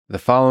The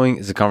following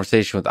is a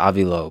conversation with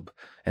Avi Loeb,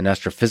 an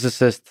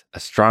astrophysicist,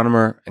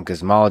 astronomer, and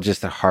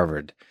cosmologist at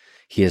Harvard.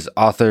 He has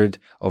authored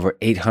over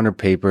 800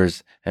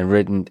 papers and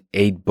written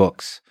 8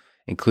 books,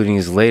 including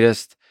his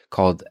latest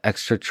called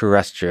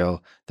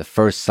Extraterrestrial, the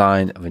First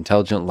Sign of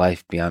Intelligent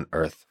Life Beyond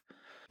Earth.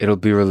 It'll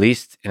be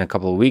released in a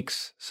couple of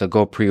weeks, so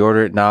go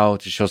pre-order it now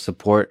to show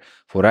support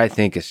for what I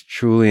think is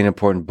truly an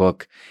important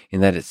book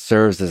in that it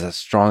serves as a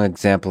strong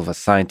example of a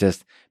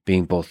scientist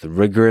being both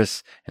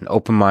rigorous and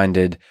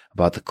open-minded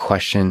about the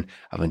question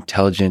of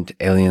intelligent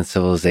alien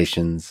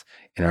civilizations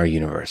in our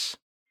universe.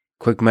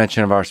 Quick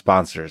mention of our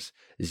sponsors: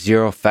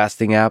 Zero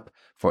Fasting app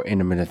for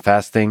intermittent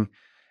fasting,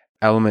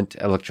 Element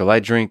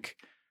electrolyte drink,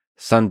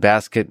 Sun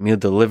Basket meal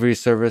delivery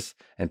service,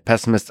 and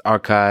Pessimist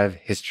Archive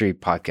history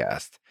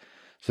podcast.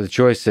 So the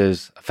choice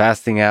is a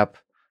fasting app,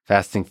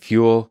 fasting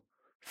fuel,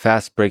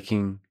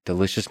 fast-breaking,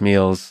 delicious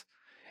meals,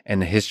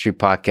 and a history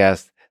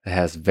podcast that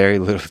has very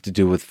little to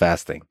do with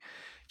fasting.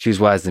 Choose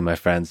wisely, my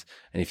friends.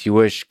 And if you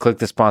wish, click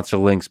the sponsor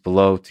links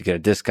below to get a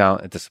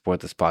discount and to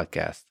support this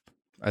podcast.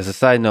 As a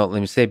side note,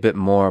 let me say a bit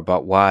more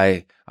about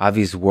why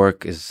Avi's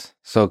work is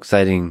so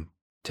exciting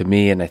to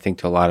me and I think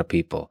to a lot of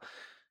people.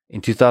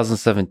 In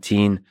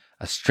 2017,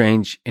 a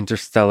strange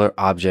interstellar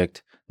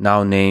object,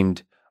 now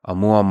named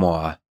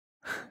Oumuamua,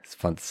 it's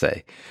fun to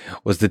say,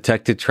 was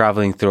detected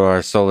traveling through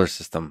our solar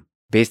system.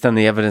 Based on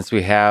the evidence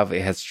we have,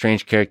 it had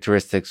strange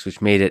characteristics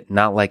which made it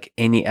not like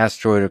any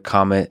asteroid or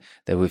comet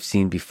that we've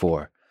seen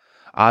before.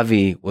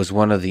 Avi was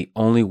one of the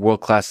only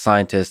world-class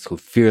scientists who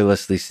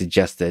fearlessly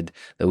suggested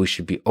that we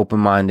should be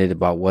open-minded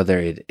about whether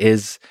it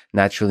is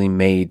naturally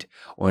made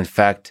or in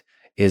fact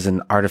is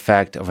an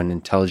artifact of an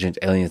intelligent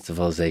alien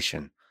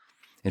civilization.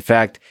 In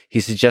fact,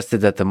 he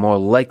suggested that the more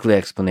likely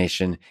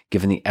explanation,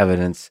 given the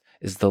evidence,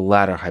 is the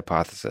latter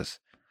hypothesis.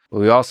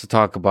 But we also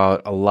talk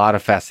about a lot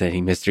of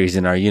fascinating mysteries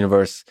in our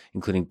universe,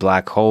 including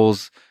black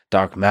holes,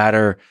 dark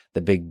matter,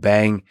 the Big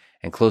Bang,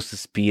 and close to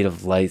speed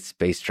of light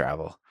space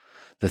travel.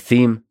 The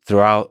theme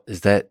throughout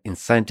is that in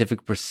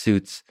scientific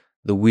pursuits,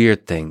 the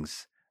weird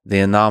things, the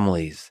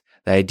anomalies,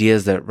 the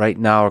ideas that right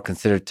now are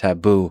considered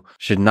taboo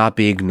should not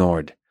be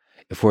ignored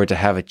if we're to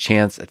have a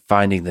chance at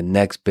finding the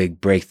next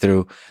big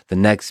breakthrough, the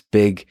next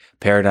big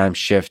paradigm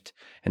shift,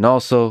 and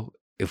also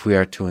if we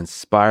are to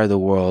inspire the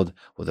world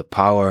with the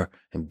power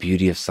and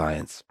beauty of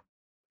science.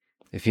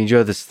 If you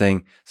enjoy this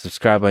thing,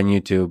 subscribe on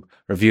YouTube,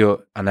 review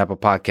it on Apple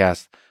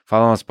Podcasts,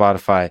 follow on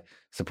Spotify,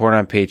 support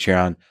on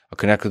Patreon, or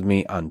connect with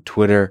me on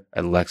Twitter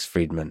at Lex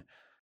Friedman.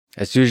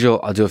 As usual,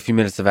 I'll do a few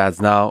minutes of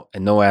ads now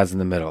and no ads in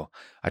the middle.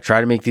 I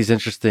try to make these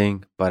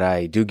interesting, but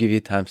I do give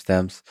you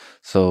timestamps,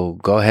 so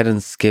go ahead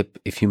and skip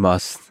if you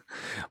must.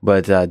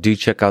 But do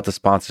check out the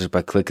sponsors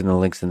by clicking the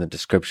links in the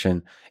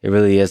description. It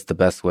really is the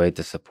best way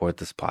to support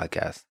this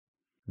podcast.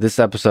 This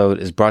episode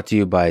is brought to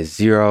you by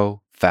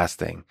Zero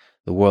Fasting,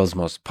 the world's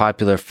most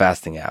popular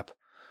fasting app.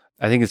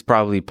 I think it's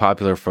probably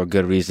popular for a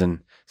good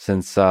reason,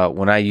 since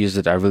when I use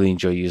it, I really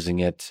enjoy using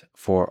it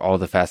for all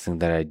the fasting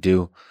that I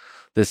do.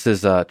 This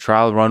is a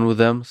trial run with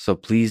them, so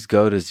please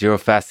go to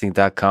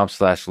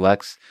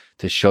zerofasting.com/Lex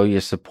to show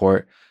your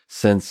support,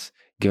 since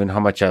given how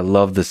much I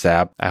love this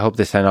app, I hope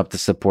they sign up to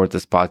support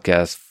this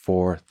podcast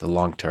for the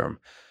long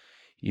term.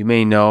 You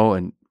may know,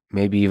 and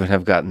maybe even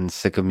have gotten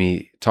sick of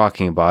me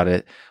talking about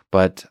it,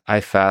 but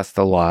I fast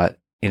a lot,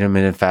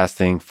 intermittent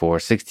fasting for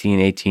 16,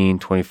 18,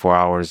 24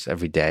 hours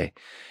every day.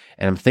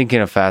 And I'm thinking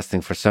of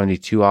fasting for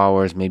 72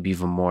 hours, maybe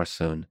even more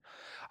soon.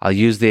 I'll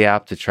use the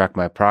app to track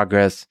my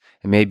progress,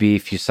 and maybe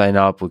if you sign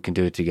up, we can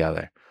do it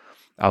together.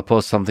 I'll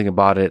post something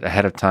about it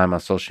ahead of time on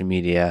social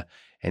media,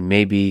 and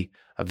maybe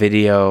a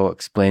video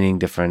explaining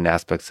different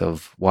aspects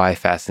of why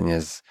fasting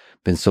has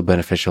been so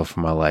beneficial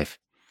for my life.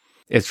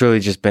 It's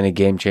really just been a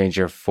game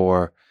changer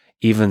for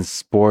even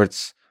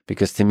sports,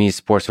 because to me,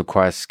 sports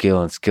requires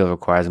skill, and skill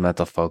requires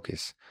mental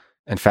focus,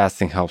 and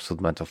fasting helps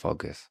with mental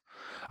focus.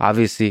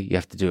 Obviously, you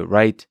have to do it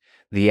right.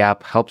 The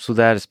app helps with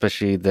that,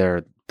 especially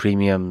their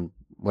premium,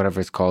 whatever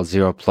it's called,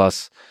 Zero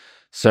Plus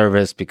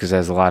service, because it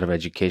has a lot of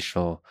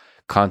educational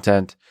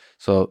content.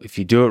 So if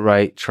you do it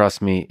right,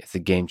 trust me, it's a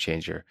game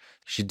changer.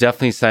 You should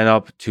definitely sign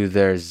up to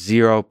their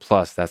Zero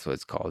Plus, that's what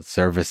it's called,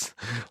 service,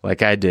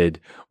 like I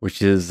did,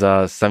 which is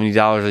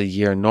 $70 a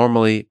year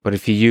normally. But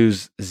if you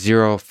use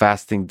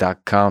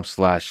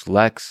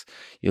zerofasting.com/Lex,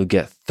 you'll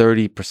get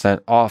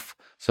 30% off.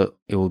 So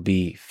it will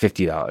be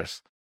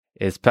 $50.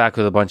 It's packed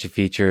with a bunch of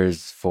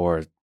features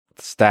for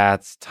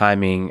stats,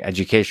 timing,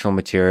 educational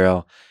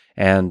material,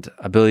 and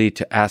ability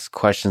to ask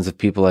questions of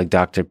people like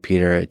Dr.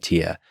 Peter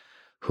Attia,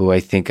 who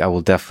I think I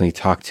will definitely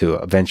talk to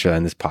eventually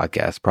on this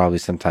podcast, probably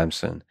sometime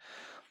soon.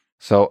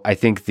 So I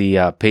think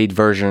the paid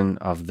version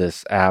of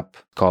this app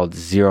called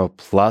Zero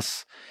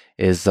Plus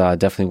is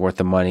definitely worth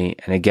the money.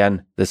 And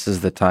again, this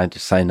is the time to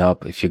sign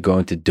up if you're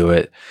going to do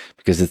it,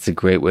 because it's a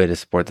great way to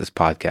support this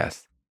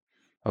podcast.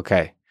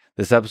 Okay,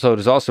 this episode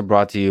is also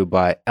brought to you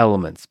by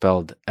Element,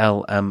 spelled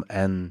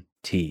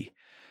LMNT.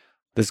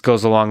 This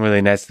goes along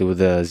really nicely with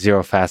the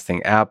Zero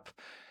Fasting app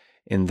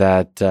in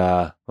that,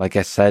 like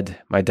I said,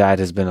 my diet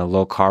has been a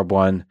low-carb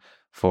one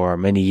for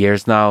many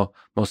years now,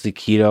 mostly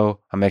keto.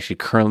 I'm actually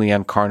currently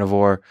on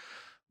carnivore.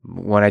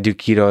 When I do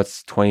keto,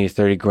 it's 20 to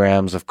 30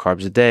 grams of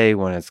carbs a day.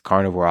 When it's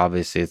carnivore,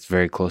 obviously, it's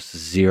very close to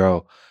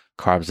 0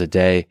 carbs a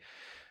day.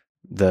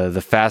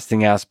 The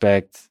fasting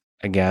aspect,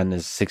 again,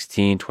 is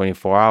 16,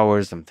 24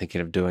 hours. I'm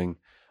thinking of doing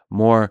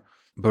more.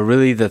 But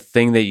really, the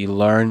thing that you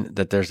learn,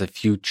 that there's a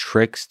few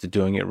tricks to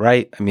doing it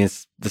right. I mean,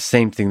 it's the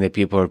same thing that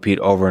people repeat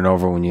over and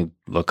over when you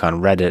look on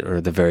Reddit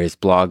or the various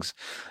blogs,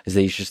 is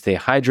that you should stay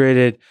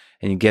hydrated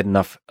and you get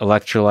enough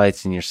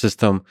electrolytes in your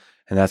system.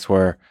 And that's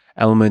where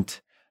Element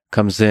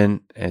comes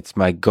in. It's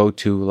my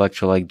go-to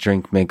electrolyte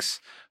drink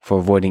mix for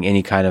avoiding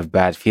any kind of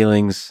bad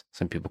feelings.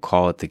 Some people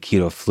call it the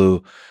keto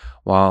flu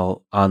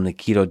while on the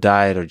keto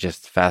diet or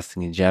just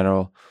fasting in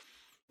general.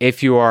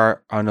 If you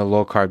are on a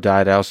low-carb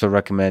diet, I also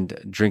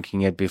recommend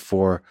drinking it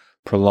before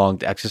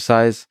prolonged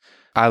exercise.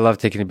 I love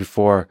taking it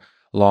before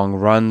long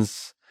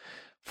runs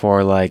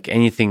for like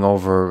anything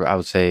over, I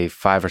would say,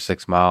 5 or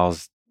 6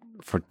 miles.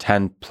 For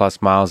 10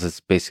 plus miles, it's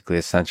basically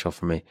essential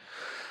for me.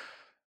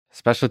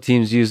 Special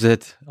teams use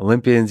it.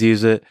 Olympians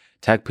use it.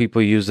 Tech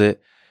people use it.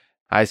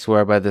 I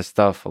swear by this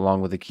stuff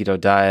along with the keto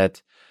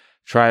diet.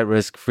 Try it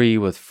risk-free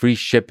with free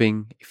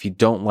shipping. If you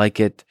don't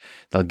like it,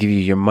 they'll give you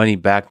your money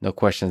back, no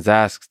questions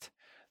asked.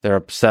 They're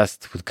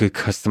obsessed with good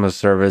customer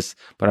service,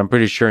 but I'm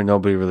pretty sure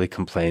nobody really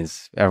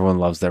complains. Everyone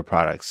loves their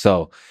products.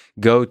 So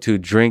go to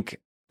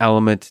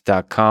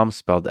drinkelement.com,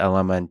 spelled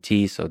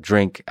LMNT. So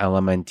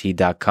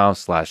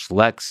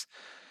drinkelement.com/Lex.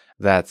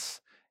 That's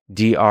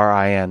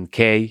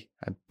DRINK.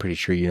 I'm pretty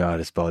sure you know how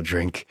to spell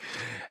drink.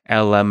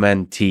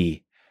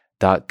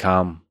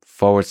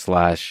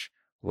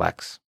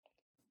 LMNT.com/Lex.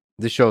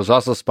 This show is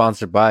also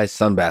sponsored by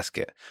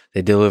Sunbasket.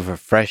 They deliver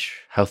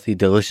fresh, healthy,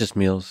 delicious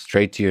meals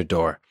straight to your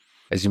door.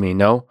 As you may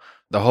know,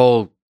 the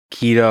whole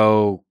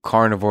keto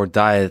carnivore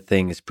diet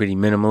thing is pretty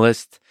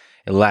minimalist.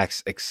 It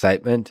lacks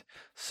excitement.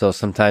 So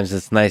sometimes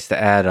it's nice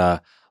to add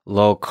a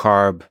low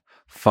carb,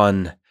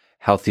 fun,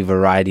 healthy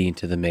variety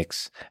into the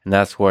mix. And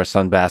that's where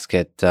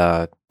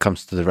Sunbasket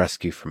comes to the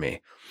rescue for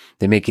me.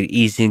 They make it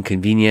easy and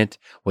convenient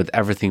with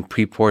everything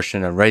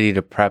pre-portioned and ready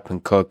to prep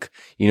and cook.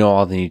 You know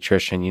all the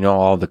nutrition, you know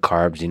all the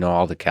carbs, you know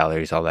all the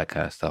calories, all that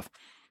kind of stuff.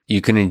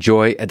 You can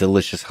enjoy a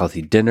delicious,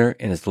 healthy dinner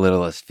in as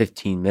little as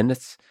 15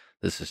 minutes.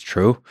 This is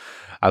true.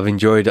 I've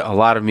enjoyed a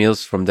lot of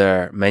meals from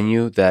their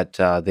menu that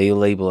they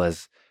label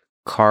as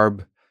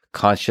carb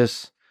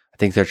conscious. I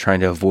think they're trying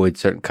to avoid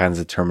certain kinds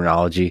of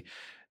terminology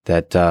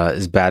that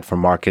is bad for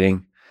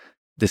marketing.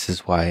 This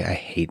is why I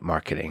hate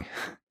marketing.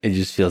 It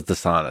just feels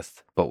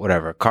dishonest, but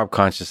whatever. Carb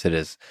conscious it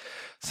is.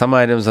 Some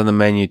items on the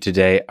menu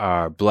today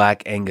are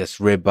Black Angus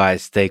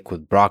ribeye steak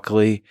with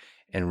broccoli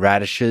and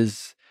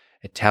radishes,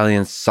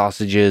 Italian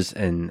sausages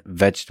and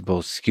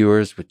vegetable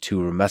skewers with 2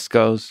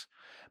 romescos,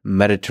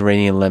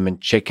 Mediterranean lemon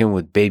chicken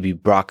with baby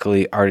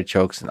broccoli,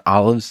 artichokes, and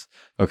olives.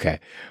 Okay,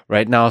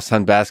 right now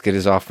Sunbasket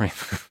is offering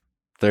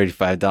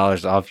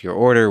 $35 off your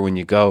order when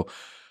you go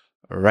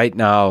right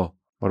now.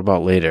 What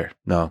about later?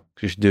 No,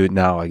 you should do it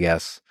now, I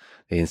guess.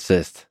 They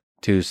insist.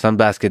 To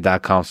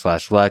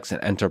sunbasket.com/Lex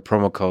and enter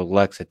promo code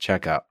Lex at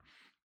checkout.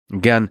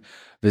 Again,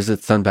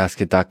 visit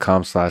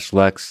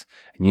sunbasket.com/Lex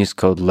and use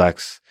code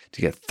Lex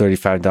to get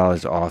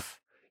 $35 off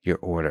your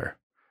order.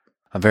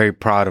 I'm very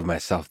proud of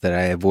myself that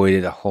I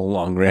avoided a whole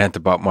long rant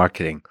about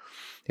marketing.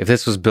 If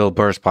this was Bill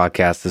Burr's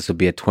podcast, this would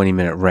be a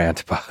 20-minute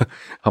rant about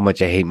how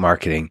much I hate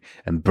marketing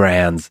and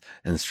brands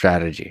and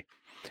strategy.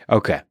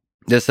 Okay,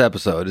 this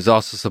episode is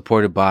also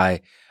supported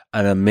by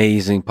an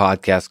amazing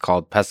podcast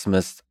called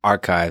Pessimist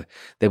Archive.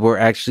 They were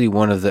actually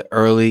one of the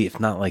early,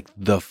 if not like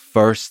the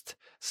first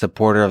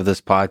supporter of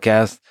this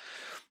podcast.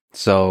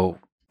 So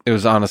it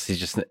was honestly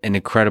just an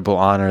incredible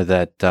honor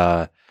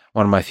that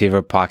one of my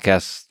favorite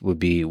podcasts would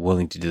be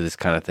willing to do this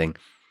kind of thing.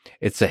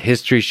 It's a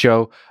history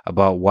show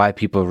about why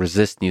people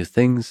resist new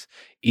things.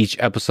 Each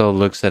episode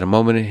looks at a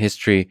moment in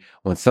history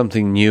when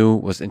something new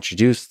was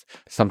introduced,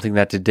 something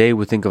that today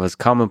we think of as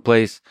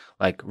commonplace,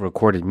 like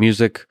recorded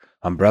music,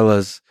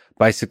 umbrellas,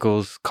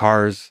 bicycles,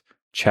 cars,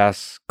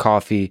 chess,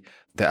 coffee,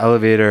 the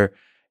elevator,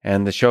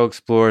 and the show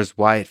explores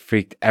why it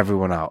freaked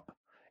everyone out.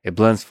 It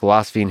blends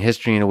philosophy and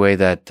history in a way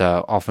that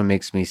often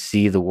makes me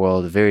see the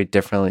world very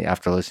differently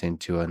after listening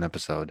to an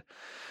episode.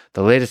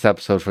 The latest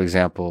episode, for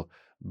example,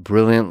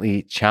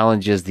 brilliantly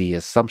challenges the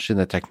assumption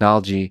that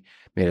technology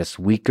made us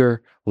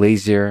weaker,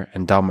 lazier,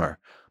 and dumber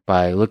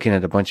by looking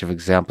at a bunch of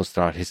examples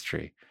throughout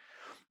history.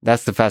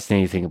 That's the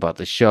fascinating thing about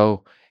the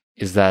show,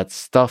 is that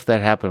stuff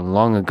that happened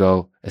long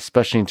ago,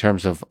 especially in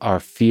terms of our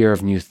fear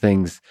of new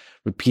things,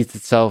 repeats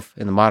itself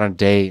in the modern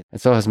day,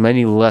 and so has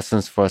many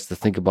lessons for us to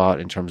think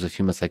about in terms of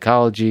human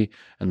psychology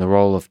and the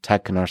role of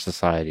tech in our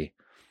society.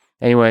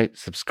 Anyway,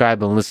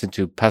 subscribe and listen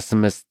to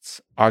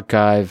Pessimists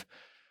Archive.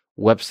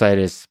 Website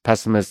is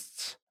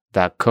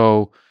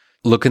pessimists.co.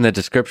 Look in the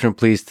description,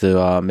 please,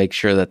 to make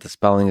sure that the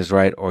spelling is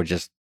right, or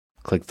just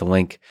click the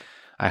link.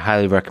 I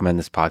highly recommend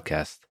this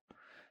podcast.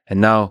 And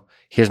now,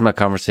 here's my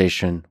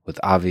conversation with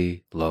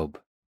Avi Loeb.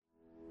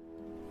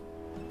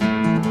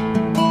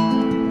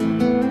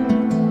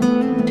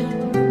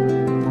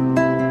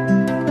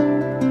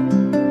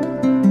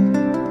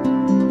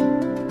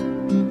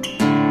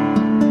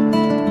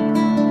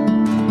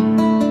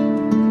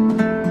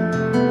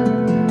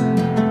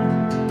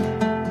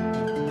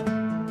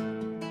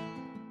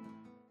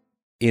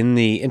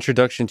 the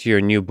introduction to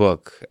your new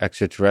book,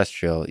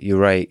 Extraterrestrial, you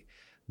write,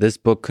 "This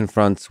book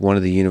confronts one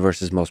of the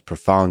universe's most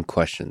profound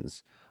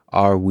questions.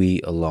 Are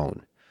we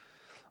alone?"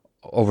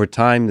 Over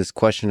time, this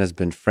question has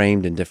been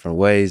framed in different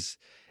ways.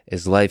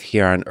 Is life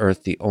here on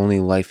Earth the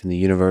only life in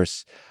the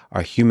universe?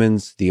 Are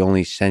humans the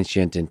only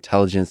sentient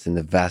intelligence in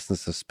the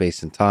vastness of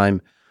space and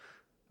time?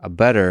 A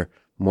better,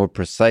 more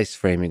precise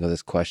framing of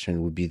this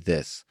question would be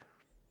this.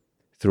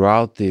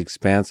 Throughout the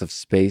expanse of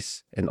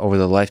space and over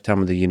the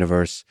lifetime of the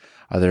universe,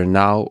 are there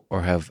now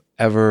or have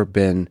ever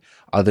been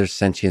other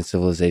sentient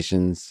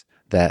civilizations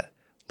that,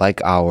 like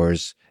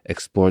ours,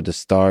 explored the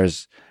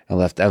stars and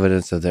left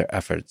evidence of their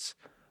efforts?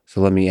 So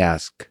let me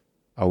ask,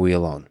 are we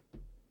alone?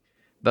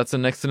 That's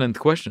an excellent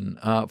question.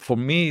 For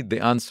me,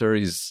 the answer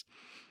is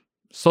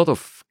sort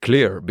of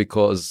clear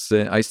because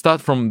I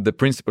start from the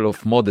principle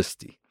of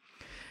modesty.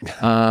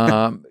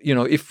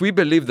 If we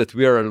believe that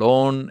we are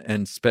alone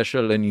and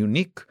special and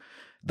unique,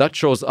 that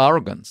shows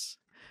arrogance.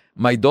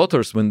 My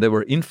daughters, when they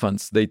were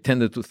infants, they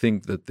tended to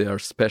think that they are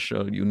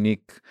special,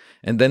 unique,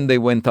 and then they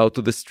went out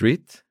to the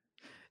street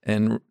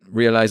and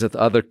realized that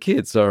other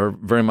kids are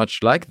very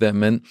much like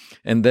them,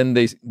 and then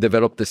they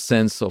developed a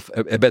sense of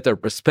a better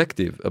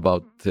perspective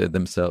about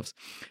themselves.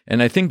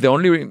 And I think the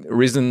only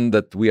reason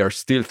that we are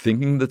still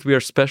thinking that we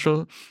are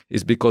special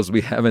is because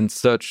we haven't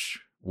searched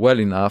well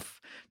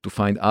enough to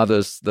find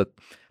others that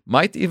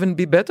might even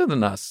be better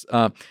than us.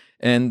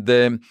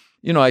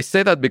 I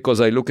say that because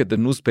I look at the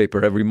newspaper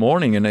every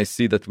morning and I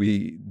see that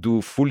we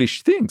do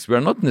foolish things. We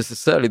are not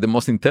necessarily the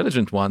most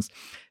intelligent ones.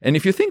 And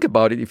if you think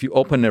about it, if you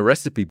open a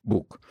recipe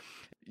book,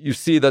 you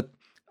see that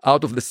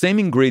out of the same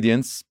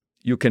ingredients,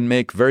 you can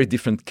make very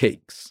different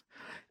cakes,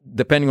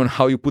 depending on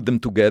how you put them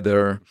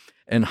together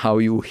and how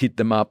you heat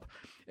them up.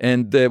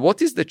 And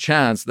what is the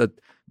chance that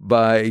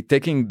by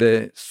taking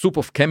the soup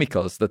of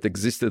chemicals that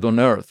existed on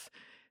Earth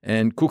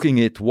and cooking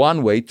it one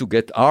way to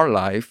get our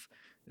life,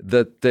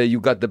 that you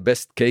got the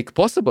best cake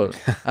possible?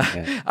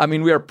 Yeah. I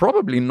mean, we are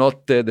probably not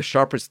the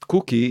sharpest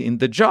cookie in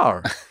the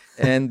jar.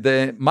 And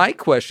my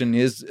question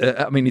is,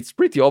 it's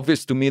pretty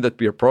obvious to me that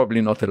we are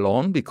probably not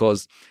alone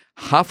because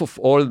half of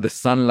all the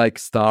sun-like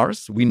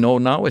stars we know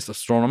now as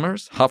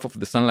astronomers, half of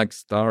the sun-like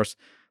stars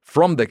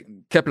from the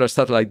Kepler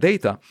satellite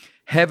data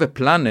have a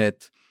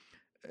planet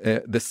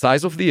the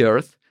size of the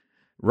Earth,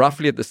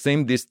 roughly at the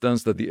same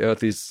distance that the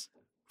Earth is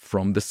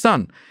from the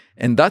sun.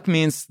 And that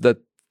means that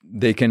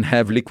they can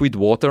have liquid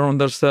water on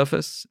their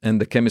surface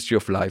and the chemistry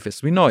of life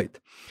as we know it.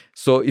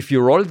 So if you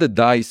roll the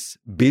dice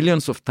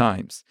billions of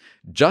times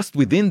just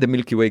within the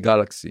Milky Way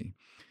galaxy,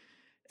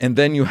 and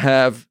then you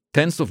have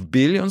tens of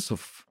billions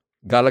of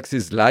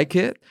galaxies like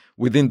it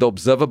within the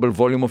observable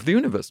volume of the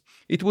universe,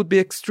 it would be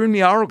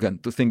extremely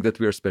arrogant to think that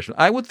we are special.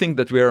 I would think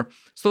that we are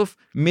sort of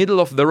middle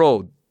of the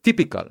road,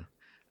 typical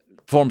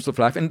forms of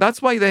life. And that's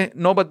why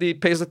nobody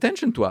pays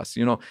attention to us.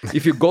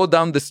 If you go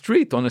down the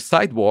street on a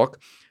sidewalk,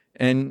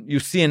 and you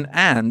see an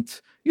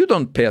ant, you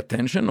don't pay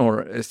attention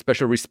or a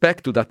special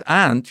respect to that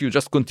ant. You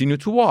just continue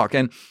to walk.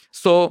 And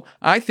so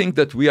I think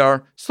that we are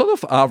sort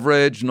of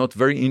average, not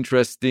very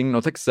interesting,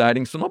 not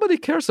exciting. So nobody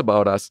cares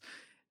about us.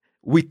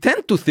 We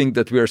tend to think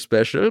that we are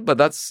special, but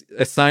that's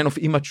a sign of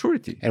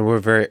immaturity. And we're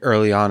very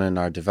early on in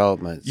our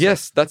development. So.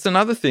 Yes, that's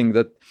another thing,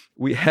 that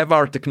we have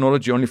our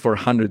technology only for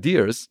 100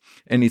 years,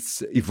 and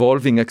it's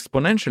evolving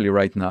exponentially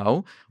right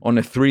now on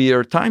a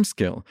 3-year time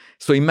scale.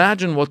 So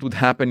imagine what would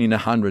happen in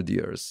 100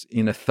 years,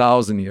 in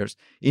 1,000 years,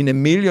 in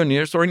 1,000,000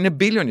 years, or in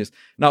 1,000,000,000 years.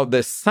 Now,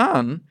 the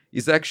sun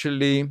is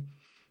actually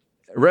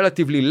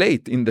relatively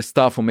late in the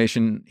star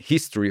formation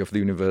history of the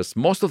universe.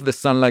 Most of the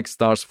sun-like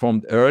stars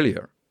formed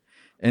earlier.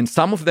 And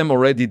some of them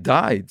already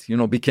died,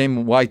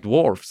 became white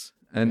dwarfs.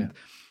 And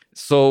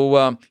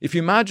so if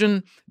you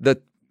imagine that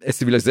a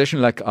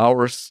civilization like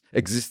ours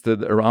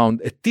existed around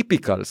a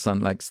typical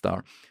sun-like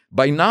star,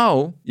 by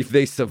now, if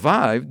they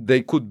survived,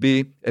 they could be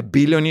 1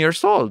 billion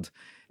years old.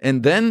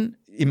 And then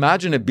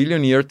imagine 1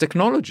 billion-year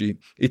technology.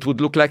 It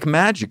would look like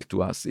magic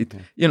to us.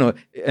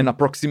 An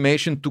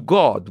approximation to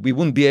God. We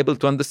wouldn't be able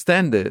to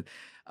understand it.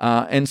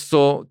 And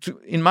so,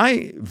 in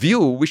my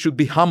view, we should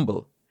be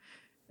humble.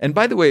 And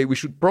by the way, we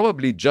should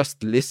probably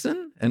just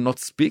listen and not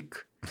speak,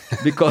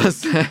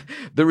 because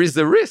there is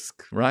a risk,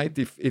 right?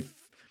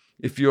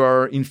 If you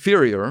are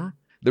inferior,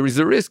 there is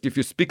a risk. If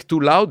you speak too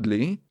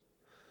loudly,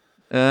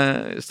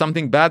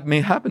 something bad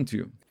may happen to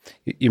you.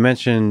 You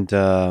mentioned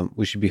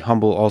we should be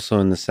humble also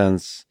in the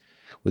sense,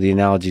 with the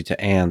analogy to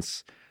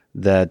ants,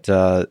 that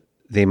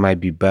they might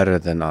be better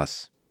than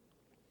us.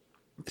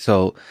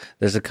 So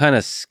there's a kind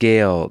of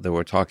scale that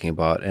we're talking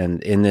about.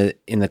 And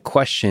in the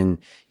question,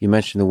 you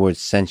mentioned the word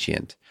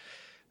sentient.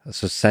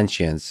 So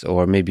sentience,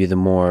 or maybe the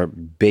more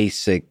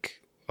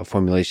basic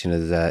formulation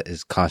of that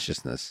is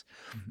consciousness.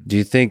 Mm-hmm. Do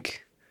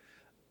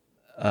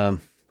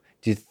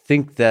you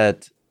think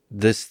that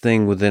this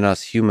thing within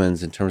us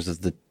humans, in terms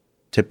of the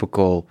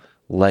typical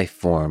life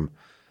form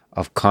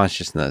of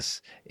consciousness,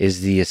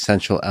 is the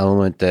essential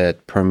element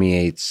that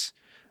permeates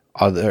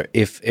other,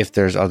 if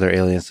there's other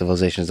alien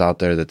civilizations out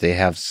there, that they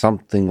have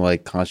something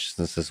like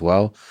consciousness as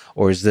well?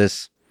 Or is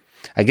this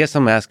I guess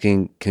I'm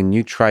asking, can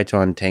you try to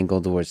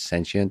untangle the word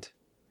sentient?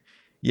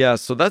 Yeah,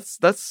 so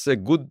that's a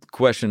good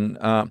question.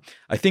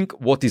 I think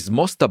what is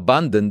most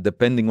abundant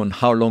depending on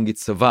how long it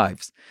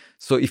survives.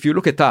 So if you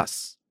look at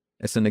us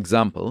as an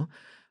example,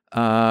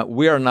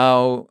 we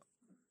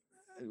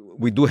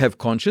do have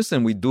conscious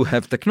and we do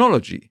have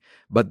technology,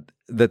 but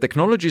the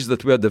technologies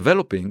that we are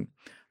developing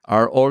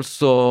are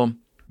also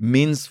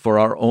means for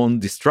our own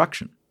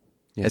destruction,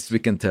 as we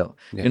can tell.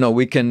 Yes.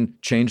 We can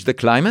change the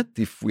climate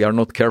if we are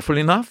not careful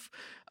enough.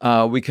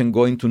 We can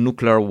go into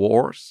nuclear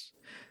wars.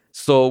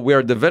 So we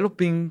are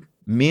developing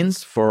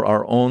means for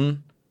our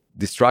own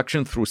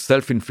destruction through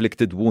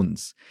self-inflicted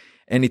wounds.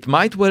 And it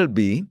might well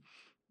be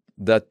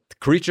that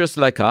creatures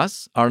like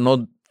us are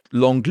not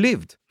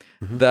long-lived,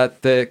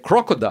 that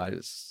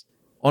crocodiles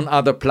on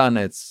other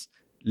planets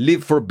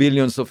live for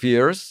billions of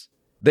years.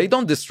 They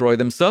don't destroy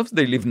themselves.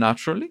 They live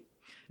naturally.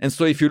 And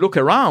so if you look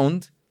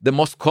around, the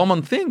most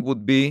common thing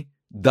would be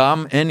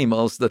dumb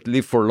animals that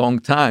live for long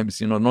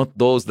times, not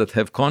those that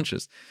have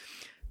conscious.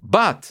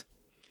 But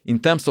in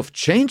terms of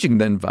changing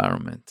the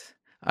environment,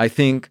 I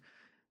think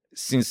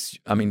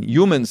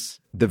humans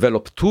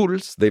develop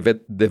tools, they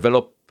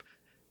develop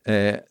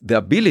the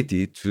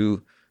ability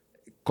to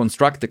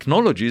construct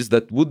technologies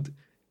that would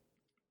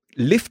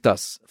lift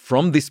us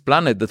from this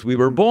planet that we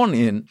were born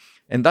in.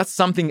 And that's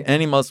something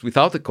animals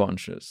without a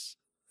consciousness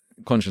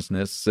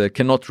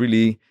cannot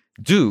really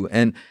do.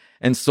 And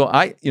so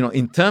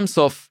in terms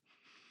of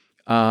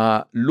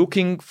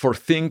looking for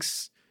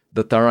things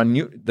that are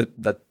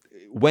that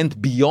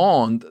went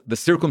beyond the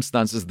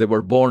circumstances they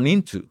were born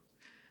into,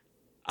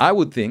 I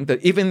would think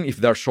that even if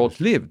they're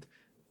short-lived,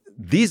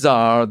 these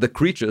are the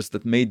creatures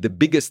that made the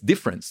biggest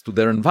difference to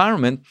their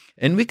environment,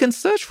 and we can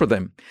search for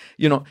them.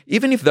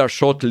 Even if they're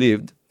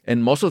short-lived,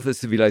 and most of the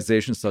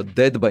civilizations are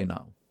dead by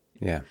now.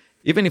 Yeah.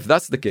 Even if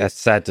that's the case. That's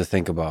sad to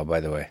think about, by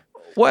the way.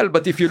 Well,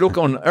 but if you look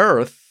on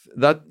Earth,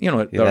 there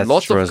are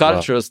lots of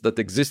cultures that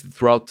existed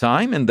throughout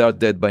time, and they are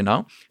dead by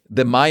now.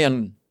 The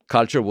Mayan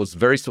culture was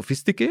very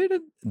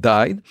sophisticated,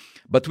 died,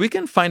 but we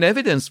can find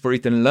evidence for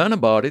it and learn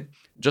about it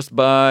just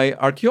by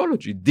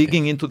archaeology,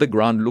 digging into the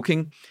ground,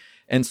 looking.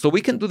 And so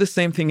we can do the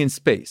same thing in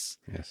space.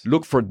 Yes.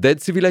 Look for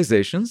dead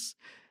civilizations,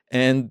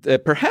 and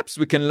perhaps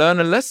we can learn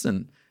a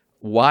lesson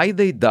why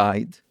they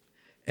died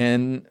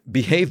and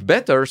behave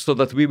better so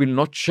that we will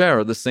not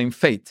share the same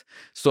fate.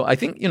 So I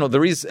think,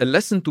 there is a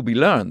lesson to be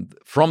learned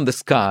from the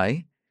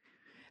sky.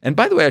 And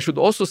by the way, I should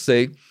also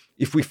say,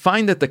 if we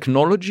find a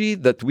technology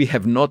that we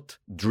have not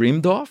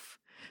dreamed of,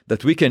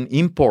 that we can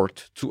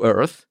import to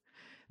Earth,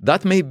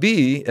 that may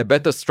be a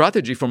better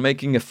strategy for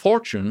making a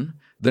fortune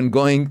than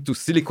going to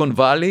Silicon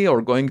Valley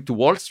or going to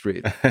Wall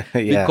Street.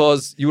 Yeah.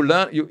 Because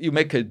you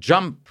make a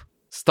jump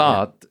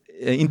start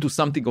into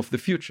something of the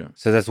future.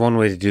 So that's one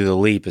way to do the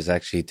leap, is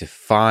actually to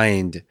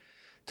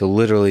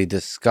literally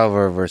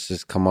discover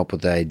versus come up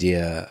with the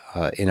idea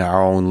in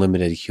our own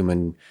limited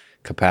human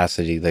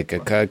capacity, like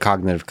a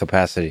cognitive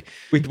capacity.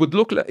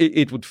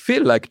 It would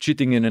feel like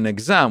cheating in an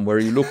exam where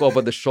you look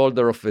over the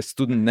shoulder of a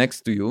student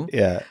next to you.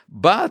 Yeah.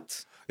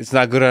 But it's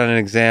not good on an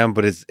exam,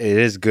 but it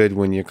is good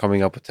when you're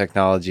coming up with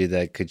technology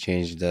that could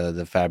change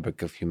the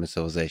fabric of human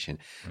civilization.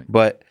 Right.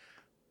 But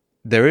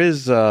there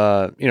is,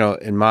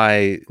 in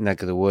my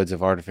neck of the woods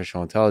of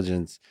artificial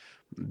intelligence,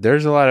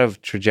 there's a lot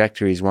of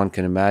trajectories one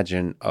can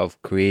imagine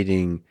of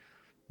creating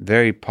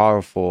very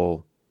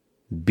powerful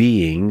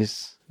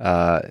beings,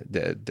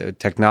 the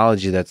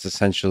technology that's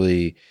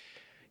essentially,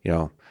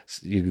 you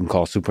can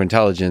call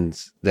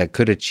superintelligence, that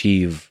could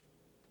achieve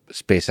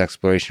space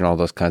exploration, all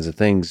those kinds of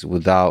things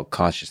without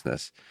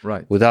consciousness.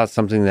 Right. Without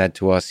something that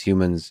to us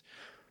humans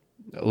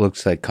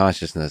looks like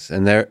consciousness.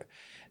 And there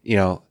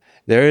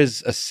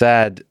is a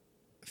sad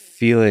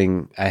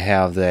feeling I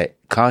have that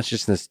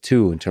consciousness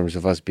too, in terms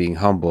of us being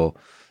humble,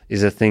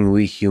 is a thing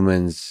we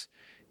humans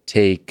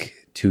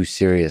take too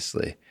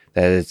seriously.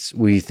 That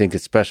we think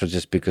it's special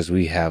just because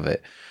we have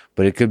it,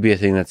 but it could be a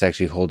thing that's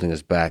actually holding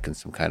us back in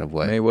some kind of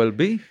way. May well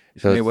be.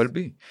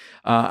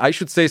 I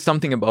should say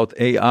something about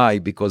AI,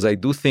 because I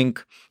do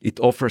think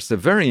it offers a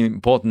very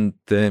important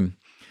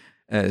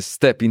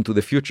step into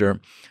the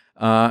future.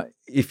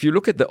 If you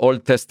look at the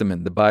Old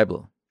Testament, the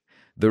Bible,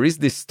 there is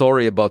this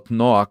story about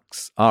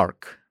Noah's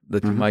Ark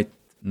that you might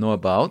know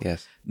about.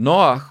 Yes.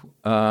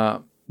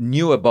 Noah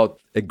knew about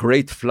a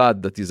great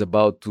flood that is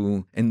about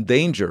to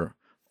endanger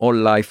all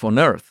life on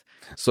earth.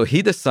 So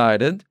he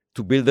decided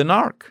to build an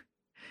ark.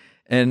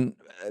 And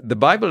the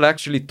Bible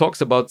actually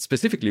talks about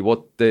specifically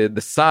what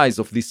the size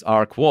of this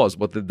ark was,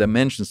 what the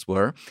dimensions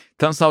were.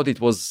 Turns out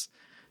it was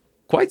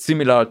quite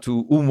similar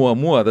to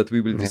Oumuamua that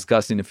we will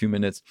discuss in a few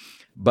minutes.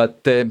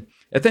 But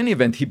at any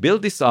event, he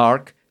built this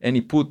ark and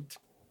he put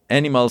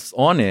animals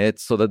on it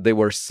so that they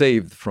were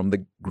saved from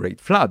the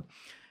great flood.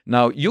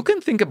 Now, you can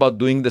think about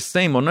doing the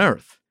same on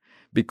Earth,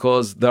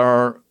 because there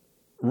are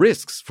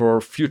risks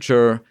for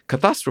future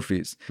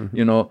catastrophes.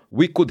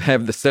 We could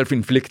have the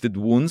self-inflicted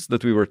wounds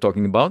that we were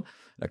talking about,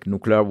 like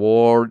nuclear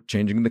war,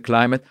 changing the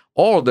climate,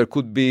 or there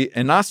could be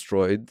an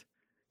asteroid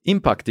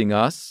impacting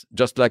us,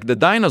 just like the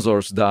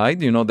dinosaurs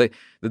died. You know, the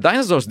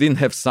dinosaurs didn't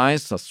have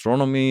science,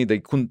 astronomy, they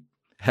couldn't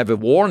have a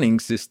warning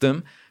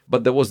system,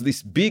 but there was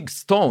this big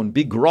stone,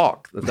 big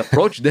rock that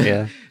approached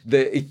them.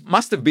 It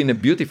must have been a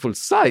beautiful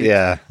sight.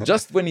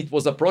 Just when it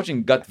was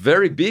approaching, got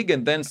very big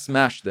and then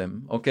smashed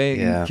them,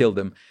 and killed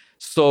them.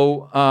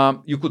 So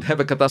you could have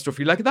a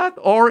catastrophe like that,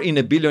 or in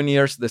 1 billion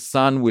years, the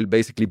sun will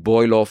basically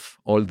boil off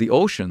all the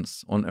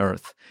oceans on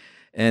Earth.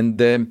 And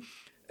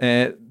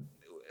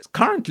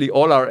currently,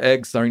 all our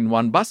eggs are in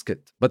one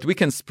basket, but we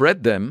can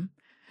spread them.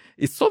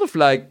 It's sort of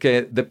like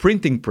the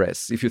printing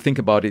press, if you think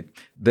about it.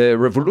 The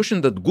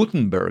revolution that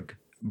Gutenberg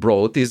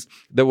brought is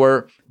there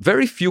were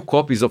very few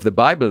copies of the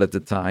Bible at the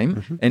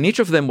time, and each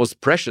of them was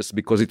precious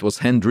because it was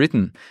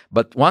handwritten.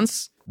 But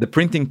once the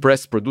printing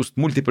press produced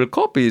multiple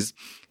copies,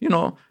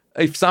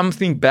 if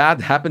something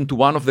bad happened to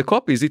one of the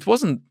copies, it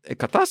wasn't a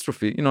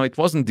catastrophe, it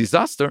wasn't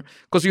disaster,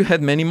 because you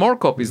had many more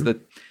copies.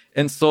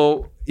 And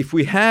so if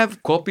we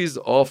have copies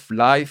of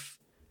life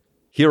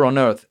here on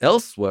Earth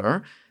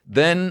elsewhere,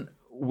 then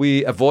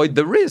we avoid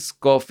the risk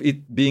of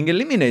it being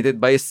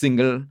eliminated by a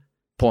single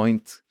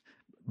point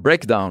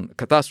breakdown,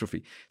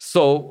 catastrophe.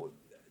 So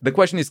the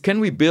question is, can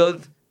we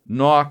build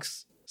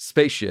Noah's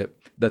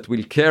spaceship that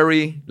will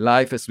carry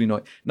life as we know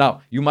it?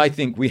 Now, you might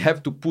think we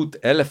have to put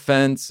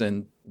elephants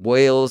and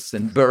whales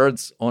and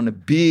birds on a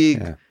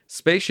big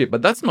spaceship,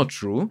 but that's not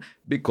true,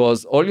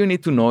 because all you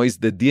need to know is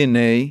the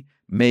DNA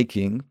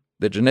making,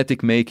 the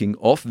genetic making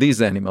of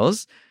these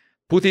animals,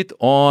 put it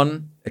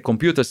on a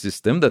computer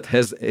system that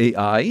has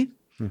AI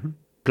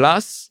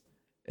plus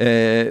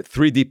a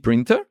 3D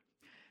printer,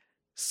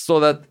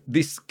 so that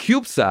this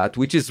CubeSat,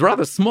 which is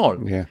rather small,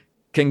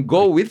 can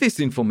go with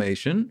this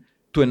information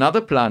to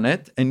another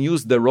planet and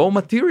use the raw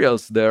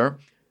materials there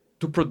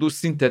to produce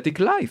synthetic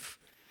life.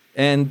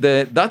 And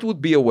that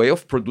would be a way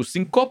of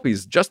producing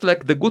copies, just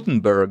like the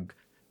Gutenberg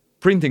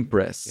printing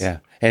press. Yeah,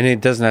 and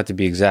it doesn't have to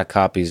be exact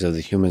copies of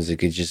the humans. It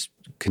could just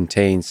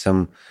contain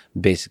some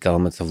basic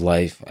elements of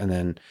life, and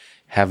then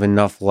have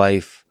enough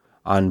life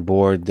on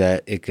board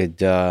that it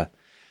could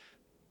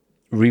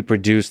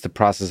reproduce the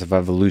process of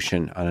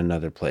evolution on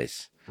another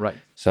place. Right.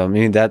 So, I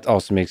mean, that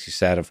also makes you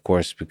sad, of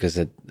course, because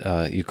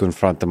you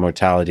confront the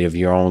mortality of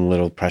your own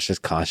little precious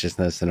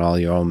consciousness and all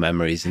your own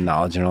memories and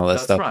knowledge and all that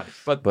stuff.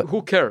 That's right. But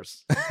who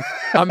cares?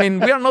 I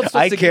mean, we are not so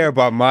I care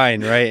about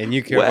mine, right? And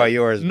you care about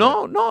yours.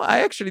 No, I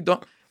actually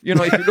don't.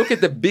 If you look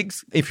at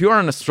if you're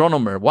an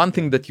astronomer, one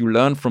thing that you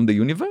learn from the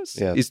universe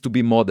is to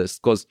be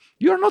modest, because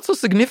you're not so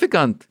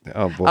significant.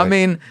 Oh, boy. I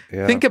mean,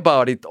 think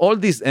about it. All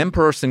these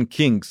emperors and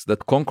kings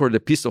that conquered a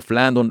piece of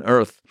land on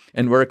Earth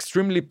and were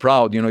extremely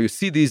proud. You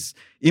see these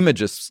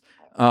images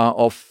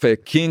of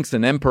kings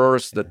and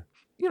emperors that,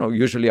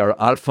 usually are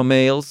alpha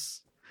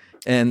males,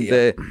 and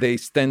they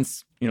stand,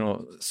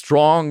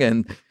 strong,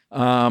 and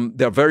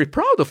they're very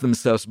proud of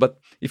themselves. But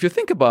if you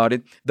think about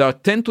it, there are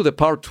 10 to the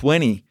power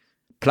 20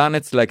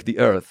 planets like the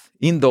Earth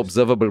in the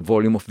observable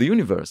volume of the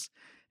universe.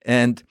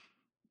 And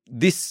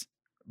this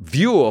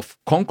view of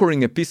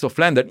conquering a piece of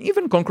land, and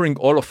even conquering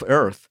all of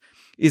Earth,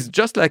 is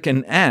just like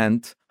an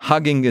ant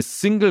hugging a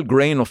single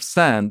grain of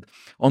sand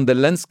on the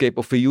landscape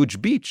of a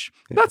huge beach.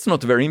 That's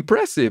not very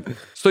impressive.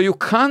 So you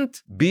can't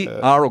be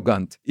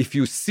arrogant. If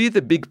you see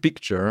the big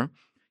picture,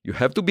 you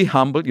have to be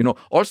humble.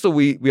 Also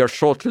we are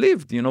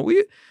short-lived.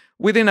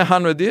 Within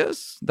 100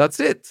 years,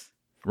 that's it,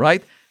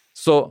 right?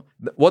 So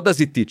what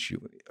does it teach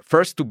you?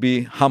 First, to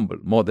be humble,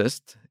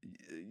 modest.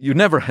 You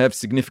never have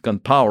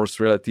significant powers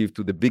relative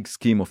to the big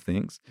scheme of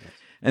things.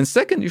 And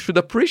second, you should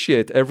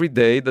appreciate every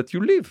day that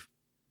you live.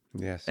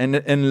 Yes.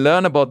 And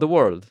learn about the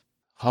world.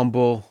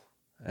 Humble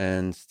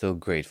and still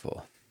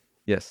grateful.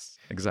 Yes,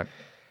 exactly.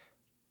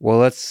 Well,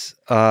 let's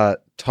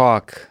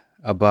talk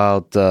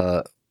about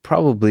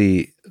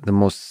probably the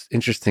most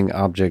interesting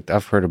object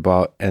I've heard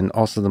about, and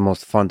also the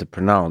most fun to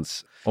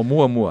pronounce.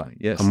 Oumuamua,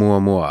 yes.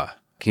 Oumuamua.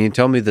 Can you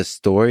tell me the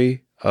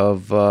story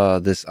of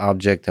this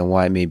object and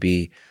why it may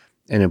be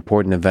an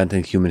important event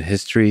in human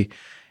history?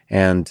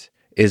 And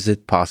is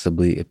it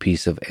possibly a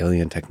piece of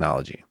alien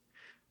technology?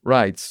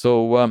 Right.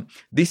 So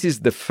this is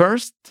the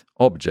first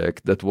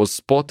object that was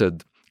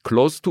spotted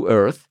close to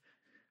Earth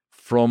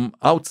from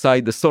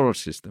outside the solar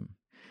system.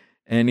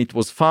 And it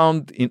was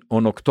found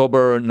on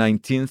October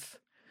 19th,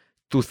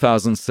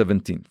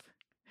 2017.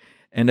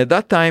 And at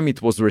that time,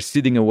 it was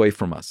receding away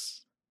from us.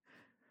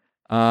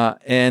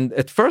 And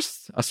at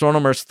first,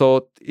 astronomers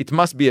thought it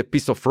must be a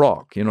piece of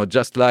rock,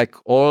 just like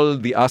all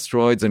the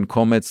asteroids and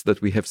comets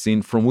that we have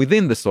seen from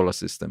within the solar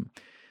system.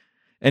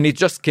 And it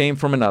just came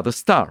from another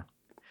star.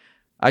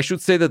 I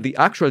should say that the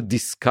actual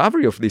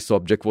discovery of this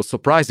object was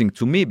surprising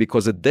to me,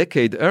 because a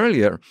decade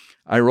earlier,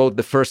 I wrote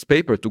the first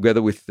paper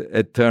together with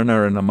Ed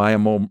Turner and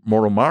Amaya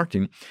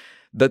Moro-Martin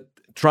that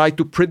tried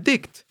to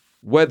predict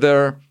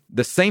whether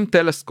the same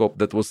telescope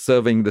that was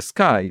surveying the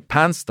sky,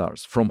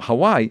 Pan-STARRS from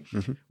Hawaii,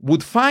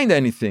 would find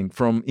anything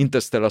from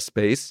interstellar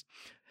space,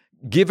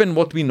 given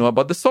what we know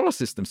about the solar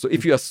system. So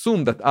if you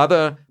assume that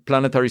other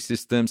planetary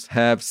systems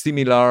have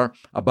similar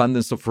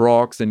abundance of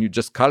rocks, and you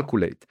just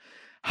calculate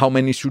how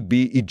many should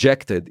be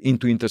ejected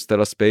into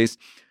interstellar space.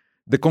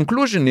 The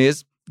conclusion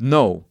is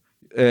no.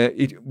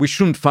 We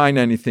shouldn't find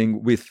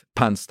anything with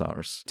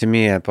pan-stars. To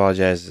me, I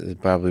apologize,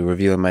 it's probably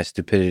revealing my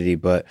stupidity,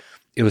 but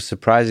it was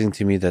surprising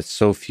to me that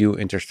so few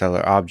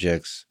interstellar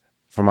objects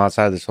from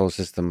outside the solar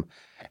system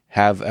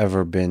have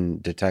ever been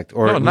detected.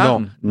 Or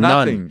none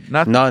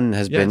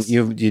has been.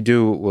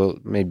 We'll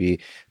maybe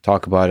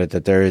talk about it,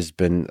 that there has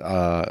been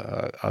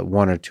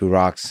one or two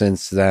rocks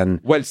since then.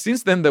 Well,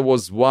 since then there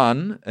was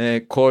one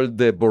called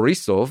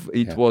Borisov.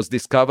 It was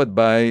discovered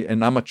by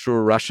an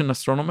amateur Russian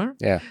astronomer,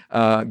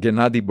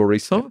 Gennady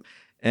Borisov.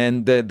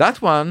 And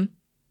that one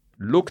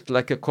looked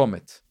like a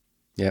comet.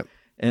 Yep.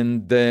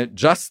 And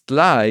just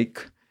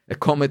like a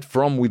comet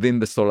from within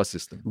the solar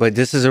system. But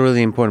this is a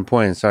really important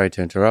point, and sorry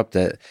to interrupt,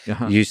 that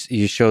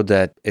you showed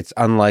that it's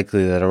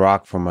unlikely that a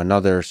rock from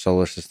another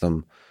solar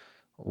system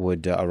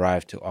would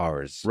arrive to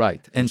ours.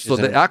 Right. And so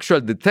the actual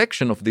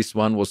detection of this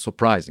one was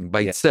surprising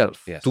by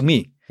itself, to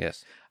me.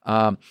 Yes.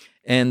 But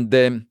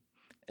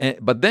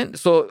then,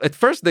 so at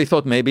first they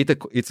thought maybe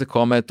it's a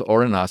comet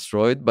or an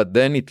asteroid, but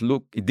then it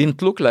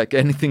didn't look like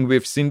anything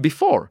we've seen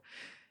before.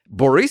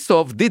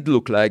 Borisov did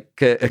look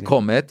like a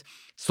comet.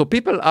 So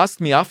people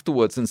asked me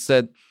afterwards and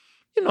said,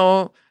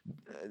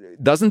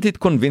 doesn't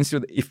it convince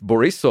you, if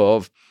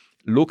Borisov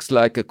looks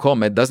like a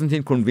comet, doesn't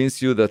it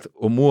convince you that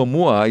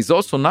Oumuamua is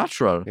also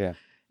natural? Yeah.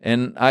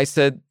 And I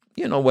said,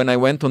 when I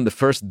went on the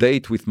first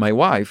date with my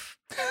wife,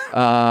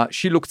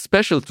 she looked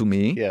special to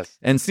me. Yes.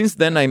 And since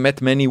then I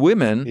met many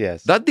women.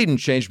 Yes. That didn't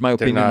change my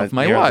opinion of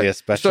my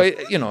wife. So,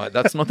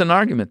 that's not an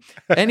argument.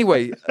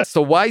 Anyway,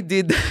 so why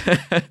did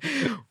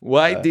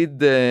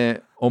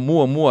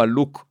Oumuamua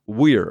look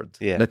weird?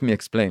 Yeah. Let me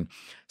explain.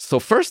 So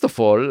first of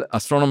all,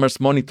 astronomers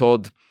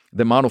monitored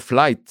the amount of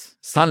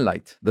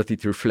sunlight that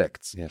it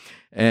reflects. Yeah.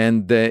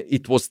 And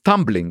it was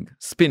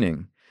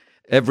spinning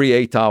every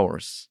 8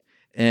 hours.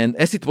 And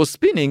as it was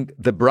spinning,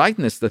 the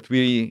brightness that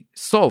we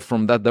saw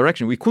from that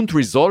direction, we couldn't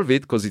resolve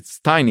it because it's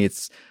tiny.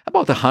 It's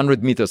about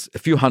 100 meters, a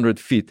few hundred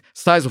feet,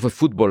 size of a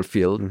football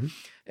field. Mm-hmm.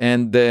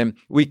 And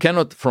we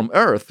cannot, from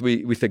Earth,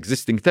 with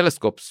existing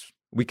telescopes,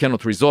 we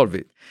cannot resolve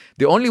it.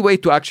 The only way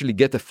to actually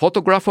get a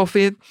photograph of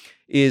it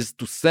is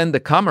to send a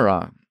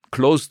camera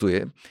close to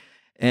it.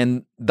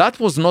 And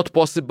that was not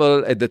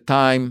possible at the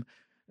time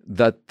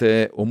that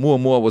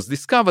Oumuamua was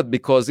discovered,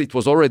 because it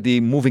was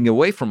already moving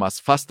away from us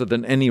faster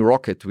than any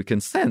rocket we can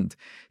send.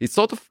 It's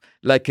sort of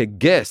like a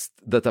guest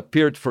that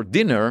appeared for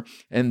dinner,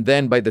 and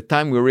then by the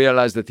time we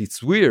realize that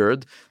it's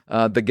weird,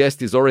 the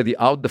guest is already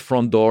out the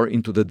front door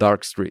into the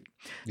dark street.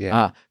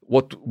 Yeah.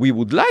 What we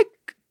would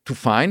like to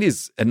find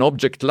is an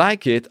object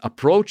like it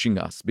approaching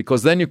us,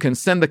 because then you can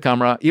send the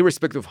camera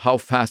irrespective of how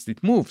fast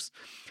it moves.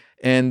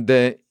 And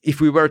if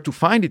we were to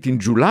find it in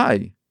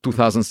July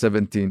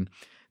 2017,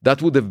 that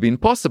would have been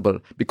possible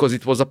because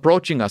it was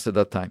approaching us at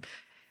that time.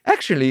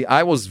 Actually,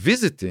 I was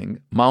visiting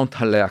Mount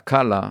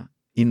Haleakala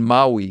in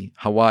Maui,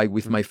 Hawaii,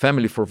 with my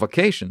family for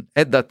vacation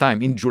at that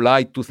time in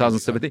July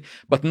 2017.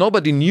 But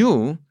nobody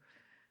knew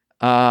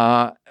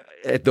at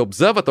the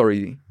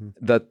observatory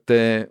that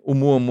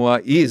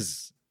Oumuamua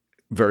is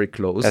very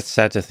close. That's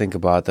sad to think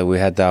about, that we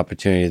had the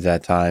opportunity at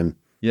that time.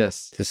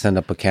 Yes. To send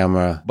up a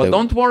camera. But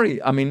don't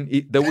worry. I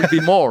mean, there will be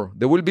more.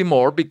 There will be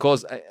more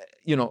because,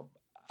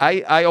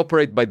 I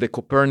operate by the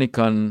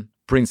Copernican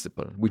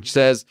principle, which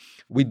says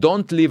we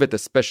don't live at a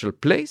special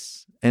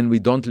place and we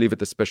don't live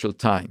at a special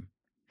time.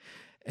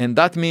 And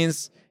that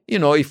means,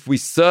 if we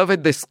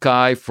surveyed the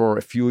sky for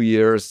a few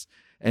years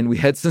and we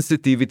had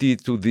sensitivity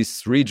to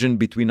this region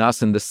between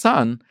us and the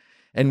sun,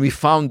 and we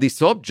found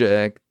this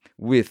object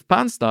with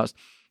pan-stars,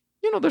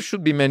 there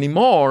should be many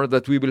more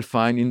that we will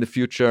find in the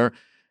future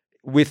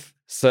with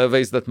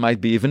surveys that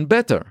might be even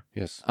better.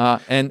 Yes.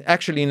 And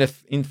actually,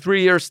 in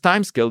 3 years'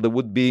 timescale, there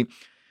would be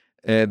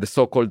the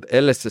so-called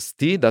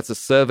LSST, that's a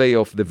survey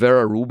of the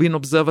Vera Rubin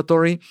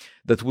Observatory,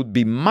 that would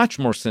be much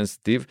more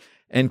sensitive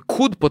and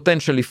could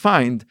potentially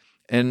find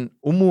an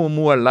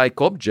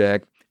Oumuamua-like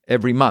object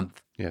every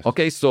month. Yes.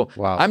 Okay, so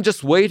wow. I'm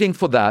just waiting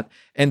for that.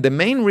 And the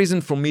main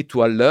reason for me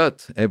to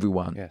alert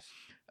everyone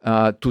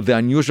to the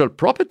unusual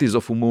properties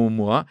of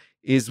Oumuamua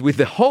is with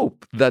the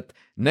hope that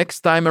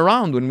next time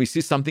around, when we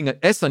see something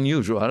as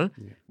unusual,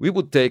 we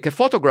would take a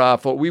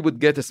photograph or we would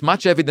get as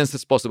much evidence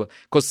as possible.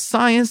 Because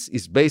science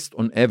is based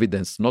on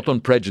evidence, not on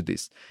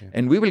prejudice. Yeah.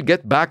 And we will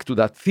get back to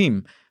that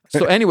theme.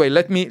 So anyway,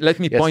 let me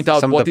point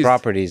out some of the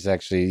properties,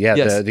 actually. Yeah,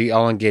 yes. the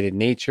elongated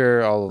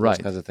nature, all of those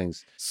kinds of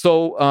things.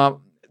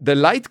 So the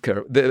light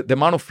curve, the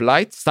amount of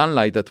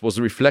sunlight that was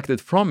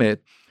reflected from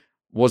it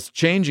was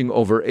changing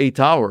over 8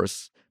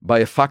 hours by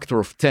a factor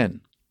of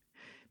 10.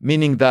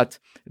 Meaning that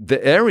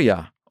the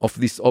area of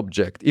this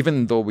object,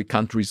 even though we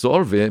can't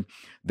resolve it,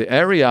 the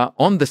area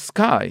on the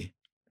sky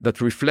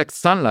that reflects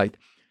sunlight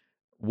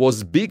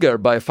was bigger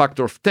by a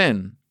factor of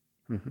 10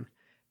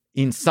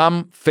 in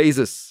some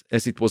phases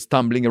as it was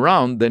tumbling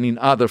around than in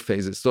other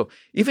phases. So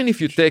even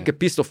if you take a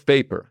piece of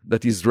paper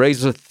that is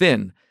razor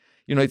thin,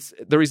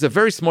 there is a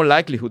very small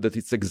likelihood that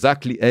it's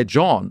exactly edge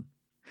on.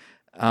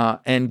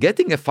 And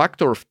getting a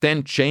factor of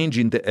 10 change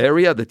in the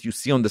area that you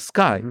see on the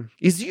sky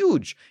is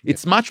huge.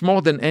 It's much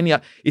more than any.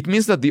 It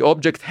means that the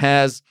object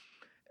has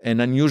an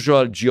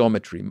unusual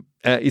geometry.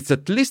 It's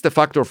at least a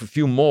factor of a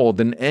few more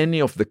than any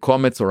of the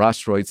comets or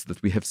asteroids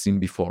that we have seen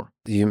before.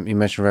 You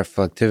mentioned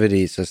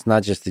reflectivity, so it's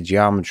not just the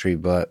geometry,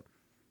 but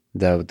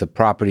the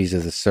properties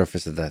of the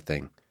surface of that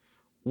thing.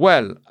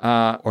 Well,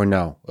 or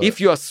no? If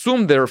you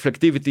assume the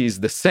reflectivity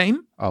is the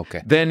same,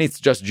 then it's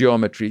just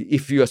geometry.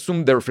 If you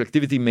assume the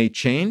reflectivity may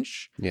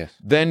change,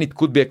 then it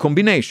could be a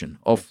combination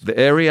of the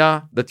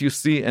area that you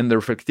see and the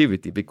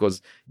reflectivity,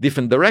 because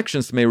different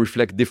directions may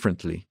reflect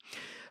differently.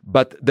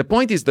 But the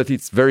point is that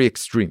it's very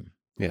extreme.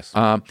 Yes.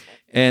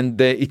 And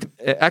it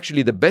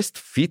actually, the best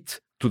fit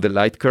to the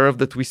light curve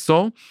that we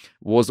saw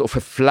was of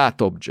a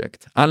flat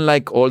object,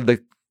 unlike all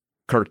the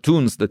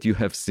cartoons that you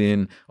have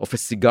seen of a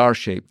cigar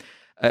shape.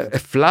 A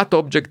flat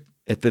object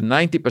at the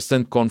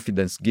 90%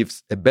 confidence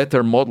gives a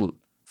better model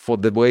for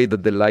the way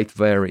that the light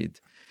varied.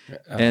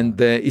 And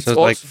it's so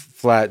also like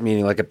flat,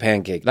 meaning like a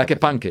pancake. Like a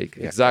pancake,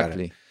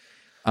 exactly.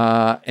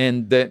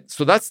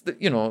 So that's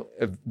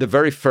the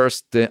very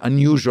first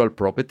unusual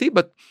property.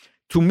 But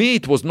to me,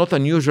 it was not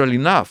unusual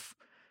enough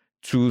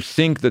to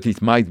think that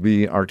it might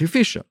be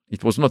artificial.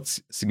 It was not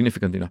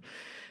significant enough.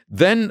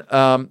 Then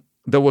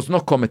there was no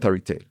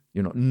cometary tail.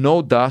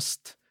 No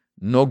dust,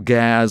 no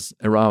gas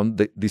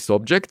around this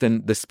object.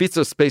 And the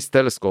Spitzer Space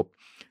Telescope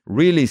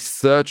really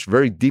searched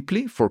very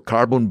deeply for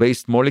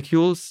carbon-based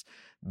molecules.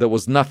 There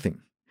was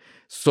nothing.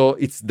 So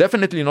it's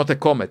definitely not a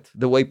comet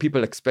the way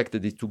people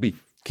expected it to be.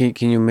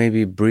 Can you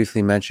maybe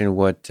briefly mention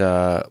what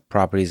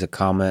properties a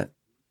comet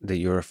that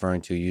you're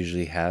referring to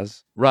usually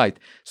has? Right.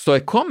 So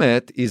a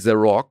comet is a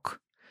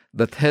rock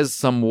that has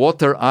some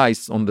water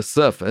ice on the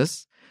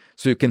surface.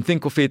 So you can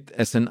think of it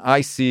as an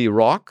icy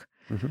rock.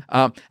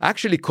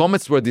 Actually,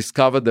 comets were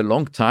discovered a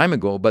long time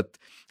ago, but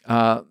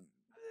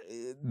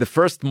the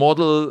first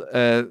model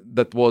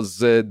that was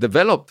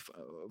developed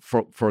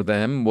for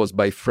them was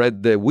by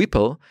Fred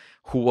Whipple,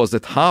 who was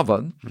at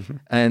Harvard.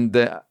 And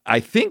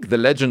I think the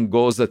legend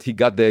goes that he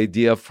got the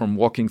idea from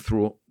walking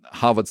through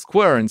Harvard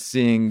Square and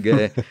seeing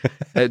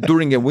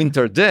during a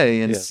winter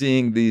day and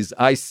seeing these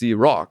icy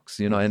rocks,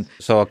 And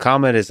so a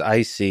comet is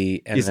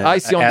icy, and an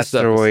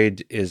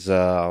asteroid is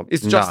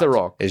it's just a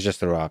rock. It's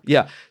just a rock.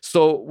 Yeah.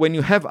 So when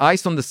you have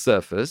ice on the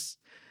surface,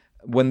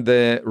 when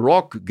the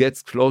rock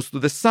gets close to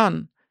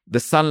the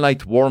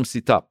sunlight warms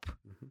it up,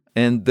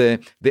 and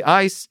the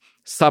ice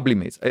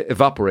sublimates,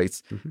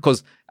 evaporates.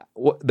 Because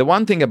the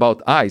one thing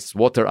about ice,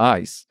 water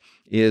ice,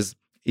 is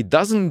it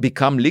doesn't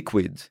become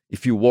liquid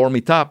if you warm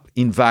it up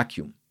in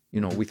vacuum,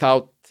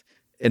 without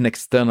an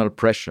external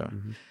pressure.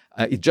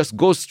 It just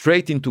goes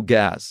straight into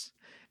gas.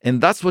 And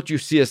that's what you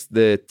see as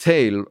the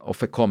tail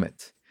of a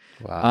comet.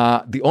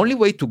 Wow. The only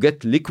way to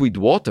get liquid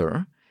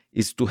water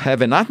is to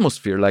have an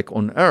atmosphere like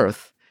on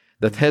Earth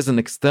that has an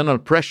external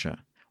pressure.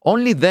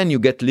 Only then you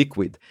get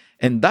liquid.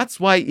 And that's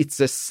why it's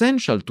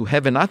essential to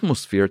have an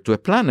atmosphere to a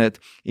planet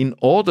in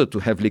order to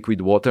have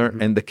liquid water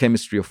and the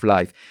chemistry of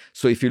life.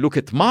 So if you look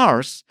at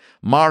Mars,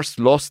 Mars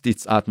lost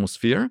its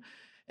atmosphere,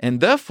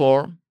 and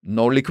therefore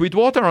no liquid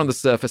water on the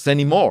surface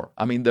anymore.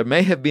 I mean, there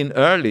may have been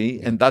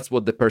early, and that's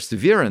what the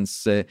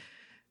Perseverance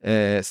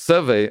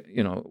survey,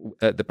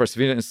 the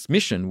Perseverance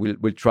mission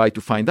will try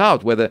to find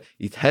out, whether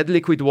it had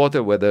liquid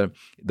water, whether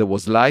there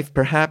was life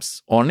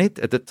perhaps on it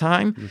at the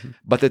time.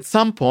 But at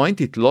some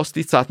point it lost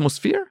its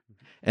atmosphere,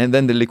 and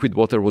then the liquid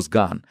water was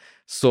gone.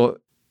 So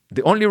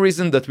the only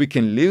reason that we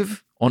can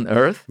live on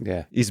Earth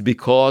is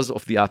because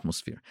of the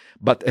atmosphere.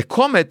 But a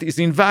comet is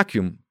in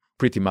vacuum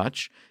pretty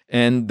much,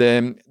 and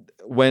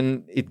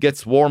when it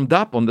gets warmed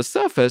up on the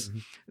surface,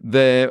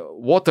 the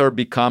water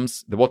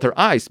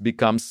ice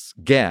becomes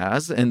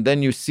gas, and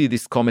then you see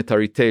this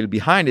cometary tail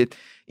behind it.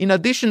 In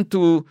addition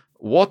to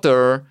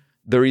water,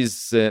 there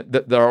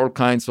are all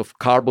kinds of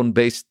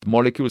carbon-based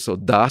molecules or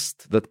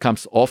dust that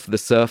comes off the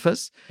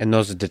surface. And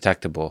those are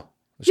detectable.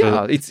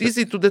 So it's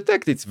easy to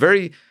detect. It's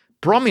very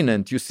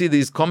prominent. You see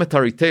these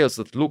cometary tails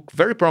that look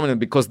very prominent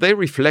because they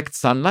reflect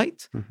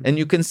sunlight, and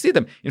you can see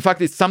them. In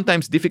fact, it's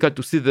sometimes difficult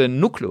to see the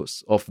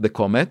nucleus of the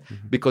comet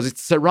because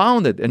it's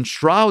surrounded and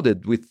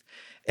shrouded with.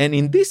 And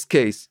in this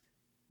case,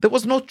 there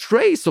was no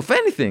trace of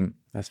anything.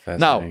 That's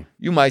fascinating. Now,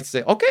 you might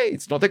say, okay,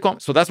 it's not a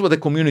comet. So that's what the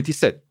community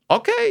said.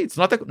 Okay, it's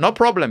not no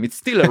problem. It's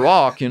still a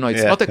rock.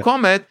 It's not a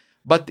comet,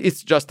 but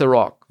it's just a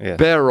rock,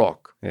 bare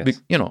rock. Yes.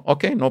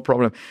 Okay, no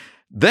problem.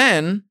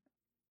 Then,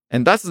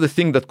 and that's the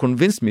thing that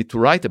convinced me to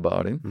write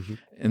about it.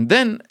 And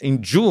then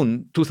in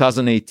June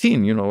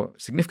 2018,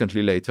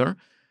 significantly later,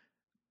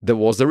 there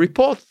was a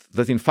report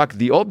that in fact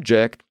the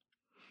object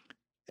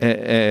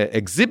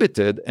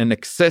exhibited an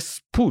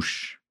excess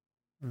push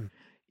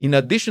in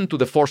addition to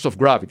the force of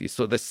gravity.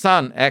 So the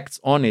sun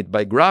acts on it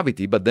by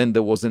gravity, but then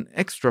there was an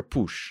extra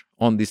push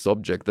on this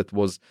object that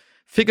was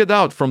figured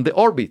out from the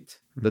orbit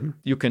that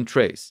you can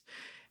trace.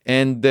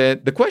 And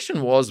the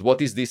question was, what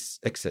is this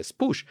excess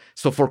push?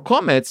 So for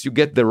comets, you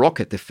get the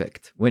rocket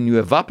effect. When you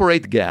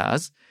evaporate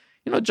gas,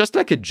 just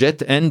like a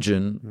jet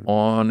engine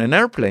on an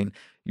airplane,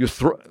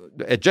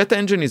 A jet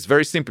engine is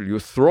very simple. You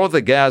throw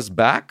the gas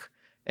back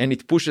and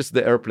it pushes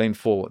the airplane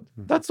forward.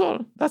 That's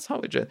all. That's how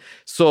a jet.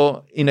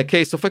 So in a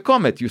case of a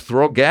comet, you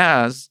throw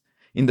gas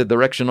in the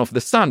direction of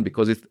the sun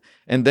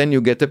and then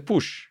you get a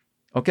push.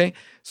 Okay.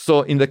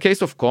 So in the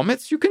case of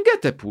comets, you can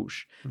get a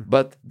push,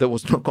 but there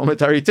was no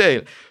cometary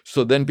tail.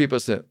 So then people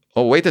say,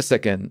 oh, wait a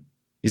second.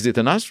 Is it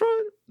an asteroid?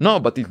 No,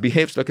 but it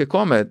behaves like a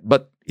comet,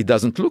 but it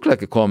doesn't look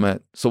like a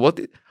comet. So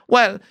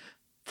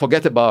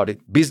forget about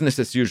it. Business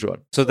as usual.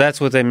 So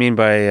that's what they mean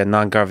by a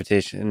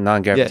non-gravitational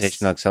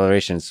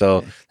acceleration.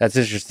 So that's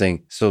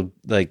interesting. So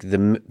like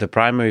the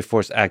primary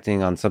force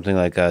acting on something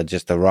like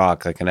just a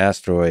rock, like an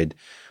asteroid,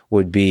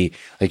 would be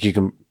like you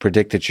can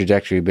predict the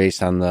trajectory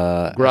based on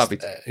the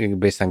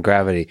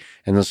gravity.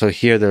 And also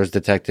here there's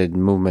detected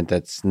movement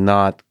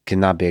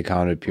cannot be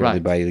accounted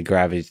purely by the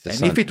gravity of the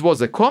sun. And if it was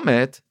a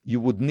comet, you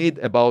would need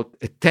about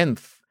 1/10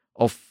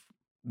 of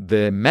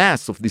the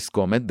mass of this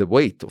comet, the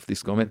weight of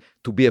this comet,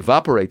 to be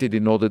evaporated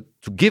in order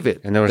to give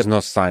it. And there was no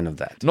sign of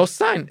that. No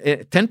sign.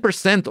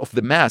 10% of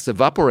the mass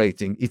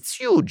evaporating, it's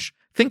huge.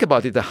 Think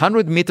about it,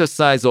 100-meter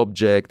size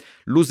object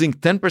losing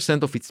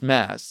 10% of its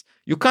mass.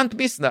 You can't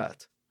miss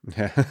that.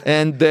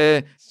 And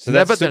so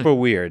that's super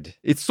weird.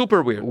 It's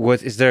super weird.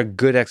 What is there a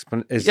good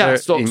explanation? Is there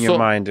in your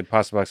mind a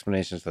possible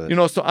explanation for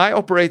this? So I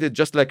operated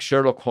just like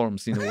Sherlock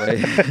Holmes in a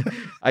way.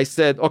 I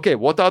said, okay,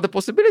 what are the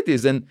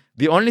possibilities? And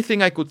the only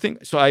thing I could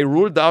think, so I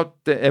ruled out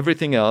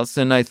everything else,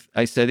 and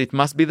I said it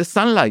must be the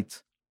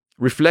sunlight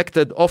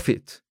reflected off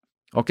it.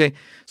 Okay,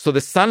 so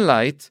the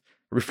sunlight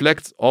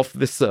reflects off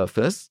the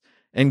surface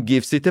and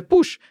gives it a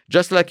push,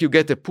 just like you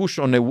get a push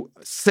on a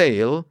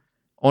sail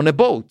on a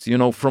boat,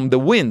 from the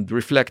wind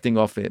reflecting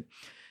off it.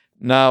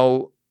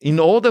 Now, in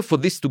order for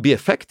this to be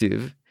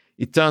effective,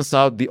 it turns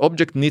out the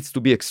object needs to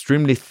be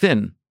extremely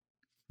thin.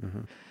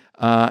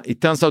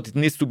 It turns out it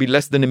needs to be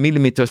less than 1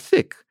 millimeter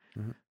thick.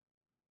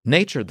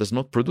 Nature does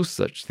not produce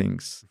such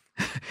things.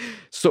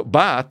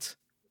 But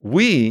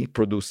we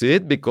produce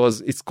it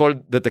because it's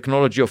called the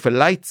technology of a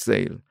light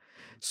sail.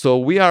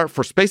 So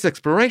for space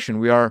exploration,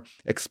 we are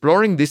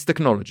exploring this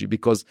technology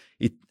because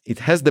it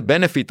has the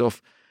benefit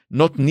of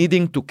not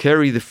needing to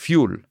carry the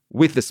fuel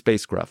with the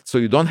spacecraft. So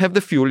you don't have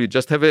the fuel, you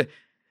just have a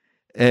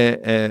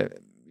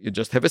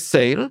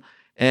sail,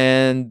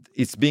 and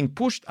it's being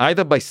pushed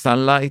either by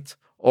sunlight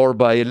or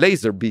by a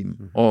laser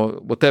beam or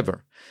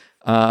whatever.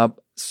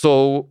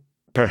 So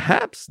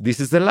perhaps this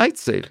is a light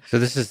sail. So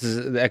this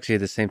is actually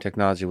the same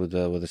technology with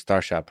the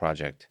Starshot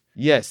project.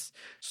 Yes.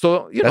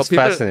 So that's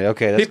people, fascinating.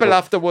 Okay, that's people cool.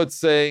 Afterwards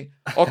say,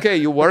 okay,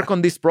 you work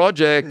on this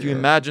project, you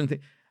imagine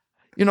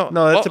no,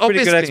 that's a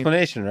pretty good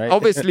explanation, right?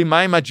 Obviously,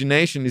 my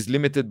imagination is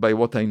limited by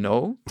what I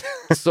know.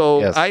 So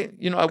yes. I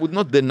would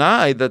not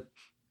deny that,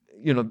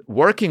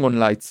 working on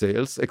light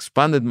sails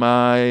expanded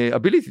my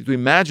ability to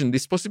imagine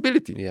this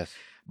possibility. Yes.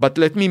 But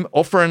let me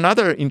offer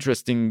another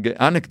interesting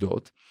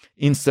anecdote.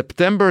 In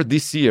September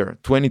this year,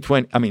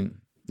 2020,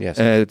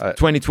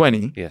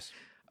 2020, yes.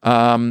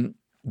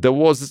 There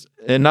was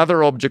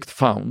another object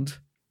found,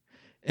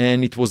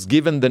 and it was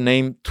given the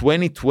name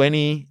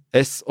 2020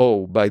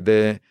 SO by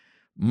the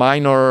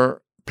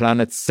Minor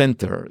Planet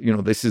Center.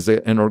 This is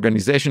an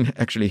organization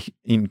actually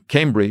in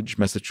Cambridge,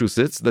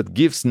 Massachusetts, that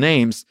gives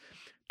names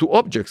to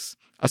objects,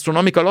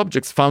 astronomical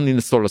objects found in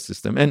the solar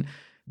system. And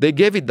they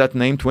gave it that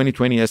name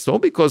 2020 SO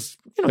because,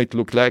 it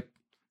looked like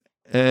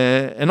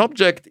an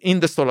object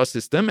in the solar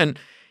system, and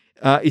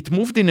it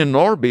moved in an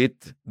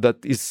orbit that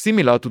is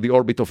similar to the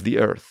orbit of the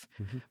Earth,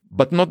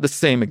 but not the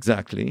same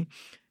exactly.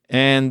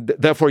 And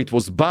therefore it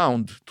was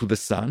bound to the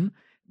sun,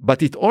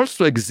 but it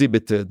also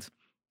exhibited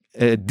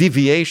a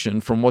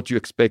deviation from what you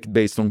expect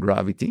based on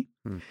gravity.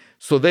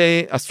 So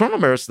the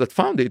astronomers that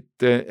found it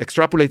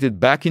extrapolated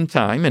back in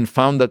time and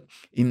found that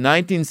in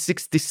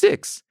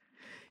 1966,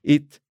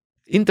 it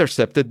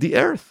intercepted the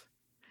Earth.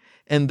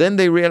 And then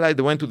they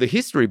went to the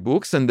history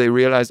books and they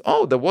realized,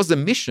 there was a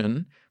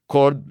mission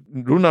called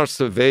Lunar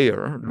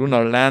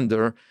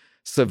Lander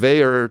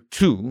Surveyor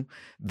 2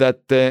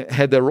 that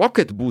had a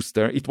rocket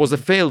booster. It was a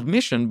failed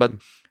mission, but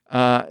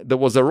there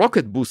was a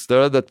rocket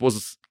booster that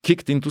was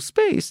kicked into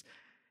space.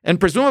 And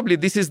presumably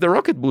this is the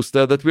rocket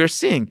booster that we're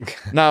seeing.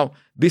 Now,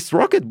 this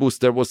rocket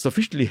booster was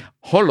sufficiently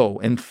hollow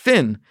and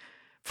thin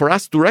for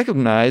us to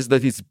recognize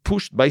that it's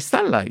pushed by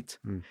sunlight.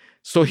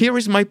 So here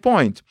is my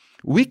point.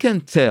 We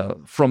can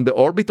tell from the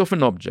orbit of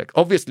an object.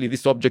 Obviously,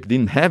 this object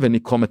didn't have any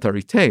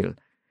cometary tail.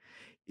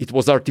 It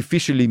was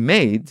artificially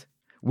made.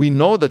 We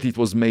know that it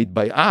was made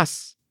by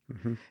us.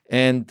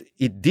 And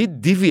it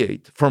did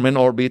deviate from an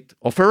orbit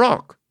of a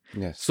rock.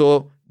 Yes.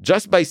 So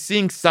just by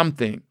seeing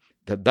something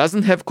that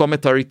doesn't have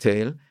cometary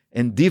tail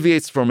and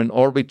deviates from an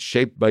orbit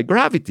shaped by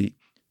gravity,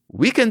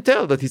 we can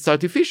tell that it's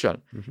artificial.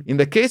 In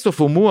the case of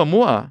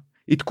Oumuamua,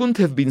 it couldn't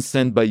have been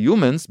sent by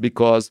humans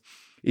because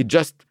it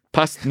just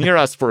passed near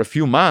us for a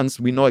few months.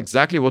 We know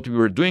exactly what we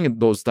were doing at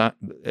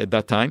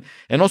that time.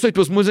 And also it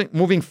was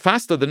moving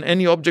faster than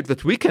any object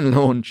that we can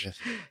launch. Yes.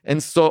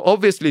 And so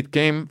obviously it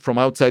came from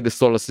outside the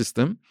solar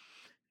system.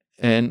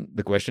 And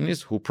the question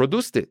is, who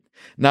produced it?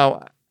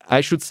 Now,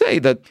 I should say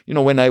that,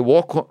 when I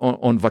walk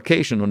on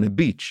vacation on a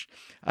beach,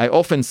 I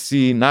often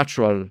see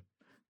natural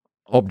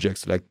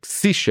objects like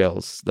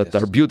seashells that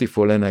are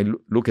beautiful, and I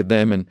look at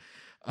them,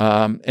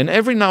 and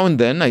every now and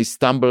then I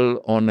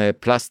stumble on a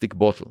plastic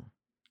bottle,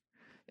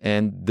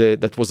 and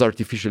that was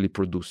artificially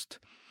produced.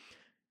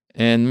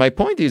 And my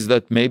point is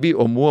that maybe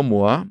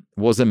Oumuamua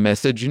was a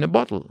message in a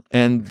bottle,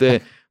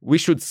 and we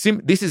should.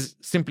 This is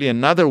simply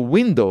another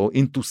window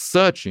into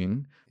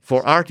searching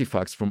for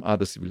artifacts from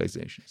other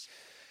civilizations.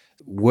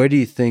 Where do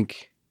you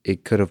think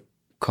it could have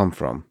come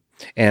from?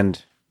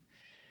 And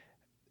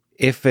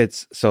if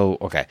it's so,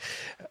 okay,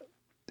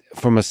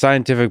 from a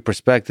scientific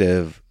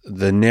perspective,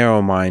 the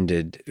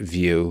narrow-minded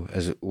view,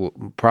 as we'll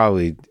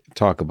probably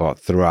talk about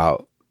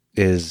throughout,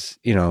 is,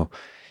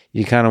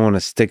 you kind of want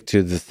to stick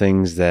to the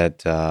things that,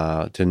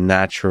 to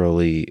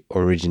naturally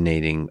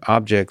originating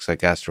objects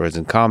like asteroids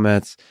and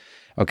comets.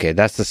 Okay,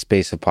 that's the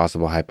space of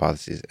possible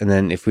hypotheses. And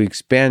then if we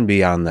expand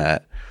beyond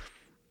that,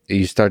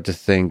 you start to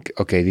think,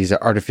 okay, these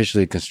are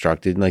artificially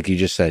constructed. Like you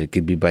just said, it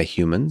could be by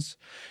humans.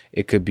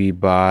 It could be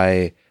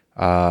by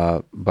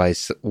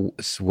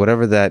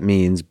whatever that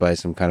means, by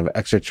some kind of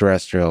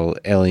extraterrestrial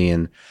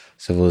alien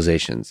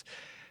civilizations.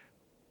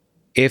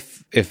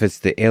 If it's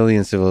the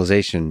alien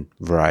civilization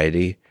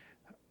variety,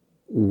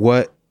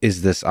 what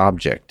is this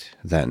object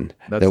then?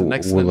 That's an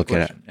excellent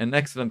question. An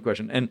excellent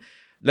question. And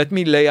let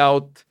me lay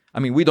out,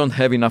 we don't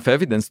have enough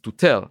evidence to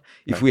tell.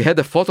 If we had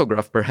a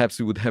photograph, perhaps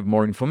we would have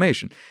more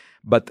information.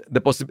 But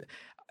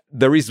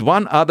there is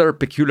one other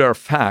peculiar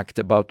fact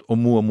about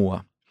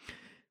Oumuamua.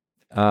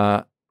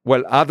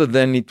 Other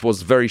than it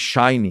was very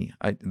shiny,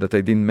 that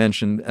I didn't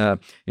mention,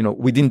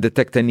 we didn't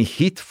detect any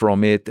heat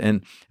from it,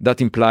 and that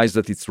implies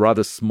that it's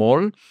rather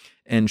small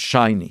and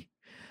shiny.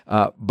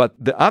 But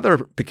the other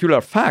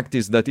peculiar fact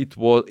is that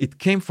it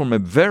came from a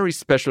very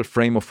special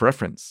frame of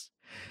reference.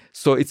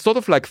 So it's sort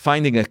of like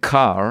finding a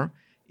car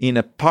in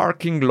a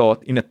parking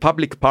lot, in a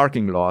public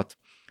parking lot,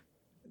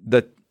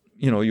 that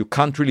you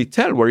can't really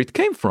tell where it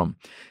came from.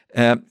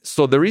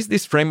 So there is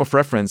this frame of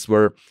reference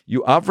where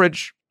you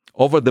average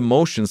over the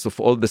motions of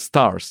all the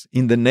stars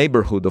in the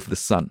neighborhood of the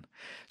sun.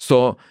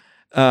 So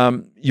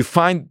you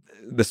find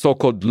the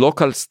so-called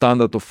local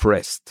standard of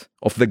rest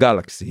of the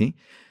galaxy,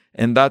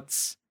 and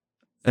that's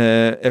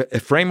a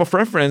frame of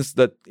reference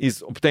that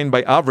is obtained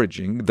by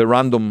averaging the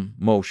random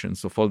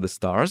motions of all the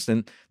stars,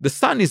 and the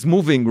sun is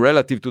moving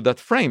relative to that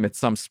frame at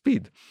some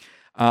speed.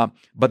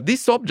 But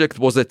this object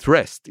was at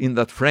rest in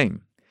that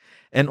frame,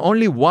 and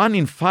only 1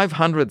 in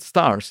 500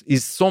 stars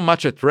is so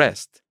much at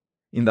rest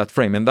in that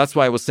frame. And that's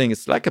why I was saying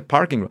it's like a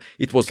parking lot.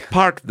 It was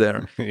parked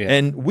there,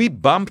 and we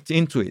bumped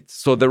into it.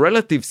 So the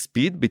relative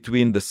speed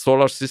between the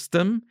solar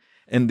system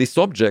and this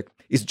object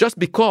is just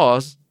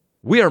because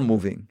we are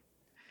moving.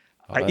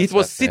 It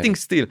was sitting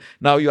still.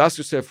 Now you ask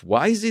yourself,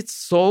 why is it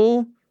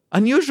so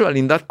unusual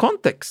in that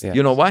context? Yes.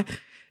 You know why?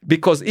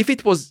 Because if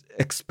it was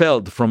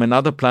expelled from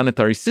another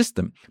planetary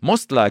system,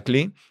 most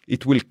likely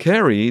it will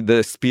carry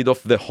the speed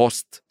of the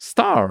host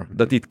star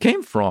that it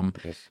came from.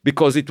 Yes.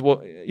 Because it was,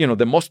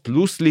 the most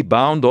loosely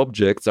bound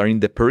objects are in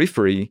the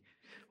periphery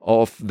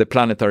of the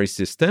planetary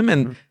system,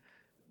 and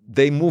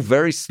they move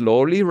very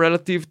slowly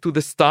relative to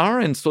the star,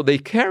 and so they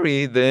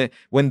carry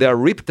when they are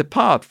ripped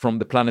apart from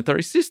the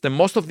planetary system,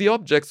 most of the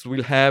objects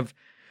will have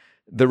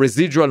the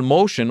residual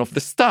motion of the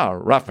star,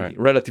 roughly,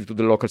 relative to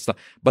the local star.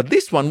 But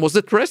this one was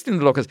at rest in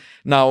the local star.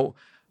 Now,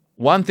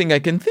 one thing I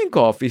can think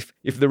of, if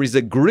there is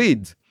a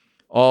grid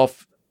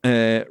of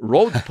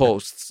road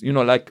posts,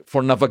 like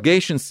for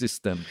navigation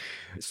system,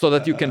 so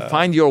that you can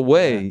find your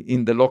way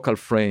in the local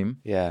frame,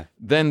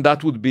 then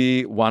that would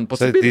be one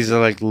possibility. So these are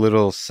like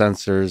little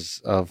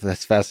sensors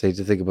that's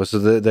fascinating to think about. So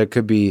there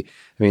could be,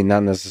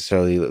 not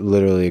necessarily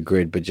literally a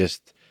grid, but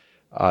just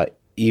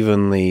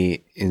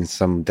evenly, in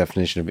some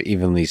definition of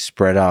evenly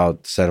spread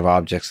out set of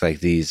objects like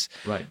these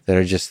that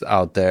are just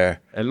out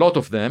there. A lot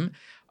of them.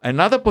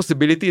 Another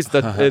possibility is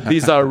that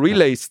these are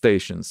relay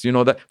stations,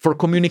 that for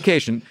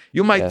communication.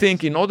 You might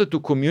think in order to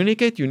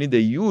communicate, you need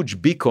a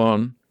huge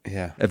beacon,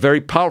 a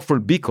very powerful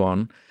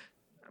beacon,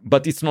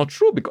 but it's not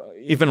true, because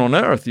even on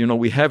Earth,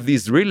 we have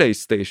these relay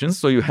stations,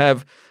 so you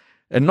have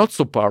a not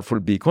so powerful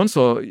beacon,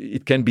 so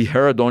it can be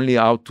heard only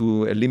out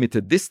to a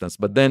limited distance,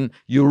 but then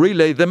you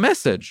relay the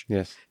message,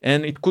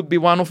 and it could be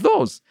one of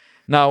those.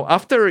 Now,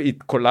 after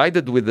it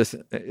collided with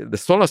the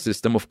solar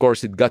system, of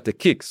course, it got a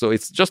kick, so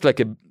it's just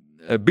like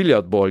a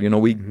billiard ball,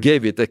 we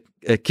gave it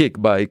a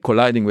kick by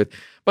colliding with,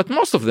 but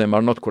most of them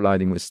are not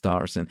colliding with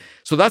stars. And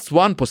so that's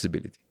one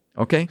possibility,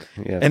 okay?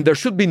 And there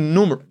should be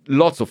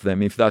lots of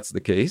them if that's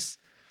the case.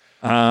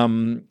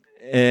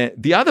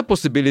 The other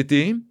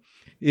possibility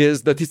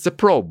is that it's a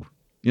probe,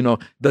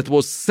 that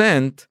was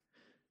sent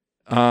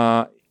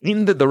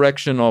in the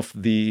direction of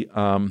the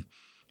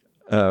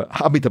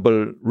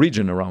habitable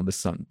region around the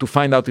sun to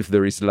find out if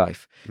there is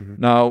life.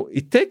 Now,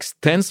 it takes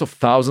tens of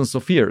thousands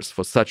of years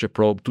for such a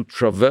probe to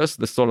traverse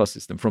the solar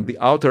system from the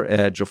outer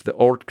edge of the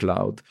Oort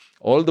cloud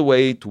all the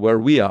way to where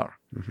we are.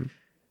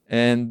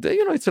 And,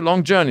 it's a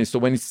long journey. So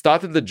when it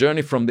started the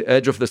journey from the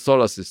edge of the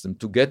solar system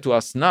to get to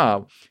us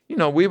now,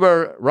 we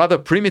were rather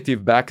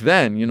primitive back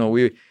then.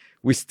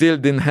 We still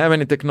didn't have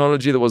any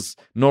technology. There was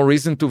no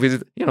reason to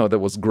visit. There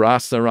was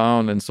grass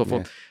around and so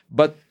forth.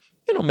 But,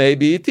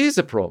 maybe it is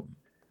a problem.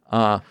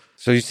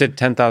 So you said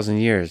 10,000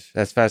 years.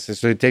 That's fast.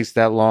 So it takes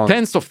that long.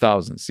 Tens of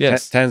thousands,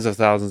 yes. Tens of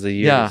thousands of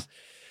years.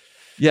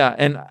 Yeah.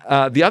 And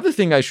the other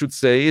thing I should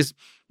say is,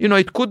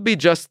 it could be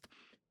just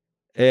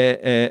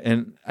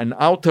an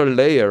outer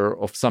layer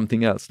of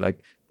something else, like,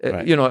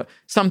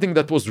 something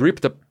that was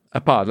ripped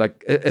apart,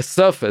 like a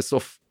surface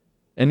of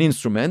an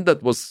instrument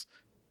that was,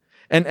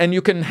 and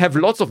you can have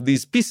lots of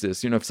these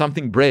pieces, if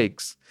something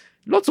breaks,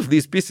 lots of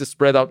these pieces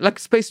spread out like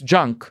space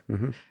junk.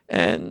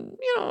 And,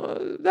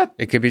 that...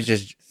 It could be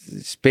just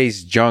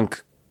space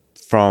junk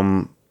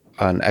from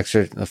an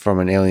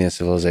alien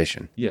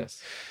civilization.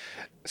 Yes.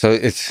 So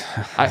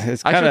I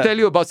should tell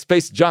you about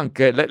space junk.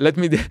 Let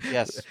me.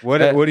 Yes. What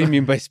do you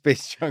mean by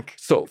space junk?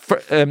 So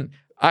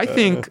I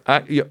think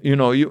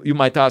you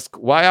might ask,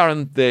 why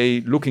aren't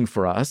they looking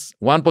for us?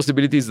 One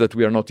possibility is that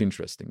we are not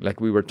interesting, like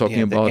we were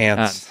talking about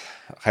ants.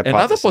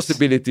 Another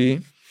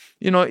possibility,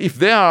 if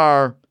they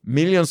are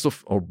millions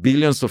of or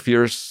billions of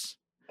years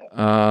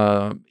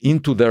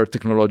into their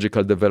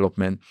technological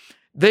development,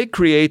 they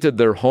created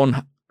their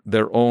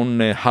own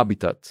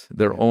habitat,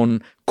 their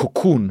own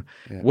cocoon,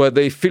 where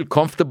they feel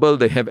comfortable,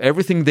 they have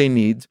everything they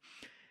need,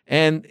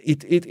 and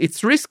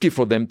it's risky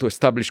for them to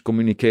establish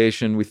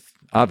communication with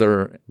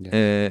other.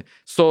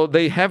 So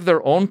they have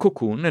their own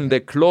cocoon and they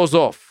close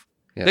off.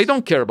 They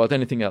don't care about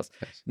anything else.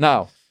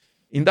 Now,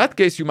 in that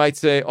case, you might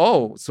say,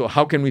 so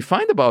how can we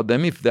find about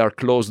them if they are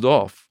closed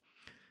off?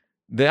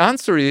 The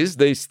answer is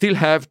they still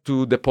have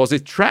to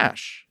deposit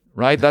trash.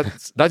 Right,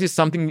 that is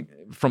something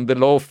from the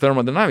law of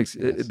thermodynamics.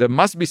 There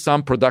must be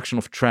some production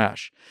of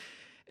trash,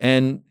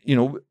 and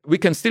we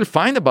can still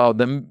find about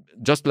them,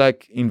 just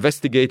like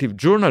investigative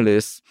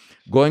journalists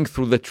going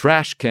through the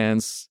trash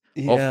cans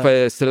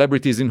of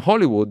celebrities in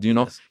Hollywood.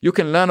 You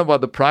can learn about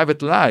the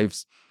private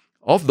lives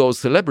of those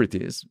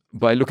celebrities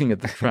by looking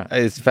at the trash.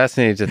 It's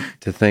fascinating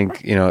to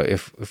think,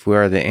 if we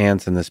are the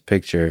ants in this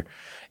picture,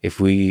 if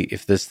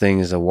this thing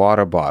is a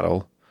water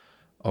bottle,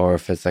 or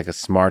if it's like a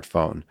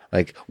smartphone,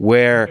 like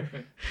where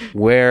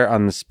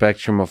on the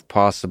spectrum of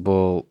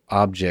possible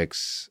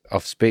objects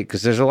of space,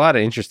 because there's a lot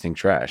of interesting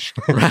trash,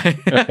 right?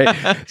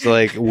 So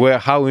like,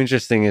 how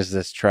interesting is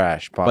this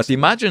trash possible? But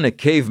imagine a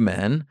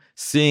caveman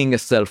seeing a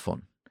cell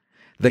phone.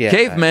 The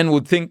caveman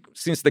would think,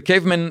 since the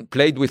caveman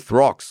played with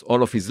rocks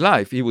all of his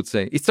life, he would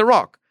say, it's a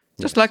rock,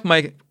 just like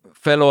my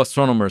fellow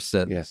astronomer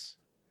said. Yes.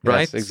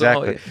 Right? Yes,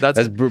 exactly. So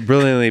that's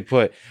brilliantly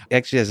put.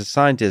 Actually, as a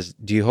scientist,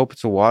 do you hope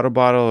it's a water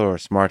bottle or a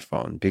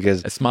smartphone?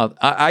 Because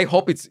I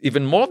hope it's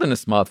even more than a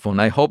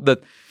smartphone. I hope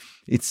that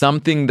it's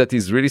something that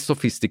is really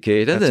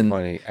sophisticated. That's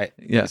funny.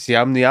 See,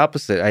 I'm the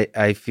opposite.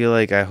 I feel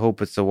like I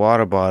hope it's a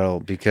water bottle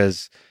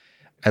because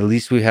at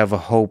least we have a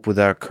hope with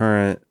our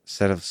current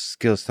set of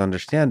skills to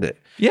understand it.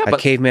 Yeah, a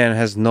caveman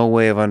has no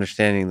way of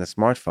understanding the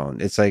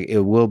smartphone. It's like,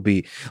 it will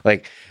be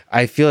like,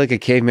 I feel like a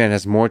caveman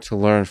has more to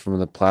learn from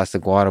the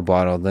plastic water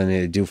bottle than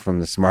they do from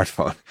the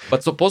smartphone.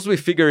 But suppose we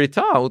figure it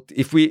out,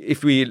 if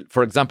we,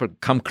 for example,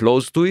 come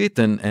close to it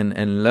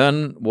and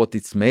learn what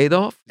it's made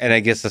of. And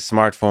I guess the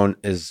smartphone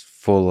is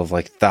full of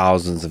like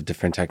thousands of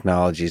different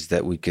technologies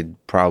that we could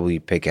probably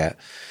pick at.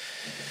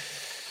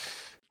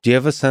 Do you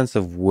have a sense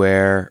of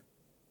where,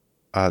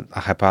 a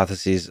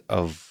hypothesis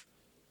of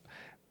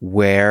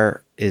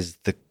where is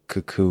the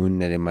cocoon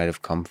that it might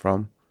have come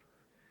from?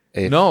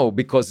 No,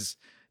 because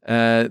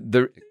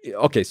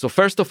so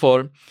first of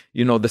all,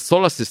 the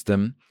solar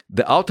system,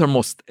 the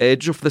outermost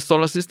edge of the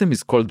solar system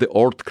is called the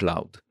Oort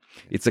cloud.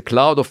 It's a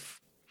cloud of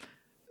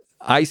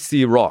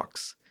icy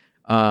rocks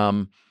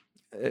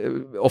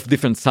of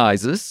different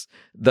sizes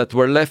that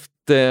were left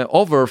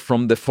over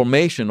from the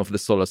formation of the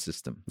solar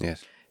system.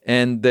 Yes.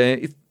 And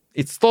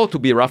it's thought to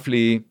be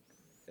roughly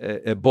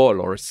a ball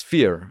or a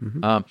sphere.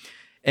 Mm-hmm.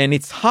 And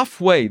it's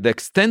halfway, the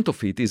extent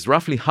of it is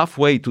roughly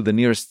halfway to the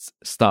nearest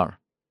star.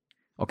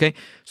 Okay?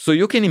 So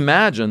you can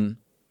imagine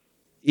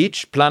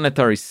each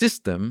planetary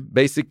system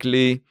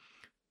basically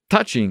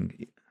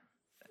touching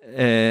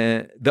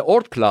the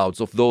Oort clouds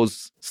of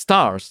those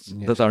stars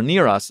that are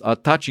near us are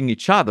touching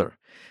each other.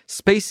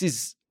 Space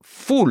is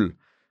full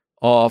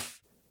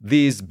of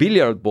these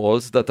billiard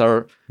balls that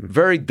are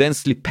very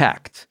densely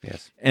packed.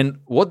 Yes. And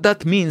what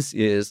that means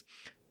is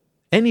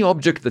any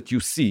object that you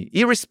see,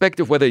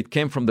 irrespective whether it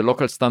came from the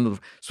local standard.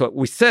 So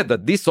we said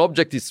that this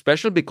object is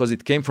special because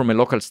it came from a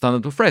local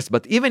standard of rest.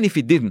 But even if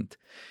it didn't,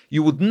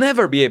 you would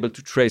never be able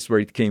to trace where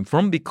it came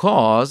from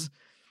because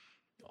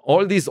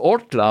all these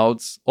Oort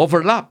clouds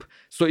overlap.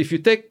 So if you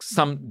take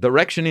some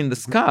direction in the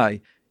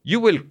sky,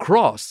 you will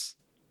cross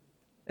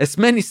as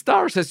many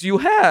stars as you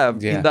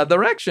have in that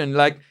direction.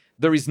 Like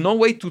there is no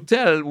way to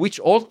tell which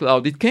old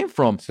cloud it came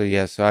from. So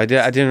I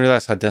didn't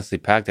realize how densely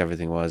packed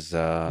everything was.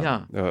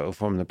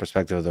 From the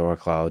perspective of the Oort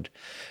cloud.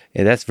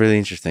 Yeah, that's really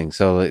interesting.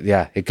 So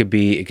it could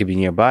be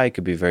nearby, it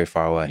could be very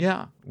far away.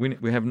 Yeah,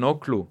 we have no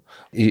clue.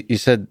 You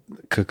said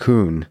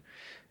cocoon,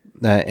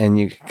 and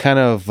you kind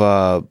of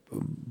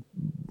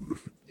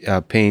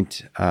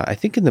paint. I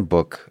think in the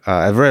book,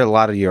 I've read a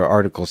lot of your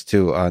articles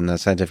too on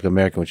Scientific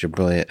American, which are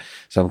brilliant.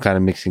 So I'm kind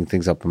of mixing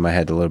things up in my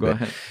head a little bit.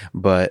 Ahead.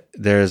 But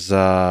there's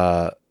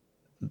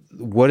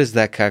what does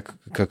that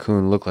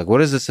cocoon look like?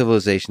 What is the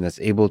civilization that's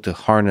able to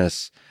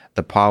harness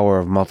the power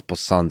of multiple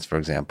suns, for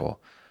example?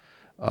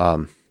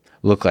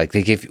 Look like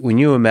when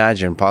you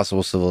imagine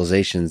possible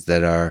civilizations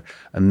that are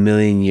 1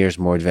 million years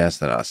more advanced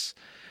than us,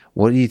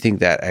 what do you think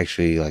that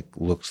actually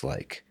looks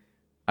like?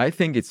 I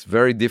think it's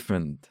very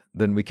different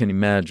than we can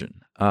imagine.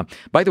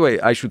 By the way,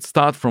 I should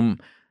start from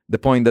the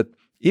point that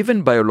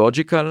even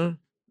biological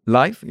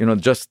life,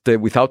 just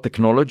without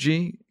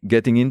technology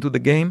getting into the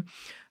game,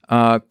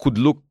 could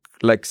look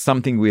like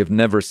something we have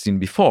never seen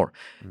before.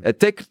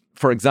 Take,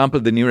 for example,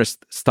 the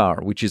nearest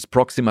star, which is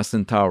Proxima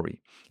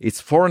Centauri.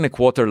 It's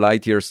 4.25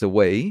 light years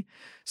away,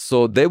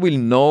 so they will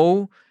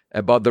know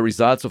about the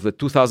results of the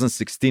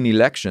 2016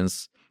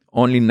 elections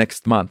only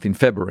next month, in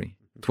February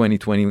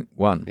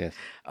 2021. Yes.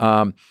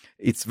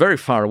 It's very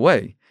far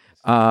away.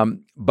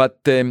 But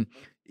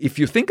if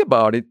you think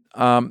about it,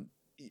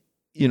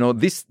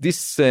 this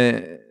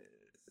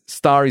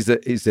star is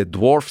a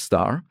dwarf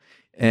star,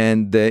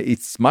 and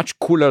it's much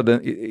cooler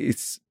than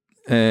it's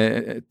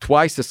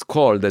twice as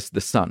cold as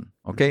the sun.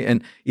 Okay,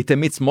 and it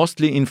emits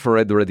mostly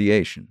infrared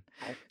radiation.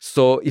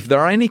 So if there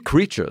are any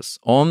creatures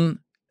on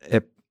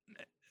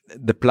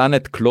the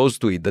planet close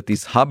to it that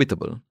is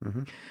habitable,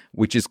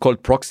 which is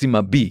called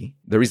Proxima b,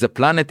 there is a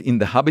planet in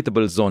the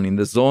habitable zone, in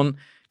the zone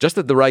just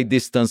at the right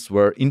distance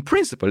where, in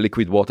principle,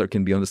 liquid water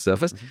can be on the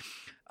surface.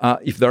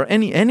 If there are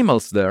any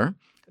animals there,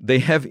 they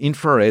have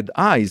infrared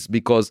eyes,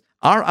 because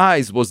our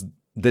eyes was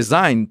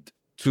designed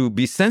to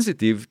be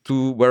sensitive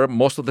to where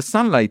most of the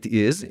sunlight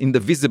is in the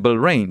visible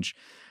range.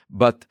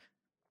 But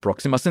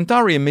Proxima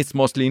Centauri emits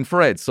mostly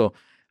infrared. So,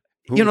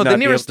 the nearest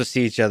be able to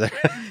see each other.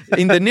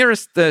 in the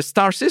nearest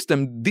star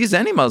system, these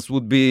animals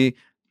would be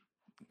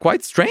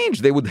quite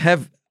strange. They would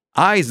have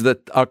eyes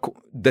that are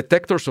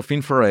detectors of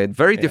infrared,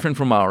 very different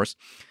from ours.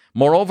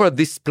 Moreover,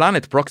 this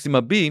planet,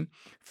 Proxima b,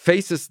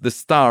 faces the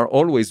star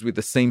always with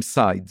the same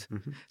side.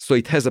 So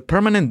it has a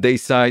permanent day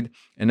side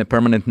and a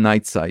permanent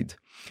night side.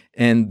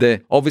 And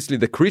obviously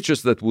the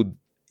creatures that would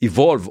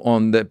evolve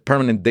on the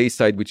permanent day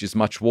side, which is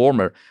much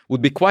warmer,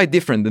 would be quite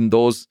different than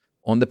those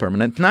on the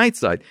permanent night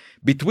side.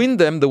 Between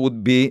them, there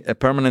would be a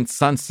permanent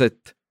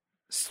sunset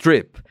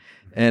strip.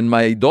 And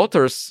my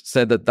daughters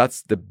said that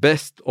that's the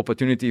best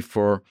opportunity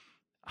for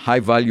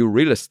high-value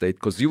real estate,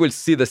 because you will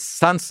see the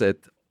sunset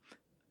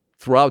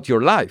throughout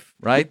your life,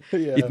 right?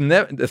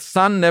 The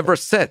sun never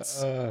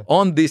sets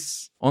on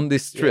this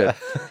strip.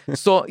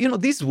 So,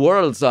 these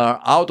worlds are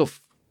out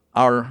of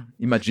our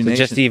imagination.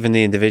 So just even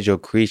the individual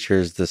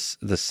creatures,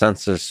 the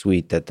sensor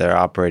suite that they're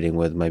operating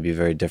with might be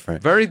very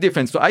different. Very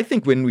different. So I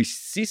think when we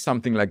see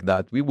something like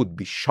that, we would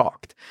be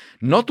shocked.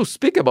 Not to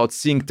speak about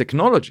seeing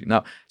technology.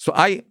 Now, so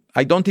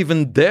I don't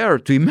even dare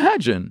to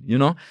imagine,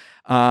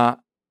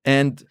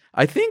 and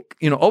I think,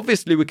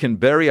 obviously we can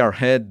bury our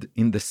head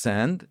in the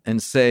sand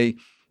and say,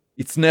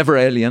 it's never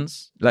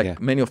aliens,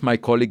 like many of my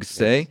colleagues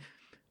say.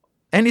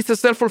 And it's a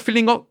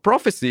self-fulfilling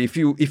prophecy. If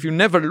you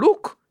never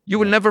look, you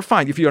will never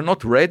find. If you are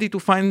not ready to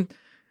find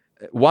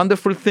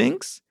wonderful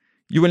things,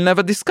 you will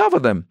never discover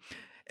them.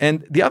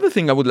 And the other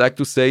thing I would like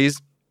to say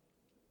is,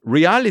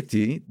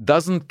 reality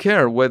doesn't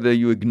care whether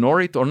you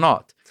ignore it or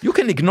not. You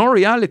can ignore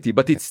reality,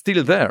 but it's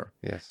still there.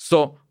 Yes.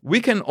 So we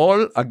can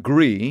all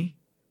agree,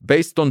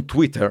 based on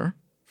Twitter,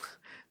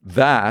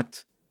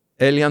 that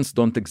aliens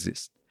don't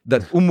exist,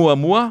 that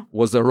Oumuamua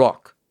was a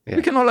rock. Yeah.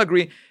 We can all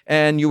agree.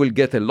 And you will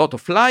get a lot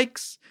of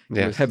likes,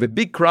 you will have a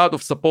big crowd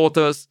of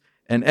supporters,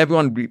 and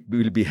everyone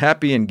will be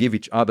happy and give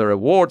each other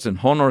awards and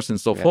honors and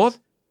so forth.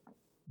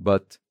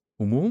 But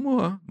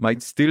Oumuamua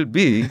might still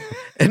be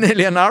an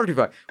alien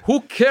artifact.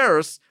 Who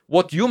cares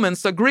what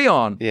humans agree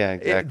on? Yeah,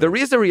 exactly. There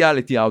is a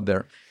reality out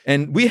there.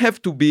 And we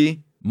have to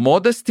be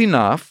modest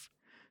enough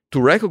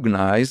to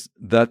recognize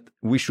that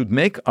we should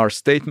make our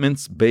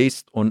statements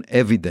based on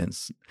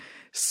evidence.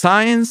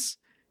 Science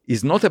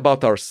is not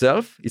about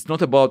ourselves. It's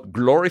not about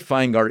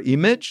glorifying our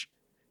image.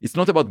 It's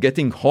not about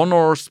getting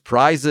honors,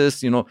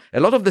 prizes. A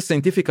lot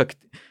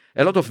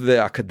of the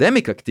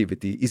academic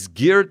activity is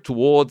geared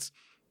towards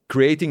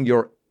creating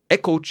your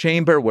echo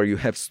chamber where you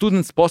have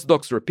students,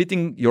 postdocs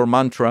repeating your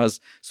mantras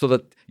so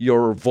that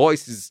your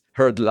voice is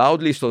heard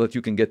loudly, so that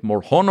you can get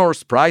more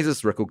honors,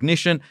 prizes,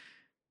 recognition.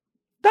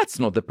 That's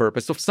not the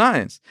purpose of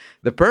science.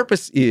 The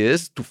purpose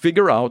is to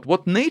figure out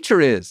what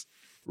nature is,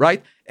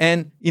 right?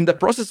 And in the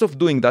process of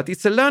doing that,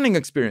 it's a learning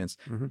experience.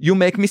 You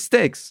make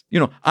mistakes.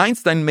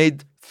 Einstein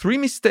made 3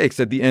 mistakes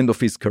at the end of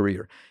his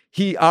career.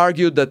 He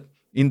argued that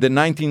in the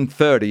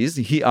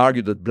 1930s, he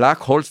argued that black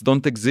holes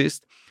don't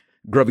exist,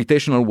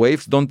 gravitational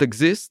waves don't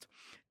exist,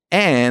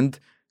 and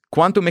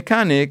quantum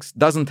mechanics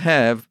doesn't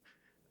have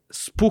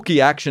spooky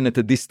action at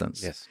a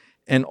distance. Yes.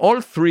 And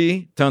all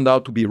three turned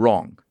out to be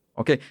wrong.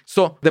 Okay,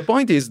 so the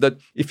point is that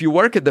if you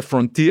work at the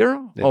frontier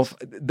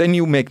then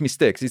you make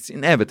mistakes. It's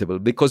inevitable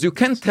because you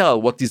can't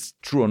tell what is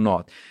true or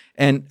not.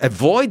 And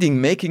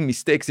avoiding making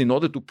mistakes in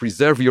order to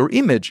preserve your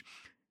image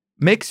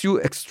makes you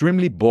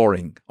extremely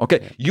boring.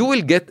 Okay, you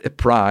will get a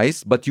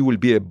prize, but you will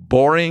be a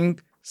boring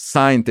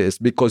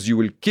scientist because you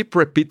will keep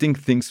repeating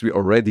things we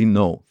already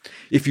know.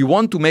 If you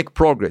want to make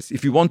progress,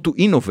 if you want to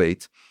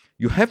innovate,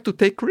 you have to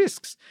take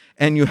risks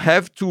and you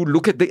have to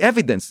look at the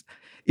evidence.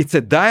 It's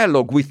a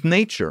dialogue with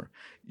nature.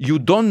 You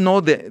don't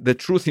know the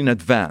truth in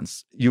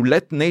advance. You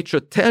let nature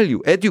tell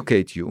you,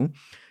 educate you,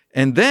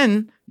 and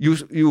then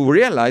you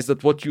realize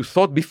that what you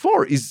thought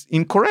before is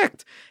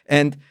incorrect.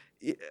 And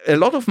a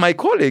lot of my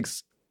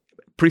colleagues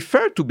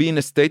prefer to be in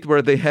a state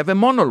where they have a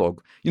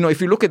monologue.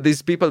 If you look at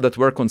these people that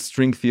work on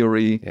string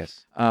theory,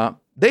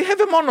 they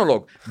have a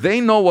monologue. They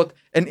know what,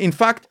 and in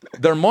fact,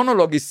 their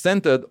monologue is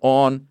centered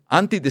on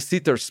anti-de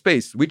Sitter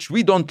space, which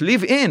we don't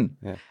live in.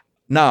 Yeah.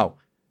 Now,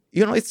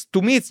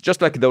 to me, it's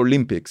just like the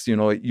Olympics.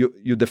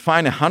 You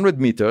define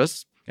 100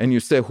 meters and you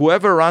say,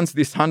 whoever runs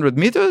this 100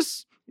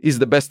 meters is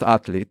the best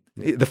athlete,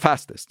 the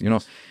fastest,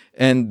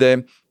 And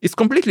it's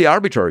completely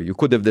arbitrary. You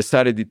could have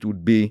decided it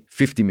would be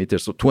 50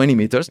 meters or 20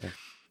 meters. Yeah.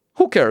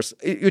 Who cares?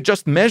 You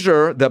just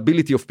measure the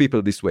ability of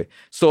people this way.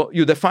 So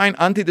you define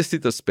anti-de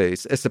Sitter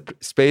space as a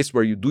space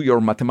where you do your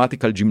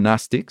mathematical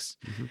gymnastics,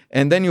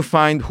 and then you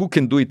find who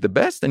can do it the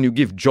best, and you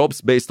give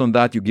jobs based on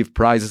that, you give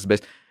prizes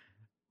based.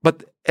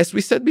 But as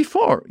we said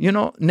before,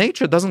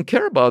 nature doesn't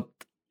care about,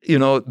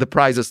 the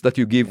prizes that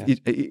you give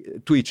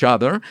to each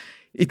other.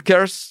 It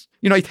cares,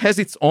 it has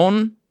its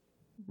own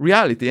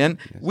reality, and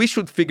we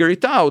should figure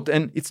it out.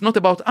 And it's not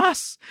about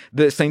us.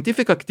 The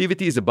scientific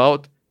activity is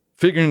about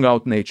figuring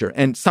out nature.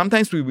 And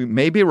sometimes we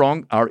may be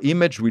wrong. Our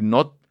image will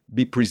not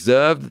be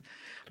preserved,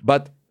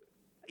 but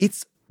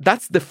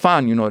that's the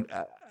fun,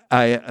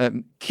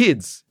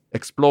 kids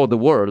explore the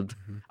world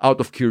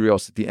out of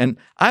curiosity. And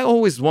I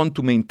always want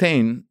to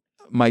maintain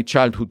my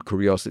childhood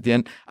curiosity.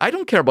 And I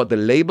don't care about the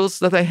labels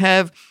that I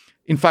have.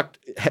 In fact,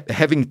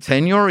 having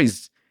tenure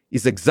is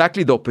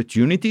exactly the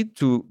opportunity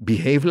to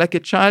behave like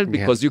a child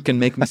because you can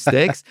make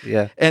mistakes.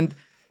 And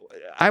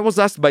I was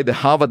asked by the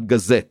Harvard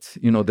Gazette,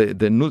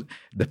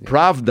 the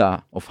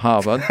Pravda of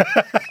Harvard,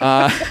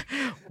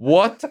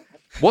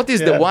 what is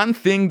the one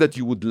thing that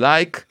you would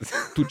like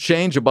to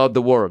change about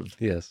the world?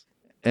 Yes.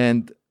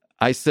 And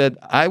I said,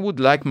 I would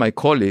like my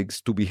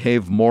colleagues to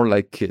behave more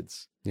like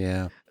kids.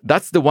 Yeah.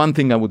 That's the one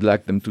thing I would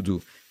like them to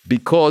do,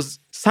 because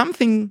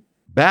something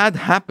bad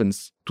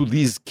happens to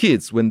these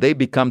kids when they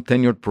become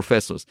tenured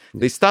professors.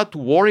 They start to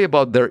worry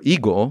about their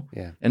ego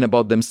and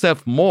about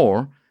themselves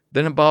more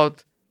than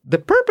about the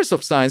purpose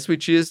of science,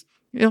 which is,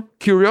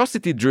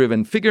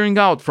 curiosity-driven, figuring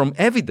out from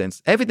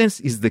evidence. Evidence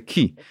is the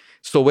key.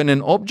 So when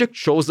an object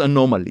shows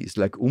anomalies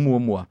like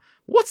Oumuamua,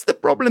 what's the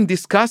problem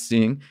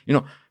discussing,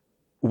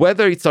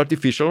 whether it's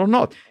artificial or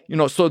not?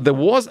 So there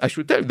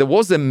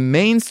was a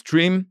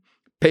mainstream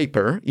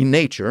paper in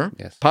Nature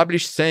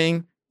published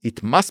saying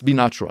it must be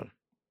natural.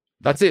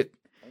 That's it.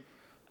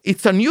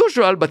 It's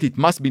unusual, but it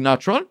must be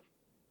natural,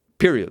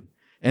 period.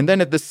 And then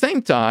at the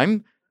same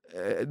time,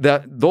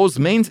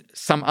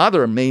 some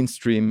other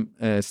mainstream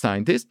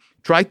scientists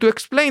tried to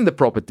explain the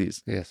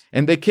properties. Yes.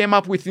 And they came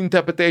up with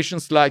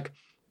interpretations like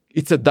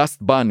it's a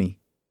dust bunny,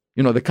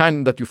 the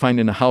kind that you find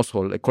in a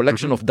household, a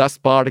collection of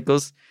dust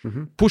particles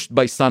pushed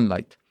by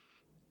sunlight.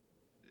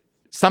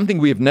 Something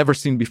we have never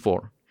seen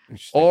before.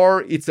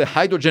 Or it's a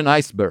hydrogen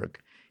iceberg.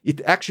 It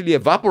actually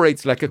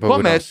evaporates like a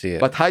comet,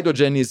 but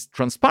hydrogen is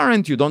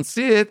transparent, you don't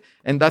see it,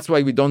 and that's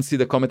why we don't see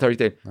the cometary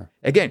tail.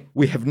 Again,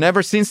 we have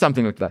never seen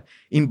something like that.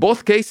 In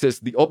both cases,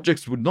 the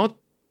objects would not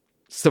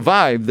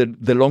survive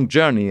the long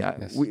journey.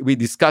 We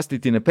discussed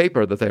it in a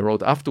paper that I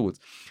wrote afterwards.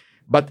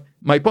 But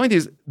my point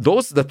is,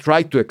 those that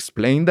tried to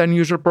explain the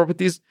unusual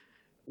properties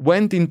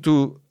went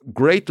into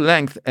great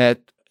length at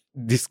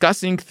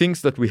discussing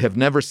things that we have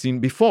never seen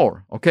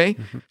before, okay?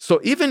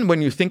 So even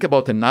when you think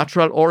about a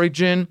natural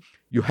origin,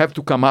 you have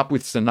to come up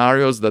with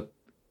scenarios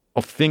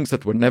of things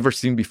that were never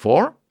seen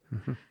before.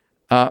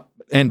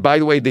 And by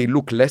the way, they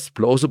look less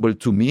plausible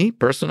to me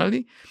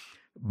personally.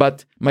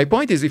 But my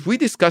point is, if we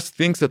discuss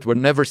things that were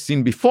never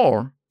seen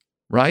before,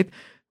 right?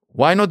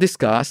 Why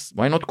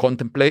not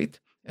contemplate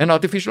an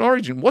artificial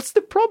origin? What's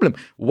the problem?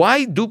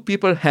 Why do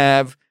people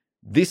have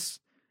this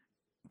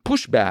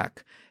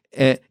pushback?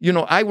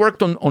 I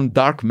worked on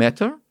dark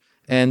matter.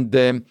 And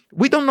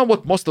we don't know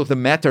what most of the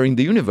matter in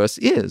the universe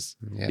is.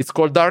 Yeah. It's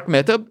called dark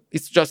matter.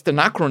 It's just an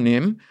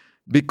acronym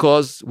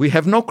because we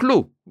have no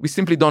clue. We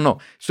simply don't know.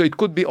 So it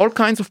could be all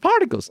kinds of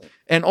particles.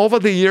 And over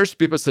the years,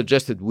 people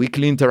suggested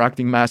weakly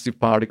interacting massive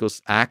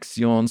particles,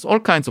 axions, all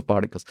kinds of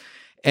particles.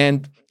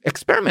 And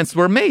experiments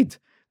were made.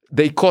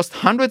 They cost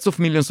hundreds of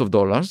millions of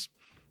dollars.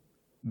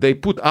 They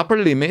put upper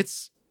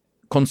limits,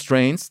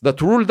 constraints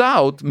that ruled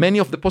out many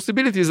of the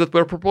possibilities that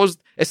were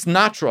proposed as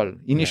natural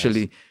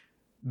initially. Yes.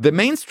 the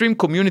mainstream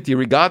community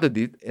regarded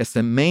it as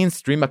a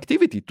mainstream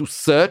activity to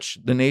search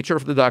the nature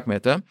of the dark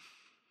matter.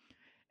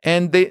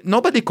 And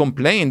nobody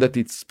complained that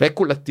it's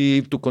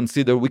speculative to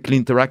consider weakly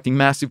interacting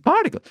massive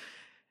particles.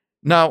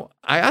 Now,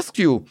 I ask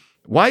you,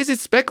 why is it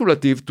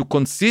speculative to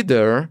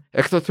consider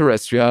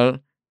extraterrestrial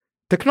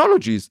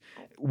technologies?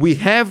 We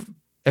have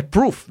a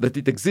proof that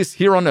it exists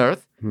here on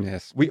Earth.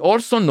 Yes. We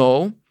also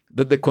know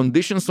that the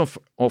conditions of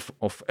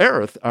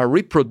Earth are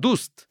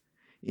reproduced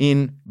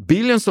in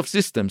billions of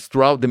systems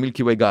throughout the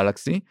Milky Way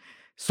galaxy.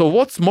 So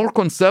what's more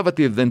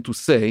conservative than to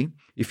say,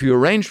 if you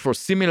arrange for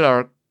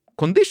similar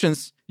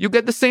conditions, you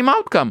get the same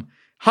outcome?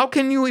 How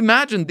can you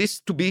imagine this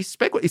to be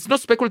speculative? It's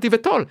not speculative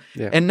at all.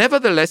 Yeah. And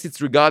nevertheless,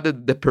 it's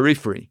regarded the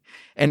periphery.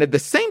 And at the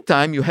same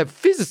time, you have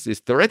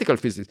physicists, theoretical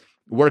physicists,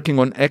 working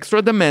on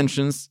extra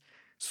dimensions,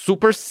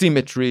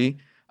 supersymmetry,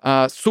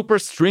 super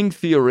string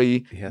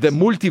theory, Yes. the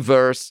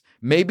multiverse.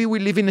 Maybe we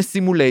live in a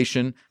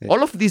simulation. Yeah.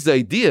 All of these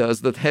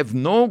ideas that have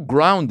no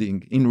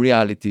grounding in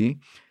reality,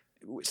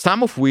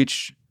 some of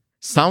which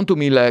sound to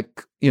me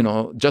like,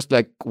 just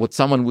like what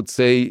someone would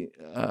say.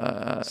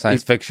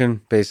 Science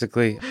fiction,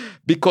 basically.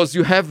 Because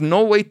you have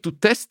no way to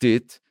test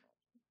it,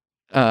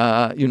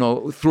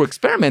 through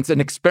experiments. And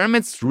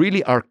experiments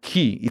really are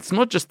key. It's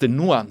not just a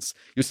nuance.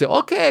 You say,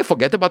 okay,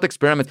 forget about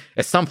experiments.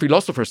 As some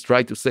philosophers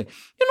try to say,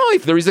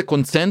 if there is a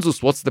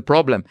consensus, what's the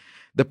problem?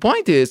 The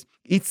point is,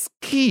 it's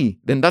key.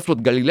 Then that's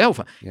what Galileo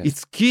found. Yes.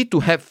 It's key to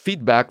have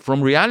feedback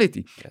from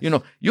reality.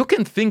 Yes. You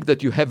can think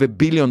that you have $1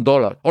 billion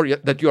or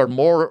that you are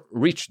more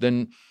rich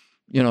than,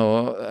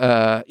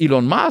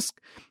 Elon Musk.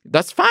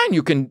 That's fine.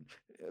 You can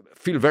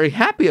feel very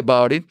happy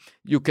about it.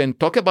 You can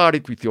talk about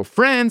it with your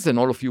friends and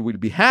all of you will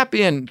be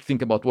happy and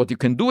think about what you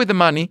can do with the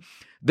money.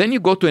 Then you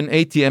go to an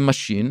ATM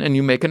machine and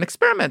you make an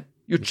experiment.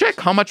 You check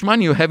how much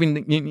money you have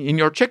in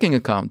your checking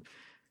account.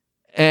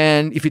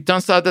 And if it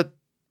turns out that,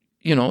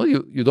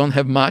 you don't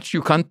have much,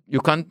 you can't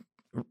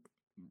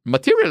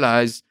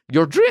materialize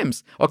your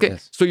dreams. Okay.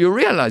 Yes. So you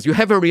realize you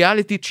have a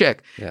reality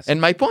check. Yes.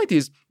 And my point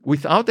is,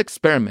 without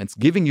experiments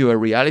giving you a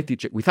reality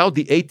check, without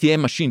the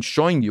ATM machine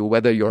showing you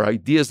whether your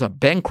ideas are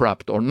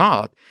bankrupt or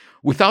not,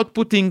 without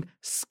putting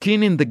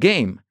skin in the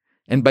game,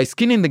 and by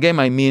skin in the game,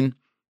 I mean,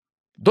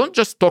 don't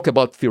just talk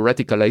about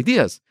theoretical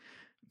ideas,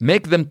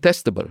 make them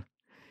testable.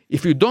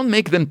 If you don't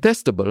make them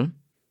testable,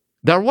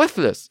 they're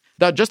worthless.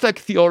 They're just like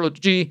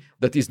theology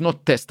that is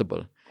not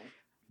testable.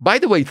 By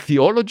the way,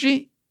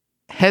 theology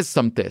has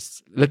some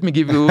tests. Let me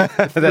give you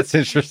That's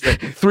interesting.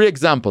 3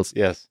 examples.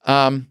 Yes.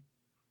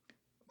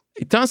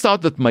 It turns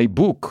out that my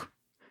book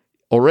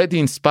already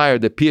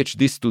inspired a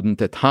PhD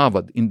student at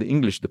Harvard in the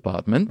English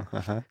department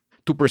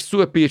to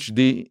pursue a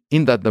PhD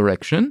in that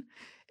direction.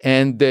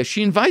 And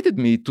she invited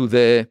me to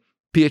the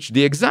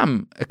PhD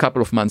exam a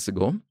couple of months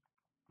ago.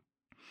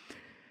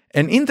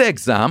 And in the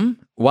exam,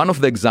 one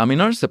of the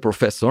examiners, a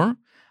professor,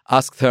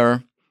 asked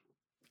her,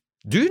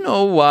 "Do you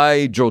know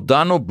why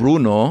Giordano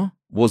Bruno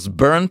was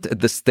burnt at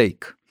the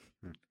stake?"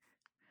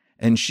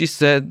 And she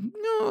said,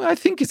 "No, I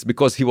think it's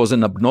because he was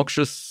an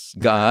obnoxious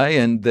guy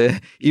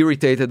and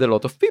irritated a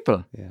lot of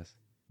people." Yes.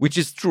 Which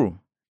is true.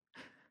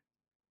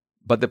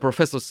 But the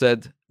professor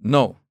said,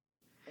 "No,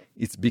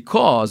 it's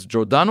because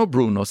Giordano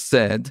Bruno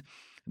said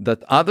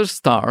that other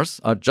stars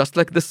are just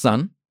like the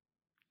sun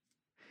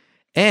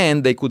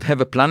and they could have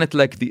a planet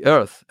like the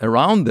Earth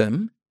around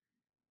them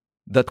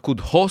that could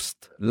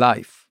host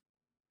life."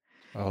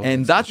 Oh,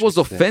 And that was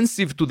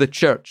offensive to the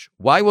church.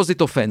 Why was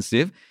it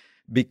offensive?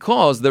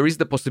 Because there is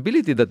the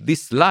possibility that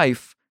this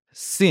life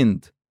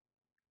sinned.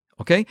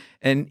 Okay?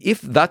 And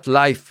if that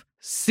life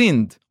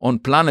sinned on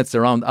planets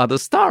around other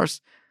stars,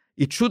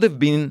 it should have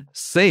been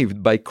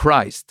saved by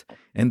Christ.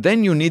 And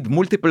then you need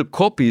multiple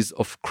copies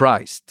of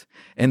Christ.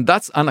 And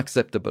that's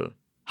unacceptable.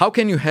 How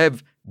can you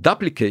have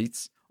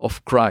duplicates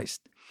of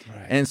Christ?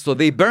 Right. And so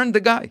they burned the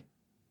guy.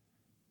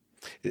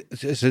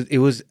 So it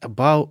was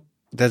about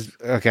that's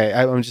okay.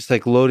 I'm just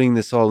like loading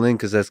this all in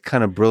because that's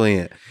kind of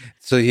brilliant.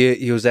 So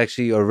he was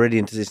actually already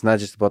it's not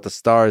just about the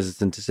stars.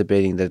 It's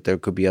anticipating that there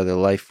could be other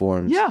life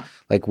forms. Yeah.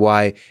 Like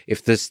why,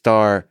 if there's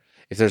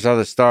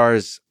other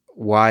stars,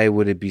 why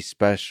would it be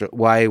special?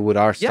 Why would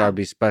our star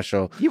be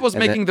special? He was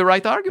making the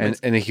right arguments.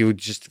 And he would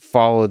just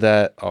follow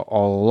that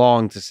all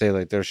along to say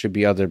like there should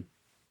be other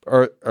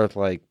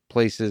Earth-like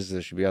places.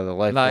 There should be other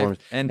life forms.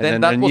 And then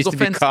that there was needs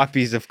offensive. to be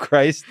copies of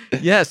Christ.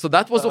 Yeah, so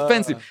that was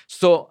offensive.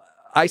 So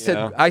I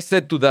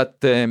said to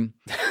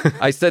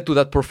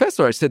that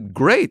professor, I said,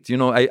 great.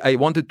 I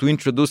wanted to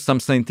introduce some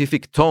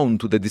scientific tone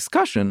to the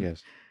discussion.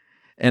 Yes.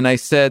 And I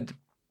said,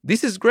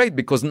 this is great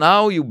because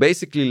now you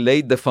basically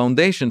laid the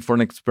foundation for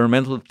an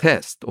experimental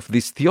test of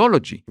this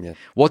theology. Yes.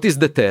 What is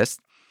the test?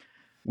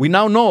 We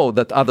now know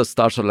that other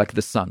stars are like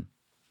the sun.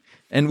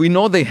 And we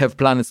know they have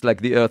planets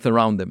like the Earth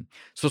around them.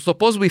 So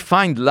suppose we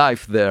find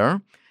life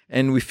there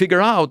and we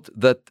figure out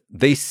that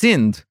they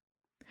sinned.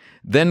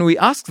 Then we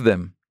ask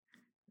them,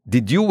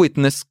 did you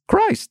witness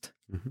Christ?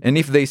 Mm-hmm. And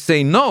if they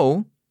say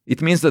no,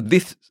 it means that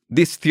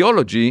this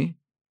theology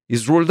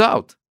is ruled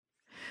out.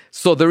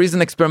 So there is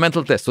an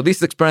experimental test. So this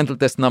is experimental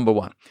test number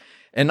 1.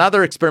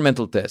 Another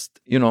experimental test,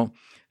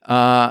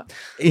 In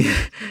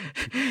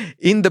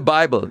the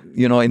Bible,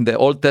 in the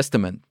Old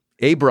Testament,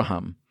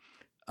 Abraham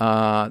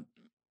heard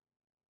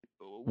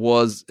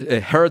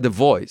the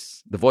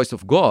voice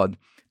of God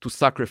to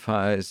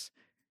sacrifice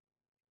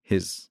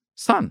his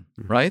son,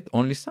 right?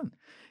 Only son.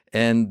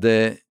 And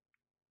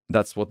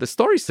that's what the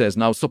story says.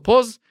 Now,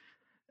 suppose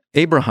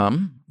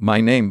Abraham,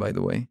 my name, by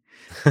the way,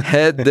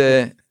 had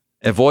a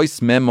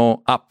voice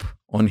memo up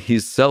on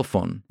his cell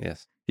phone.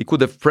 Yes. He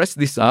could have pressed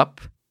this up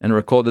and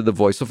recorded the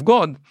voice of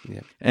God.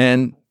 Yeah.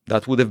 And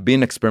that would have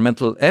been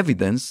experimental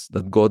evidence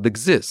that God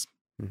exists,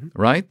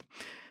 right?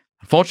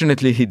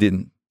 Unfortunately, he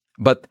didn't.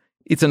 But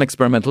it's an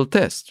experimental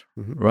test,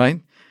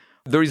 right?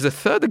 There is a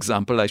third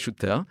example I should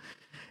tell,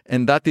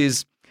 and that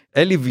is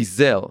Elie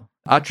Wiesel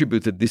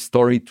attributed this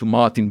story to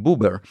Martin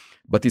Buber,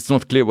 but it's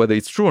not clear whether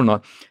it's true or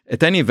not.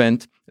 At any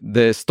event,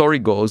 the story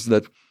goes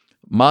that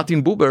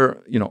Martin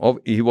Buber,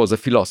 he was a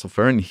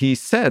philosopher, and he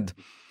said,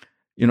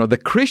 the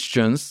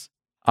Christians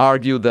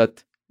argue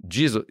that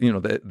Jesus,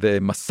 the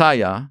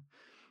Messiah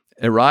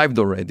arrived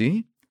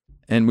already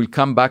and will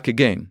come back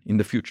again in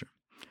the future.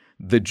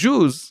 The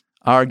Jews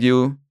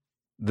argue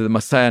that the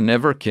Messiah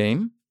never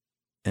came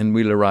and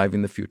will arrive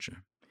in the future.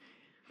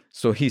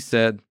 So he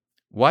said,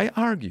 why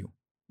argue?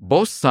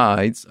 Both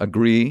sides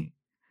agree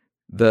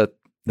that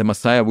the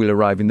Messiah will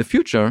arrive in the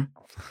future.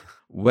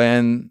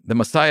 When the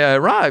Messiah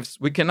arrives,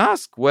 we can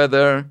ask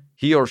whether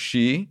he or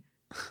she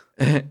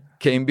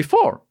came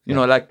before,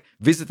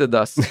 visited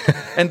us,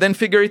 and then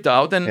figure it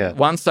out. And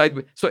one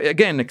side, so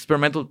again,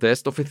 experimental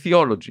test of a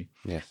theology.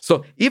 Yes.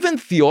 So even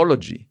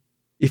theology,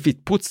 if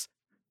it puts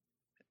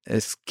a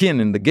skin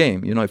in the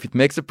game, if it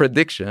makes a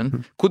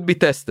prediction, could be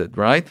tested,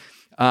 right?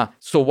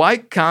 So why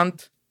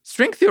can't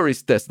string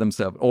theorists test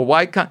themselves? Or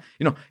why can't,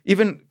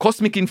 even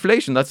cosmic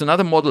inflation, that's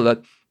another model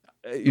that,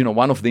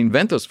 one of the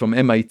inventors from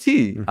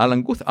MIT,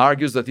 Alan Guth,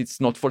 argues that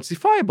it's not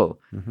falsifiable.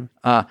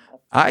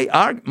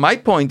 My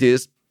point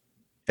is,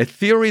 a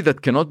theory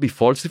that cannot be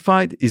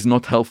falsified is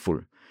not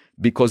helpful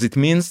because it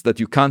means that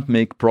you can't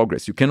make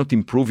progress. You cannot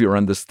improve your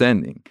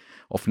understanding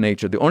of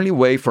nature. The only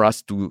way for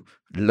us to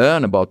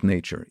learn about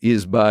nature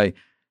is by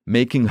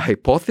making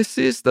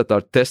hypotheses that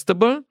are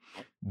testable,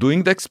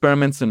 doing the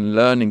experiments and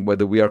learning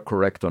whether we are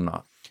correct or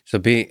not. So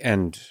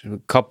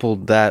couple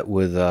that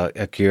with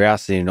a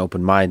curiosity and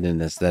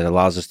open-mindedness that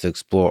allows us to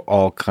explore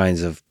all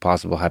kinds of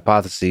possible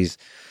hypotheses,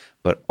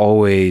 but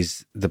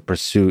always the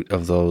pursuit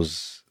of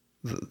those,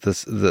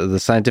 the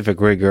scientific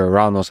rigor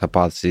around those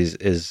hypotheses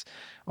is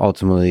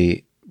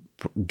ultimately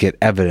get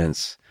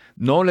evidence.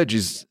 Knowledge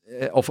is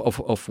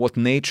of what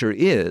nature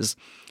is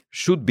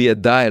should be a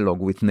dialogue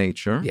with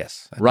nature,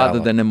 rather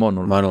than a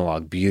monologue.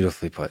 Monologue,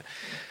 beautifully put.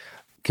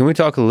 Can we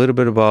talk a little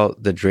bit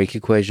about the Drake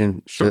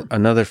equation? Sure.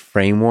 Another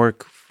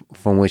framework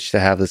from which to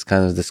have this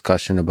kind of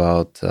discussion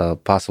about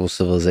possible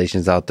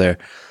civilizations out there.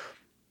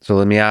 So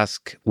let me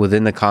ask,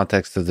 within the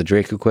context of the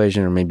Drake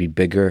equation, or maybe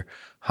bigger,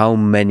 how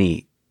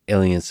many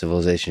alien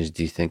civilizations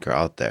do you think are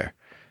out there?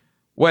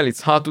 Well,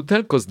 it's hard to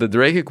tell because the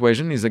Drake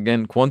equation is,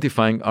 again,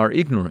 quantifying our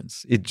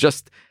ignorance. It's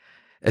just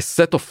a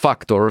set of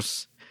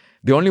factors.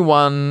 The only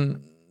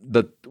one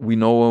that we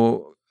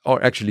know,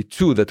 or actually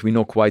two that we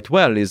know quite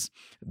well, is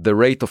the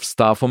rate of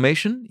star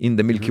formation in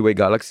the Milky Way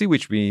galaxy,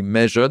 which we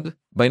measured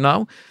by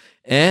now,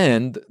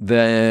 and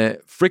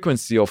the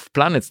frequency of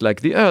planets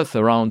like the Earth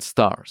around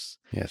stars.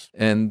 Yes.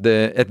 And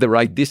at the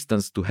right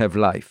distance to have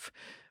life.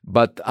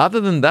 But other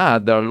than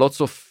that, there are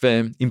lots of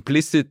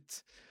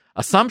implicit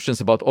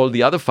assumptions about all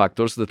the other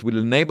factors that will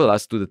enable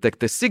us to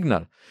detect a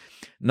signal.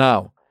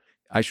 Now,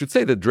 I should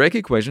say the Drake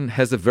equation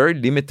has a very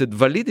limited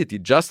validity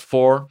just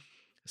for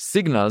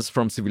signals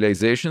from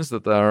civilizations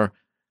that are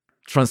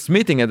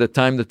transmitting at the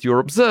time that you're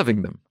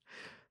observing them.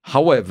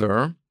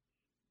 However,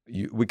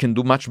 we can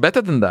do much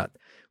better than that.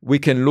 We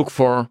can look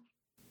for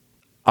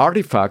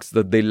artifacts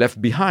that they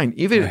left behind.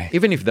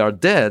 Even if they are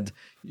dead,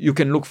 you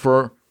can look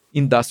for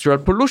industrial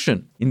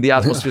pollution in the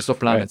atmospheres of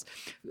planets.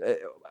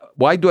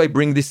 Why do I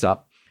bring this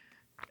up?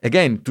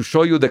 Again, to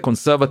show you the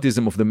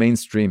conservatism of the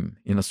mainstream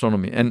in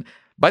astronomy. And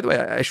by the way,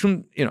 I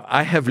shouldn't,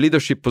 I have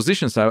leadership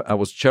positions. I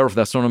was chair of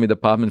the astronomy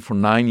department for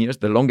 9 years,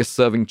 the longest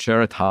serving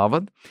chair at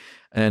Harvard.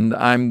 And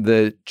I'm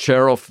the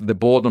chair of the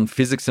board on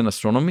physics and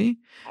astronomy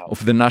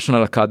of the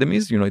national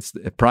academies. It's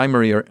a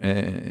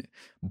primary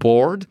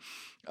board.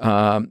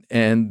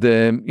 I'm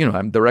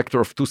director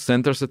of 2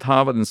 centers at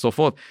Harvard and so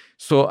forth.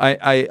 So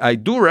I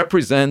do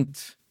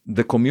represent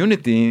the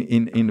community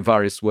in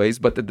various ways.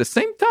 But at the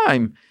same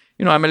time,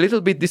 I'm a little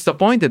bit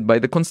disappointed by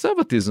the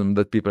conservatism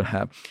that people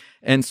have.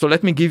 And so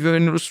let me give you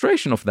an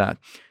illustration of that.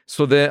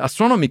 So the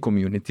astronomy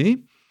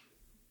community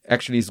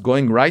actually is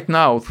going right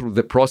now through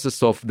the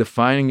process of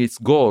defining its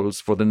goals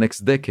for the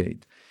next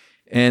decade.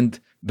 And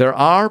there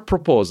are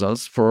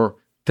proposals for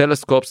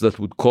telescopes that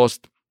would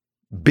cost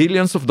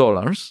billions of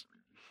dollars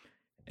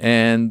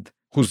and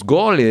whose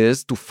goal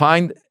is to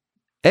find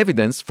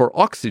evidence for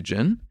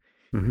oxygen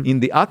in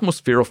the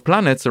atmosphere of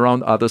planets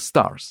around other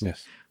stars.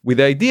 Yes. With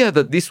the idea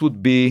that this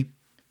would be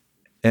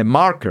a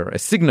marker, a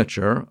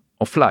signature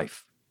of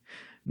life.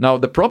 Now,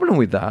 the problem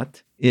with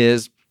that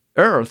is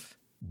Earth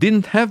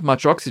didn't have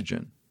much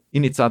oxygen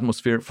in its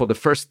atmosphere for the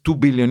first 2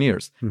 billion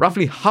years.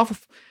 Roughly half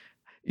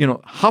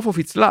of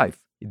its life.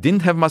 It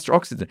didn't have much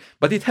oxygen,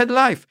 but it had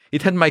life.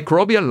 It had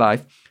microbial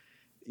life.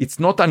 It's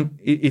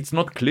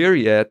not clear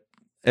yet,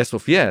 as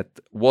of yet,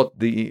 what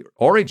the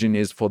origin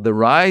is for the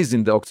rise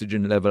in the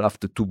oxygen level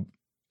after 2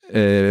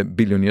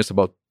 billion years,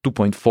 about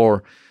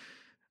 2.4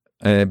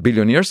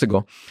 billion years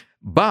ago.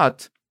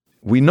 But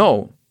we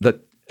know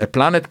that a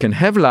planet can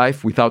have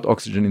life without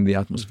oxygen in the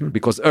atmosphere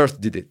because Earth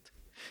did it.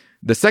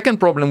 The second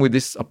problem with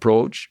this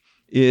approach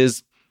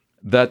is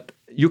that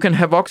you can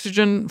have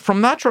oxygen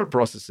from natural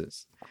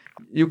processes.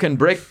 You can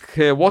break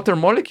water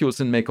molecules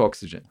and make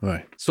oxygen.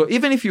 Right. So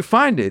even if you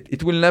find it,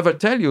 it will never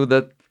tell you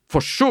that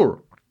for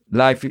sure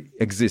life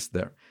exists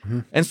there.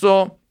 And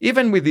so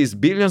even with these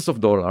billions of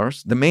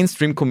dollars, the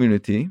mainstream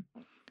community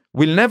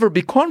will never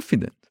be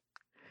confident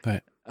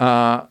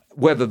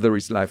whether there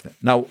is life there.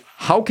 Now,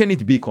 how can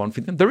it be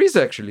confident? There is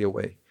actually a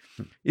way.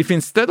 If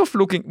instead of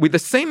looking with the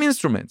same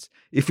instruments,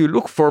 if you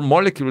look for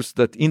molecules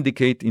that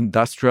indicate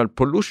industrial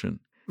pollution,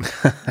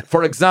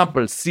 for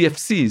example,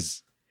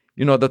 CFCs,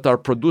 that are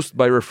produced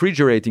by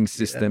refrigerating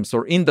systems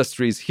or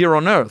industries here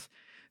on Earth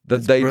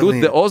that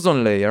dilute the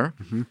ozone layer,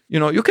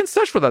 you can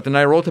search for that. And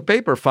I wrote a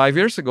paper 5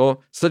 years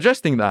ago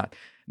suggesting that.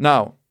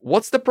 Now,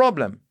 what's the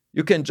problem?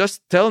 You can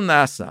just tell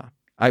NASA,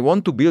 I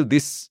want to build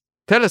this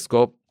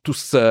telescope to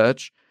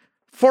search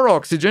for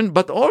oxygen,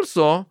 but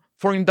also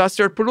for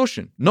industrial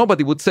pollution.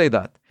 Nobody would say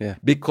that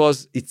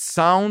because it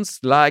sounds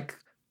like,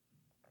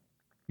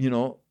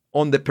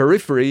 on the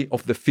periphery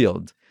of the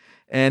field.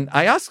 And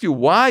I ask you,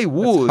 why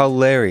would... That's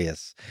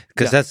hilarious.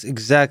 Because that's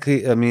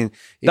exactly,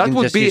 that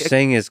would just be you're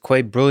saying is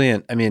quite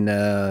brilliant.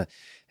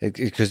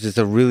 Because it's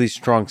a really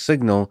strong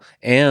signal.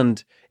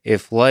 And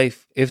if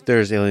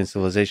there's alien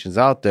civilizations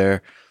out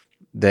there,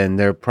 then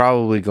there are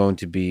probably going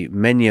to be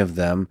many of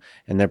them,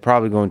 and they're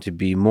probably going to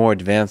be more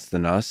advanced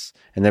than us,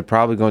 and they're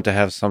probably going to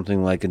have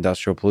something like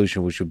industrial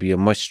pollution, which would be a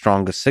much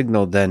stronger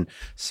signal than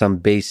some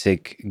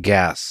basic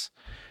gas,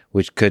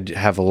 which could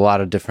have a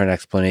lot of different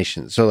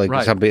explanations. So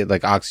something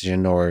like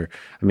oxygen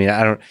we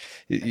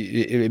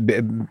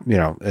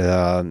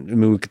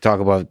could talk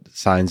about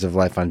signs of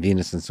life on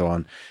Venus and so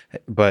on.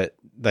 But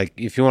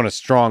if you want a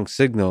strong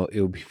signal,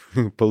 it would be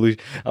pollution.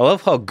 I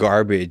love how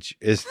garbage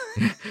is.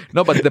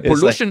 No, but the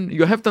pollution,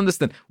 you have to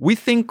understand, we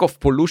think of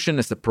pollution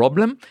as a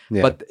problem,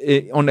 but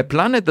on a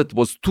planet that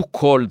was too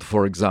cold,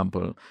 for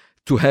example,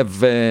 to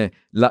have a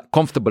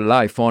comfortable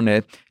life on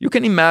it, you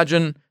can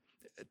imagine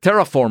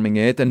terraforming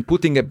it and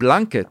putting a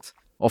blanket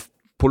of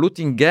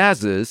polluting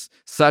gases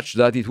such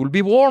that it will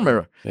be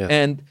warmer.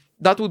 And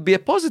that would be a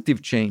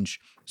positive change.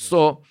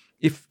 So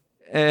if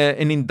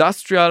an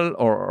industrial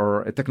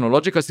or a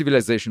technological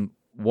civilization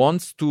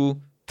wants to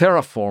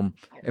terraform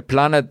a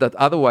planet that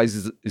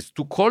otherwise is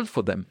too cold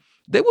for them,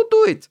 they would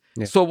do it.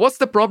 So what's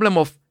the problem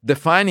of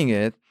defining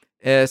it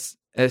as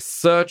a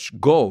search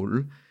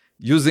goal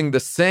using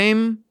the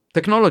same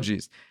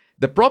technologies?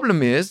 The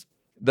problem is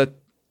that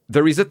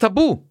there is a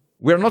taboo.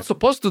 We are not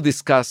supposed to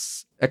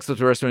discuss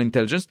extraterrestrial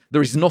intelligence.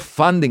 There is no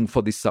funding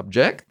for this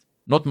subject,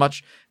 not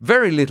much,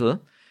 very little.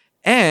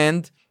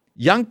 And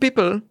young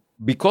people,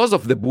 because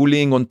of the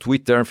bullying on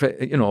Twitter,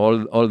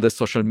 all the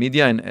social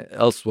media and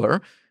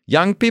elsewhere,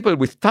 young people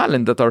with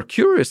talent that are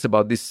curious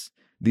about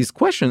these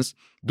questions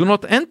do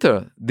not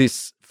enter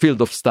this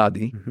field of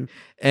study.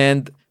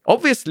 And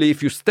obviously,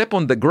 if you step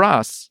on the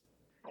grass,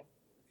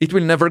 it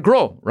will never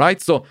grow,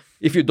 right? So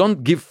if you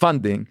don't give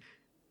funding,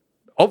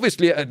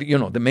 obviously,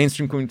 the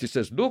mainstream community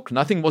says, look,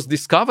 nothing was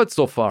discovered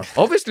so far.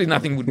 Obviously,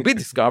 nothing would be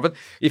discovered.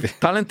 If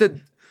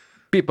talented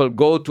people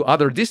go to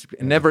other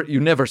disciplines, you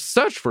never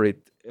search for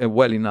it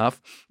well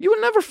enough, you will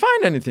never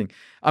find anything.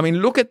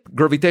 Look at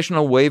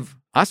gravitational wave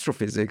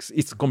astrophysics.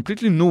 It's a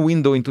completely new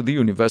window into the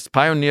universe,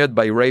 pioneered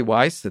by Ray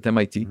Weiss at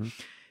MIT.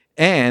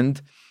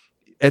 And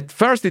at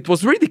first, it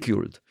was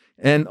ridiculed.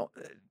 And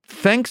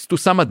thanks to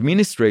some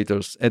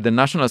administrators at the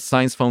National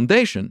Science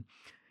Foundation,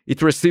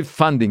 it received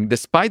funding,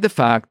 despite the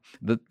fact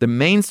that the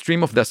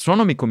mainstream of the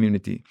astronomy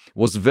community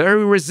was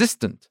very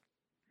resistant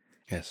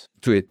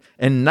to it.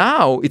 And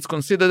now it's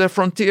considered a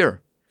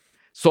frontier.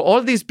 So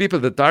all these people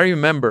that I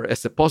remember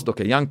as a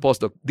postdoc, a young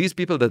postdoc, these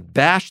people that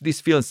bashed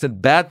this field and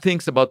said bad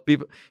things about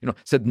people,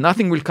 said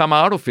nothing will come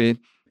out of it.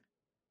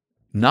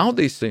 Now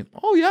they say,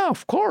 oh yeah,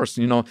 of course,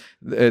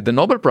 the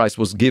Nobel Prize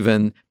was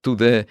given to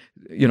the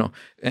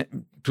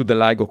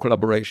LIGO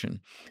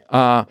collaboration.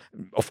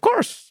 Of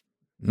course.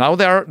 Now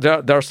they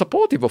are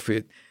supportive of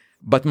it.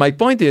 But my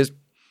point is,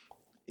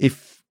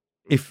 if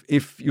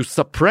you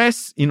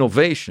suppress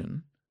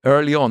innovation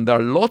early on, there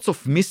are lots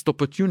of missed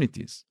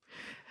opportunities.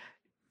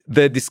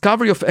 The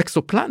discovery of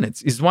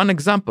exoplanets is one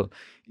example.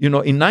 In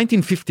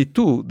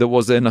 1952, there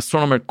was an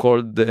astronomer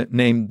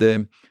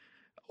named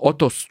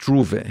Otto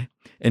Struve,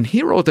 and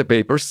he wrote a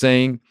paper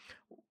saying,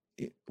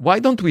 why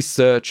don't we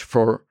search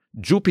for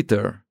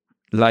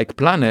Jupiter-like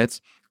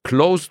planets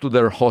close to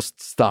their host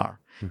star?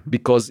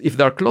 Because if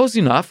they're close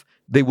enough,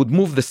 they would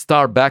move the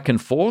star back and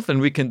forth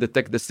and we can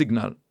detect the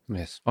signal.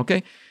 Yes.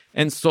 Okay?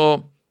 And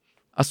so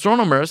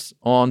astronomers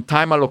on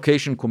time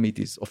allocation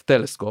committees of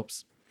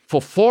telescopes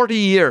for 40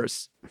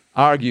 years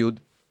argued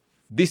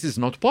this is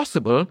not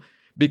possible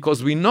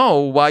because we know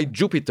why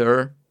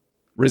Jupiter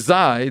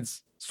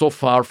resides so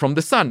far from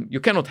the sun. You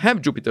cannot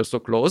have Jupiter so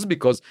close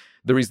because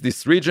there is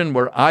this region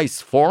where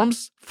ice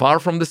forms far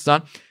from the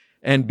sun.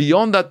 And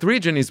beyond that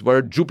region is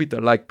where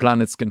Jupiter-like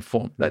planets can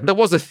form. There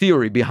was a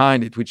theory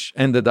behind it, which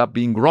ended up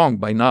being wrong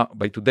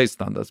by today's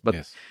standards. But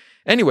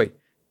anyway,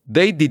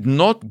 they did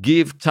not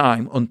give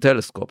time on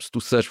telescopes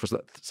to search for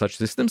such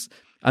systems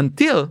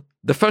until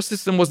the first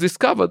system was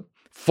discovered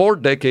 4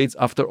 decades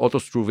after Otto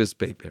Struve's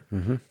paper.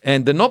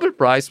 And the Nobel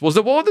Prize was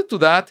awarded to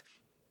that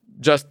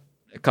just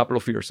a couple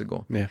of years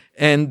ago.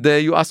 And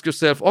you ask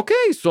yourself,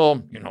 okay,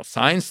 so,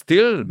 science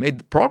still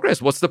made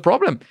progress. What's the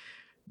problem?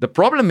 The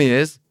problem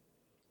is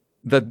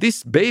that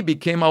this baby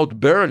came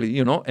out barely,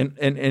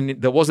 and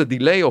there was a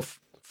delay of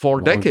 4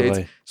 decades.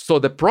 So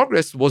the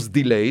progress was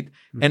delayed.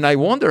 And I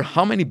wonder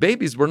how many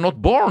babies were not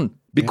born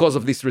because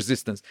of this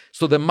resistance.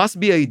 So there must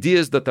be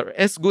ideas that are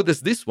as good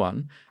as this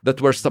one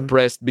that were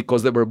suppressed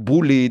because they were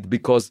bullied,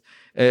 because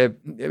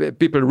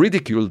people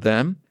ridiculed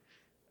them,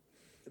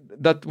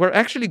 that were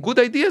actually good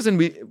ideas. And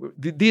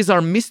these are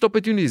missed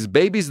opportunities,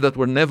 babies that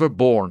were never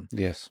born.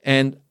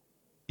 And,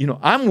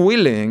 I'm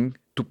willing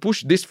to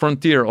push this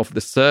frontier of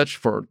the search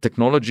for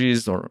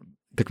technologies or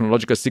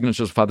technological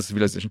signatures of other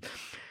civilizations.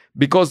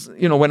 Because,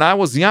 when I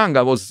was young,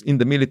 I was in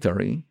the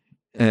military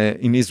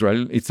in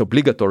Israel. It's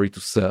obligatory to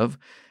serve.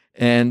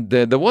 And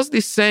there was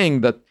this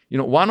saying that,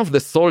 one of the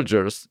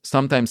soldiers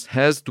sometimes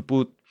has to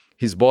put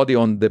his body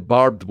on the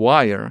barbed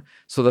wire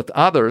so that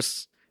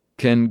others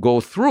can go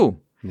through.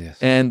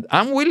 And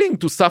I'm willing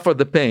to suffer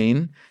the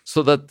pain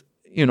so that,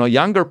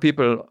 younger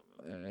people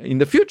in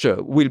the future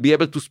will be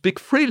able to speak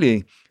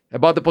freely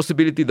about the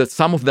possibility that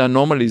some of the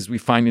anomalies we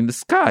find in the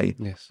sky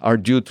are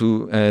due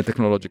to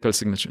technological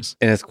signatures.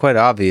 And it's quite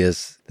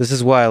obvious. This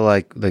is why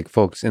like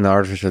folks in the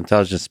artificial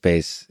intelligence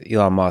space,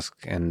 Elon Musk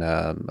and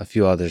a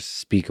few others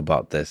speak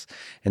about this.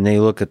 And they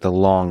look at the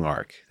long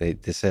arc. They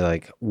say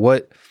like,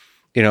 what,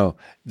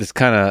 this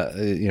kind of,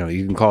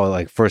 you can call it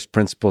like first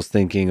principles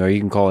thinking, or you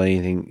can call it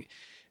anything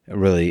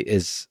really,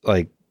 is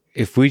like,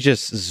 if we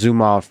just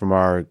zoom out from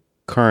our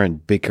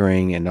current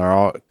bickering and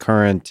our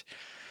current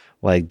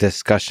like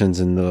discussions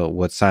in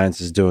what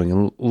science is doing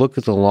and look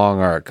at the long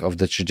arc of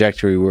the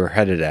trajectory we're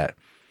headed at,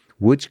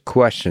 which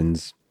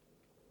questions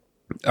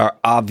are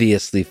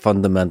obviously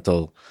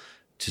fundamental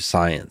to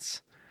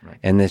science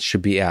and that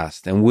should be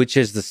asked, and which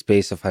is the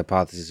space of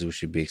hypotheses we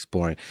should be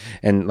exploring.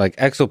 And like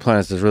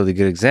exoplanets is a really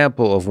good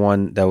example of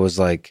one that was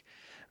like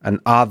an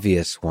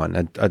obvious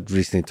one. I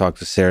recently talked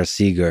to Sarah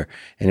Seeger,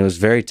 and it was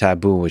very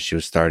taboo when she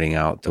was starting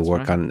out to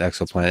work on an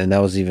exoplanet, and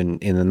that was even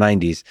in the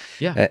 90s.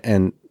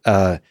 And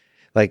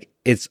like,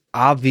 it's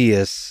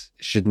obvious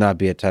should not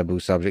be a taboo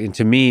subject. And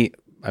to me,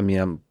 I mean,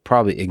 I'm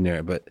probably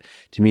ignorant, but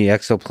to me,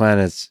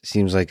 exoplanets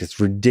seems like it's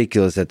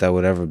ridiculous that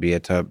would ever be a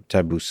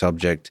taboo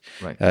subject,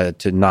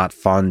 to not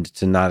fund,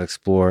 to not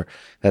explore.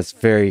 That's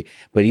very,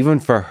 but even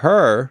for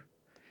her,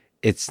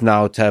 it's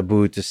now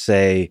taboo to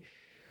say,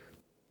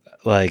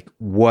 like,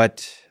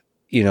 what,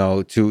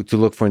 to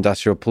look for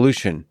industrial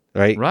pollution.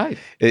 Right.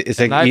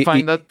 It's and like I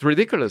find that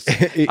ridiculous.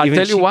 I'll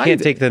tell you why.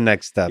 Can't take the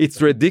next step. It's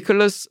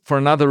ridiculous for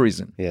another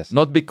reason.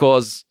 Not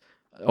because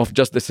of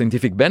just the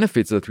scientific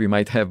benefits that we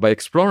might have by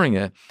exploring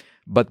it,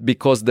 but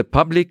because the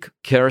public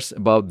cares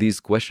about these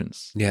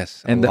questions.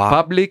 And the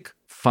public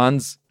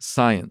funds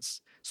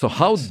science. So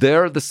how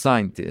dare the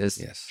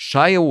scientists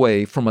shy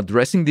away from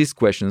addressing these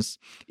questions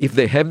if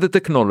they have the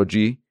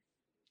technology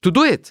to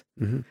do it?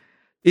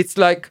 It's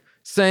like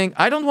saying,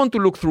 I don't want to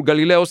look through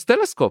Galileo's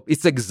telescope.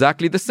 It's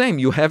exactly the same.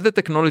 You have the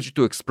technology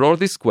to explore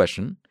this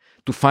question,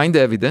 to find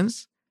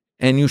evidence,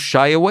 and you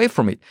shy away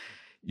from it.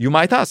 You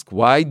might ask,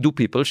 why do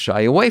people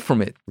shy away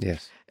from it?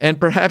 And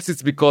perhaps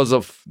it's because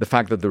of the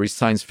fact that there is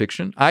science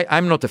fiction.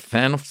 I'm not a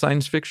fan of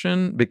science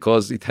fiction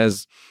because it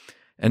has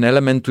an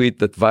element to it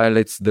that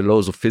violates the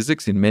laws of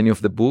physics in many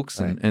of the books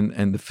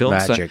and the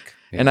films. Magic.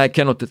 And I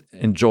cannot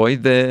enjoy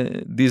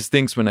these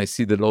things when I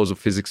see the laws of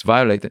physics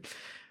violated.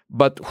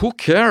 But who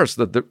cares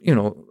that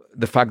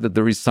the fact that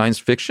there is science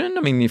fiction?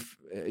 I mean,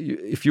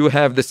 if you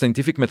have the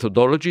scientific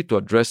methodology to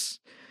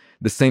address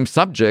the same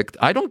subject,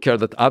 I don't care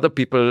that other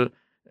people,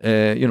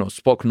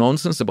 spoke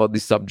nonsense about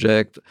this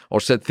subject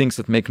or said things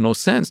that make no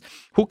sense.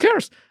 Who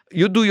cares?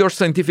 You do your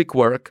scientific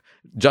work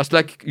just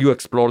like you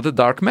explore the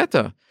dark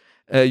matter.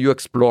 You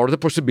explore the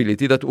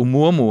possibility that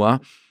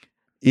Oumuamua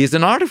is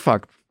an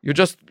artifact. You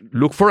just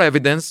look for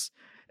evidence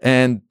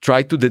and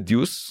try to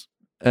deduce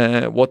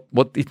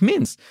what it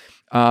means.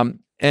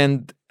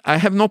 And I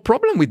have no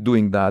problem with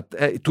doing that.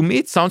 To me,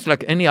 it sounds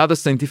like any other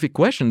scientific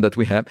question that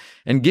we have.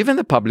 And given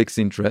the public's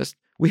interest,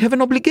 we have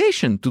an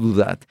obligation to do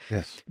that.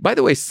 By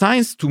the way,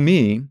 science to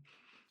me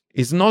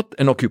is not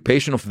an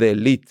occupation of the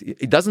elite.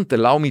 It doesn't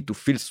allow me to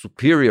feel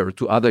superior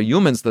to other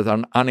humans that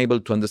are unable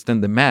to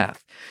understand the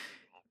math.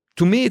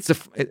 To me,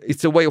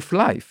 it's a way of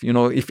life.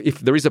 If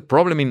there is a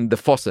problem in the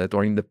faucet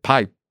or in the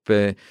pipe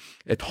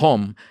at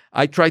home,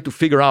 I try to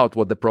figure out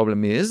what the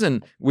problem is.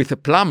 And with a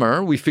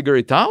plumber, we figure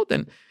it out.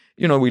 And,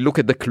 we look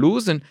at the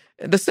clues. And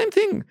the same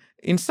thing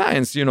in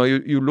science.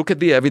 You look at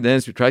the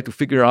evidence, you try to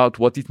figure out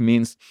what it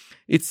means.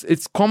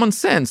 It's common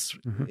sense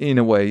in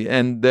a way.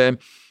 And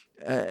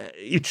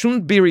it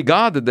shouldn't be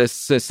regarded as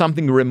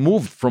something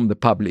removed from the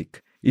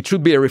public. It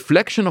should be a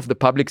reflection of the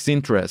public's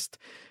interest.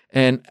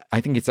 And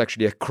I think it's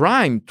actually a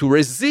crime to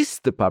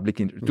resist the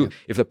public interest.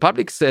 If the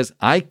public says,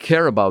 I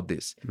care about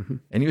this,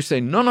 and you say,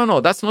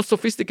 no, that's not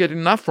sophisticated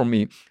enough for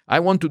me.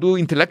 I want to do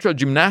intellectual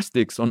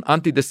gymnastics on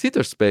De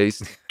Sitter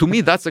space. To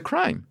me, that's a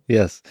crime.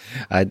 Yes,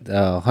 I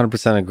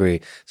 100%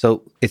 agree.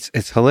 So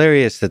it's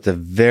hilarious that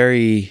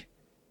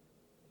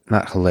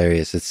not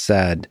hilarious, it's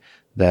sad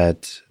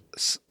that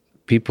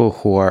people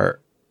who are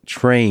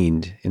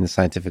trained in the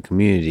scientific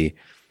community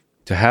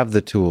to have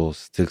the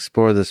tools to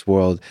explore this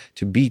world,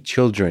 to be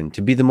children,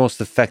 to be the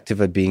most effective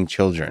at being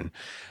children,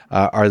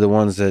 are the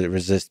ones that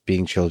resist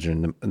being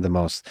children the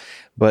most.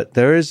 But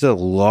there is a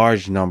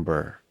large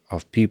number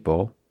of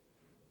people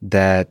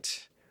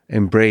that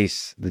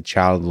embrace the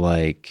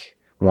childlike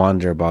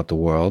wander about the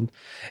world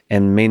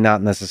and may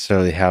not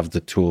necessarily have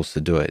the tools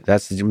to do it.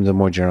 That's the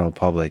more general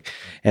public.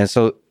 And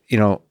so,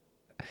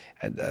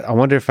 I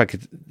wonder if I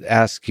could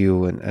ask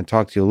you and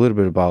talk to you a little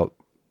bit about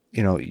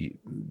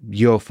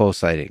UFO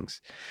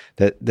sightings,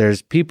 that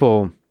there's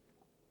people,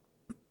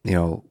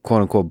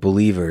 quote unquote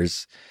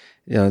believers,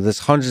 there's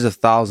hundreds of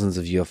thousands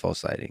of UFO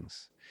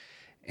sightings.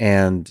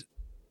 And,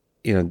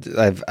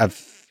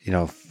 I've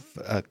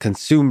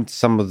consumed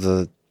some of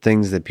the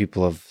things that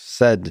people have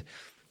said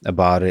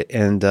about it.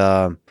 And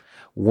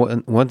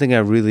one thing I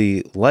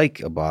really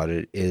like about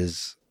it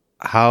is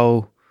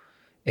how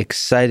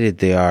excited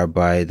they are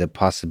by the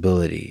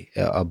possibility,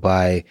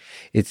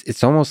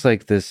 it's almost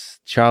like this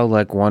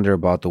childlike wonder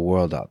about the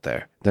world out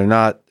there. They're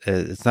not,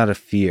 it's not a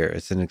fear,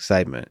 it's an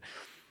excitement.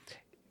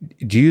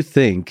 Do you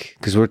think,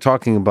 because we're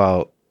talking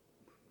about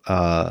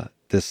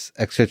this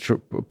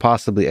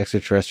possibly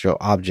extraterrestrial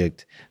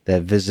object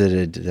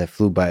that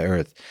flew by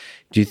Earth,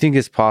 do you think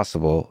it's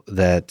possible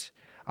that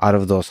out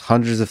of those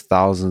hundreds of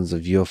thousands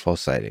of UFO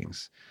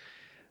sightings,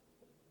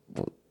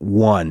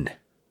 one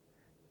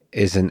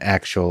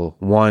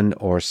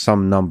or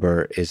some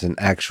number is an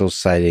actual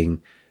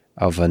sighting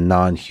of a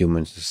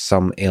non-human,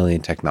 some alien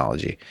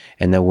technology,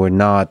 and that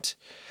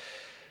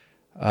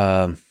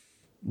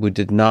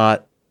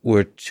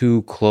we're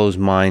too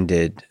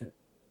close-minded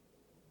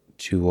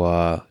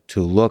to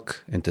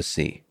look and to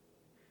see?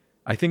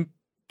 I think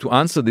to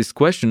answer this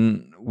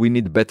question, we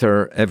need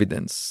better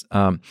evidence.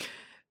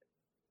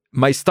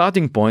 My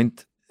starting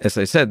point, as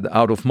I said,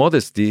 out of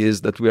modesty,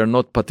 is that we are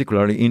not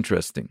particularly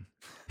interesting.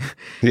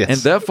 Yes. And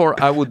therefore,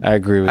 I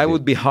agree with you.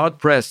 would be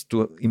hard-pressed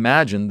to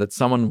imagine that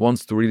someone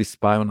wants to really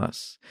spy on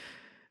us.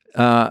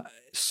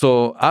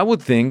 So I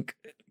would think,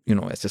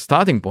 as a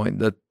starting point,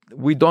 that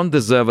we don't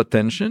deserve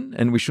attention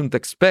and we shouldn't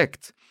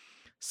expect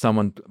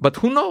someone but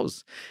who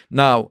knows?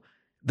 Now,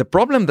 the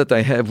problem that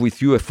I have with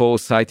UFO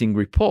sighting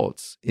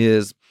reports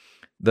is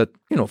that,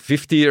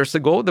 50 years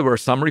ago, there were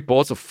some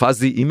reports of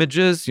fuzzy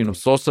images,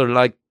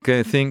 saucer-like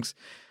things.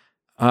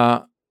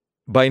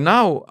 By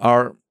now,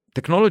 our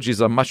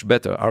technologies are much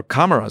better. Our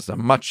cameras are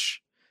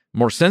much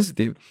more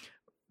sensitive.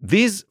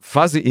 These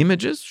fuzzy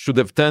images should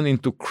have turned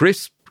into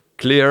crisp,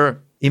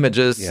 clear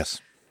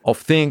images of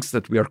things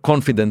that we are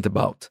confident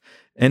about.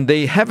 And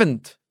they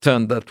haven't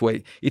turned that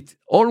way. It's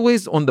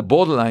always on the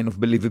borderline of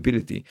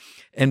believability.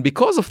 And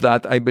because of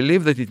that, I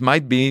believe that it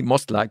might be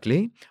most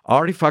likely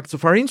artifacts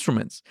of our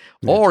instruments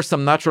or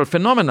some natural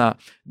phenomena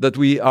that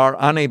we are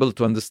unable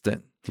to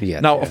understand.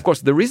 Of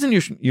course, the reason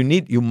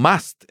you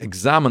must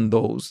examine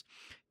those,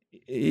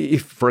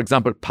 if, for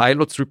example,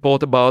 pilots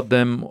report about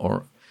them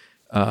or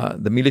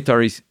the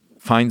military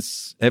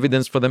finds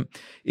evidence for them,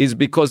 is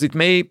because it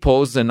may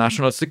pose a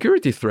national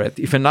security threat.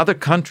 If another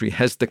country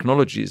has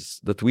technologies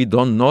that we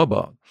don't know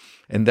about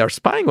and they're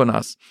spying on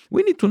us,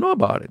 we need to know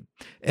about it.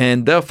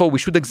 And therefore, we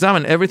should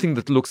examine everything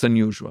that looks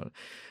unusual.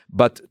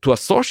 But to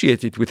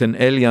associate it with an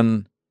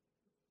alien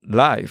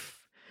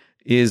life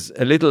is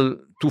a little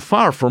too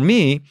far for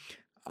me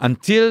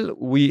until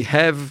we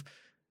have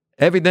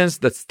evidence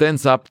that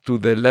stands up to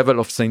the level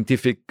of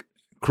scientific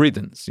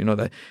credence,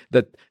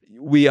 that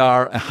we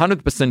are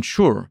 100%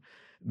 sure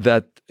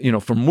that,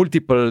 from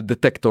multiple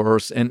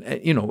detectors and,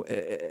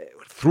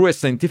 through a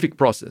scientific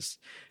process.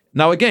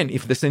 Now, again,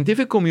 if the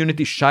scientific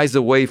community shies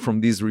away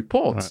from these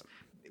reports,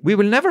 we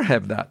will never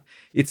have that.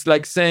 It's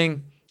like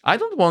saying, I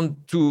don't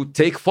want to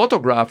take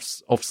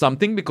photographs of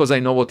something because I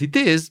know what it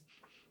is,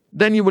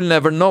 then you will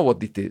never know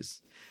what it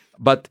is.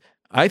 But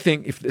I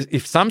think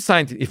if some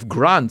scientists, if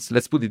grants,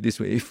 let's put it this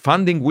way, if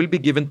funding will be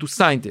given to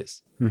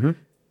scientists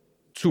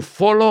to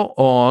follow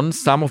on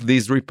some of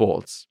these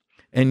reports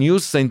and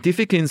use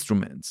scientific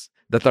instruments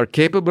that are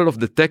capable of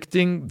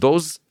detecting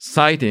those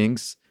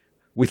sightings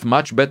with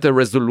much better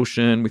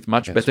resolution, with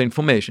much better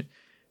information,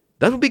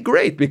 that would be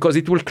great because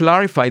it will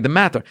clarify the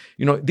matter.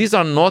 These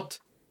are not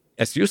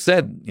as you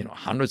said,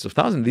 hundreds of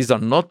thousands. These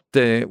are not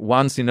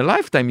once in a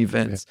lifetime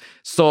events. Yeah.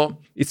 So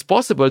it's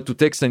possible to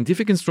take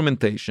scientific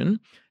instrumentation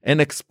and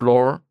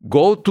explore,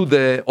 go to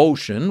the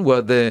ocean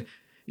where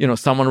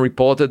someone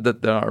reported that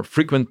there are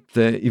frequent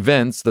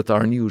events that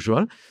are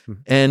unusual,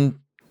 and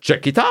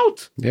check it out.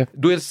 Yeah.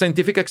 Do a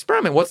scientific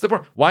experiment. What's the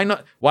problem? Why not?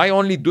 Why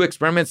only do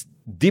experiments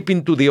deep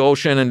into the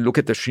ocean and look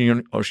at the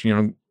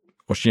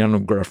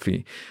oceanography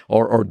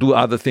or do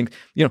other things?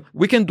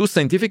 We can do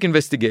scientific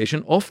investigation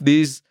of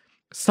these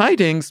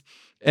sightings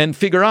and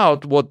figure out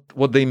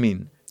what they mean.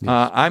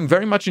 Yes. I'm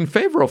very much in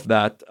favor of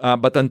that.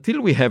 But until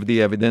we have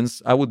the evidence,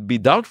 I would be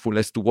doubtful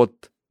as to what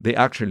they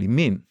actually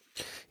mean.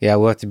 Yeah,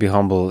 we'll have to be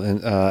humble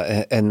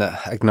and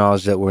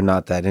acknowledge that we're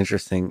not that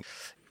interesting.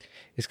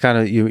 It's kind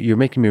of,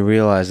 you're making me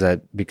realize that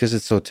because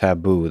it's so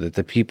taboo, that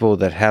the people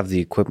that have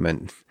the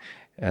equipment,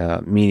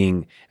 meaning,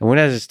 and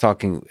we're not just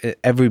talking,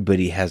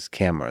 everybody has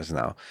cameras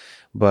now,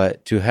 but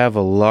to have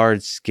a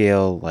large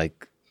scale,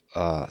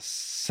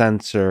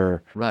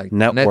 sensor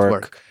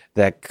network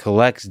that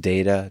collects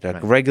data,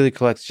 that regularly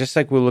collects, just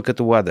like we look at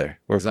the weather.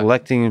 We're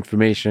collecting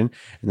information,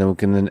 and then we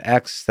can then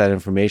access that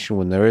information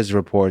when there is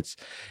reports,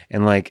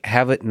 and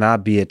have it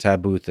not be a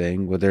taboo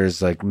thing where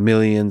there's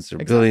millions or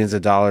billions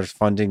of dollars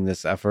funding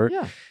this effort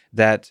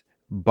that,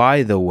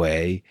 by the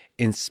way,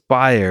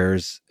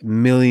 inspires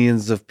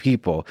millions of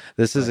people.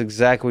 This is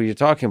exactly what you're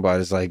talking about.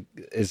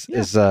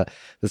 The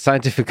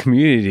scientific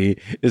community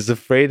is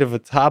afraid of a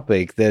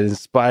topic that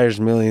inspires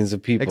millions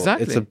of people.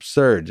 Exactly. It's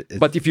absurd.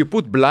 But if you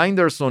put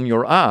blinders on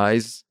your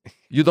eyes,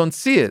 you don't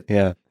see it.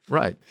 Yeah.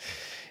 Right.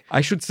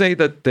 I should say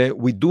that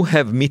we do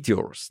have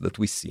meteors that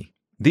we see.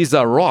 These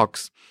are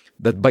rocks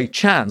that by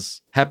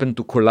chance happen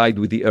to collide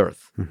with the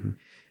Earth. Mm-hmm.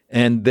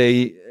 And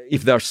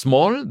if they're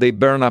small, they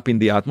burn up in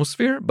the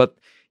atmosphere. But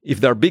if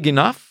they're big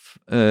enough,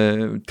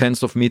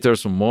 tens of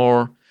meters or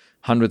more,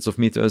 hundreds of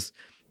meters,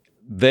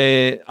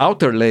 the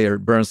outer layer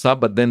burns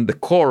up, but then the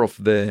core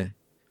of the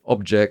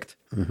object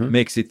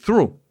makes it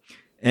through.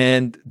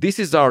 And this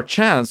is our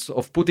chance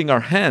of putting our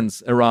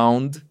hands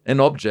around an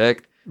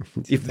object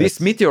if this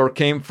meteor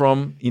came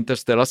from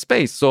interstellar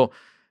space. So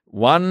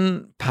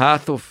one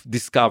path of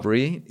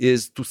discovery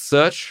is to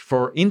search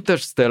for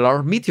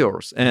interstellar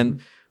meteors.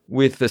 And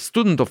with a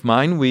student of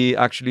mine, we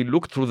actually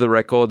looked through the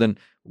record and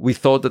we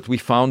thought that we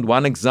found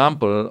one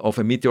example of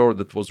a meteor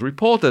that was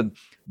reported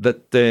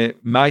that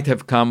might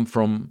have come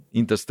from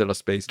interstellar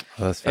space.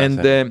 Oh, that's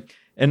fascinating. And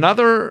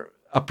another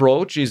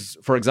approach is,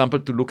 for example,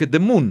 to look at the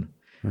moon.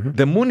 Mm-hmm.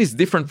 The moon is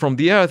different from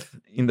the Earth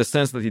in the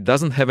sense that it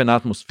doesn't have an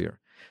atmosphere.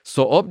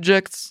 So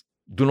objects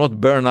do not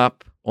burn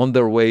up on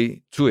their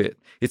way to it.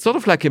 It's sort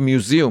of like a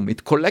museum.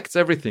 It collects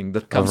everything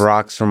that comes. Of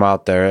rocks from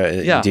out there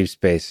in deep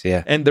space,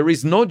 yeah. And there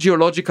is no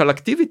geological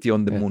activity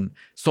on the moon.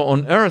 So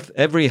on Earth,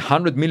 every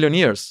 100 million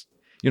years,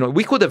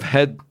 we could have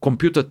had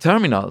computer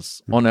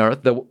terminals on Earth.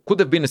 There could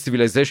have been a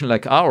civilization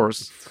like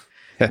ours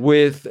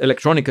with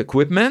electronic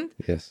equipment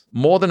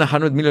more than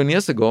 100 million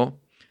years ago.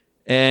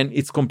 And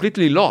it's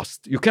completely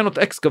lost. You cannot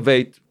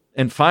excavate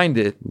and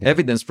find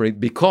evidence for it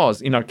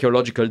because in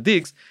archaeological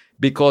digs,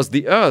 because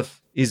the Earth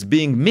is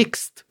being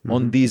mixed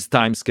on these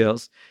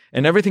timescales,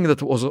 and everything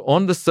that was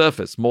on the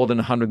surface more than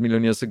 100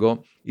 million years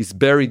ago is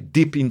buried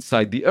deep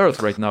inside the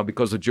Earth right now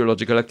because of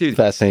geological activity.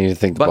 Fascinating to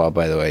think about,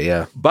 by the way,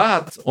 yeah.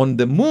 But on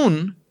the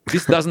moon,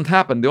 this doesn't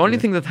happen. The only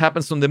thing that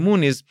happens on the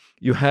moon is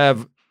you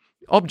have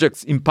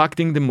objects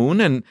impacting the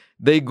moon, and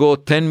they go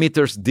 10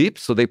 meters deep,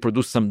 so they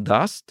produce some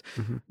dust.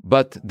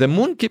 But the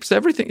moon keeps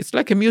everything. It's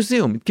like a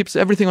museum. It keeps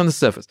everything on the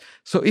surface.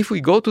 So if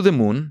we go to the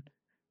moon,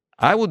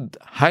 I would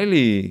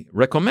highly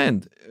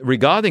recommend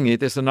regarding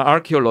it as an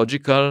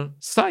archaeological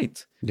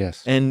site.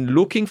 Yes. And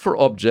looking for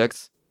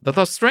objects that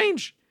are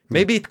strange.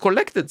 Maybe it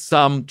collected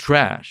some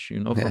trash,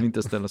 from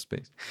interstellar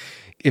space.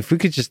 If we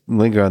could just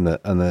linger on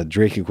the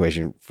Drake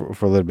equation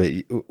for a little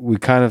bit, we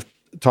kind of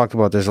talked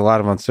about there's a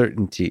lot of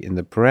uncertainty in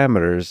the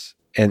parameters,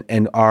 and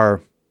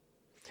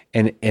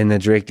the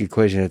Drake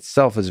equation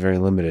itself is very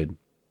limited.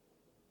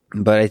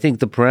 But I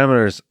think the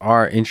parameters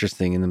are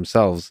interesting in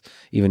themselves,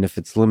 even if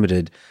it's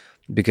limited,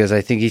 because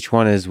I think each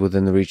one is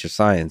within the reach of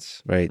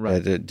science, right?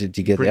 To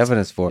get the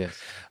evidence for. Yes.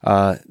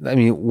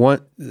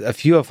 A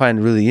few I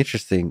find really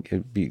interesting.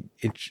 It'd be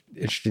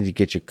interesting to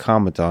get your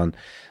comment on.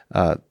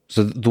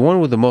 So the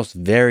one with the most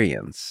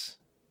variance,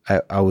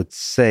 I would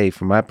say,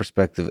 from my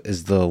perspective,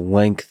 is the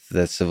length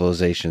that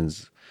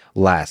civilizations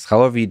last.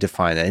 However you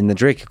define it. In the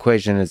Drake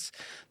equation, it's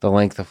the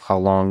length of how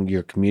long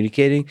you're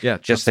communicating. Yeah,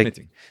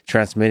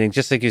 transmitting.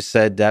 Just like you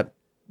said,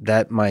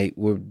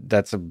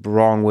 that's a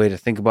wrong way to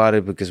think about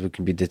it because we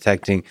can be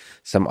detecting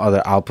some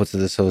other outputs of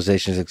the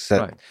civilizations,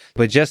 etc. Right.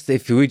 But just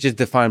if we just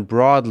define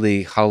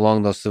broadly how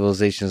long those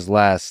civilizations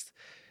last,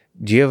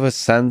 do you have a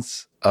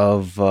sense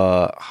of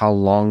how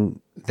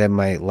long that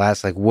might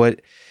last? Like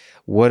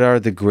what are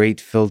the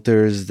great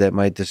filters that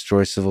might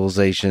destroy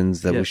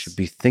civilizations that we should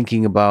be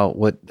thinking about?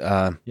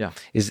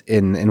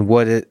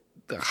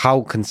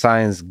 How can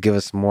science give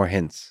us more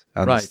hints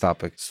on this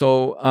topic?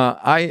 So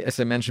I, as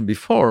I mentioned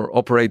before,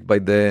 operate by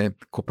the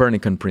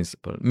Copernican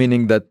principle,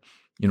 meaning that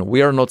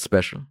we are not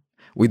special.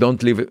 We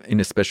don't live in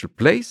a special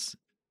place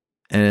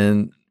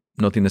and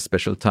not in a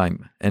special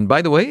time. And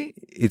by the way,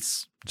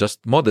 it's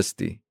just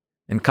modesty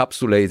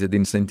encapsulated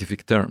in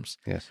scientific terms.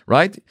 Yes.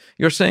 Right?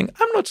 You're saying,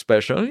 I'm not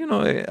special.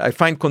 I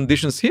find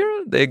conditions here,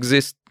 they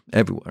exist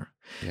everywhere.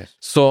 Yes.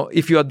 So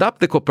if you adopt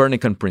the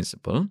Copernican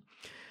principle,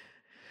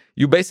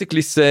 you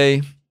basically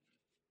say,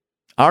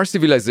 our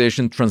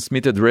civilization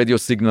transmitted radio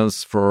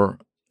signals for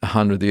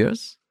 100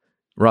 years,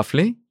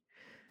 roughly.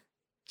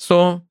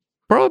 So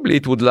probably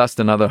it would last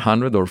another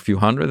 100 or a few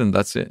hundred, and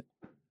that's it.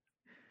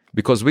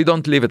 Because we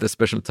don't live at a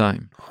special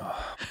time.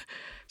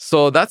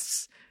 So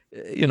that's,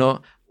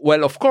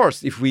 well, of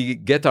course, if we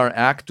get our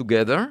act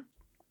together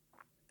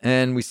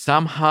and we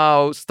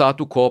somehow start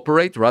to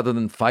cooperate rather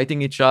than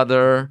fighting each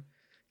other,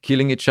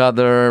 killing each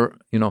other,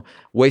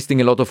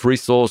 wasting a lot of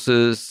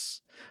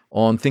resources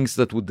on things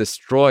that would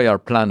destroy our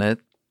planet,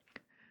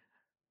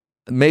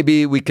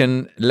 maybe we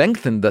can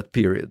lengthen that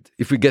period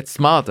if we get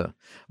smarter.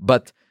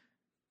 But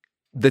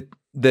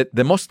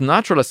the most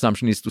natural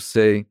assumption is to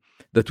say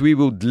that we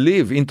would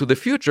live into the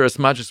future as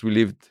much as we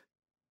lived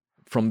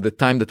from the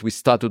time that we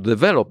start to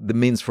develop the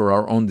means for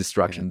our own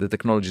destruction, the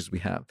technologies we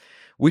have,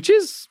 which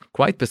is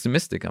quite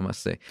pessimistic, I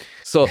must say.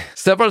 So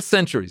several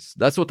centuries,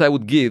 that's what I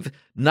would give,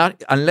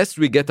 not unless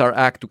we get our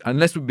act,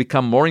 unless we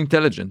become more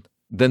intelligent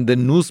than the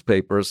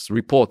newspapers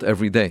report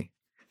every day.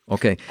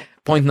 Okay,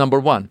 point number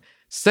one.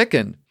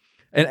 Second,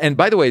 and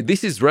by the way,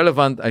 this is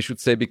relevant, I should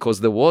say, because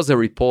there was a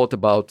report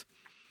about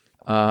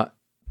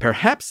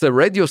perhaps a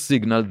radio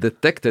signal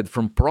detected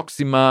from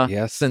Proxima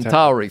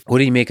Centauri. What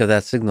do you make of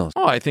that signal?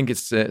 Oh, I think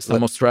it's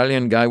some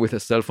Australian guy with a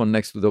cell phone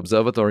next to the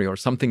observatory or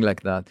something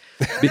like that,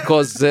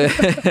 because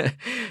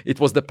it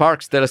was the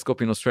Parkes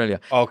telescope in Australia.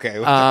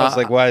 Okay, I was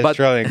like, why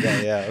Australian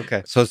guy? Yeah,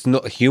 okay. So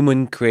it's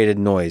human-created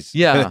noise.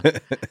 Yeah,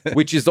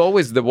 which is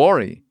always the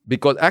worry,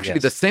 because actually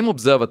the same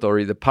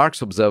observatory, the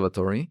Parkes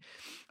Observatory,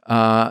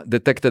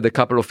 detected a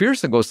couple of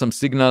years ago some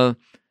signal,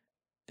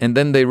 and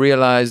then they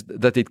realized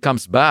that it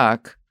comes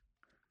back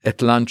at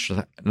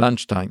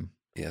lunchtime.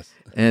 Yes.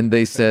 And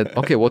they said,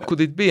 okay, what could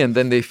it be? And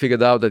then they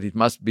figured out that it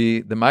must be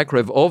the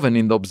microwave oven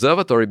in the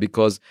observatory,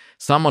 because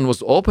someone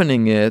was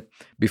opening it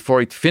before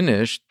it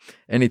finished,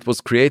 and it was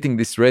creating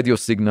this radio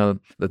signal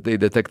that they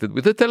detected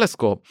with a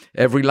telescope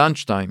every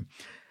lunchtime.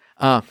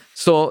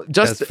 So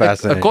just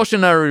a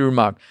cautionary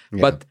remark. Yeah.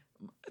 But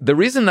the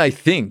reason I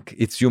think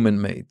it's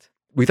human-made,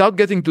 without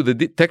getting to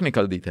the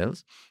technical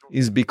details,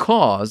 is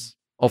because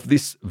of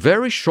this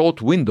very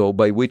short window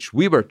by which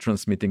we were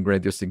transmitting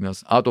radio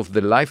signals out of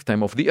the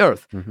lifetime of the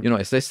Earth. Mm-hmm.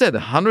 As I said,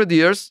 100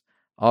 years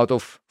out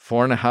of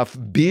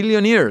 4.5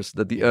 billion years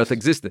that the Earth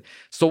existed.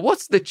 So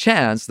what's the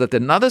chance that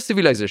another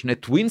civilization, a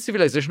twin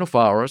civilization of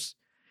ours,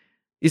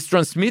 is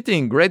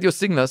transmitting radio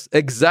signals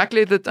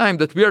exactly at the time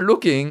that we are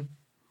looking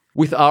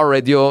with our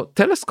radio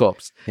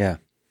telescopes? Yeah.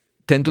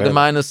 10 to the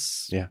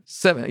minus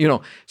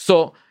 7,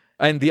 So...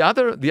 And the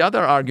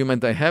other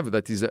argument I have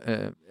that is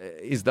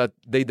that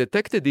they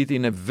detected it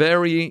in a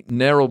very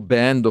narrow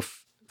band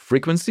of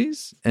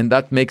frequencies, and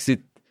that makes it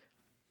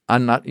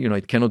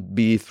it cannot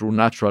be through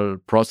natural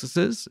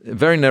processes, a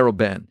very narrow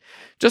band,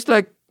 just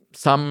like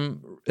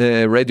some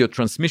radio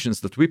transmissions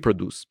that we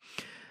produce.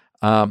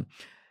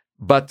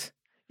 But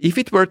if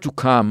it were to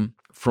come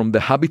from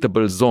the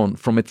habitable zone,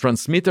 from a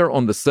transmitter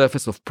on the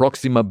surface of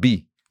Proxima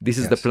b, this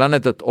is the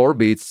planet that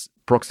orbits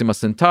Proxima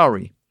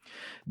Centauri,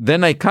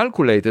 then I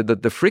calculated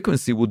that the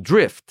frequency would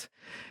drift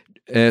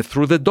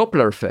through the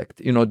Doppler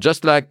effect.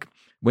 Just like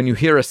when you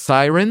hear a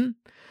siren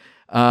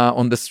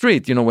on the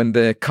street, when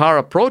the car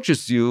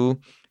approaches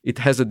you, it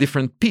has a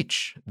different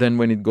pitch than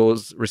when it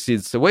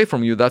recedes away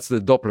from you. That's the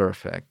Doppler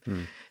effect.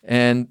 Mm.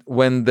 And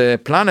when the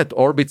planet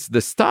orbits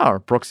the star,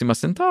 Proxima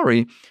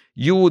Centauri,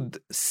 you would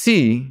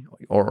see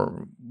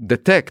or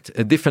detect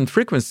a different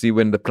frequency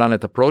when the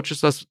planet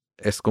approaches us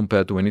as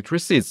compared to when it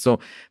recedes. So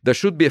there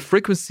should be a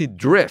frequency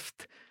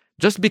drift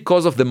just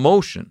because of the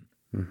motion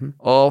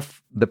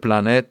of the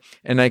planet.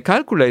 And I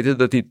calculated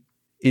that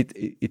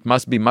it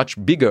must be much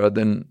bigger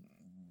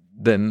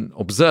than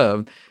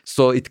observed.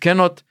 So it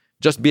cannot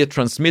just be a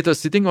transmitter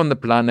sitting on the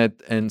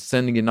planet and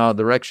sending in our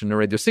direction a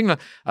radio signal,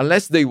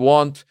 unless they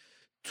want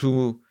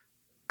to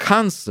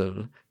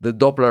cancel the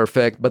Doppler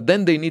effect. But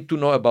then they need to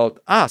know about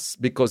us,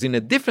 because in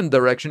a different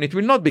direction, it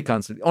will not be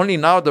canceled. Only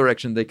in our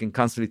direction, they can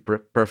cancel it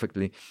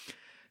perfectly.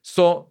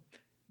 So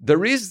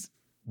there is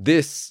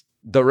this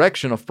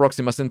direction of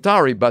Proxima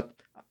Centauri, but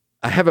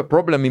I have a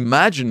problem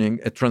imagining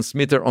a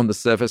transmitter on the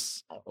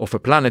surface of a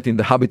planet in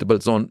the habitable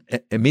zone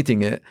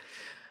emitting it.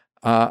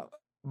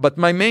 But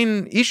my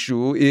main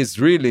issue is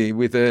really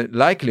with the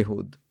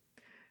likelihood,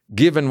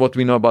 given what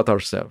we know about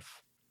ourselves.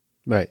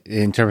 Right,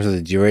 in terms of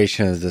the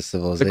duration of the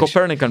civilization. The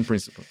Copernican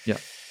principle, yeah.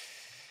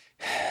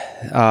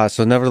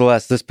 So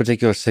nevertheless, this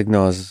particular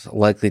signal is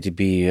likely to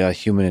be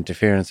human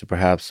interference,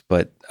 perhaps,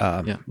 but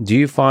do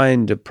you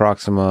find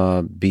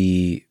Proxima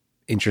b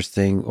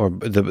interesting? Or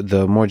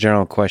the more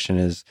general question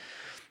is,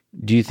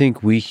 do you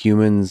think we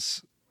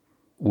humans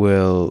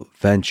will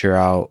venture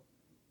out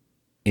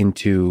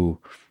into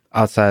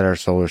outside our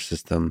solar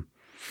system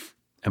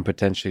And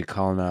potentially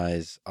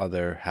colonize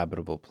other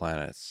habitable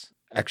planets.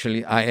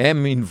 Actually, I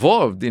am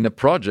involved in a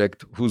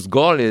project whose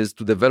goal is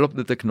to develop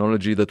the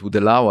technology that would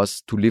allow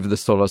us to leave the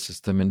solar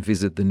system and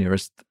visit the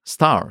nearest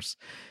stars.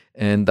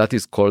 And that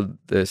is called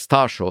the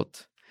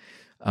Starshot.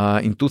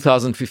 In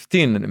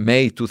 2015,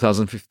 May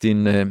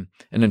 2015,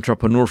 an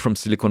entrepreneur from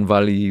Silicon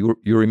Valley,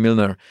 Yuri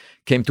Milner,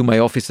 came to my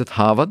office at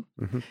Harvard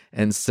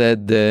and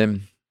said,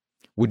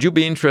 would you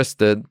be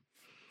interested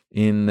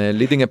in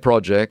leading a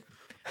project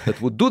that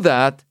would do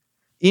that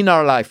in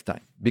our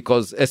lifetime?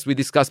 Because as we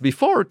discussed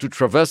before, to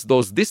traverse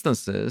those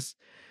distances,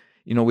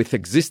 with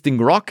existing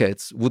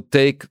rockets would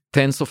take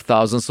tens of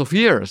thousands of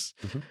years.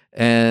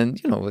 And,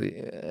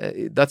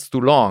 that's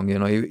too long.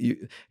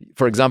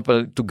 For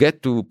example, to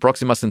get to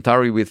Proxima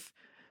Centauri with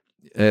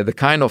the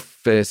kind of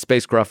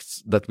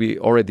spacecrafts that we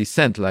already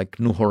sent, like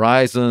New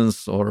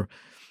Horizons or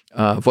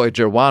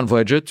Voyager 1,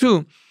 Voyager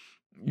 2,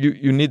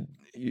 you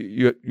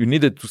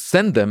needed to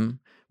send them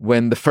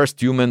when the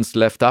first humans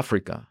left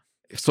Africa.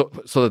 So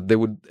that they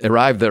would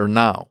arrive there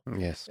now.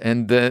 Yes.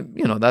 And,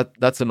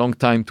 that's a long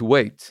time to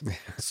wait.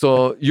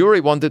 So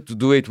Yuri wanted to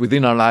do it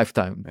within our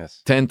lifetime.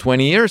 Yes. 10,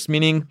 20 years,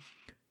 meaning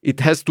it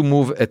has to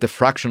move at a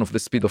fraction of the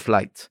speed of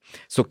light.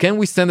 So can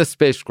we send a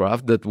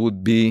spacecraft that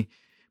would be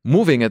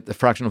moving at a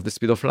fraction of the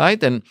speed of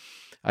light? And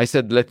I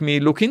said, let me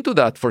look into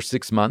that for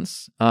 6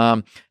 months.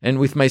 And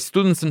with my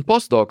students and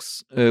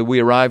postdocs, we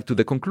arrived to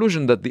the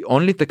conclusion that the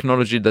only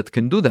technology that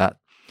can do that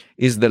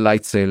is the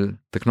light sail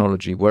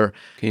technology, where...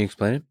 Can you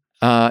explain it?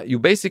 You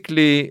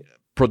basically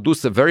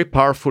produce a very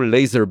powerful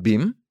laser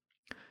beam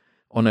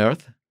on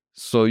Earth,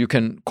 so you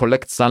can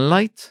collect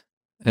sunlight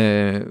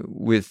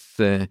with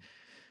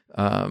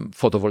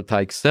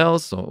photovoltaic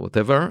cells or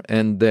whatever,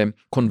 and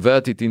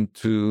convert it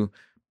into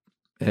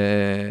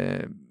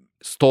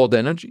stored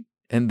energy,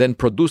 and then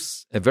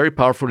produce a very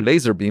powerful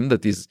laser beam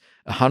that is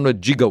 100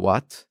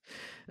 gigawatt,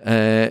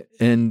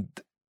 and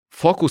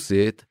focus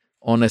it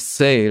on a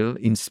sail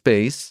in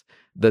space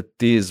that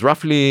is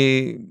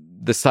roughly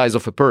the size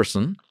of a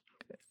person,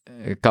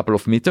 a couple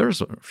of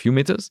meters or a few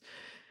meters,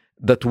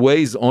 that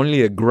weighs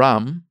only a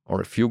gram or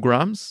a few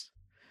grams,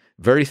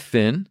 very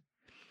thin.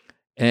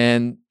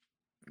 And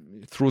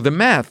through the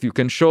math, you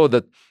can show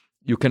that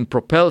you can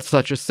propel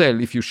such a sail.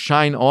 If you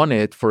shine on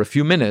it for a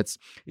few minutes,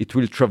 it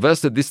will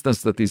traverse a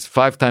distance that is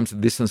 5 times the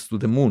distance to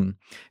the moon,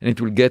 and it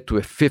will get to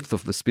a fifth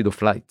of the speed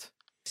of light.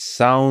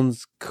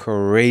 Sounds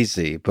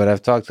crazy, but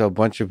I've talked to a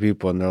bunch of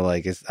people and they're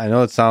like, I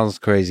know it sounds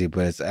crazy,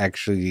 but it's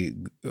actually,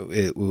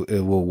 it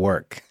will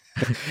work.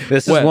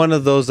 This is one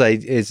of those,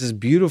 it's just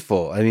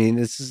beautiful. I mean,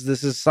 this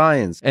is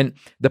science. And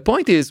the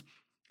point is,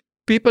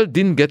 people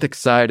didn't get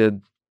excited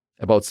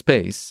about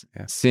space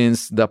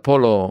since the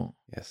Apollo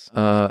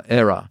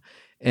era.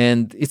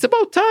 And it's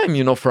about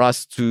time, for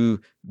us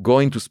to go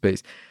into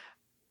space.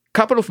 A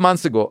couple of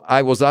months ago,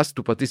 I was asked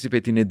to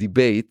participate in a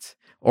debate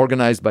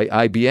organized by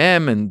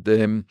IBM and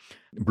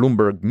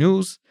Bloomberg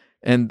News.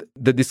 And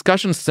the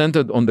discussion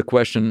centered on the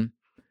question,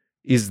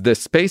 is the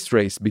space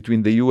race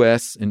between the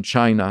US and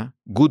China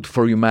good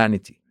for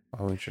humanity?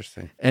 Oh,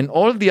 interesting. And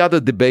all the other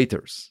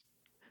debaters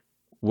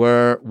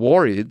were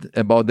worried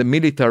about the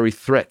military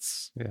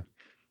threats. Yeah.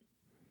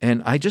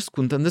 And I just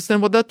couldn't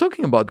understand what they're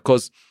talking about,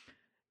 because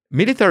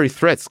military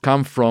threats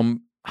come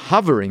from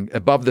hovering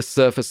above the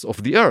surface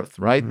of the Earth,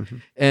 right?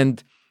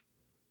 And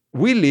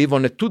we live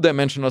on a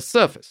 2-dimensional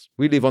surface.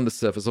 We live on the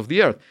surface of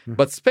the Earth.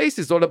 But space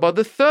is all about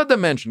the 3rd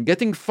dimension,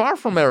 getting far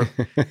from Earth.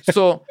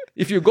 So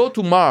if you go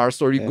to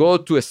Mars or you go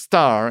to a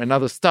star,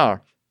 another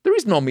star, there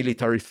is no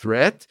military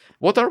threat.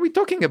 What are we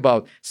talking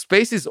about?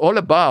 Space is all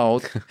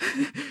about,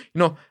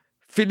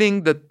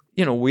 feeling that,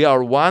 we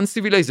are one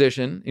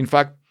civilization. In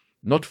fact,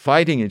 not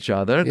fighting each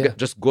other,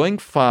 just going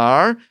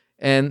far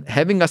and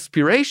having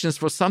aspirations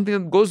for something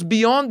that goes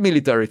beyond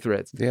military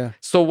threats. Yeah.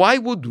 So why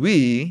would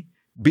we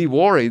be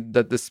worried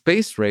that the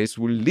space race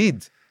will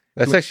lead?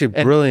 That's actually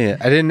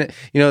brilliant. I didn't,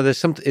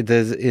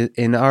 there's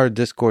in our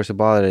discourse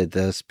about it,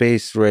 the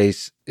space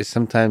race is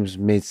sometimes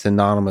made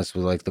synonymous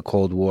with like the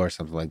Cold War or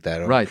something like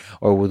that,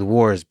 or with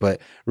wars. But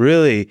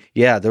really,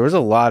 there was a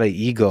lot of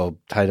ego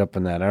tied up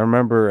in that. I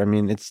remember,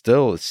 it's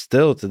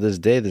still to this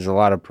day, there's a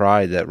lot of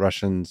pride that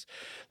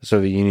the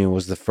Soviet Union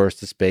was the first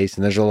to space,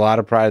 and there's a lot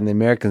of pride on the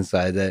American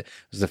side that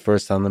was the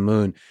first on the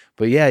moon.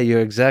 But you're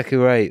exactly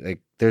right.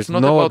 Like, there's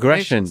no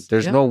aggression. Nations.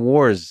 There's no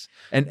wars.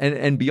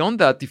 And beyond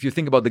that, if you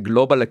think about the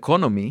global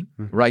economy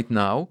right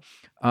now,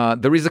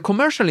 there is a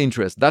commercial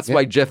interest. That's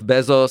why Jeff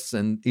Bezos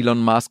and Elon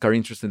Musk are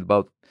interested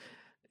about,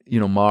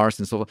 Mars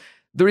and so forth.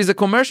 There is a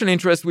commercial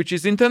interest which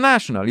is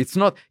international.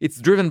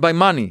 It's driven by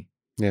money,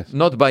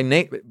 not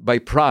by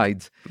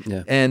pride.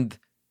 Yeah. And,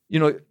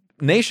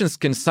 nations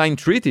can sign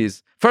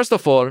treaties. First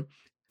of all,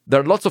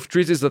 there are lots of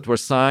treaties that were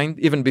signed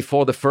even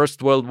before the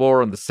First World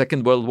War and the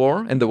Second World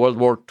War, and the World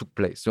War took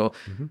place. So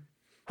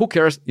who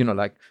cares?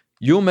 Like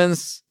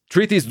humans,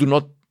 treaties do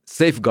not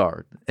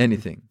safeguard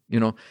anything,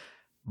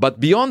 But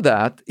beyond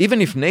that,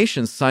 even if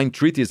nations sign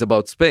treaties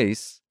about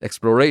space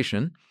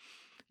exploration,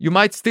 you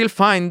might still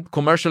find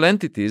commercial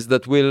entities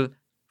that will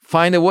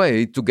find a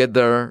way to get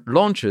their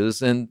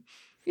launches and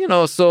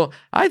So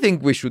I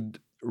think we should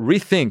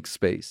rethink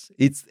space.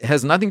 It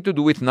has nothing to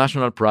do with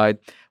national pride.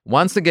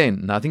 Once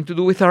again, nothing to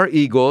do with our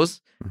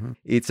egos. Mm-hmm.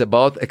 It's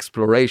about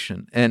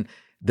exploration. And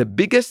the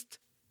biggest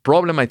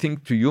problem, I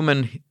think,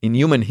 in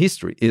human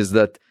history is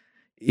that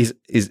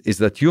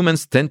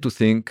humans tend to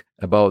think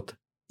about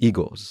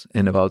egos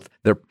and about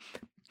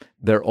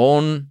their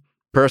own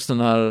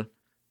personal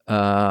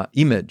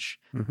image,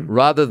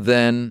 rather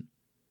than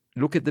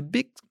look at the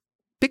big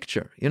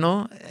picture.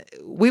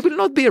 We will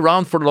not be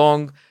around for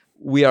long.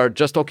 We are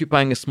just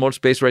occupying a small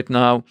space right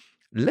now.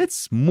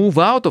 Let's move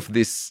out of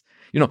this.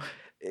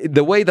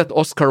 The way that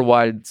Oscar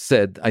Wilde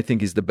said, I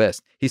think, is the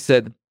best. He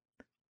said,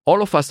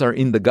 all of us are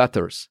in the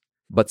gutters,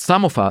 but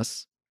some of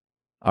us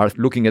are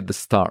looking at the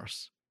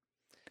stars.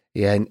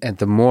 Yeah, and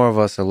the more of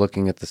us are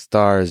looking at the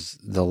stars,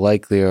 the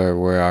likelier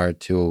we are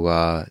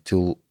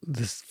to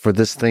this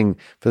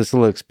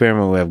little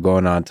experiment we have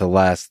going on to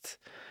last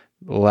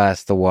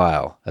a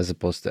while, as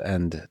opposed to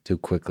end too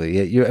quickly.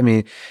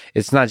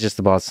 It's not just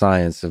about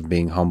science of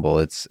being humble.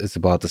 It's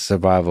about the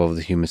survival of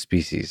the human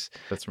species.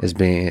 That's right.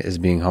 Is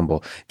being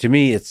humble. To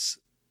me, it's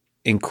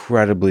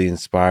incredibly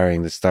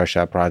inspiring, the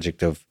Starshot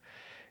project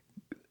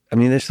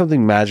there's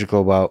something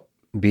magical about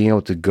being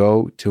able to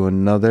go to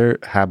another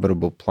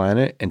habitable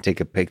planet and take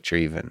a picture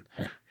even.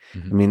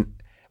 Mm-hmm.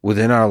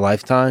 Within our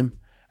lifetime,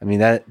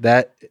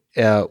 that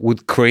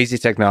with crazy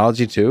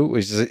technology too,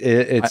 which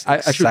is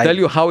I should tell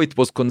you how it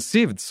was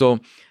conceived. So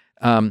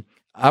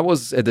I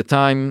was at the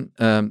time,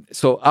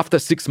 so after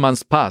 6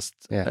 months passed,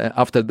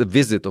 after the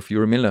visit of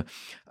Yuri Miller,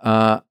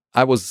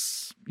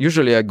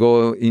 usually I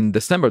go in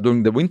December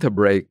during the winter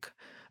break,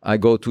 I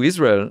go to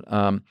Israel.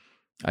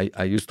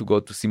 I used to go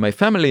to see my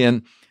family,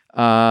 and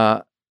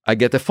I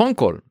get a phone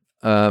call.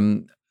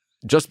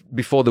 Just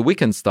before the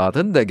weekend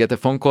started, I get a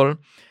phone call.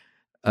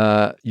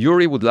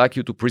 Yuri would like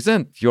you to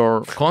present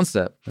your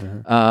concept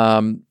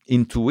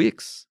in 2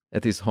 weeks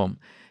at his home.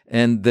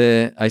 And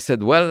I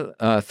said, well,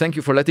 thank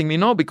you for letting me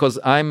know, because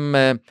I'm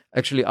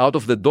actually out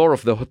of the door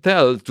of the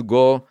hotel to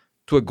go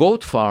to a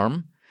goat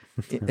farm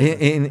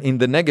in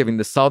the Negev, in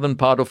the southern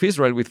part of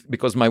Israel,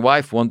 because my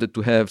wife wanted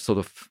to have sort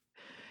of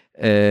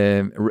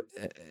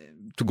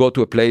to go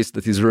to a place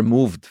that is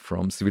removed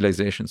from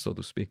civilization, so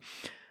to speak.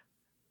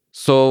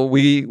 So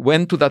we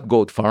went to that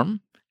goat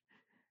farm,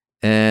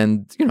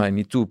 and I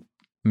need to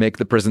make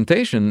the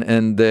presentation,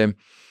 and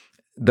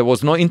there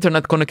was no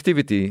internet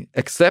connectivity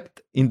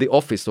except in the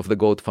office of the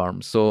goat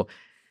farm. So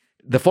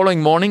the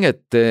following morning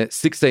at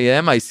 6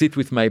 a.m., I sit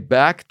with my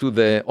back to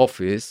the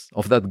office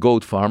of that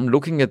goat farm,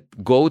 looking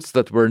at goats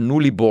that were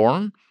newly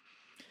born,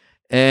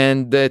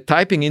 and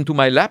typing into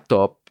my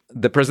laptop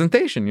the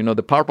presentation,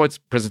 the PowerPoint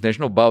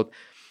presentation about,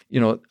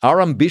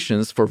 our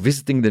ambitions for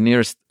visiting the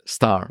nearest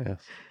star.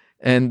 Yes.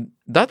 And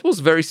that was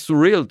very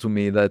surreal to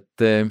me that,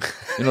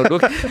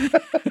 look.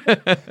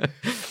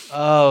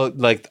 Oh,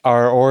 like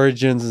our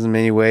origins in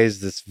many ways,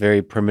 this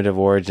very primitive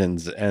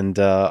origins, and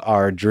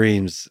our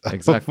dreams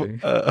exactly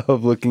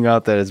of looking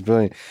out, that is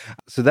brilliant.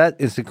 So that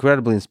is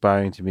incredibly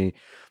inspiring to me,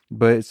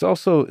 but it's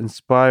also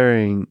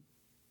inspiring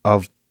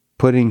of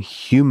putting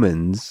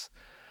humans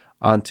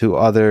onto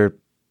other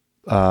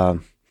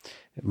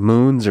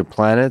moons or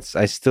planets.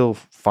 I still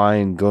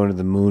find going to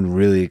the moon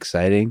really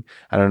exciting.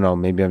 I don't know,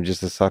 maybe I'm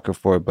just a sucker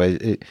for it,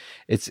 but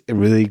it's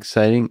really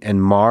exciting.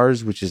 And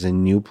Mars, which is a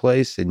new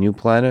place, a new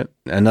planet,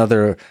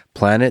 another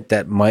planet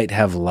that might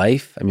have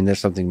life. There's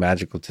something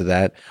magical to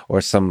that, or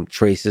some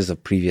traces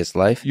of previous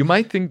life. You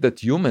might think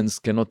that humans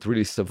cannot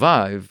really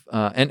survive,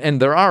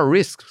 and there are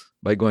risks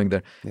by going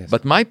there. Yes.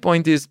 But my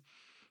point is,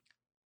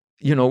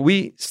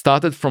 we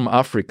started from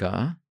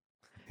Africa,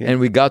 and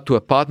we got to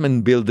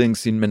apartment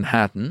buildings in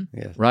Manhattan,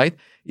 yes, right?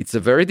 It's a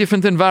very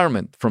different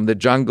environment from the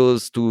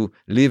jungles to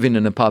live in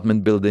an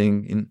apartment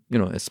building in,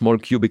 a small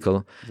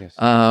cubicle. Yes.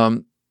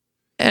 And,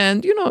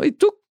 it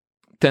took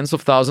tens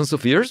of thousands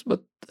of years,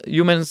 but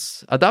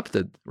humans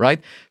adapted, right?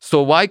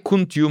 So why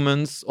couldn't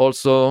humans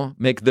also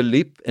make the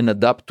leap and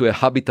adapt to a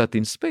habitat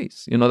in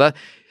space? That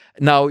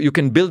now you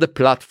can build a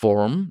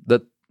platform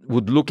that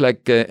would look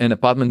like an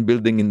apartment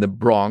building in the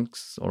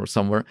Bronx or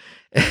somewhere,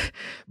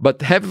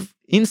 but have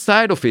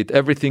inside of it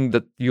everything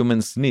that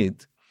humans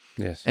need.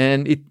 Yes.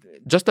 And it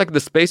just like the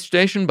space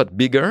station, but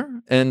bigger,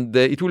 and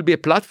it will be a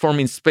platform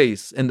in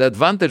space. And the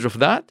advantage of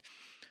that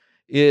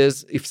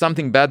is if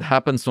something bad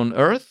happens on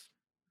Earth,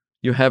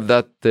 you have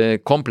that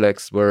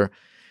complex where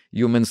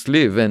humans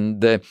live,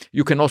 and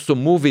you can also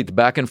move it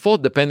back and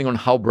forth depending on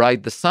how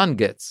bright the sun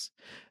gets.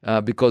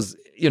 Because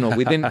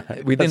within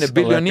a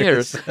billion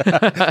years,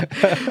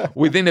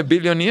 within a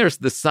billion years,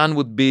 the sun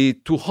would be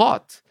too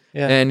hot,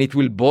 and it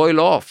will boil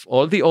off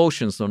all the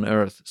oceans on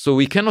Earth. So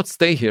we cannot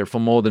stay here for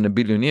more than a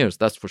billion years.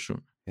 That's for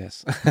sure.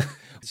 Yes.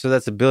 So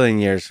that's a billion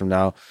years from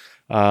now.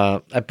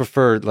 I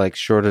prefer like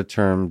shorter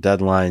term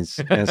deadlines,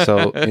 and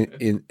so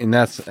in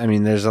that's.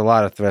 There's a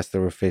lot of threats that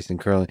we're facing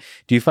currently.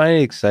 Do you find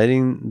it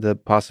exciting, the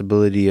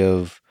possibility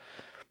of,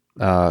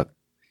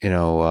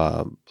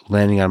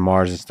 landing on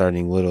Mars and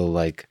starting little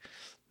like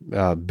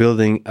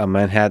building a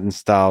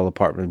Manhattan-style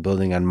apartment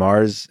building on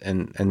Mars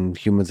and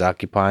humans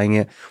occupying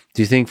it.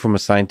 Do you think, from a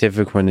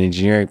scientific or an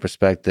engineering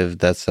perspective,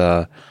 that's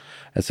a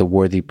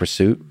worthy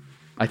pursuit?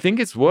 I think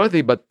it's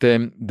worthy, but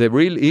the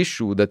real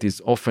issue that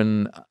is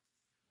often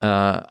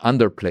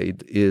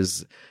underplayed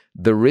is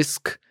the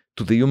risk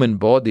to the human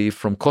body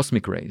from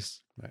cosmic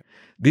rays. Right.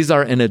 These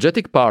are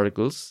energetic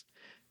particles,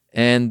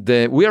 and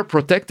we are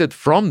protected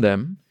from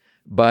them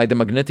by the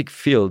magnetic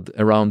field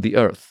around the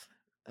Earth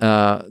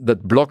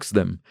that blocks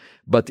them.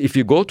 But if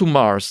you go to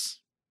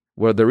Mars,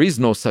 where there is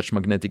no such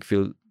magnetic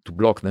field to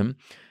block them,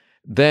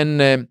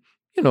 then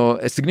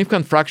a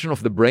significant fraction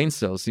of the brain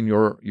cells in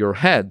your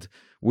head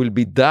will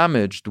be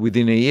damaged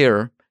within a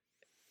year,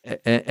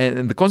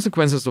 and the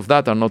consequences of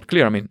that are not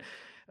clear. I mean,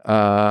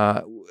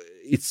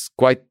 it's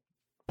quite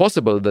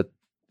possible that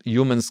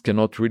humans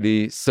cannot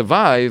really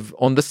survive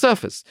on the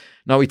surface.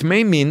 Now, it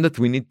may mean that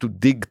we need to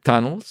dig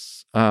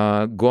tunnels,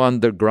 go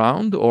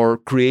underground, or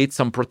create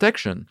some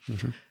protection.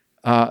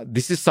 Mm-hmm.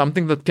 This is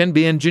something that can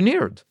be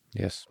engineered.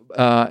 Yes.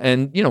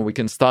 And, we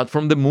can start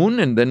from the moon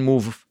and then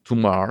move to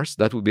Mars.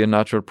 That would be a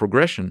natural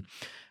progression.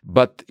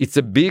 But it's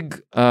a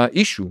big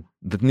issue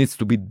that needs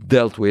to be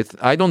dealt with.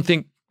 I don't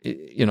think,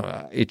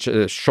 it's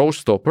a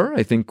showstopper.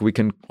 I think we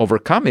can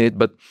overcome it.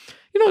 But,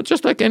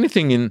 just like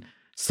anything in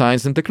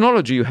science and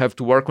technology, you have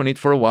to work on it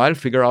for a while,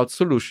 figure out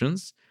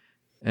solutions.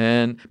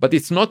 But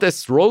it's not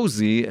as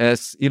rosy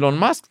as Elon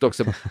Musk talks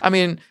about. I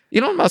mean,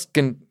 Elon Musk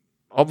can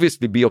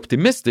obviously be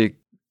optimistic.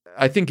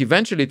 I think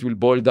eventually it will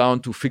boil down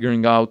to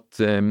figuring out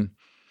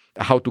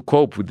how to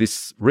cope with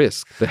this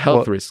risk, the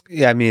health risk.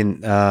 Yeah, I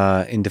mean,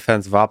 in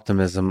defense of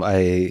optimism,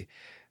 I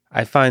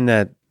find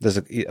that there's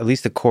at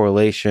least a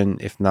correlation,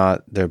 if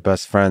not their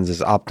best friends,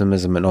 is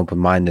optimism and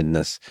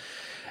open-mindedness.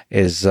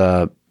 It's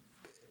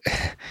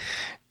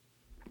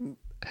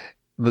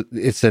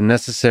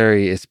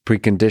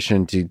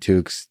precondition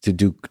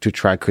to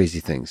try crazy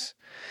things,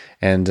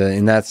 and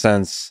in that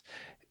sense,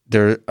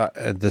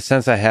 the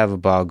sense I have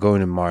about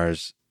going to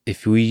Mars,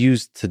 if we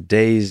use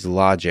today's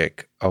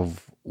logic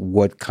of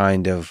what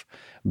kind of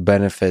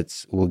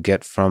benefits we'll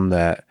get from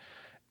that,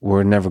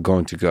 we're never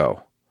going to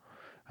go.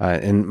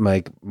 And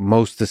like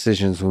most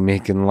decisions we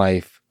make in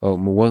life,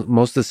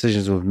 most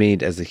decisions we've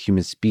made as a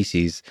human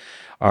species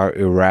are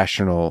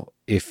irrational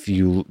if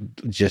you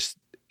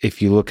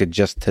look at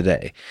just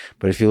today.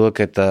 But if you look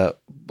at the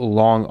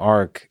long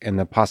arc and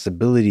the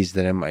possibilities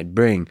that it might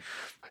bring,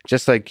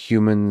 just like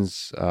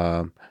humans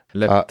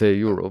left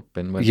Europe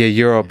and went,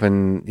 Europe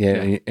and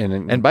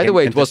by the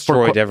way, it was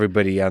destroyed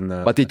everybody on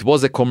the. But it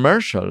was a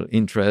commercial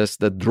interest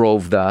that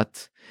drove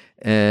that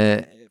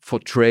for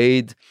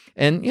trade,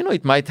 and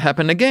it might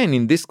happen again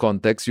in this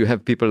context. You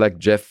have people like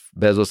Jeff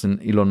Bezos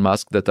and Elon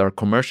Musk that are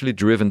commercially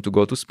driven to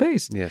go to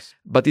space. Yes,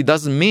 but it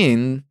doesn't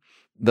mean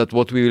that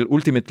what we will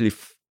ultimately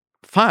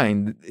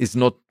find is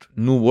not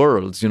new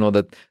worlds.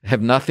 That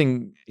have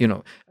nothing.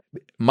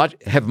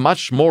 Have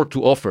much more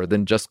to offer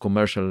than just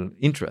commercial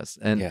interests,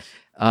 and yes.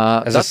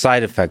 As a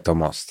side effect,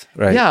 almost,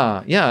 right?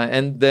 Yeah,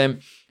 and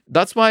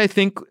that's why I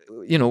think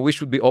we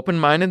should be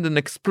open-minded and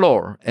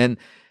explore. And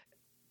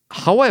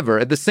however,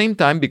 at the same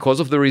time, because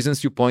of the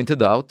reasons you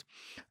pointed out,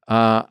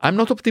 I'm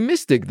not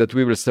optimistic that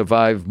we will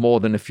survive more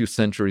than a few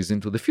centuries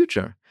into the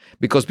future,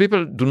 because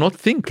people do not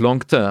think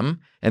long-term,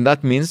 and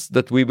that means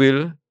that we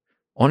will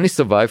only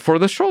survive for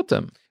the short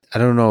term. I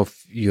don't know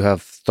if you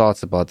have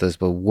thoughts about this,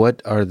 but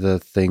what are the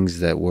things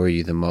that worry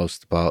you the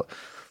most about,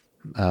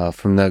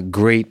 from the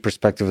great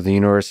perspective of the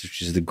universe,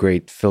 which is the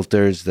great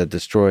filters that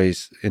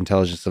destroys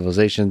intelligent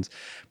civilizations,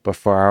 but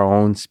for our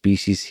own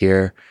species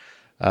here,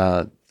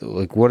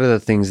 what are the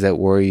things that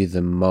worry you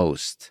the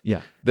most?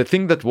 Yeah, the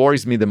thing that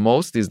worries me the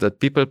most is that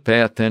people pay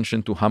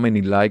attention to how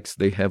many likes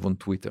they have on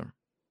Twitter.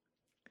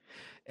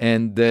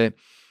 And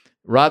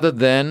rather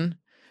than,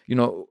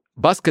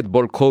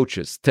 basketball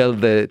coaches tell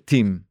the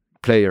team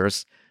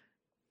players,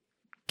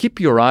 keep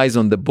your eyes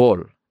on the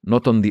ball,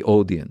 not on the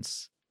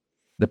audience.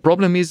 The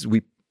problem is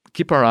we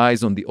keep our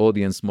eyes on the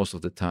audience most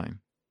of the time.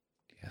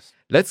 Yes.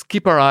 Let's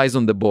keep our eyes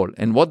on the ball.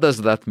 And what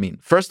does that mean?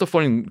 First of all,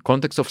 in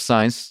context of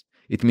science,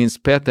 it means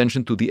pay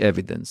attention to the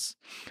evidence.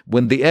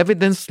 When the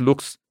evidence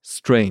looks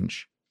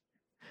strange,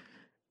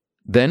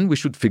 then we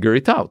should figure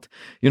it out.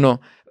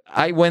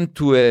 I went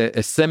to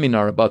a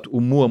seminar about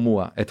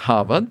Oumuamua at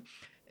Harvard,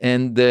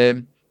 and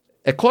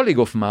a colleague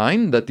of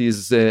mine that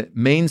is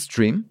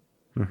mainstream,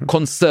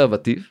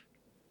 conservative,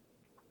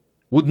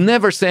 would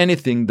never say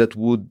anything that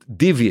would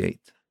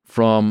deviate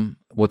from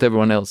what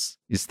everyone else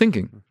is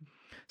thinking.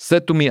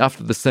 Said to me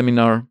after the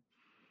seminar,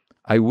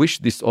 I wish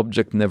this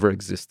object never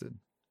existed.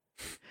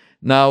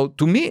 Now,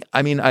 to me,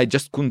 I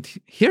just couldn't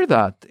hear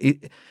that.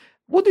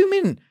 What do you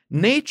mean?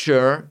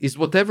 Nature is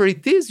whatever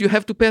it is. You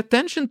have to pay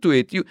attention to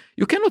it. You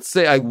cannot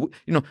say,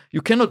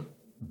 you cannot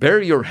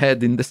bury your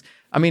head in this.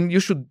 You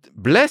should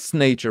bless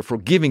nature for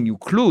giving you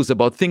clues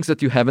about things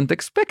that you haven't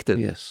expected.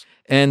 Yes.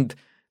 And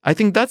I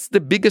think that's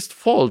the biggest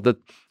fault, that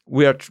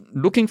we are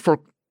looking for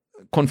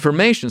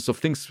confirmations of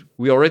things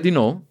we already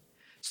know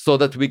so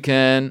that we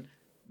can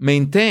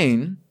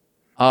maintain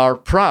our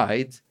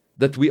pride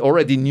that we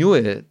already knew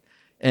it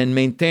and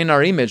maintain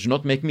our image,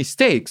 not make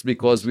mistakes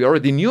because we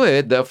already knew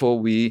it, therefore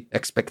we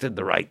expected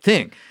the right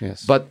thing.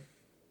 Yes. But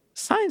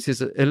science is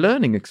a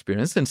learning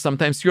experience, and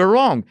sometimes you're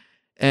wrong.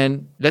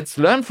 And let's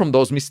learn from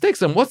those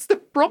mistakes. And what's the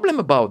problem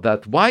about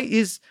that? Why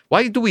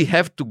do we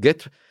have to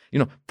get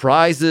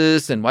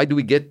prizes, and why do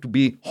we get to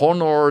be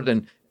honored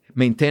and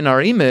maintain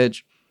our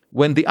image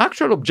when the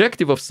actual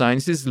objective of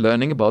science is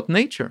learning about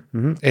nature?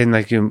 Mm-hmm. And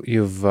like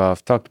you've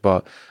talked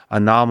about,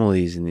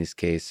 anomalies in this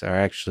case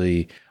are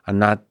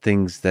not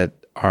things that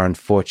are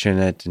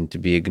unfortunate and to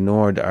be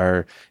ignored,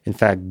 are in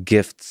fact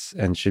gifts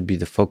and should be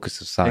the focus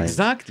of science.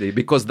 Exactly,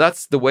 because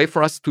that's the way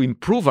for us to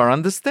improve our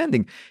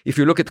understanding. If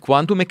you look at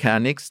quantum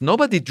mechanics,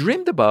 nobody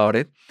dreamed about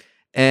it,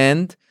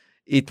 and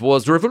it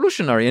was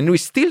revolutionary, and we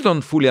still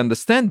don't fully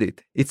understand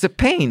it. It's a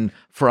pain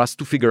for us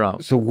to figure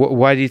out. So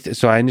why do you?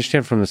 So I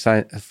understand from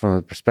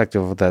the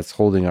perspective of that's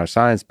holding our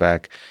science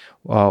back.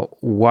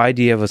 Why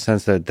do you have a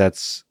sense that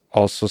that's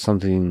also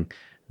something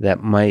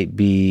that might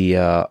be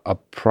a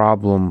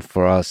problem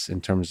for us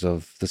in terms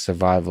of the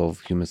survival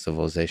of human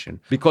civilization?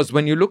 Because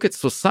when you look at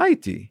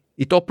society,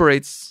 it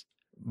operates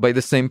by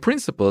the same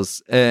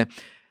principles. There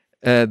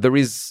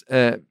is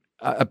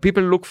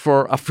people look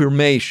for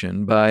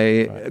affirmation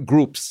by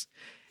groups,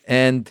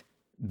 and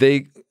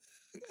they,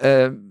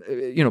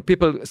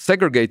 people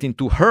segregate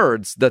into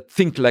herds that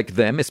think like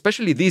them.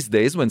 Especially these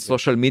days, when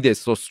social media is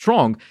so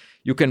strong,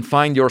 you can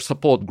find your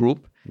support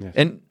group,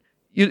 and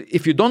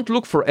if you don't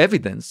look for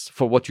evidence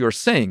for what you're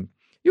saying,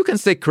 you can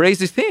say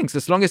crazy things.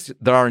 As long as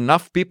there are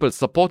enough people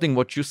supporting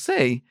what you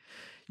say,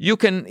 you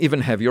can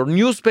even have your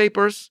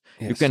newspapers.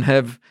 Yes. You can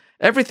have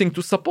everything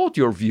to support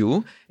your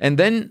view. And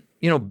then,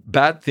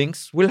 bad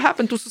things will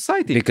happen to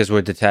society. Because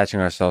we're detaching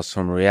ourselves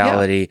from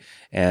reality.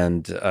 Yeah.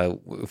 And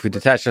if we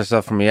detach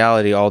ourselves from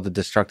reality, all the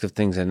destructive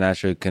things that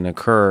naturally can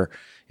occur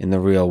in the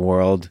real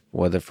world,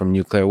 whether from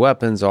nuclear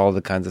weapons, all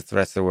the kinds of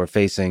threats that we're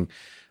facing,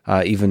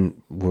 even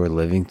we're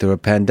living through a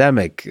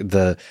pandemic.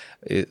 A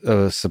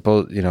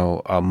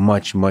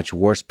much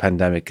worse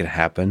pandemic could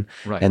happen,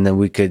 right. And then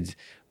we could,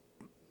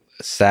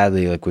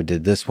 sadly, like we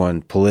did this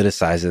one,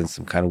 politicize it in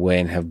some kind of way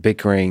and have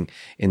bickering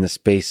in the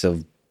space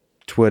of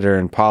Twitter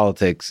and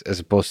politics, as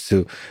opposed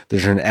to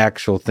there's an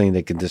actual thing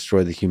that can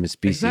destroy the human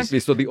species. Exactly.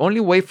 So the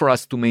only way for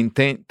us to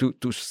maintain,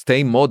 to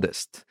stay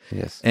modest,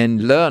 yes,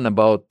 and learn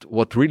about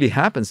what really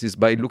happens is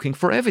by looking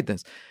for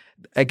evidence.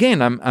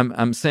 Again,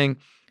 I'm saying,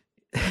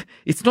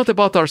 it's not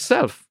about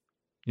ourselves,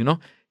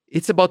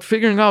 it's about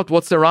figuring out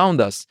what's around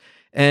us.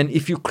 And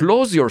if you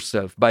close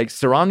yourself by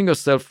surrounding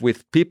yourself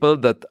with people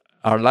that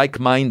are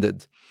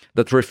like-minded,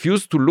 that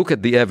refuse to look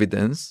at the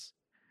evidence,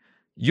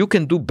 you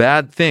can do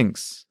bad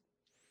things.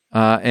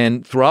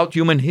 And throughout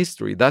human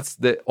history, that's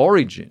the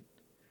origin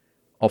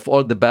of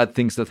all the bad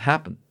things that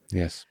happen.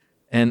 Yes.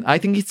 And I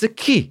think it's a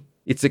key.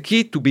 It's a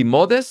key to be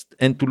modest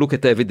and to look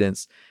at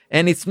evidence.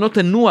 And it's not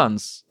a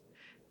nuance.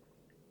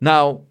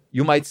 Now,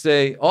 you might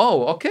say,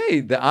 oh,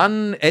 okay, the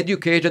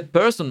uneducated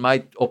person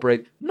might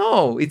operate.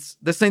 No, it's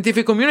the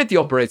scientific community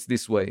operates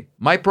this way.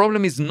 My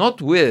problem is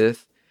not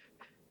with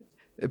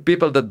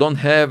people that don't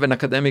have an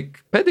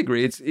academic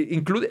pedigree. It's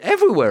included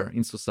everywhere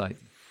in society.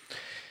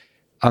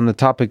 On the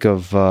topic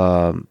of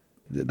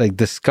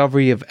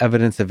discovery of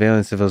evidence of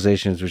alien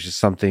civilizations, which is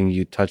something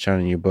you touch on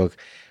in your book,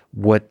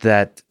 what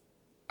that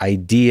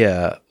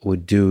idea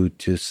would do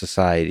to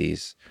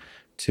societies,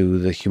 to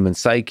the human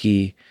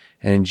psyche,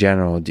 and in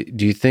general,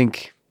 do you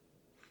think,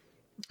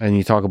 and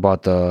you talk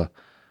about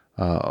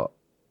I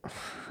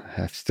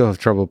still have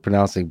trouble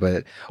pronouncing,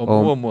 but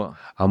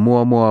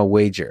Oumuamua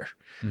wager,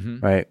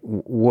 right?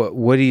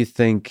 What do you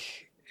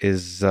think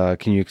is,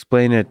 can you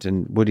explain it?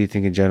 And what do you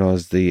think in general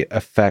is the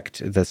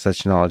effect that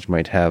such knowledge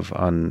might have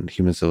on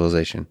human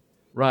civilization?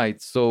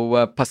 Right.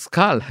 So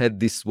Pascal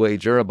had this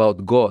wager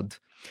about God.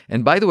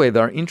 And by the way,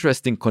 there are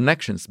interesting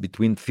connections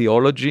between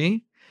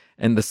theology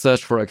and the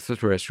search for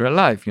extraterrestrial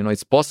life.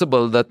 It's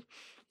possible that,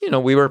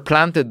 we were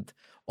planted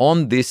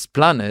on this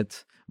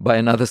planet by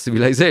another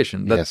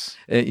civilization. That, yes.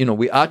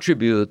 We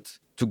attribute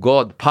to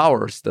God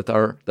powers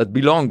that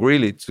belong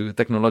really to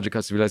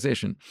technological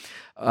civilization.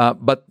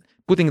 But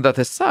putting that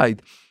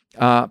aside,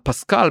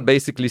 Pascal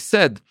basically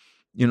said,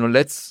 there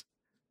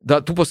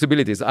are two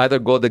possibilities: either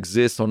God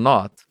exists or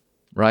not,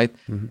 right?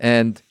 Mm-hmm.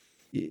 And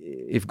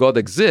if God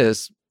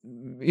exists,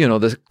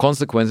 the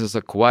consequences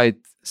are quite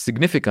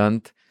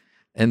significant,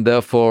 and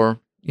therefore,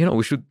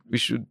 we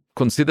should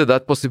consider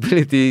that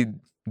possibility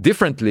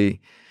differently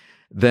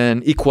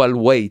than equal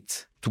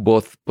weight to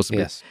both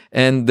possibilities. Yes.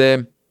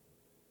 And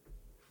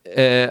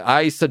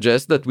I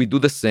suggest that we do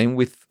the same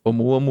with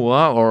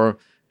Oumuamua or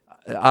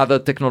other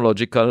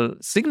technological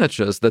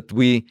signatures, that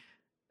we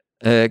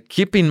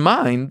keep in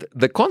mind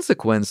the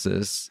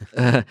consequences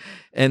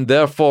and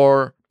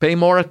therefore pay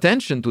more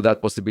attention to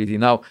that possibility.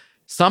 Now,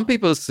 some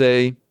people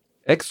say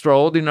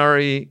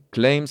extraordinary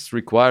claims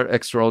require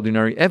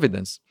extraordinary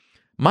evidence.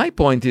 My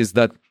point is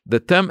that the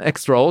term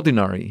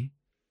extraordinary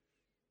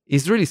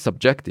is really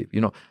subjective.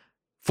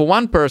 For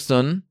one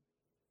person,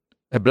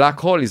 a black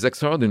hole is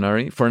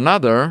extraordinary. For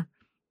another,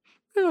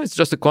 it's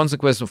just a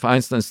consequence of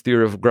Einstein's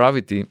theory of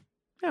gravity.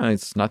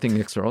 It's nothing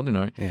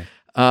extraordinary.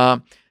 Yeah.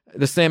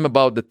 The same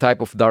about the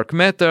type of dark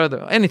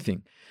matter,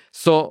 anything.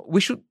 So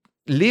we should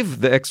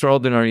leave the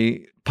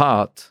extraordinary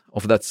part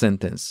of that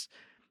sentence.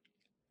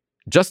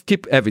 Just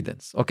keep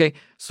evidence, okay?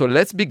 So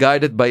let's be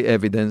guided by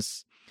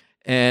evidence.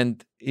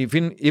 And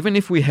even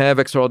if we have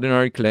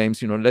extraordinary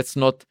claims, let's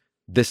not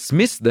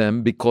dismiss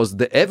them because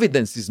the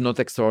evidence is not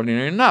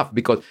extraordinary enough.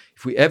 Because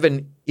if we have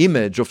an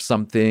image of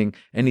something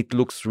and it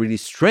looks really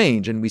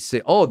strange and we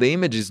say, oh, the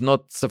image is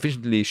not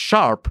sufficiently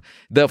sharp,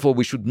 therefore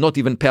we should not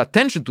even pay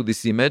attention to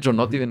this image or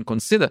not even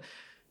consider.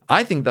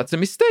 I think that's a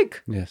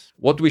mistake. Yes.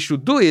 What we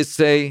should do is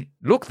say,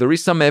 look, there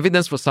is some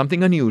evidence for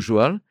something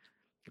unusual.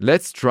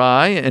 Let's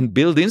try and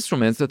build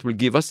instruments that will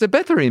give us a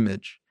better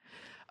image.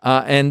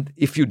 And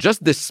if you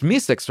just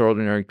dismiss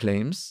extraordinary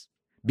claims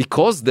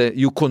because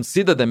you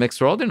consider them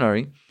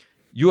extraordinary,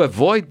 you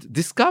avoid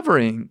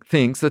discovering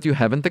things that you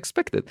haven't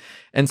expected.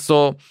 And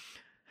so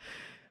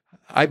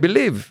I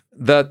believe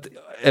that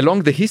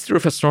along the history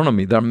of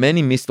astronomy, there are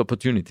many missed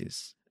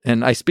opportunities.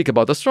 And I speak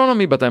about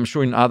astronomy, but I'm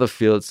sure in other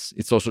fields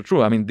it's also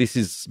true. I mean, this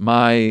is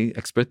my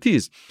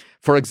expertise.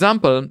 For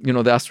example,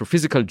 the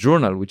Astrophysical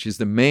Journal, which is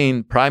the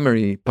main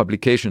primary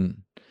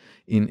publication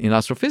in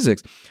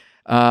astrophysics,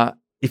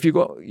 if you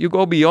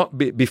go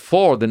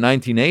before the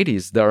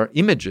 1980s, there are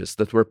images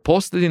that were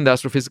posted in the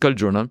Astrophysical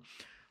Journal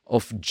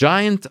of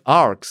giant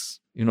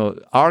arcs,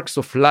 arcs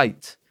of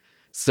light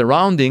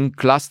surrounding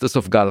clusters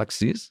of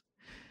galaxies.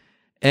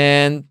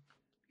 And,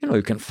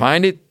 you can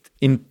find it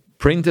in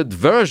printed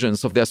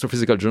versions of the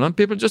Astrophysical Journal.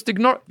 People just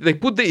ignore it. They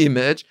put the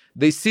image,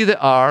 they see the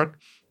arc,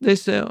 they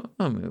say,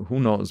 who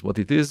knows what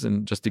it is,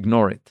 and just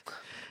ignore it.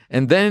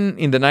 And then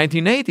in the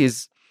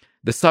 1980s,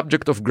 the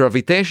subject of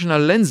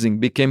gravitational lensing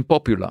became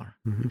popular.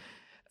 Mm-hmm.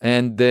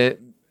 And the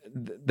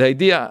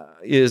idea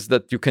is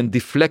that you can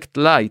deflect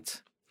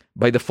light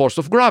by the force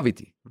of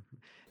gravity.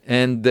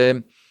 And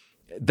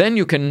then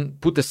you can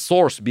put a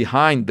source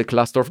behind the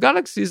cluster of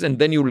galaxies, and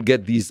then you will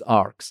get these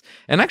arcs.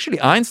 And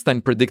actually,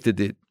 Einstein predicted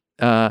it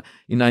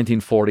in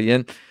 1940.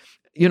 And,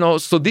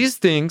 so these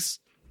things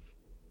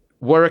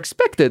were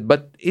expected,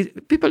 but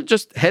people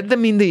just had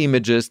them in the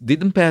images,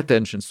 didn't pay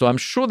attention. So I'm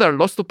sure there are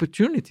lost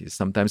opportunities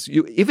sometimes.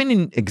 Even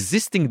in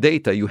existing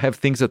data, you have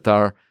things that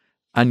are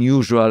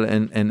unusual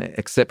and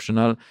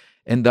exceptional,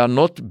 and are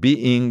not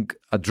being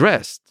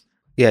addressed.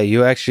 Yeah,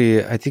 you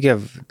actually, I think you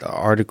have the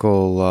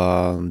article,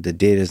 The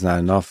Data is Not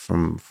Enough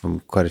from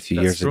quite a few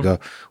years ago,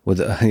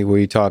 where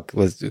you talk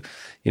with,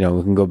 we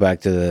can go back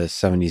to the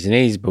 70s and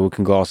 80s, but we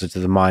can go also to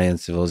the Mayan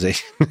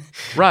civilization.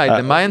 Right.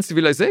 The Mayan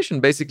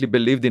civilization basically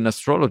believed in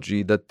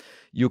astrology that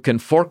you can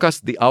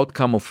forecast the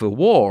outcome of a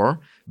war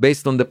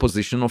based on the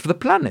position of the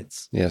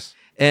planets. Yes.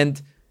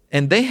 And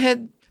they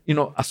had,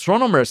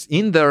 astronomers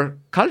in their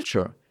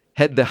culture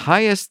had the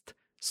highest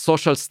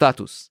social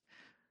status.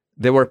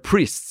 They were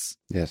priests.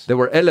 Yes. They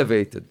were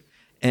elevated.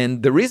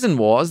 And the reason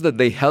was that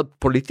they helped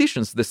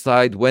politicians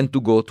decide when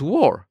to go to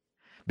war.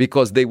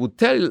 Because they would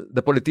tell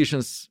the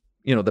politicians,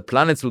 the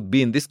planets would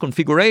be in this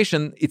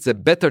configuration. It's a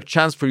better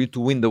chance for you to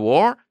win the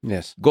war.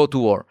 Yes. Go to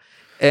war.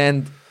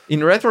 And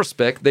in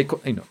retrospect,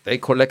 they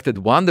collected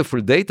wonderful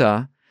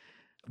data,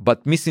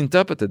 but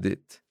misinterpreted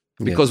it.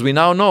 Because we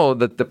now know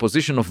that the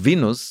position of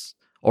Venus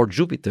or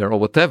Jupiter or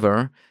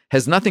whatever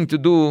has nothing to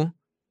do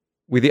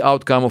with the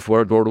outcome of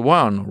World War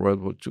I or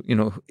World War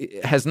II,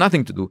 it has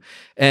nothing to do.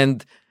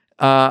 And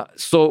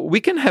so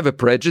we can have a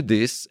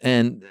prejudice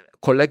and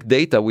collect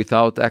data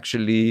without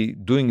actually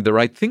doing the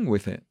right thing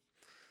with it.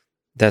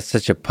 That's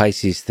such a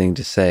Pisces thing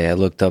to say. I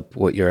looked up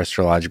what your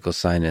astrological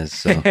sign is.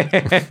 So,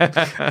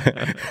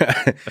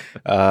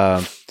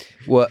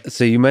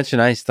 so you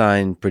mentioned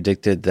Einstein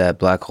predicted that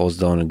black holes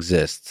don't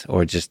exist,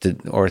 or just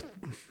did, or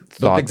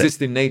don't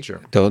exist in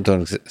nature. Don't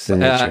exist in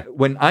nature.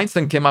 When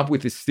Einstein came up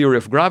with his theory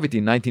of gravity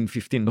in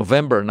 1915,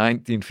 November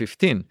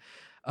 1915,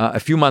 a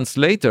few months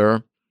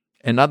later,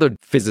 another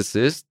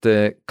physicist,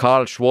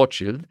 Karl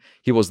Schwarzschild,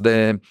 he was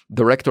the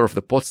director of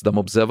the Potsdam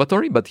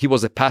Observatory, but he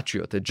was a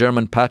patriot, a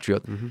German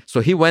patriot. Mm-hmm.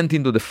 So he went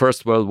into the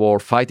First World War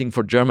fighting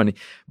for Germany.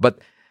 But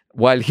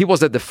while he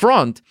was at the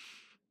front,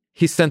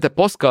 he sent a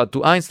postcard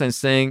to Einstein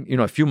saying,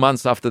 a few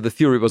months after the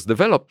theory was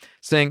developed,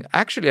 saying,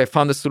 actually, I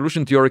found a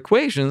solution to your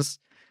equations.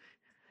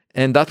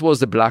 And that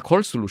was a black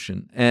hole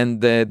solution. And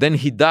then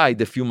he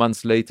died a few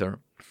months later.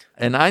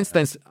 And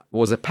Einstein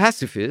was a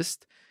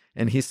pacifist,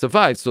 and he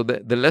survived. So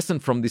the lesson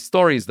from this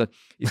story is that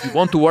if you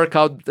want to work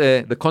out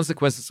the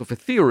consequences of a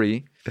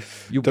theory,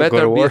 you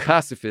better be a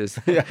pacifist.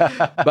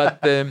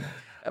 But the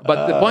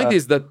point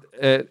is that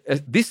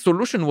this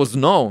solution was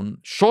known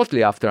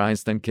shortly after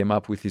Einstein came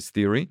up with his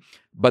theory.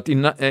 But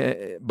in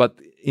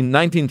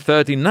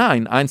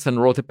 1939, Einstein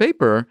wrote a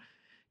paper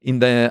in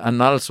the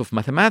Annals of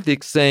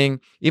Mathematics saying,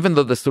 even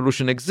though the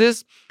solution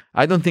exists,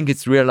 I don't think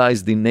it's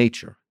realized in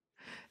nature.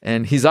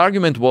 And his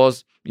argument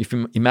was, if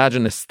you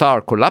imagine a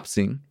star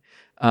collapsing,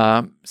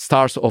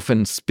 stars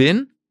often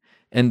spin,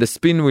 and the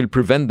spin will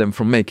prevent them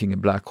from making a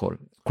black hole,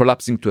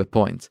 collapsing to a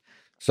point.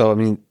 So, I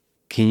mean,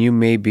 can you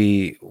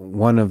maybe,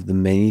 one of the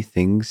many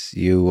things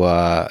you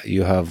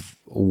have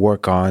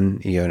work on,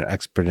 you're an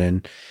expert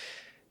in,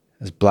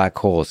 is black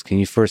holes. Can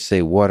you first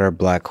say what are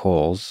black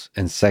holes?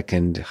 And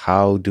second,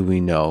 how do we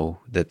know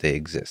that they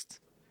exist?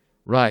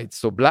 Right.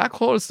 So black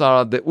holes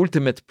are the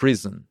ultimate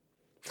prison.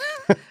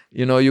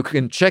 You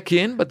can check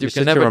in, but you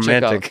can never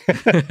check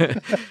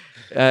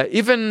out.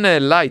 Even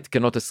light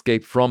cannot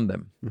escape from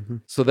them. Mm-hmm.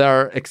 So there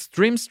are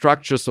extreme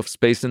structures of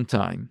space and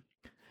time.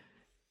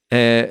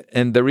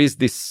 And there is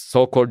this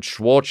so-called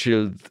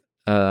Schwarzschild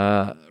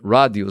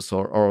radius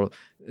or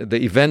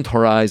the event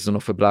horizon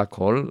of a black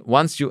hole.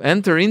 Once you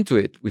enter into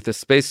it with a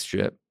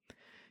spaceship,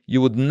 you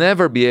would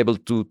never be able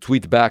to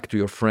tweet back to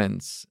your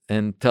friends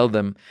and tell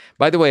them.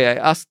 By the way, I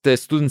asked the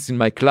students in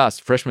my class,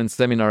 freshman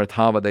seminar at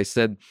Harvard, I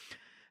said,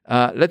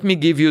 let me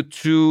give you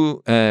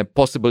two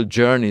possible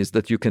journeys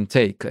that you can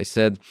take. I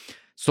said,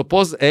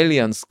 suppose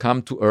aliens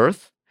come to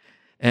Earth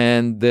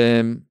and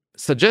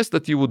suggest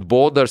that you would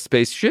board their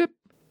spaceship.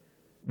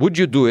 Would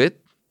you do it?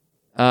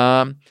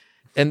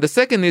 And the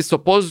second is,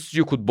 suppose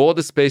you could board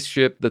a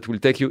spaceship that will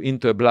take you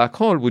into a black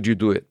hole. Would you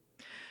do it?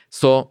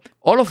 So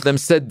all of them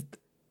said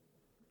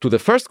to the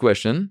first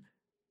question,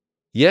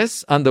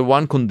 yes, under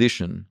one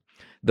condition,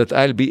 that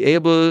I'll be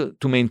able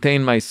to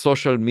maintain my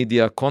social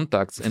media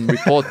contacts and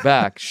report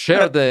back,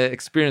 share the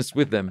experience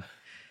with them.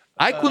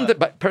 I couldn't,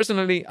 but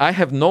personally, I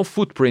have no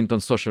footprint on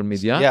social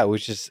media. Yeah,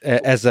 which is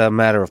as a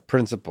matter of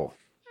principle.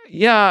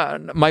 Yeah,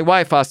 my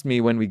wife asked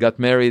me when we got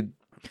married,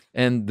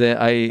 and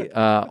I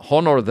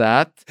honor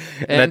that.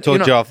 And I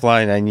told you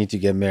offline, I need to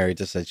get married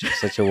to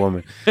such a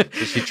woman. So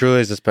she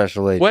truly is a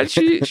special lady. Well,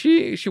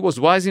 she was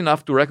wise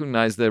enough to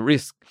recognize the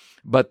risk,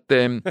 but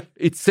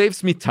it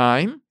saves me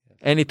time,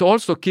 and it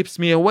also keeps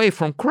me away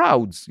from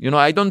crowds.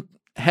 I don't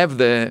have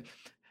the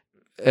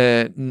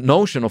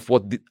notion of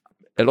what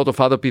a lot of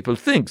other people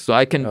think, so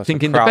I can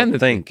think independently.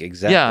 Think,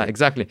 exactly. Yeah,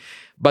 exactly.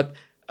 But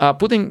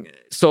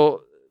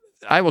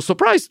I was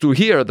surprised to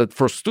hear that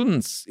for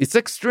students, it's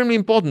extremely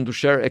important to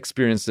share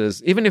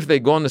experiences. Even if they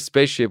go on a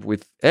spaceship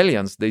with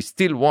aliens, they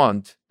still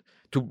want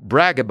to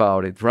brag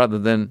about it rather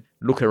than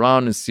look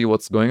around and see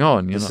what's going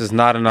on. This is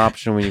not an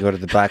option when you go to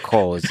the black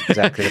hole, is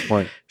exactly the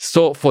point.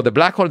 So for the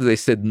black hole, they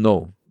said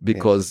no,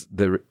 because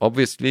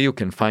obviously you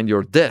can find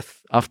your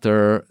death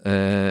after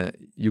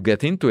you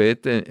get into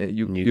it.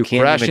 You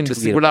crash in the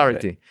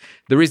singularity.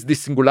 There is this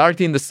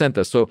singularity in the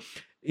center. So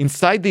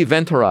inside the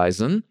event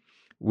horizon,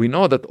 we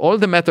know that all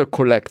the matter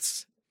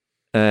collects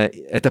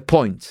at a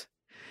point.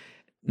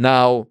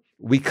 Now,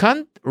 we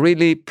can't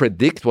really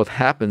predict what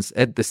happens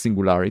at the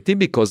singularity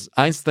because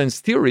Einstein's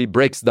theory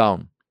breaks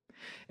down.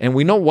 And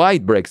we know why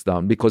it breaks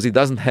down, because it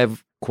doesn't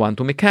have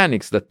quantum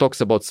mechanics that talks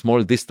about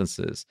small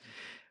distances.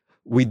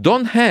 We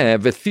don't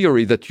have a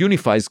theory that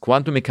unifies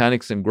quantum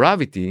mechanics and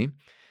gravity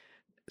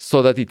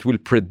so that it will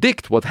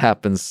predict what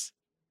happens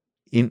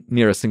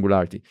near a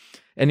singularity.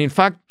 And in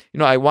fact,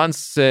 I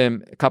once, a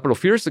couple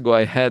of years ago,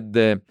 I had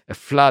a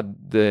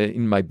flood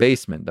in my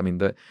basement. I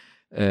mean,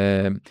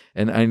 and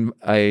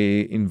I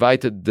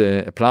invited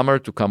a plumber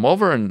to come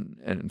over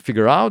and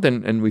figure out,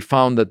 and we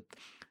found that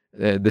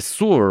the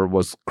sewer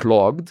was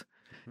clogged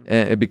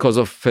because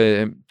of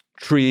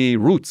tree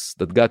roots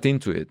that got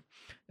into it.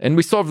 And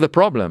we solved the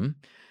problem.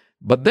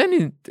 But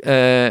then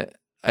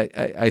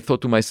I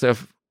thought to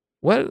myself,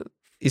 well,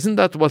 isn't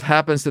that what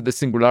happens at the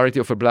singularity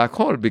of a black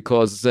hole?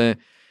 Because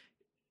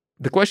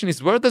the question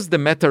is, where does the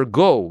matter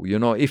go?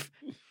 If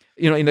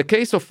in the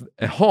case of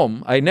a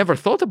home, I never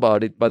thought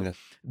about it, but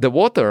the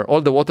water,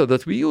 all the water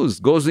that we use,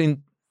 goes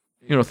in,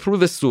 through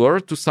the sewer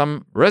to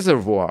some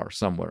reservoir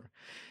somewhere.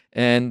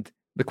 And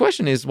the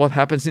question is, what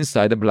happens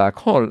inside a black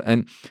hole?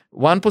 And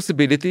one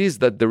possibility is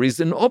that there is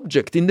an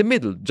object in the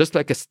middle, just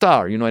like a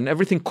star, and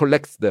everything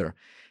collects there.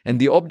 And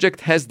the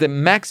object has the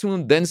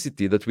maximum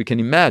density that we can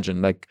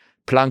imagine, like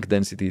Planck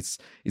density.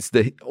 It's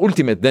the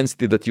ultimate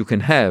density that you can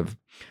have.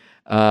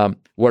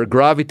 Where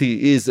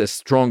gravity is as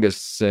strong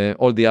as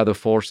all the other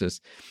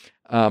forces.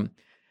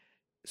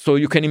 So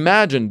you can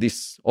imagine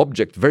this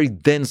object, very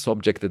dense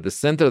object at the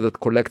center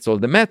that collects all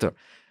the matter.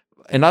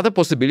 Another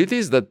possibility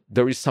is that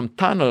there is some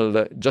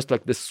tunnel, just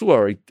like the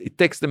sewer. It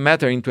takes the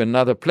matter into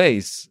another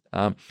place.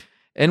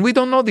 And we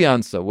don't know the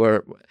answer.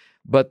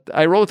 But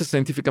I wrote a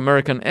Scientific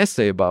American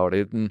essay about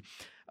it, and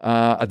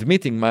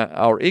admitting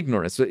our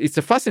ignorance. So it's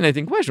a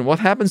fascinating question. What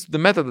happens to the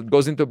matter that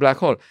goes into a black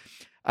hole?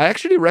 I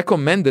actually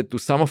recommended to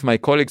some of my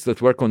colleagues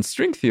that work on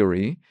string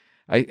theory,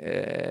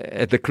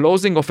 at the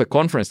closing of a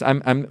conference.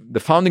 I'm the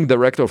founding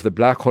director of the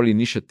Black Hole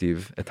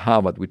Initiative at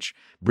Harvard, which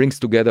brings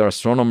together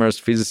astronomers,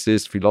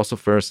 physicists,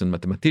 philosophers, and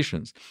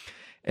mathematicians.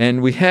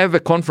 And we have a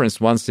conference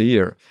once a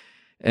year.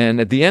 And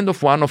at the end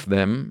of one of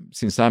them,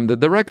 since I'm the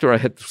director, I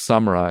had to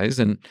summarize.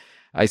 And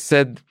I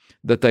said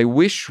that I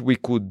wish we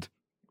could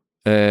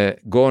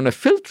go on a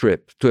field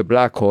trip to a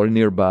black hole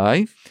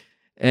nearby.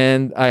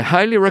 And I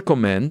highly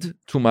recommend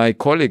to my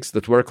colleagues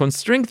that work on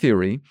string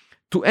theory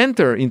to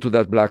enter into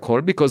that black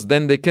hole, because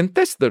then they can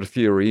test their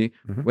theory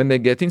when they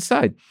get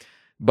inside.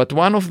 But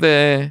one of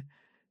the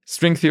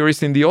string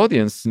theorists in the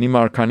audience,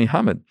 Nimar Kani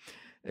Hamed,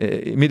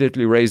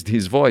 immediately raised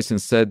his voice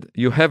and said,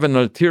 "You have an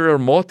ulterior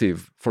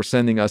motive for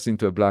sending us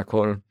into a black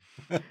hole."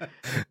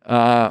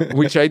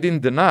 Which I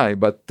didn't deny,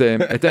 but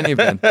at any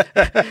event.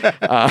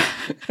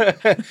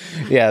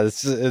 Yeah,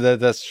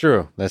 that's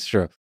true. That's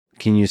true.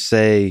 Can you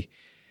say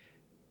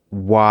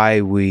why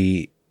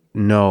we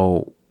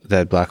know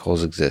that black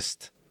holes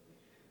exist?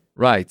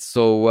 Right.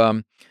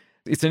 So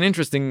it's an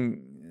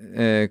interesting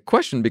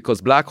question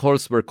because black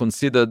holes were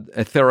considered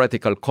a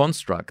theoretical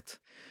construct.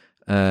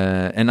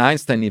 And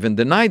Einstein even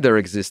denied their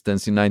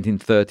existence in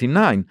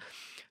 1939.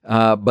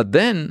 But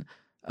then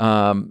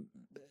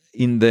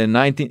in the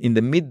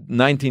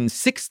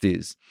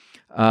mid-1960s,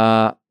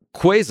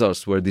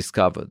 quasars were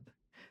discovered.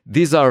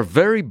 These are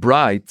very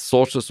bright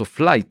sources of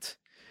light,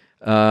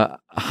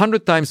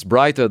 100 times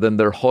brighter than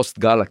their host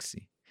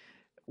galaxy,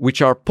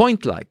 which are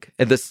point-like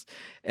at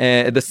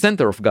the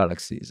center of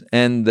galaxies.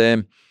 And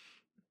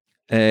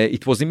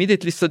it was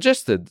immediately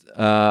suggested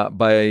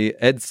by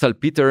Ed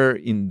Salpeter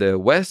in the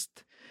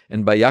West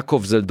and by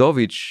Yakov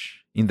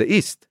Zeldovich in the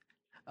East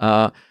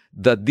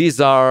that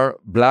these are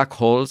black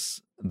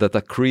holes that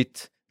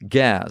accrete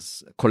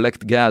gas,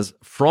 collect gas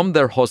from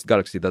their host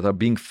galaxy that are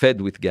being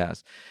fed with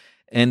gas.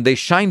 And they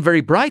shine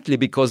very brightly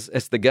because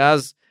as the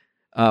gas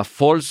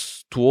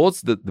falls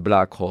towards the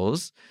black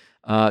holes,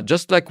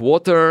 just like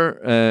water,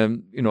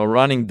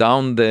 running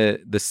down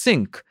the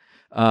sink,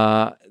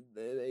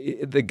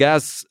 the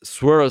gas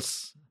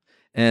swirls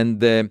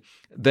and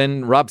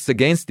then rubs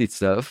against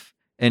itself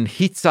and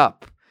heats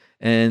up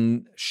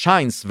and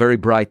shines very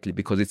brightly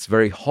because it's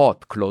very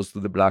hot close to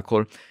the black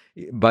hole.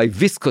 By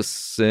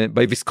viscosity,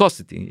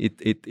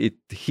 it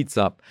heats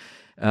up.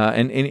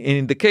 And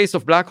in the case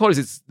of black holes,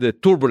 it's the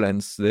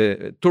turbulent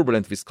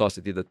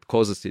viscosity that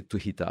causes it to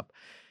heat up.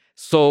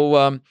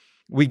 So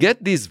we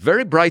get these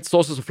very bright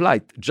sources of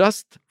light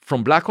just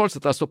from black holes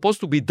that are supposed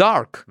to be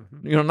dark.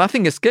 Mm-hmm.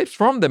 Nothing escapes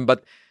from them,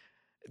 but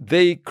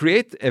they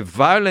create a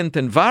violent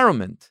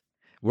environment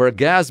where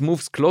gas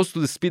moves close to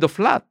the speed of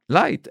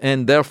light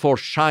and therefore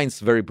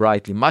shines very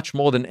brightly, much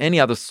more than any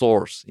other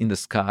source in the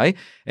sky.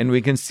 And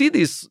we can see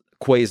these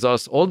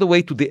quasars all the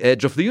way to the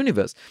edge of the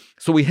universe.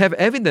 So we have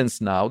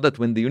evidence now that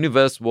when the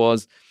universe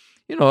was,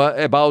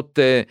 about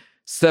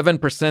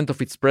 7%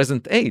 of its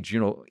present age,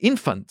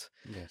 infant,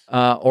 yes.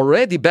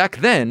 Already back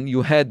then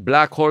you had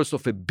black holes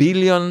of 1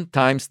 billion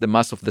times the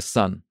mass of the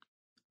sun,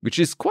 which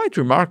is quite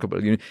remarkable.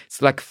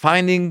 It's like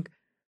finding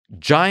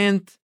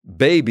giant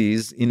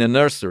babies in a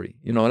nursery.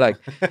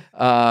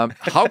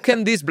 How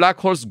can these black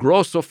holes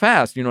grow so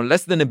fast?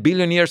 Less than 1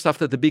 billion years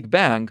after the Big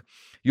Bang,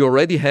 you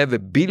already have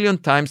 1 billion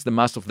times the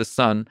mass of the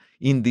sun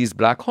in these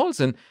black holes.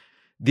 And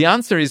the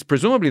answer is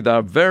presumably there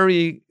are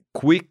very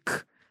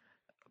quick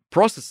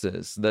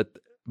processes that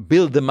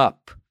build them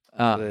up.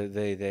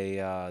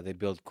 They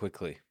build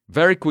quickly.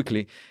 Very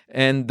quickly.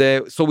 And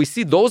so we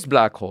see those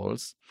black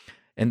holes,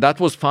 and that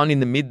was found in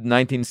the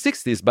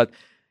mid-1960s, but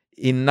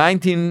in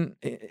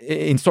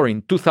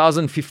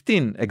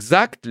 2015,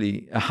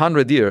 exactly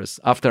 100 years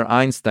after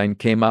Einstein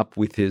came up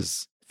with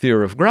his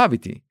theory of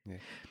gravity,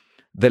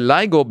 the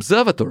LIGO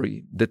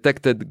Observatory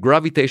detected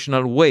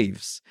gravitational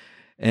waves.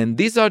 And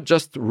these are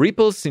just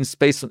ripples in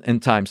space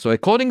and time. So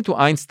according to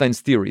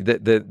Einstein's theory,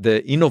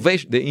 the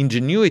innovation, the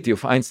ingenuity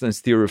of Einstein's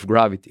theory of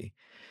gravity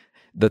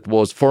that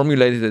was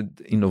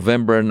formulated in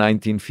November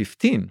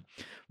 1915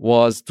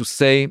 was to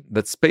say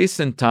that space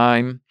and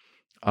time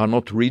are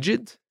not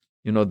rigid.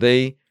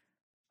 They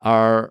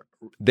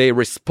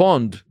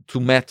respond to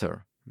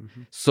matter.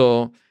 Mm-hmm.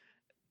 So,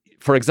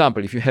 for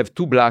example, if you have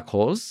two black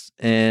holes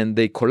and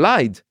they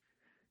collide,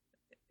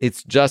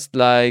 it's just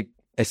like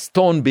a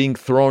stone being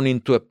thrown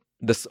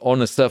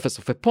on a surface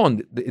of a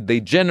pond.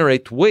 They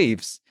generate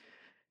waves,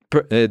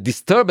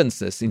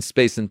 disturbances in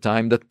space and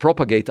time that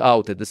propagate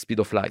out at the speed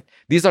of light.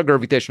 These are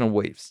gravitational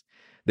waves.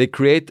 They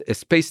create a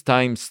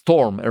space-time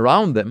storm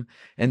around them,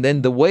 and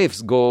then the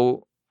waves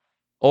go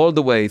all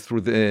the way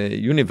through the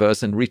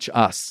universe and reach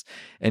us.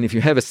 And if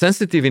you have a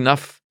sensitive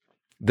enough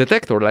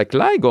detector like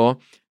LIGO,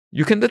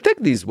 you can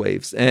detect these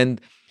waves. And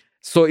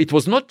so it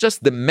was not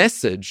just the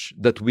message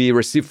that we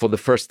received for the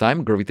first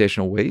time,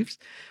 gravitational waves,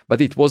 but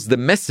it was the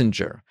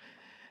messenger.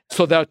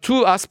 So there are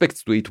two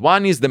aspects to it.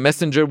 One is the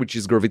messenger, which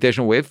is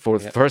gravitational wave for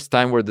the first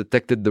time were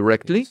detected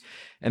directly.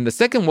 And the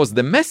second was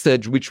the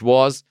message, which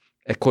was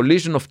a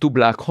collision of two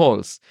black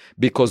holes,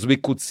 because we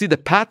could see the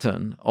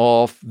pattern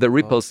of the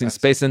ripples in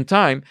space and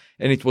time,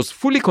 and it was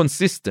fully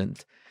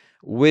consistent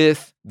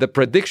with the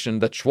prediction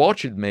that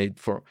Schwarzschild made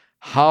for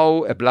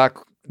how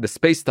the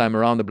space-time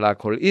around the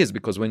black hole is,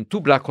 because when two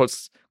black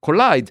holes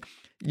collide,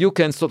 you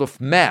can sort of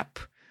map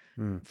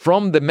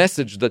from the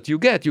message that you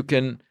get, you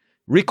can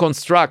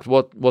reconstruct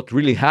what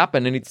really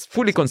happened, and it's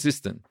fully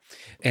consistent.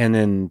 And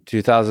in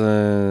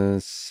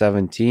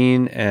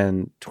 2017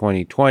 and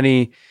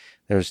 2020,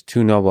 there's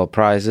 2 Nobel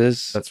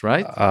Prizes. That's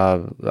right.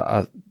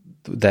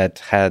 That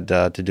had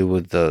to do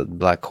with the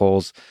black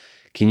holes.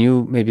 Can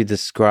you maybe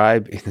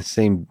describe in the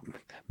same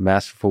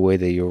masterful way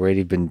that you've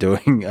already been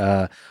doing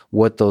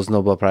what those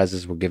Nobel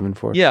Prizes were given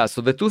for? Yeah,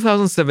 so the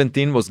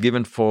 2017 was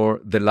given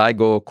for the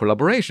LIGO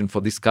collaboration for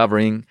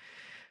discovering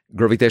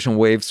gravitational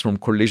waves from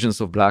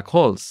collisions of black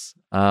holes.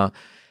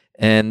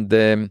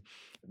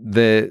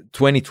 The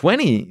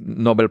 2020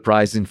 Nobel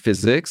Prize in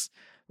Physics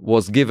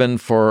was given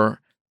for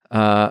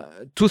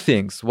two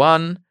things.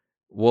 One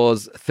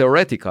was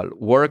theoretical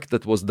work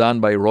that was done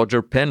by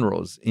Roger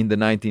Penrose in the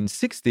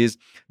 1960s,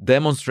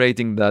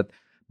 demonstrating that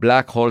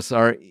black holes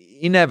are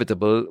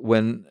inevitable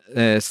when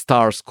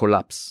stars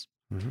collapse.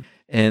 Mm-hmm.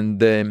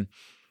 And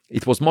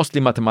it was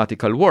mostly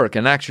mathematical work.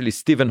 And actually,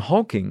 Stephen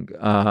Hawking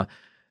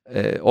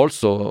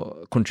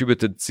also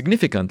contributed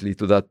significantly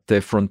to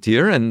that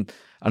frontier. And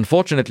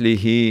unfortunately,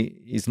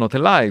 he is not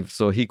alive,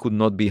 so he could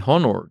not be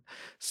honored.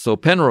 So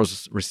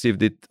Penrose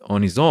received it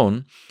on his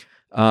own.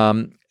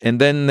 And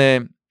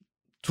then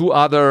two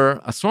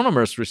other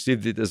astronomers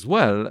received it as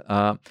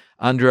well,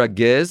 Andrea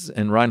Ghez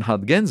and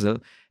Reinhard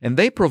Genzel, and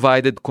they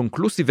provided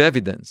conclusive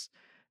evidence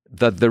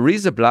that there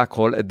is a black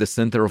hole at the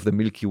center of the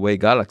Milky Way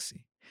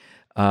galaxy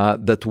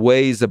that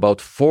weighs about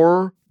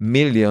 4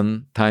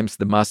 million times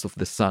the mass of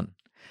the sun.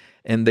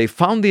 And they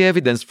found the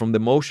evidence from the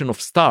motion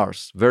of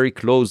stars very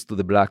close to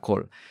the black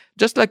hole.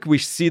 Just like we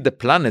see the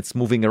planets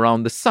moving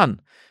around the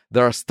sun,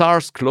 there are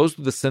stars close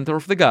to the center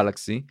of the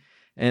galaxy,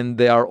 and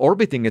they are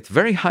orbiting at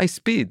very high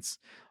speeds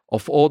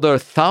of order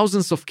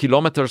thousands of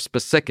kilometers per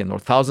second or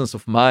thousands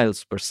of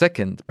miles per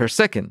second.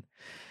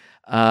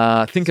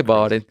 Think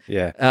about it.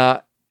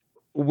 Yeah.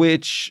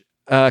 Which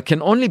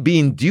can only be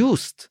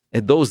induced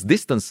at those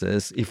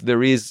distances if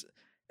there is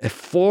a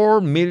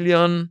 4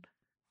 million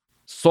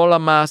solar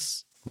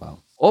mass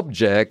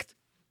object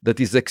that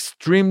is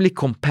extremely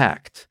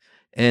compact.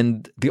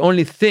 And the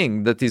only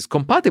thing that is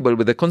compatible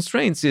with the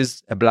constraints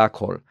is a black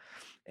hole.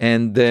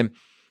 And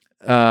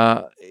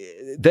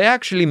they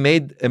actually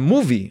made a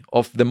movie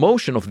of the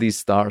motion of these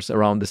stars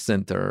around the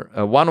center.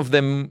 One of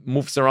them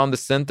moves around the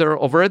center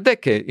over a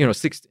decade,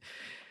 60,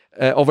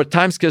 over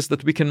timescales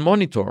that we can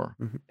monitor.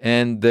 Mm-hmm.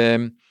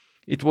 And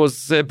it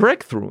was a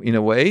breakthrough in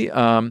a way.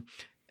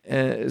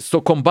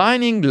 So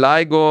combining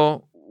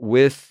LIGO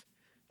with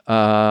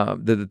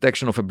the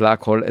detection of a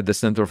black hole at the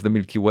center of the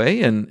Milky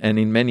Way and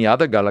in many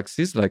other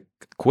galaxies like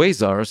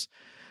quasars,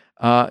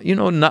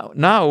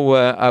 now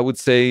I would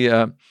say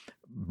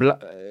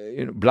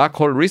black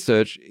hole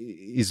research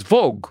is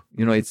vogue.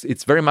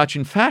 It's very much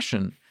in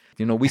fashion.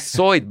 We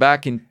saw it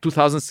back in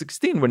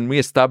 2016 when we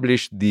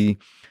established the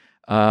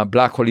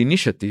Black Hole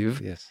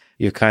Initiative. Yes,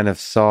 you kind of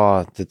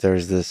saw that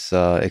there's this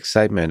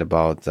excitement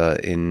about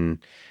in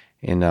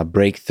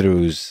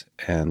breakthroughs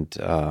and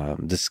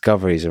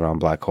discoveries around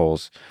black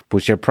holes,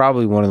 which are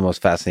probably one of the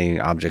most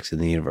fascinating objects in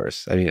the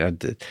universe. I mean,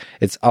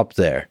 it's up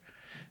there.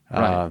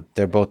 Right.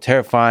 They're both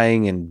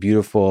terrifying and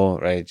beautiful,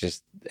 right?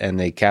 And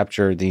they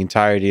capture the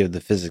entirety of the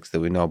physics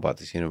that we know about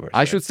this universe.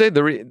 I should say,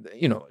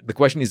 the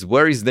question is,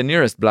 where is the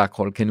nearest black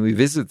hole? Can we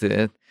visit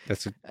it?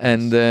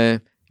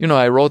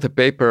 I wrote a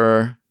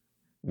paper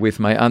with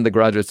my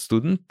undergraduate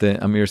student,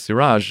 Amir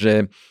Siraj,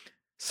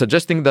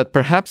 suggesting that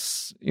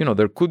perhaps,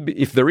 there could be,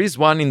 if there is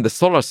one in the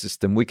solar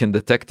system, we can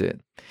detect it.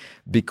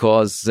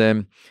 Because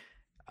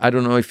I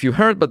don't know if you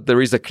heard, but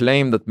there is a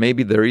claim that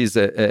maybe there is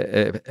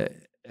a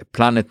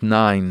planet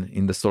 9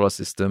 in the solar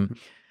system.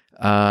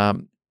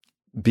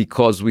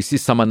 Because we see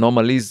some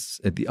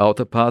anomalies at the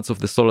outer parts of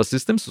the solar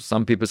system. So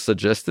some people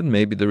suggested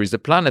maybe there is a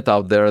planet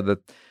out there that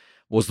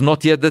was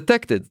not yet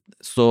detected.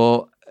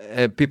 So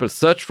people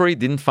searched for it,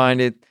 didn't find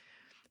it.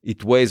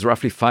 It weighs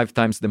roughly 5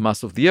 times the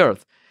mass of the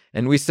Earth.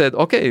 And we said,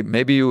 okay,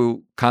 maybe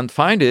you can't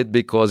find it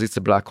because it's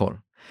a black hole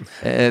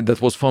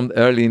that was formed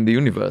early in the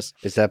universe.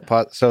 Is that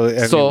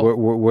so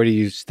where do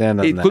you stand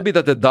on that? It could be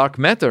that the dark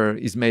matter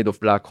is made of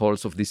black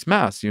holes of this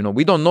mass.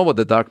 We don't know what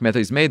the dark matter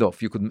is made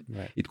of.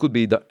 It could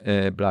be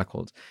black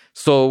holes.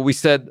 So we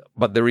said,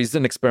 but there is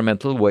an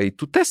experimental way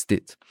to test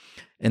it.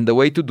 And the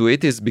way to do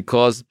it is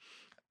because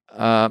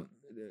there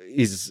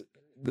is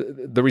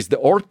the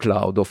Oort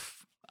cloud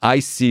of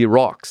icy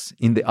rocks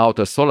in the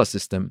outer solar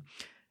system.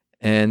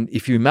 And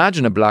if you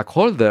imagine a black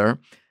hole there,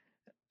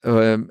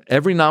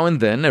 every now and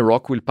then a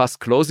rock will pass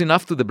close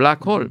enough to the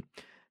black hole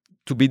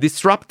to be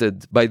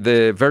disrupted by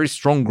the very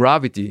strong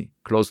gravity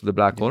close to the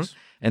black hole,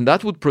 and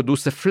that would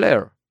produce a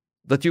flare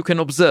that you can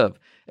observe.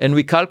 And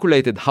we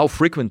calculated how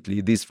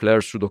frequently these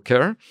flares should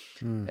occur.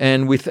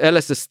 And with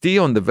LSST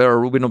on the Vera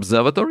Rubin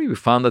Observatory, we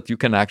found that you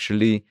can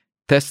actually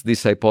test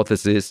this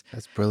hypothesis.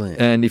 That's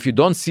brilliant. And if you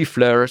don't see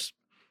flares,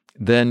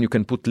 then you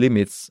can put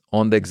limits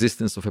on the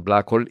existence of a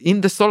black hole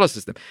in the solar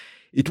system.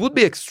 It would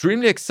be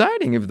extremely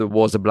exciting if there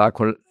was a black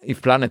hole,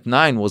 if Planet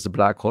 9 was a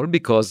black hole,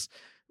 because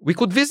we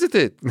could visit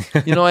it,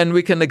 and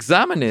we can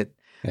examine it.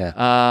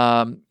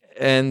 Yeah.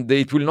 And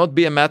it will not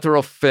be a matter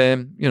of,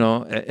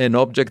 an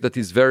object that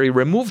is very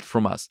removed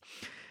from us.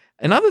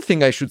 Another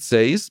thing I should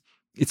say is,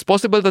 it's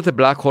possible that a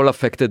black hole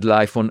affected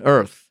life on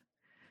Earth.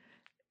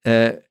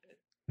 The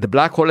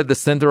black hole at the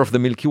center of the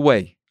Milky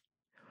Way.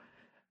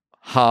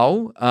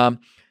 How?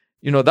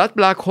 That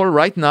black hole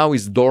right now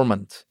is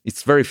dormant.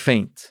 It's very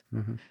faint.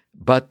 Mm-hmm.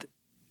 But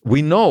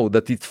we know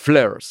that it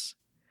flares.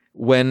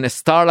 When a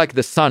star like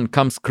the sun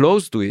comes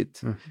close to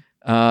it,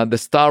 the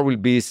star will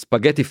be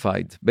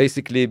spaghettified,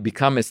 basically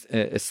become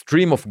a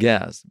stream of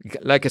gas,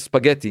 like a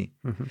spaghetti.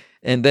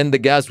 And then the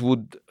gas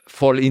would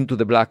fall into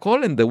the black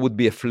hole and there would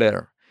be a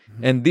flare.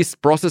 And this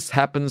process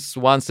happens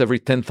once every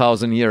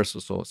 10,000 years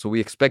or so. So we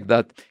expect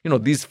that,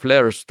 these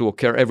flares to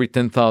occur every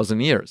 10,000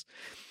 years.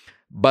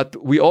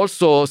 But we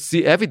also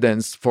see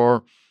evidence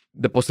for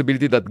the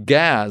possibility that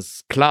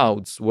gas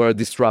clouds were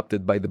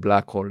disrupted by the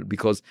black hole,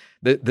 because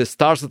the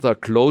stars that are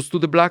close to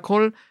the black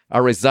hole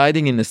are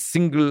residing in a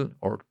single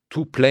or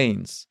two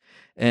planes.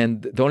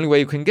 And the only way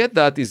you can get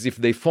that is if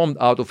they formed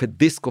out of a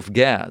disk of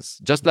gas,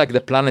 just like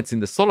the planets in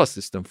the solar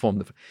system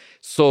formed.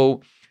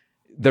 So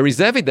there is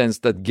evidence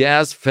that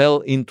gas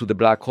fell into the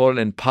black hole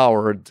and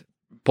powered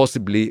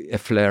possibly a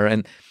flare.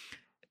 And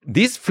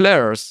these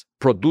flares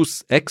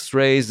produce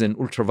X-rays and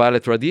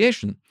ultraviolet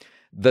radiation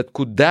that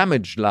could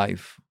damage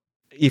life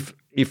if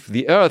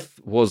the Earth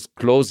was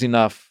close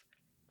enough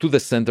to the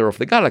center of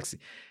the galaxy.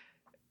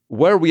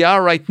 Where we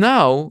are right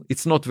now,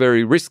 it's not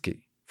very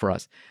risky for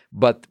us.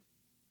 But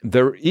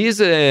there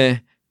is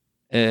a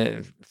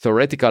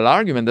theoretical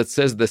argument that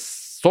says the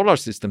solar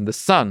system, the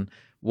sun,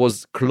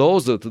 was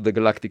closer to the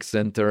galactic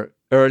center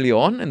early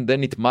on, and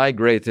then it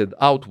migrated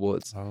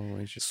outwards.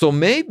 So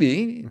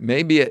maybe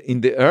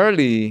in the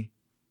early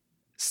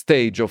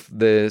stage of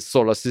the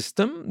solar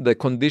system, the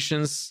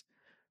conditions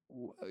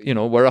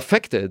were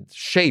affected,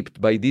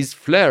 shaped by these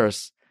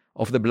flares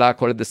of the black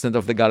hole at the center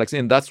of the galaxy.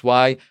 And that's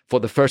why for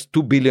the first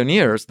 2 billion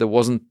years, there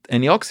wasn't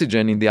any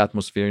oxygen in the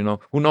atmosphere,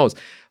 who knows?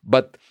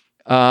 But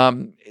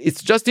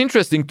it's just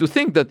interesting to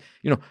think that,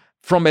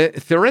 from a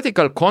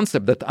theoretical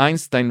concept that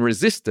Einstein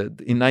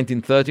resisted in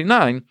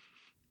 1939,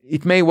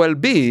 it may well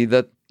be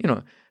that,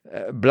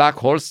 black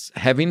holes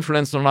have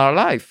influence on our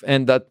life.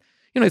 And that,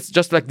 it's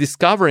just like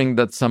discovering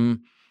that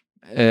some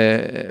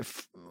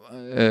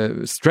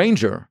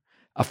stranger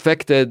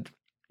affected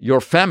your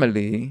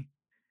family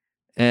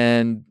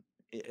and,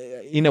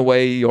 in a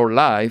way, your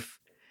life.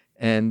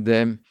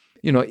 And,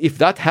 if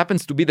that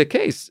happens to be the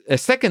case, a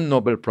second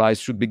Nobel Prize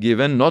should be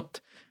given, not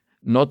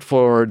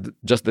for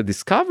just the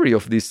discovery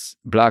of this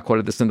black hole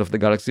at the center of the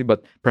galaxy,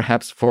 but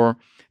perhaps for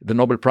the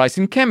Nobel Prize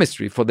in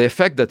chemistry, for the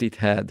effect that it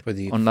had. For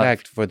the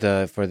effect, for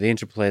the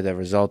interplay that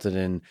resulted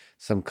in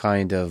some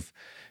kind of,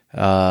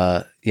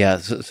 the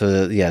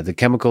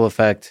chemical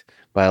effect,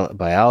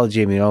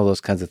 biology, all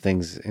those kinds of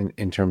things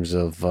in terms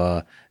of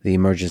the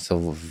emergence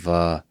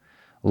of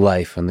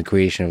life and the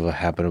creation of a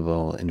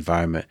habitable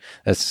environment.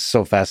 That's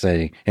so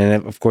fascinating.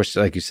 And of course,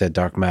 like you said,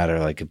 dark matter,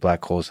 like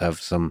black holes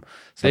have something.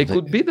 They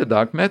could be the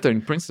dark matter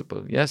in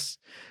principle, yes.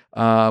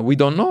 We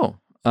don't know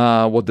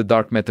what the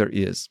dark matter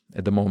is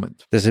at the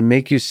moment. Does it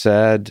make you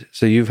sad?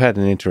 So you've had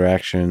an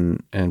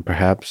interaction and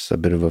perhaps a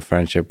bit of a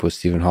friendship with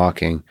Stephen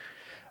Hawking.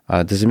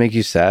 Does it make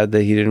you sad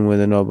that he didn't win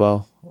the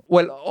Nobel?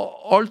 Well,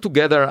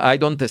 altogether, I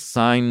don't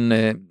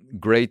assign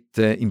great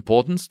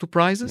importance to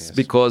prizes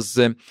because,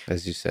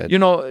 as you said,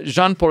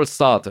 Jean-Paul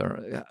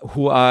Sartre,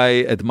 who I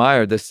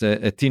admired as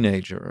a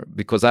teenager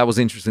because I was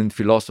interested in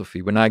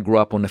philosophy. When I grew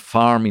up on a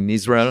farm in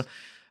Israel,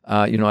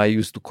 I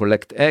used to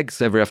collect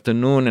eggs every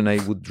afternoon, and I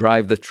would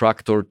drive the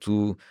tractor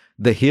to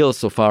the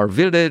hills of our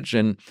village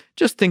and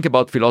just think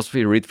about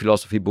philosophy, read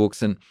philosophy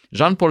books. And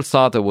Jean-Paul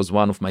Sartre was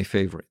one of my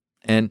favorite.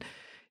 And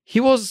he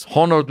was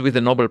honored with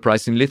the Nobel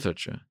Prize in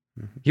Literature.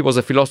 He was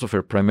a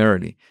philosopher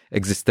primarily,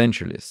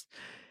 existentialist.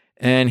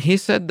 And he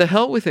said, the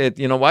hell with it.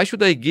 Why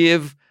should I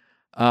give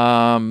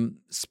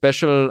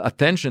special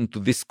attention to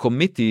this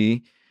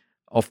committee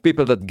of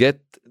people that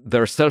get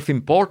their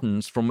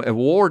self-importance from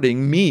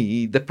awarding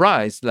me the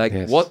prize? Like,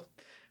 yes.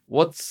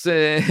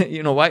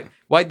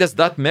 Why does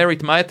that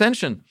merit my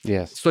attention?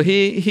 Yes. So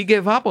he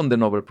gave up on the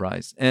Nobel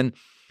Prize. And,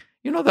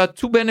 there are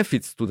two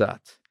benefits to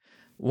that.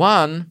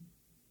 One,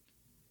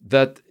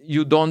 that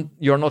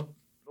you're not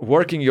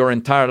working your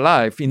entire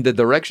life in the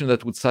direction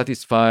that would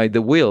satisfy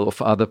the will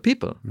of other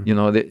people.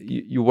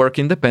 You work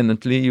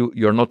independently.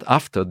 You're not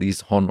after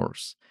these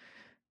honors.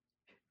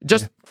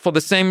 Just for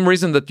the same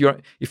reason that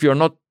if you're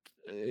not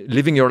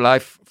living your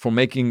life for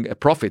making a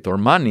profit or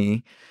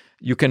money,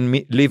 you can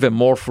live a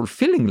more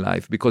fulfilling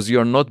life because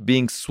you're not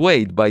being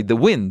swayed by the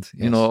wind,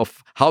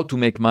 of how to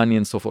make money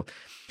and so forth.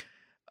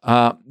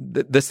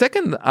 The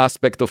second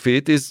aspect of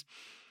it is,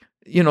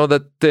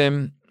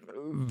 that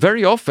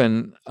very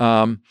often,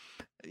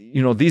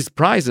 these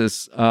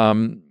prizes,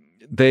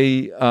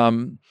 they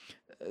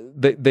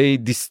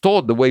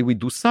distort the way we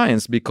do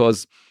science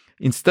because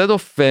instead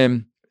of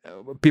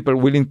people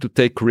willing to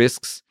take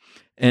risks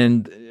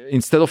and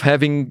instead of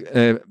having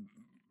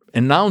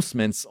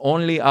announcements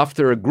only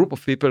after a group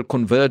of people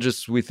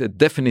converges with a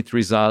definite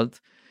result,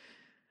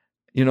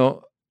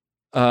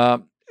 the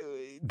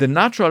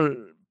natural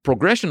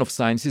progression of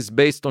science is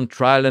based on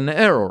trial and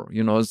error,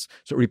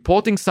 so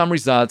reporting some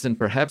results and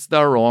perhaps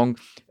they're wrong,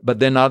 but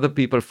then other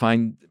people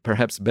find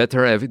perhaps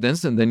better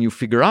evidence and then you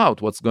figure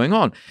out what's going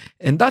on.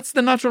 And that's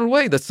the natural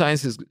way that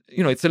science is,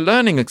 it's a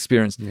learning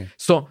experience. Yeah.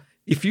 So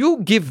if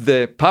you give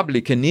the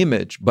public an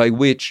image by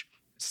which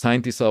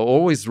scientists are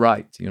always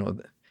right,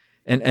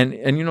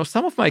 and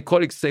some of my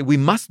colleagues say we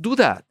must do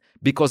that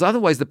because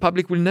otherwise the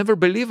public will never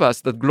believe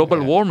us that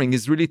global warming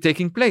is really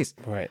taking place.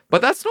 Right.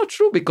 But that's not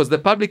true, because the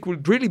public will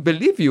really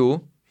believe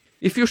you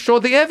if you show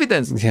the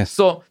evidence. Yes.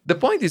 So the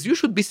point is, you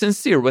should be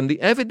sincere when the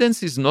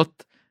evidence is not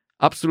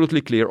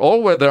absolutely clear,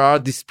 or where there are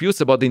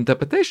disputes about the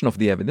interpretation of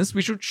the evidence.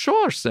 We should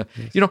show ourselves.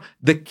 Yes.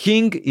 The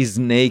king is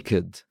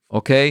naked.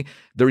 Okay,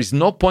 there is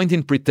no point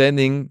in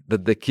pretending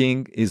that the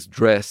king is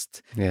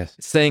dressed. Yes.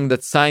 Saying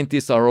that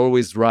scientists are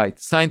always right.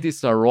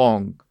 Scientists are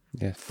wrong.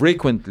 Yes.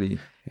 Frequently.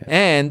 Yes.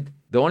 And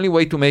the only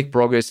way to make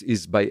progress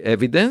is by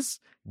evidence,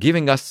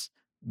 giving us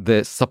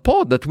the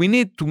support that we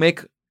need to make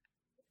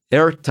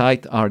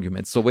airtight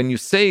arguments. So when you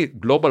say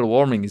global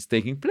warming is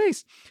taking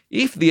place,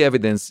 if the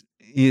evidence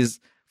is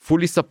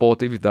fully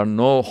supportive, if there are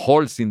no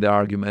holes in the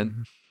argument,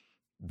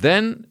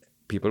 then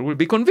people will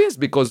be convinced,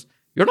 because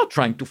you're not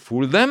trying to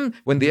fool them.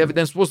 When the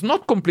evidence was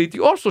not complete,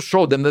 you also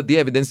show them that the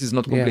evidence is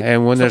not complete. Yeah,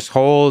 and when there's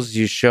holes,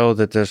 you show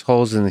that there's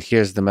holes, and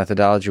here's the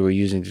methodology we're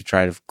using to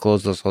try to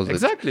close those holes.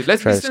 Exactly.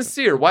 Let's be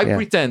sincere. Why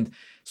pretend?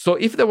 So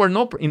if there were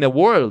in a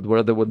world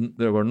where there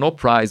were no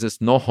prizes,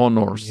 no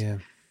honors,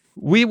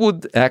 we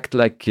would act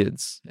like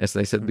kids, as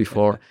I said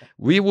before.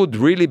 We would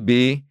really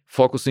be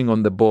focusing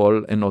on the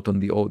ball and not on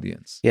the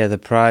audience. Yeah, the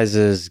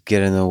prizes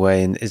get in the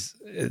way, and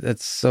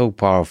that's so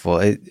powerful.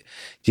 Do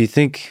you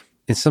think,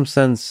 in some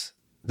sense,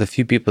 the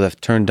few people that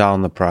have turned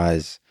down the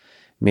prize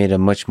made a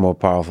much more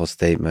powerful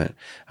statement?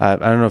 I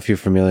don't know if you're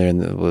familiar in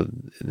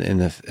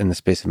the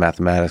space of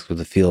mathematics with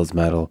the Fields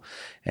Medal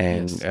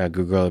and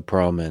Gregor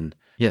Perelman,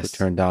 who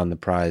turned down the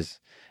prize.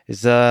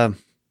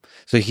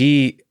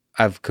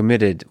 I've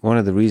committed. One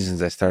of the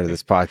reasons I started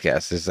this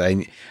podcast is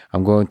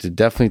I'm going to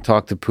definitely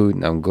talk to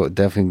Putin. I'm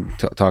definitely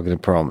talking to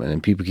Perelman,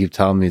 and people keep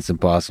telling me it's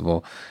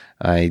impossible.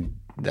 I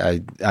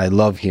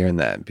love hearing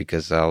that,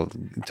 because I'll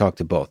talk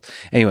to both.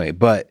 Anyway,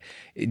 but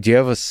do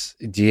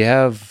you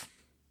have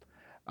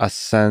a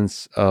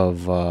sense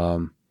of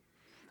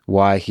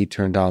why he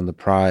turned down the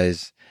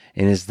prize,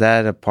 and is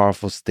that a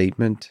powerful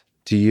statement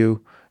to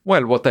you?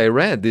 Well, what I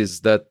read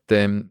is that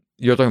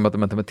you're talking about the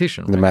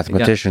mathematician. The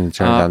mathematician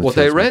turned down the what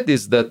I read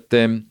is that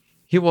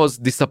he was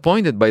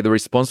disappointed by the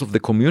response of the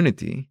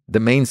community, the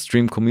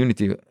mainstream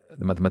community,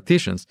 the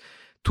mathematicians,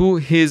 to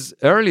his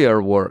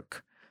earlier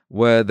work,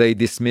 where they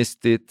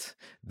dismissed it.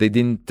 They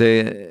didn't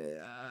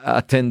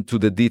attend to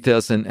the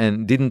details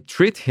and didn't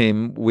treat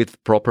him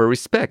with proper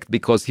respect,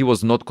 because he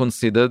was not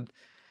considered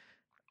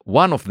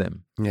one of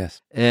them.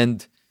 Yes.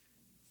 And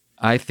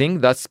I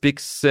think that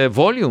speaks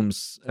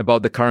volumes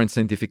about the current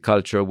scientific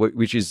culture,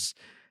 which is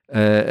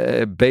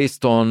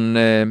based on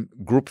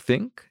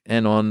groupthink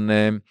and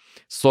on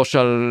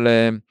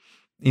social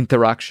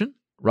interaction,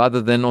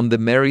 rather than on the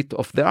merit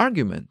of the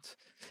argument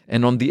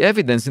and on the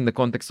evidence in the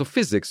context of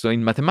physics. So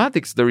in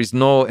mathematics, there is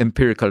no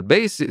empirical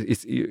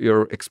basis.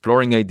 You're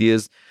exploring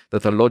ideas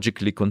that are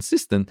logically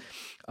consistent.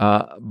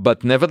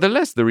 But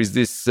nevertheless, there is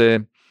this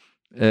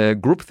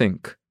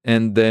groupthink.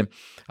 And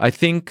I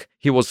think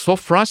he was so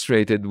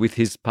frustrated with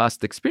his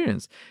past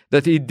experience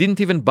that he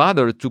didn't even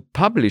bother to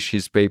publish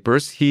his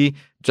papers. He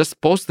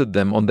just posted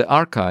them on the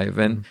archive.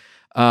 And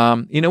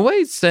in a way,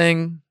 it's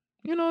saying,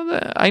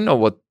 I know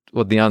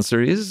what the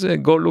answer is.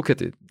 Go look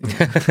at it.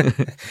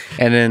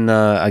 And then,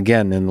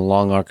 again, in the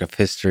long arc of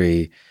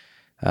history,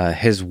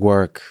 his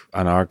work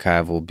on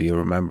archive will be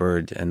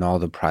remembered, and all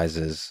the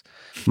prizes,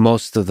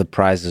 most of the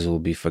prizes will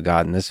be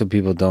forgotten. That's what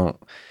people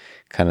don't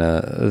kind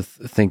of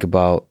think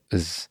about.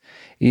 Is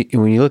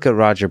when you look at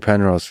Roger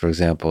Penrose, for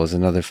example, is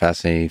another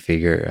fascinating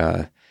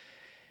figure.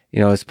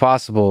 It's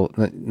possible,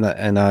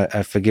 and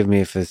I forgive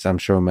me if I'm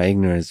showing my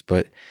ignorance,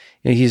 but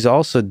he's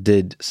also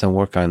did some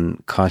work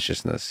on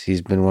consciousness.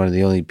 He's been one of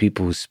the only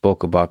people who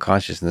spoke about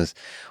consciousness,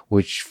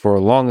 which for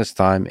the longest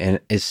time and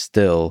is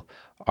still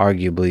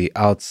arguably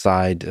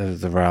outside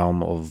of the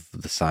realm of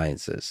the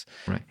sciences.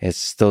 Right. It's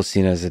still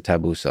seen as a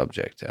taboo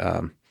subject.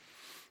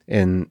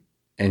 And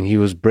he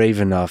was brave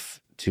enough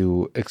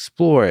to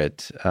explore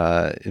it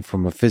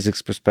from a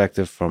physics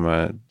perspective,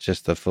 from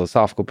just a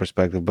philosophical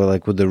perspective, but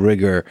like with the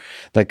rigor,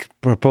 like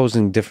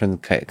proposing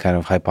different kind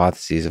of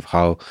hypotheses of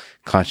how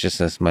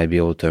consciousness might be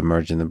able to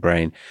emerge in the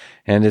brain.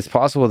 And it's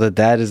possible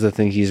that is the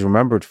thing he's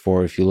remembered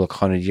for if you look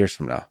 100 years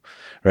from now,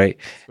 right?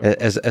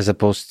 As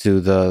opposed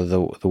to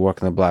the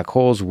work in the black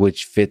holes,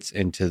 which fits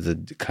into the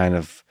kind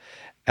of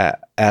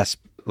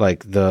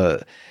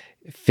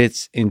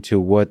fits into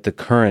what the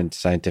current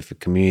scientific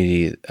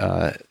community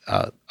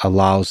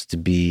allows to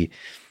be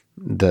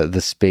the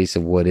space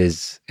of what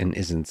is and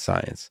isn't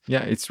science.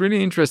 Yeah, it's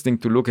really interesting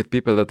to look at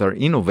people that are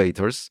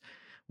innovators,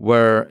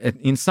 where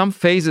in some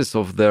phases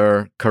of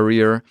their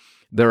career,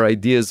 their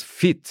ideas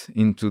fit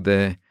into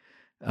the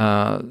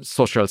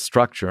social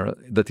structure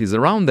that is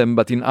around them,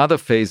 but in other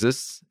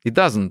phases, it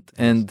doesn't.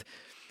 And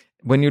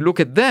when you look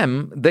at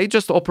them, they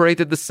just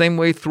operated the same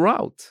way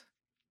throughout.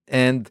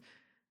 And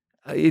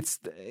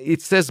it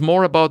says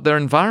more about their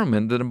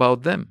environment than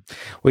about them.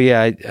 Well,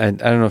 yeah, I don't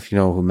know if you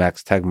know who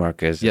Max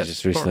Tegmark is. Yes, I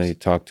just recently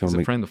talked to him.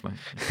 He's a friend of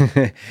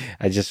mine.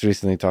 I just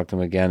recently talked to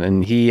him again,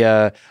 and he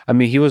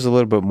was a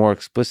little bit more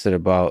explicit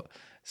about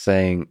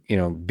saying,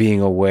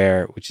 being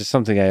aware, which is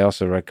something I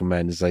also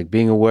recommend, is like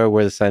being aware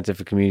where the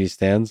scientific community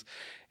stands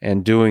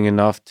and doing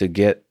enough to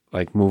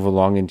move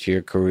along into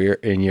your career.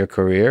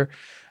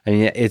 And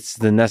yeah, it's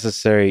the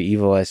necessary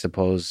evil, I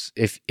suppose.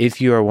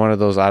 If you are one of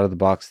those out of the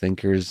box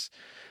thinkers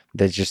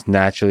that just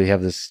naturally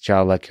have this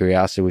childlike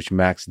curiosity, which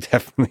Max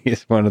definitely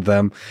is one of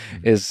them,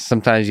 is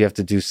sometimes you have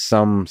to do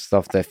some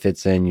stuff that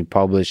fits in. You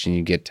publish and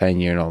you get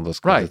tenure and all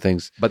those kinds of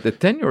things. But the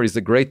tenure is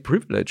a great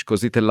privilege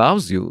because it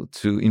allows you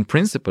to, in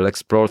principle,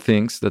 explore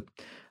things that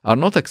are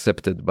not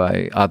accepted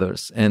by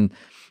others. And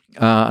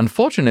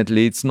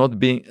unfortunately, it's not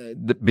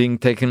being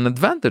taken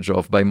advantage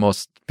of by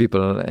most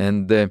people.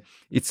 And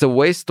it's a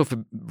waste of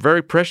a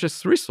very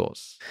precious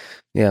resource.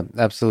 Yeah,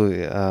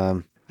 absolutely.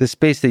 The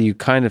space that you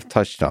kind of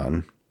touched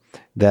on,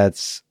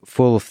 that's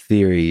full of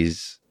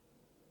theories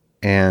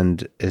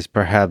and is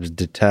perhaps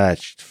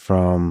detached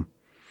from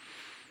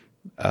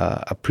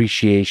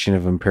appreciation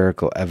of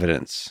empirical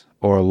evidence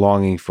or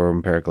longing for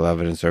empirical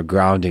evidence or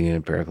grounding in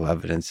empirical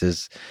evidence,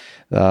 is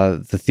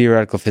the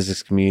theoretical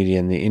physics community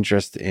and the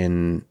interest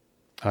in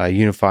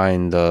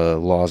unifying the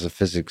laws of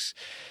physics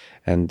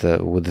and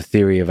with the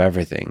theory of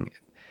everything.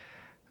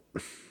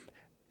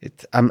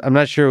 I'm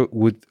not sure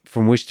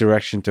from which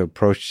direction to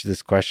approach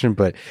this question,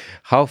 but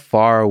how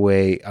far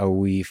away are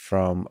we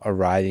from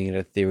arriving at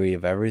a theory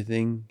of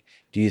everything,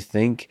 do you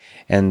think?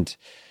 And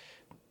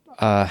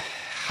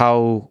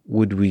how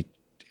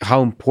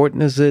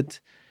important is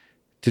it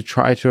to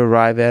try to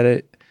arrive at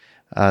it,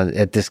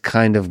 at this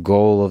kind of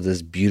goal of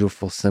this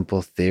beautiful,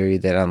 simple theory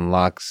that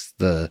unlocks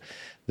the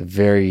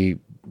very,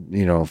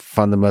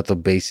 fundamental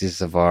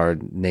basis of our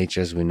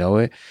nature as we know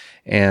it?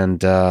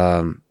 And,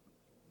 and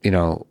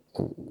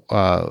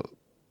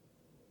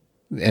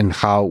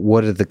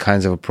what are the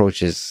kinds of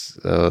approaches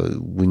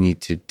we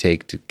need to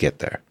take to get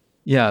there?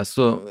 Yeah,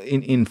 so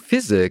in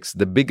physics,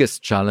 the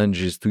biggest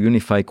challenge is to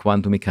unify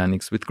quantum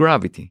mechanics with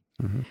gravity.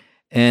 Mm-hmm.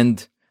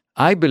 And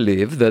I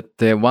believe that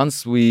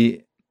once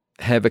we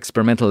have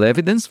experimental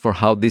evidence for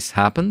how this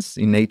happens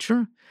in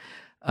nature,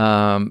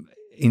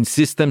 in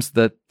systems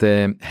that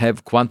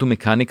have quantum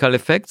mechanical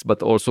effects,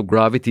 but also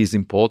gravity is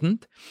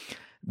important,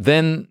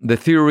 then the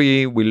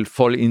theory will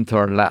fall into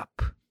our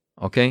lap.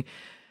 Okay,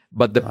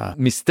 but the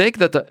mistake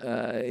that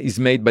is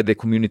made by the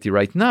community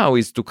right now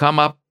is to come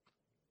up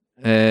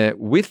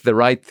with the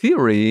right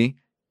theory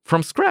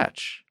from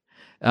scratch.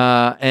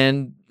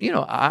 And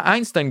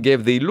Einstein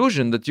gave the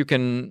illusion that you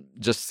can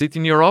just sit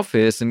in your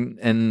office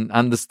and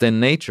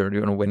understand nature.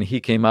 When he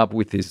came up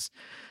with his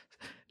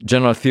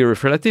general theory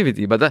of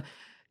relativity. But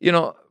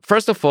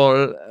first of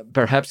all,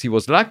 perhaps he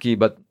was lucky,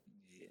 but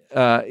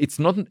it's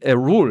not a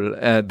rule.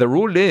 The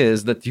rule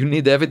is that you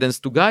need evidence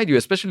to guide you,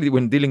 especially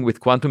when dealing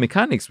with quantum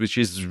mechanics, which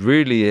is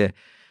really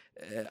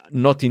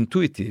not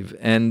intuitive.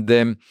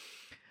 And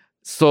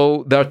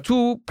so there are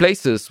two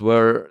places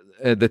where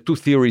the two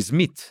theories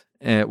meet.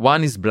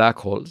 One is black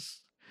holes,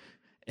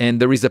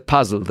 and there is a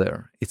puzzle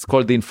there. It's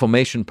called the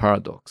information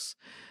paradox.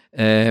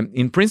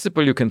 In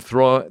principle, you can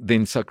throw the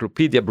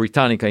Encyclopedia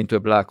Britannica into a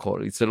black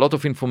hole. It's a lot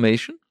of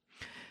information.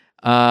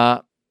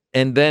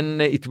 And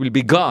then it will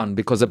be gone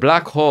because a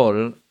black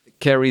hole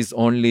carries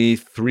only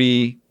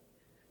three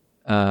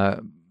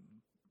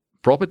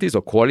properties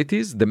or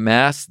qualities: the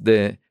mass,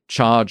 the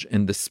charge,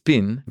 and the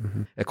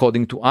spin,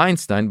 according to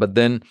Einstein. But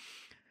then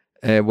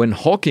when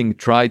Hawking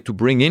tried to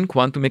bring in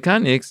quantum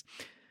mechanics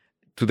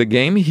to the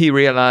game, he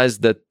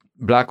realized that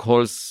black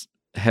holes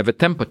have a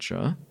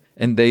temperature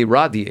and they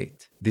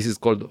radiate. This is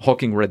called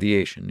Hawking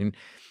radiation. And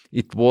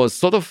it was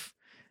sort of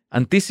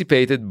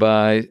anticipated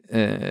by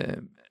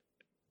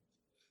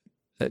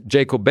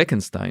Jacob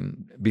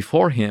Bekenstein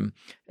before him,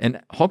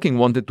 and Hawking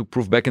wanted to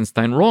prove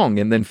Bekenstein wrong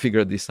and then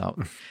figure this out.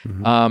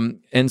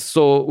 And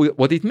so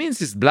what it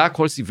means is black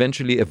holes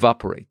eventually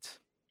evaporate,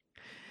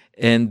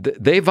 and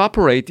they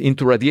evaporate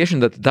into radiation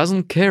that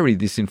doesn't carry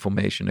this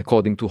information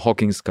according to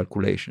Hawking's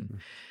calculation.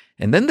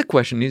 And then the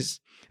question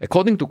is,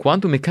 according to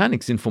quantum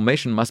mechanics,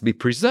 information must be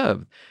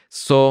preserved.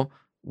 So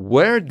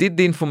where did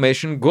the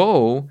information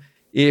go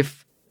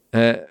if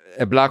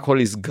a black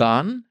hole is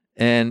gone?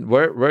 And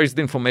where is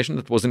the information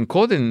that was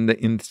encoded in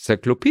the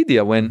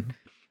encyclopedia when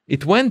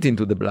it went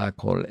into the black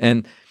hole?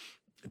 And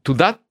to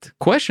that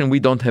question, we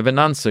don't have an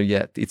answer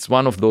yet. It's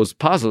one of those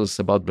puzzles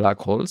about black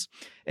holes,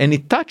 and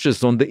it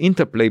touches on the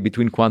interplay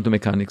between quantum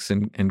mechanics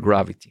and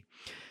gravity.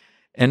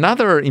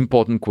 Another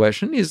important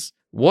question is,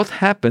 what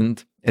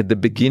happened at the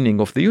beginning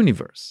of the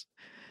universe?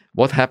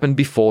 What happened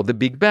before the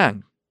Big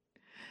Bang?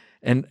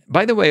 And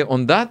by the way,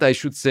 on that, I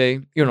should say,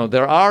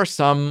 there are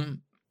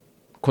some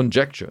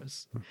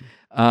conjectures.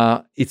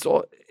 It's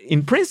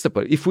in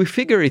principle, if we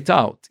figure it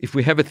out, if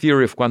we have a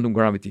theory of quantum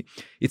gravity,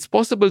 it's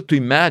possible to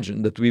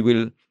imagine that we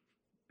will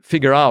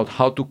figure out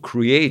how to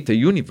create a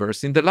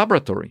universe in the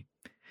laboratory.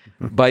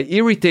 By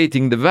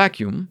irritating the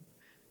vacuum,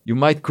 you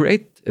might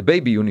create a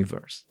baby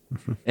universe.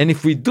 And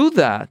if we do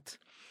that,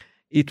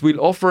 it will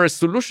offer a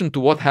solution to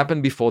what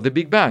happened before the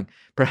Big Bang.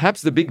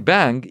 Perhaps the Big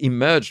Bang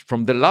emerged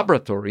from the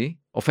laboratory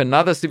of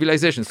another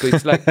civilization. So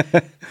it's like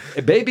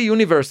baby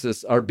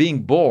universes are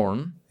being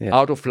born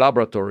out of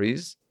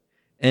laboratories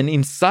And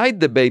inside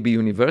the baby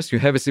universe, you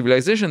have a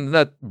civilization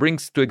that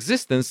brings to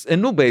existence a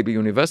new baby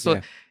universe.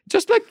 So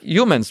just like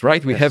humans,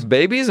 right? We have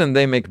babies and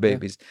they make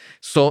babies.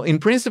 So in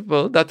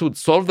principle, that would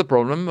solve the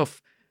problem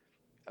of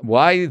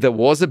why there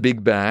was a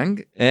Big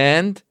Bang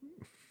and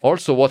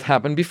also what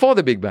happened before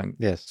the Big Bang.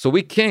 Yes. So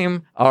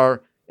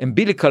our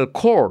umbilical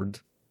cord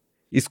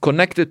is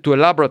connected to a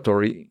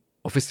laboratory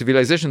of a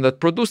civilization that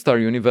produced our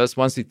universe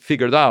once it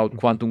figured out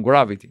quantum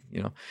gravity.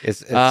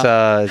 It's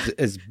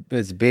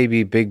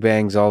baby Big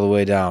Bangs all the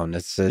way down.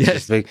 It's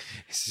just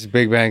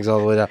Big Bangs all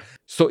the way down.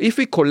 So if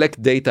we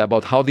collect data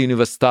about how the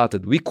universe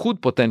started, we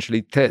could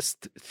potentially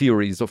test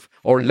theories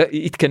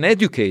it can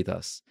educate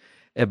us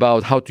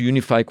about how to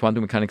unify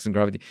quantum mechanics and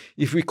gravity.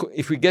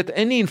 If we get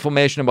any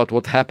information about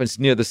what happens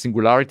near the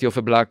singularity of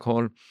a black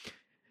hole,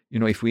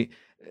 if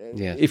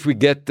we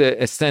get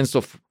a sense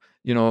of,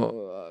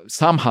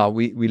 somehow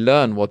we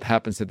learn what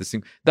happens at the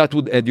single, that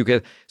would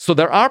educate. So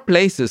there are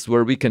places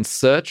where we can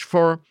search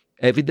for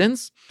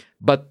evidence,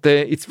 but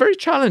it's very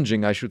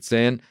challenging, I should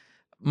say. And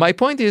my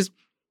point is,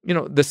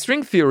 the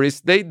string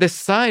theorists, they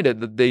decided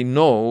that they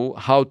know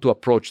how to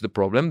approach the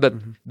problem, that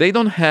they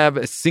don't have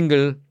a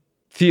single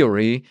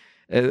theory.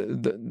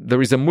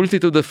 There is a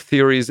multitude of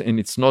theories, and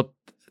it's not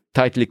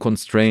tightly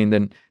constrained,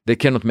 and they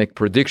cannot make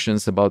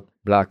predictions about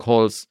black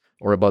holes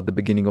or about the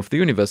beginning of the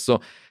universe.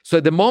 So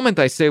at the moment,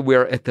 I say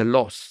we're at a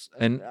loss.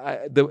 And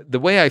the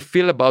way I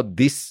feel about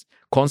this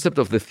concept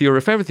of the theory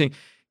of everything,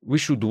 we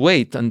should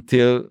wait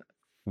until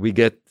we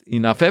get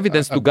enough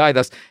evidence to guide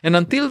us. And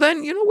until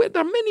then,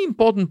 there are many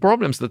important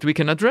problems that we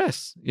can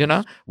address.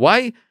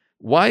 Why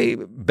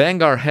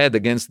bang our head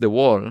against the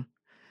wall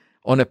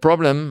on a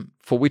problem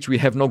for which we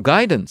have no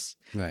guidance?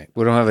 Right.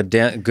 We don't have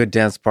a good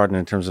dance partner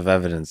in terms of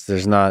evidence.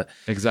 There's not.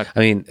 Exactly.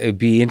 I mean, it'd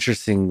be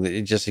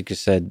interesting, just like you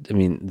said,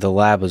 the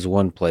lab is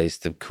one place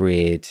to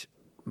create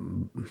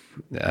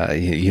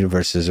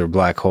universes or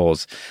black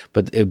holes,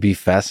 but it'd be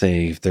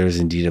fascinating if there's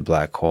indeed a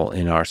black hole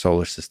in our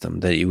solar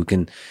system that you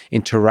can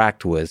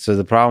interact with. So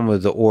the problem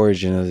with the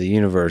origin of the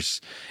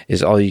universe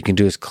is all you can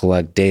do is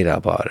collect data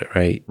about it,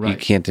 right? You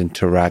can't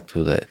interact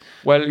with it.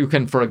 Well, you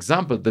can, for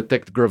example,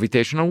 detect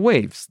gravitational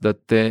waves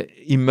that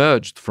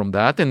emerged from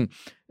that, and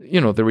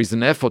there is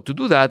an effort to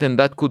do that, and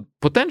that could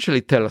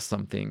potentially tell us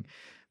something.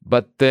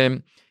 But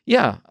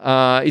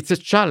it's a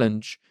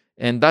challenge,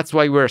 and that's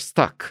why we're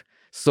stuck.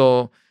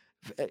 So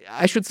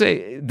I should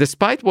say,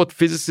 despite what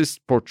physicists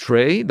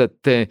portray, that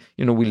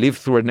we live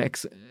through an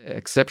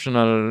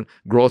exceptional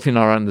growth in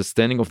our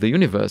understanding of the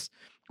universe,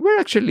 we're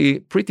actually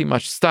pretty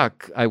much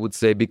stuck, I would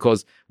say,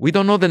 because we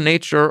don't know the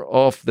nature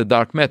of the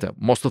dark matter.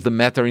 Most of the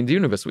matter in the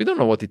universe, we don't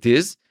know what it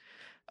is,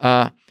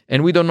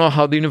 and we don't know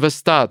how the universe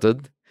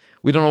started.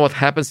 We don't know what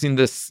happens in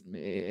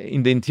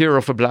the interior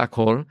of a black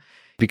hole.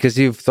 Because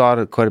you've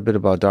thought quite a bit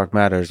about dark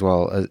matter as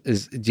well.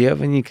 Do you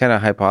have any kind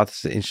of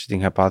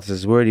interesting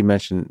hypothesis? We already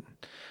mentioned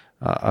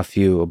a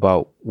few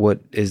about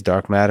what is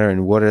dark matter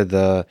and what are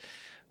the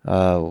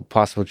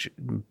possible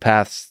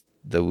paths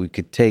that we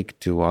could take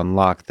to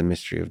unlock the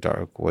mystery of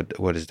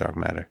what is dark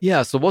matter?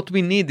 Yeah, so what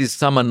we need is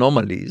some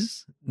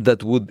anomalies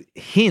that would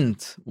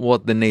hint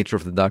what the nature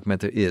of the dark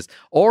matter is,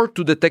 or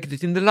to detect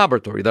it in the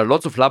laboratory. There are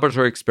lots of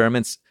laboratory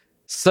experiments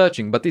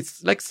searching, but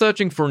it's like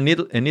searching for a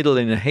needle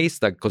in a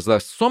haystack, because there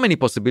are so many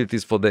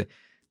possibilities for the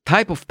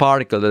type of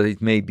particle that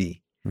it may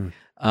be.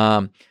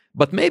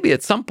 But maybe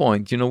at some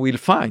point, we'll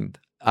find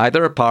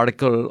either a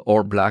particle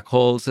or black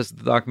holes as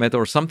the dark matter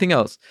or something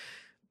else.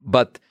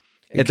 But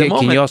at the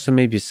moment, can you also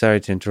maybe, sorry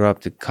to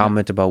interrupt, to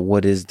comment about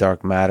what is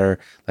dark matter?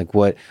 Like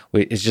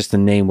it's just a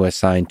name we're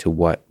assigned to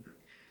what?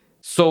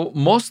 So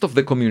most of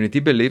the community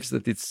believes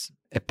that it's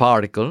a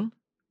particle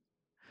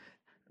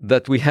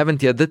that we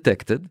haven't yet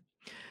detected.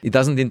 It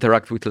doesn't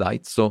interact with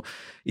light, so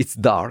it's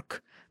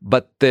dark.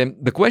 But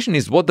the question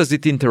is, what does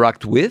it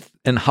interact with,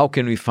 and how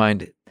can we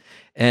find it?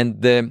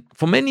 And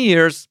for many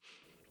years,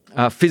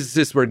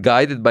 physicists were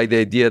guided by the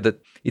idea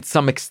that it's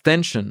some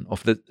extension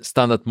of the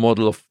standard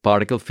model of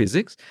particle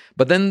physics.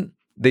 But then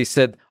they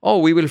said,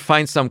 we will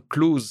find some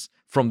clues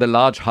from the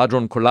Large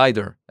Hadron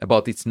Collider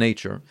about its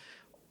nature.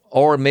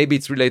 Or maybe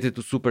it's related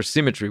to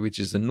supersymmetry, which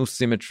is a new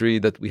symmetry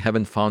that we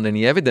haven't found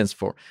any evidence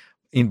for.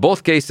 In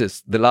both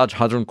cases, the Large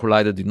Hadron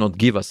Collider did not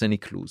give us any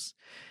clues.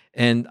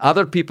 And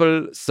other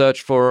people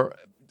searched for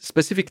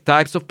specific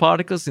types of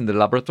particles in the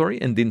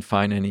laboratory and didn't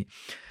find any.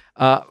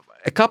 A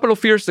couple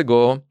of years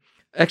ago,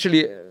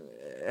 actually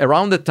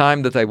around the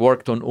time that I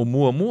worked on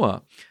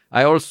Oumuamua,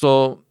 I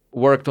also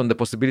worked on the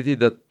possibility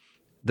that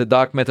the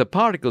dark matter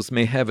particles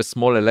may have a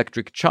small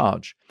electric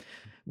charge,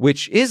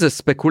 which is a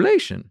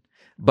speculation.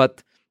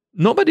 But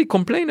nobody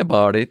complained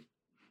about it.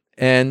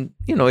 And,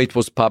 it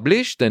was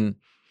published, and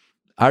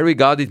I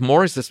regard it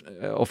more as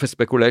of a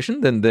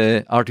speculation than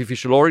the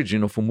artificial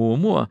origin of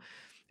Oumuamua.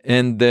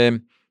 And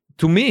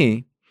to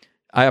me,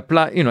 I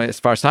apply, as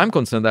far as I'm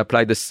concerned, I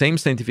apply the same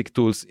scientific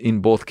tools in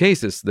both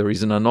cases. There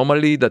is an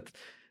anomaly that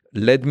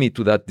led me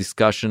to that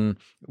discussion,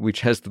 which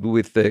has to do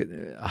with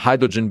the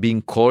hydrogen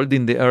being cold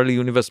in the early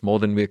universe more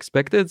than we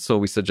expected. So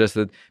we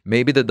suggested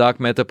maybe the dark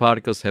matter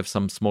particles have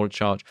some small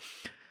charge.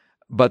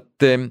 But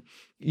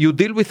you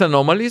deal with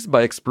anomalies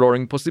by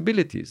exploring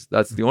possibilities.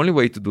 That's the only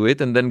way to do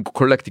it, and then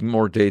collecting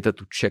more data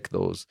to check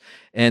those.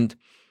 And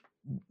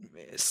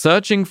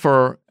searching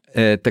for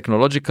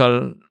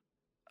technological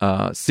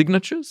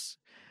signatures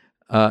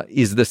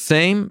is the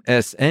same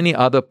as any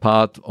other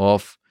part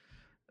of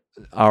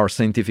our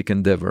scientific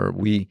endeavor.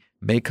 We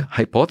make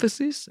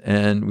hypotheses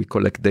and we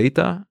collect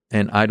data,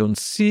 and I don't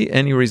see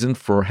any reason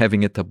for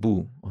having a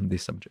taboo on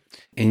this subject.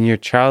 In your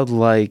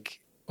childlike,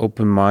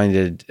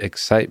 open-minded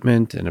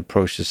excitement and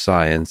approach to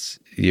science,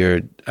 you're,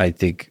 I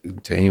think,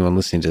 to anyone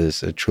listening to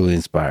this, truly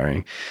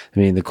inspiring. I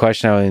mean, the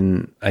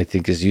question I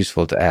think is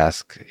useful to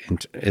ask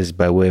is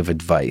by way of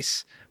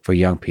advice for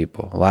young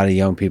people. A lot of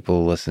young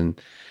people listen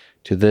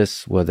to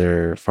this,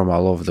 whether from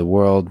all over the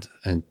world,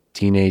 and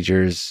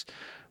teenagers,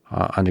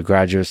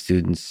 undergraduate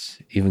students,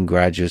 even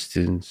graduate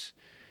students,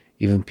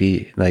 even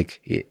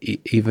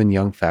even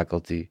young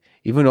faculty,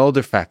 even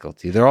older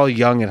faculty. They're all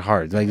young at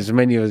heart. Like, there's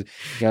many of us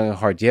young at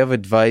heart. Do you have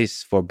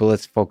advice for? But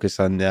let's focus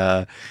on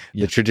the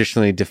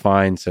traditionally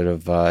defined sort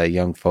of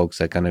young folks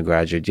like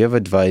undergraduate. Do you have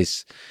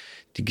advice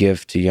to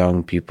give to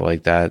young people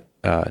like that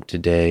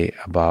today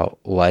about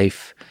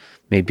life,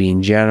 maybe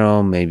in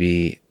general,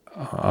 maybe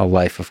a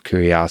life of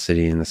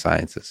curiosity in the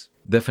sciences?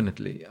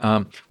 Definitely.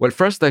 Well,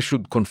 first, I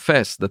should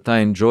confess that I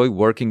enjoy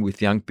working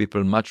with young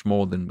people much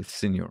more than with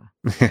senior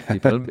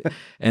people.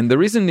 And the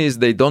reason is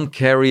they don't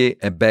carry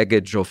a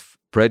baggage of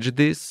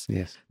prejudice.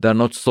 Yes. They're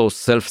not so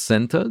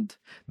self-centered.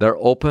 They're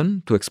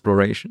open to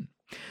exploration.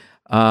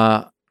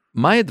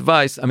 My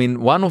advice, I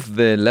mean, one of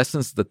the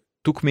lessons that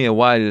took me a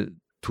while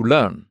to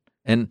learn,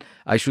 and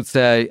I should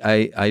say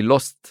I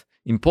lost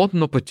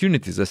important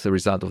opportunities as a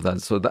result of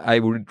that, so that I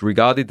would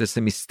regard it as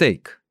a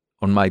mistake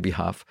on my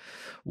behalf,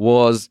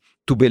 was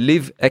to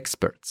believe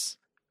experts,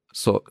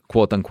 so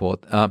quote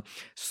unquote.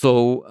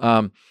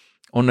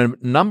 On a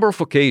number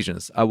of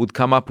occasions, I would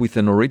come up with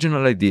an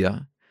original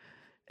idea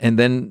and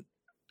then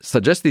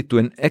suggest it to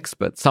an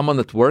expert, someone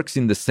that works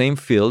in the same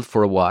field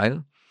for a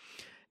while,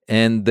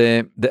 and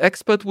the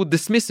expert would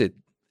dismiss it,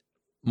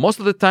 most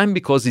of the time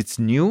because it's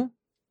new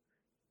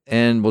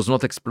and was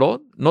not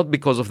explored, not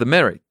because of the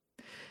merit.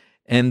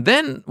 And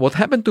then what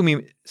happened to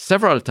me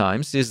several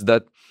times is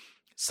that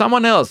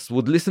someone else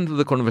would listen to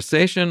the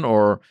conversation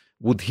or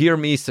would hear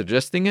me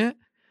suggesting it,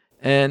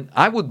 and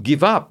I would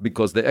give up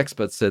because the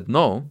expert said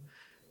no.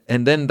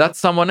 And then that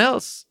someone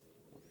else,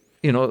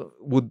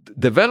 would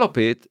develop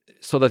it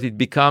so that it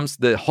becomes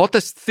the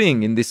hottest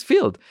thing in this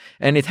field.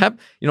 And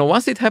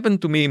once it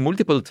happened to me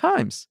multiple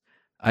times,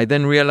 I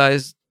then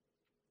realized,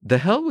 the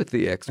hell with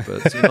the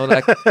experts. They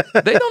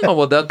don't know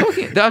what they're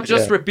talking. They are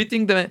just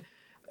repeating the.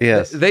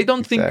 Yes, they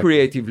don't think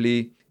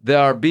creatively. They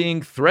are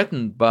being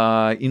threatened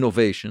by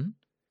innovation.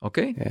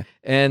 Okay,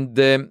 and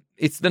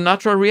it's the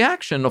natural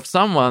reaction of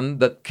someone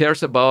that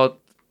cares about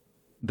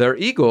their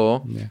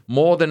ego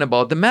more than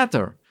about the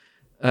matter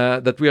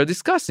that we are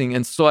discussing.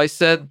 And so I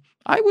said,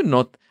 I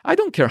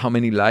don't care how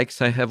many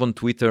likes I have on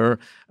Twitter.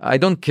 I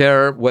don't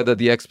care whether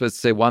the experts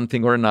say one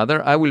thing or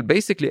another. I will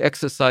basically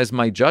exercise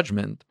my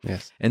judgment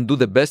and do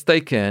the best I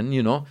can.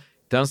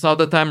 Turns out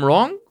that I'm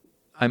wrong.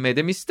 I made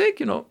a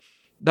mistake.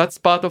 That's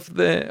part of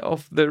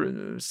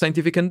the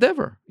scientific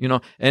endeavor.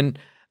 And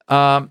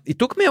it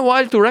took me a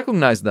while to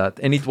recognize that,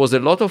 and it was a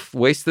lot of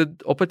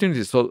wasted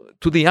opportunities. So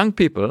to the young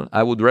people,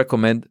 I would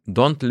recommend,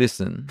 don't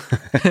listen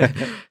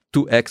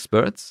to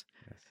experts.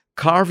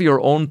 Carve your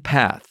own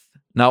path.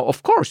 Now,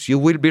 of course, you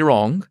will be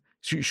wrong.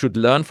 You should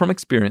learn from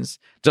experience,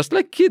 just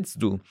like kids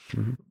do,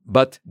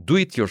 but do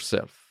it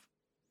yourself.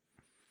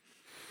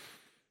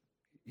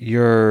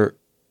 Your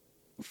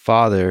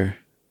father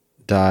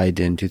died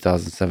in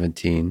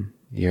 2017.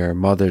 Your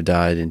mother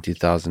died in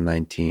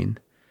 2019.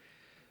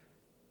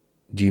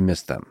 Do you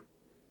miss them?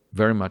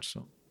 Very much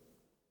so.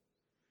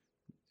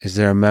 Is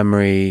there a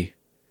memory,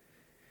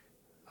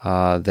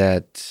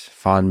 that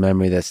fond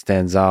memory that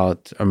stands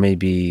out, or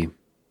maybe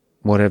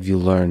what have you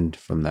learned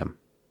from them?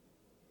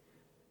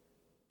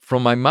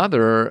 From my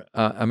mother,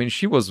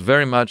 she was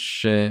very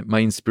much my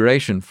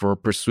inspiration for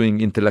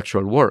pursuing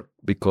intellectual work,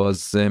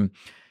 because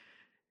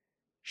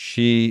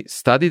she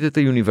studied at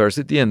the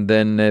university, and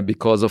then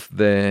because of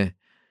the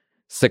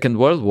Second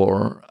World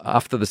War,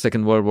 after the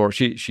Second World War,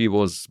 she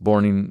was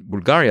born in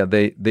Bulgaria.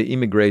 They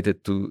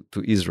immigrated to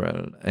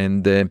Israel,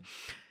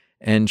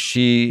 and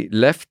she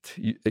left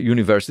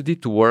university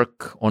to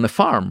work on a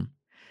farm.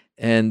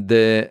 And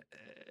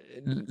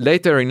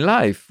later in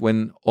life,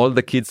 when all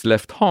the kids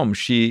left home,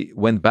 she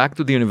went back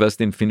to the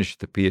university and finished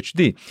the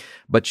PhD.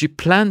 But she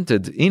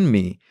planted in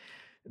me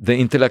the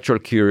intellectual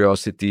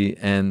curiosity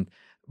and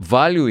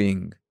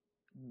valuing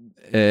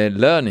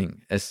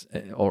learning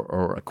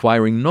or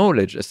acquiring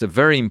knowledge as a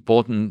very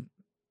important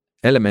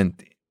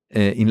element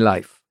in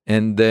life.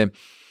 And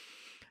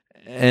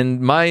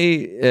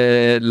my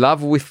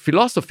love with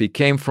philosophy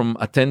came from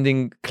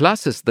attending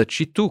classes that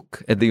she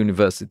took at the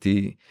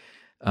university.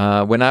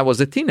 When I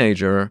was a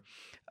teenager,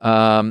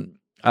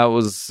 I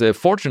was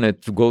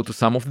fortunate to go to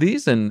some of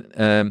these, and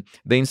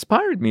they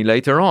inspired me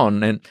later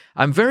on. And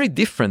I'm very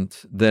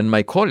different than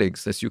my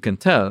colleagues, as you can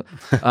tell,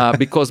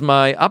 because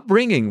my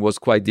upbringing was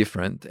quite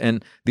different.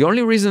 And the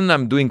only reason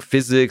I'm doing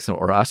physics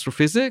or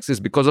astrophysics is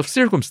because of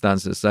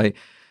circumstances.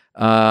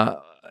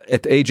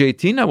 At age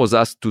 18, I was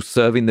asked to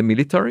serve in the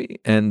military,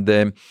 and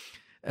the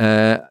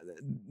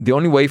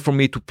only way for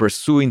me to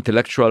pursue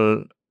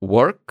intellectual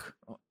work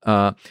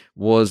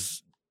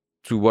was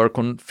to work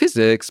on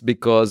physics,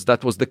 because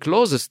that was the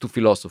closest to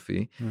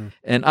philosophy.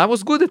 And I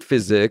was good at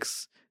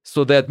physics,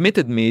 so they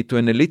admitted me to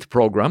an elite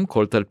program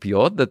called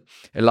Talpiot that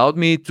allowed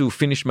me to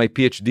finish my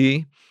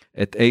PhD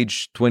at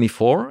age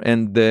 24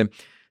 and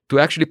to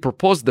actually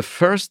propose the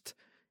first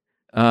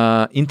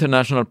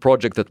international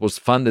project that was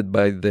funded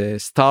by the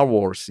Star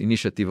Wars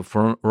initiative of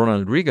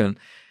Ronald Reagan.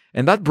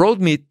 And that brought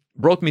me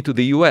to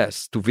the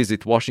US to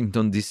visit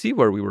Washington, D.C.,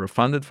 where we were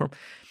funded from.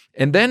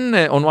 And then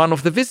on one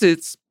of the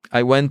visits,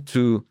 I went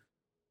to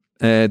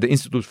the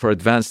Institute for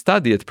Advanced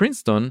Study at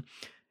Princeton,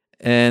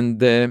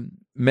 and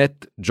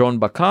met John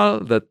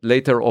Bacall, that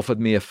later offered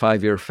me a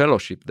 5-year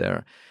fellowship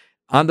there,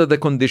 under the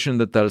condition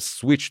that I'll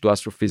switch to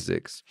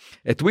astrophysics.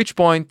 At which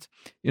point,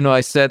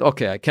 I said,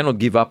 okay, I cannot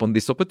give up on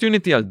this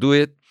opportunity. I'll do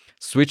it,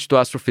 switch to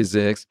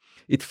astrophysics.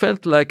 It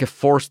felt like a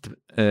forced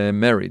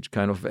marriage,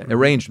 kind of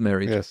arranged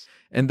marriage. Yes.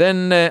 And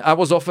then I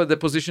was offered the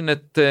position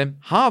at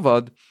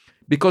Harvard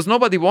because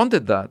nobody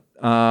wanted that.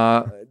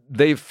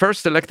 They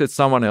first selected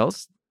someone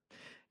else.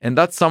 And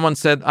that someone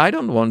said, I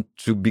don't want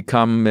to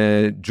become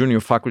a junior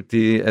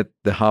faculty at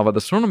the Harvard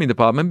Astronomy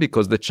Department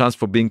because the chance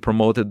for being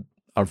promoted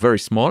are very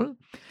small.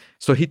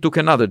 So he took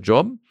another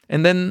job.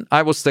 And then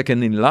I was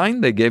second in line.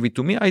 They gave it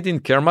to me. I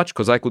didn't care much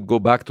because I could go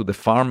back to the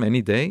farm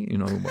any day,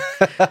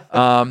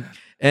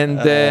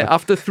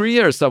 After 3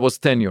 years, I was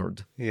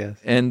tenured. Yes.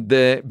 And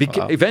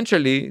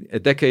eventually, a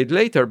decade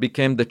later,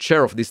 became the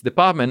chair of this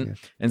department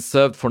and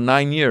served for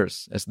 9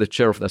 years as the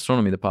chair of the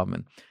astronomy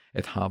department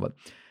at Harvard.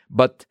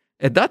 But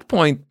at that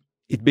point,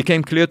 it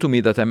became clear to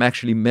me that I'm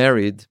actually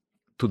married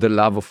to the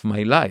love of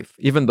my life.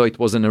 Even though it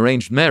was an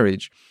arranged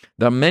marriage,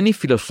 there are many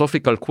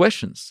philosophical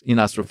questions in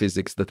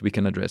astrophysics that we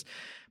can address.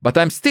 But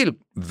I'm still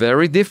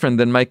very different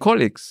than my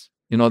colleagues,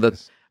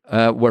 that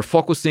were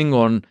focusing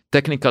on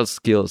technical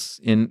skills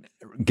in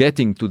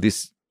getting to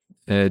this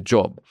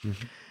job.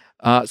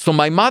 Mm-hmm. So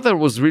my mother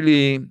was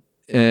really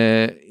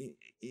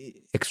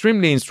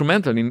extremely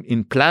instrumental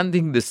in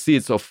planting the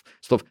seeds of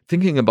sort of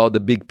thinking about the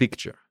big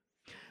picture.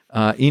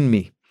 In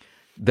me.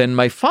 Then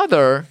my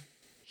father,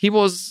 he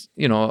was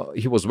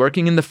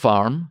working in the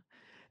farm,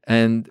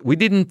 and we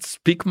didn't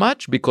speak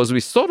much because we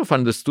sort of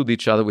understood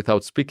each other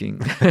without speaking.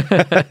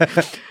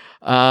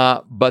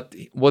 But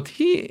what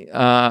he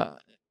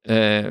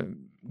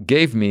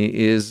gave me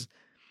is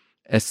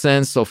a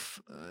sense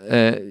of,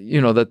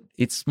 that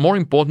it's more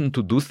important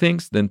to do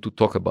things than to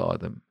talk about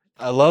them.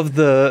 I love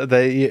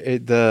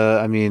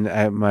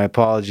my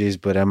apologies,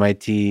 but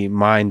MIT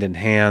Mind and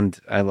Hand.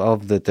 I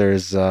love that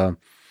there's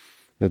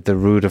that the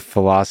root of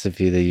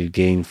philosophy that you've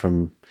gained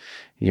from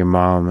your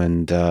mom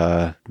and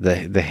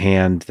the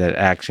hand, that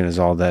action is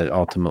all that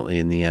ultimately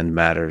in the end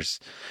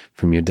matters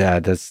from your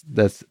dad. That's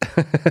that's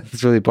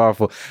really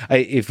powerful.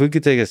 If we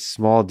could take a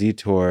small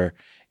detour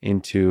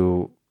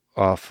into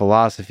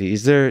philosophy,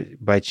 is there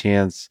by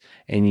chance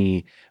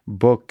any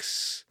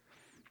books,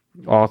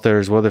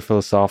 authors, whether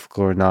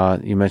philosophical or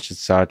not, you mentioned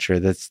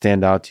Sartre, that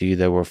stand out to you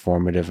that were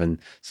formative in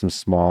some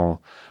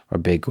small or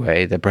big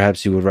way that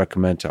perhaps you would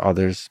recommend to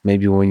others,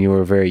 maybe when you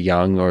were very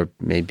young or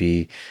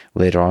maybe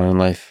later on in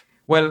life?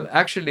 Well,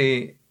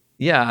 actually,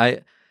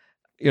 I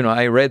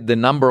read the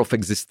number of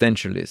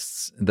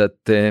existentialists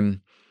that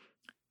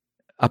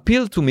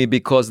appealed to me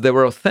because they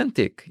were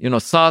authentic.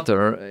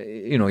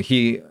 Sartre,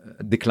 he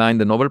declined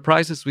the Nobel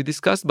Prize, as we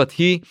discussed, but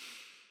he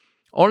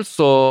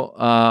also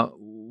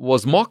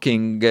was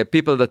mocking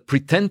people that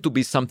pretend to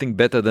be something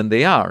better than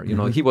they are.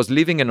 He was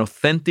living an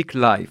authentic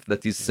life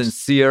that is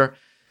sincere.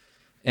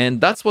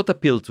 And that's what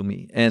appealed to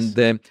me.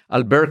 And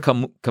Albert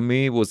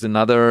Camus was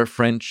another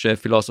French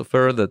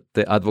philosopher that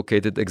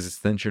advocated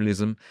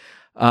existentialism.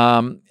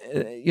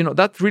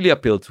 That really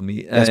appealed to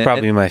me. That's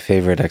probably my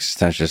favorite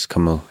existentialist,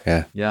 Camus.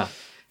 Yeah. Yeah.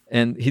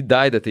 And he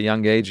died at a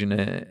young age in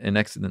an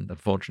accident,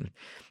 unfortunately.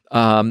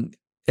 And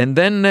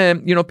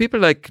then, people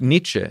like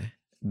Nietzsche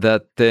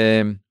that,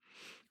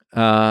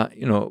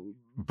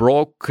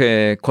 broke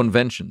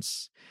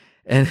conventions.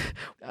 And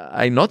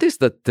I noticed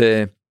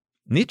that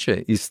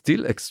Nietzsche is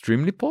still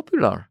extremely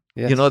popular.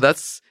 Yes.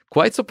 That's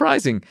quite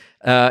surprising.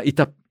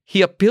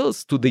 He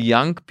appeals to the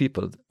young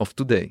people of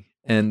today,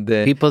 and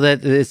people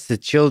that it's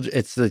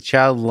the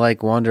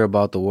childlike wonder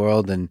about the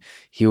world. And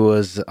he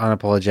was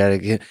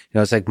unapologetic.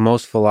 It's like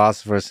most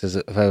philosophers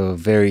have a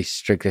very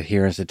strict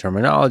adherence to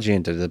terminology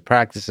and to the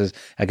practices.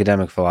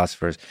 Academic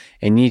philosophers,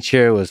 and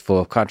Nietzsche was full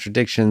of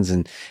contradictions,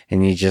 and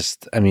he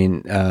just,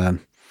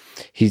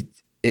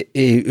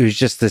 he was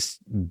just this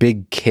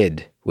big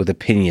kid with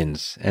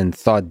opinions and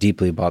thought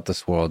deeply about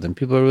this world, and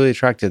people are really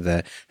attracted to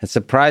that. And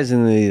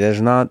surprisingly,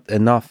 there's not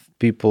enough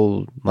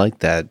people like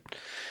that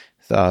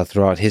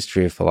throughout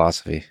history of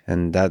philosophy,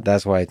 and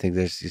that's why I think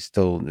you're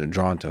still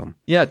drawn to him.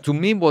 Yeah, to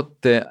me, what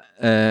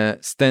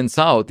stands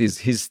out is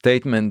his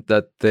statement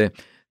that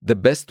the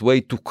best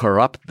way to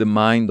corrupt the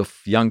mind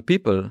of young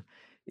people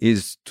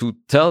is to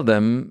tell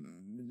them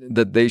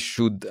that they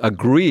should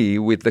agree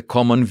with the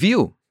common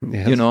view.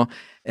 Yes.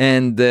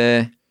 And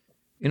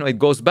it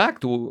goes back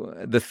to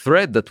the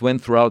thread that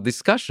went through our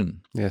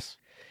discussion. Yes.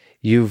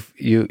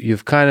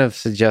 You've kind of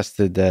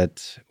suggested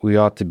that we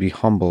ought to be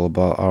humble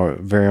about our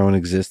very own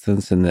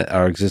existence, and that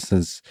our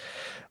existence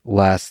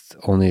lasts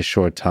only a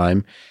short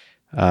time.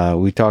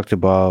 We talked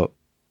about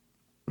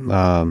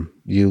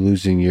you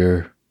losing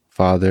your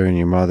father and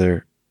your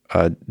mother.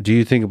 Do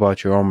you think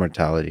about your own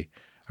mortality?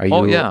 Are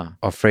you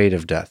afraid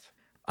of death?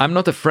 I'm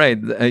not afraid.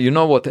 You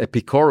know what?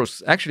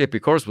 Epicurus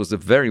was a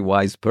very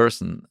wise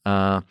person.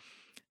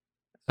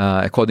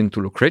 According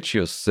to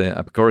Lucretius,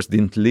 Epicurus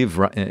didn't leave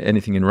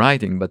anything in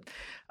writing, but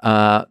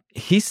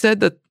he said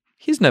that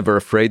he's never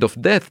afraid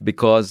of death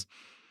because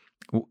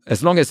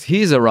as long as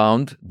he's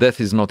around,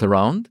 death is not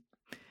around.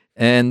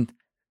 And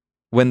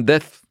when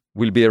death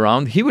will be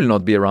around, he will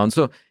not be around.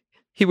 So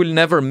he will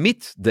never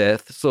meet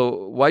death.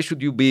 So why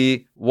should you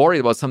be worried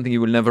about something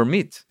you will never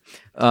meet?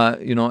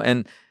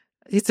 And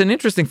it's an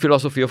interesting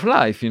philosophy of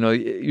life.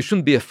 You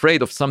shouldn't be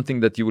afraid of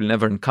something that you will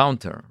never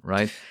encounter,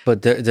 right?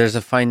 But there's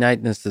a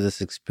finiteness to this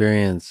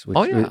experience.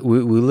 Which we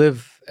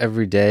live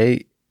every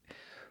day.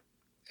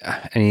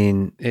 I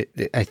mean,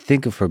 I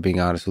think if we're being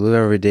honest, we live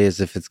every day as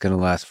if it's going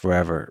to last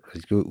forever.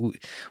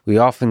 We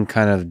often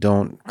kind of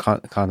don't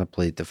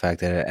contemplate the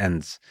fact that it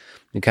ends.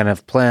 You kind of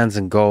have plans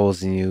and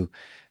goals, and you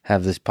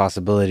have these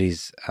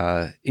possibilities.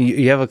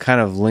 You have a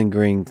kind of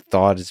lingering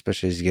thought,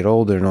 especially as you get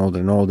older and older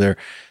and older,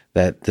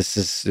 that this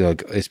is,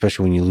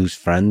 especially when you lose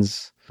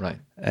friends, right?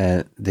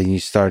 And then you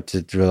start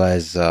to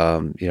realize,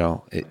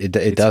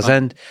 it does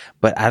end.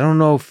 But I don't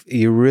know if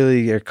you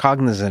really are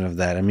cognizant of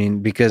that. I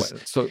mean, because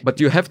but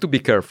you have to be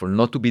careful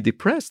not to be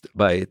depressed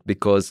by it,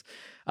 because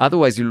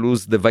otherwise you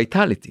lose the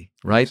vitality,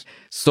 right? Yes.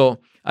 So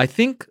I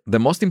think the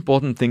most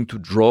important thing to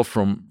draw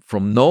from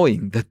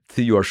knowing that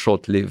you are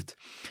short-lived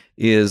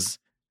is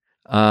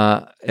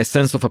a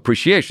sense of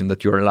appreciation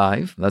that you're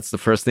alive. That's the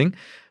first thing.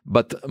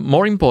 But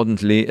more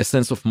importantly, a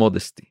sense of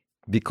modesty.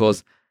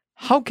 Because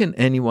how can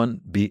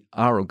anyone be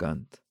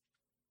arrogant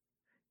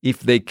if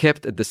they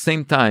kept at the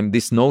same time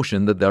this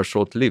notion that they are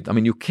short-lived? I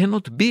mean, you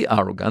cannot be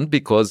arrogant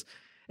because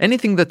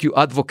anything that you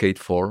advocate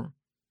for,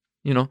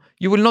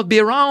 you will not be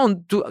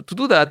around to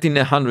do that in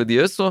 100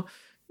 years. So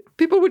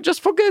people will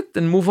just forget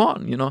and move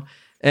on,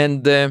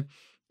 And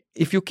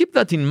if you keep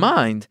that in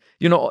mind,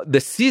 the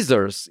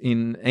Caesars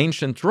in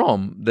ancient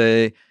Rome,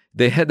 they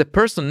had a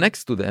person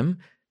next to them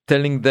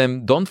telling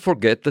them, don't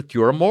forget that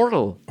you are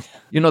mortal.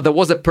 There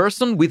was a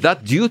person with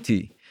that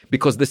duty,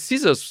 because the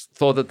Caesars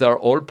thought that they are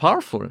all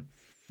powerful,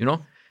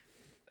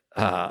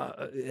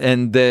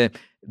 and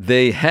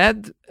they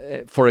had,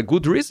 for a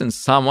good reason,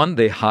 someone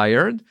they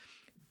hired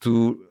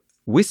to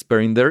whisper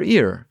in their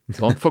ear,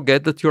 don't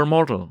forget that you're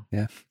mortal.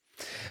 Yeah.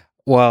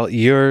 Well,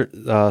 you're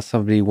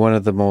one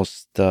of the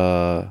most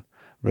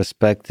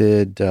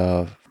respected,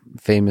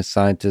 famous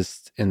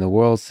scientists in the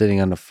world, sitting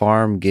on a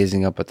farm,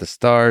 gazing up at the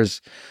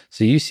stars.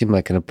 So you seem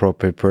like an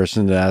appropriate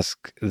person to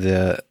ask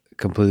the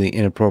completely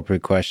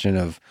inappropriate question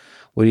of,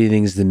 what do you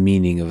think is the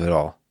meaning of it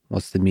all?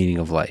 What's the meaning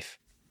of life?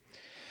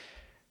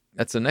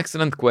 That's an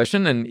excellent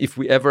question. And if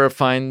we ever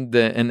find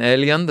an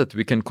alien that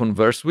we can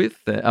converse with,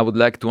 I would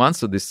like to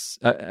answer this.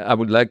 I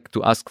would like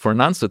to ask for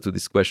an answer to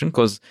this question,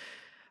 because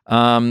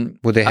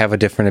would they have a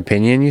different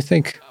opinion, you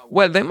think?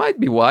 Well, they might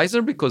be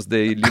wiser because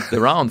they lived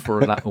around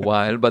for a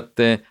while, but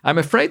I'm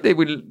afraid they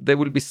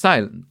will be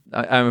silent.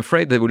 I'm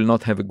afraid they will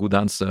not have a good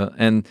answer.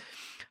 And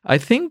I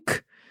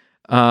think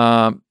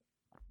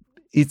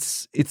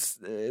it's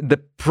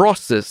the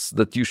process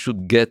that you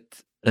should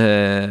get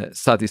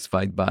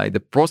satisfied by. The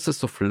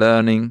process of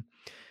learning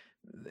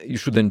you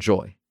should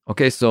enjoy.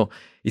 Okay, so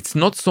it's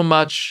not so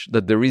much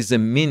that there is a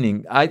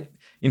meaning.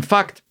 In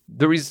fact,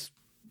 there is,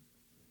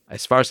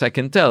 as far as I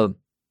can tell,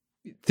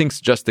 things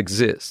just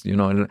exist,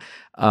 and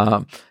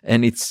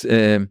it's.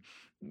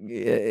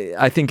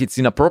 I think it's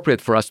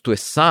inappropriate for us to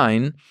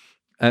assign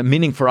a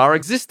meaning for our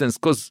existence,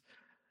 because,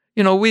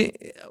 we,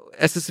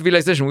 as a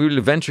civilization, we will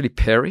eventually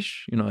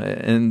perish,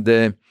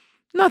 and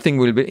nothing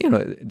will be,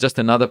 just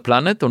another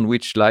planet on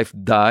which life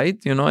died,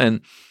 and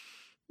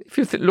if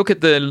you look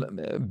at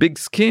the big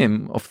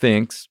scheme of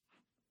things,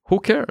 who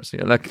cares?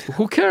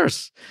 Who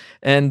cares?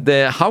 And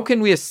how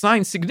can we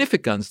assign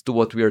significance to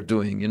what we are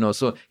doing?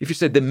 So if you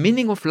say the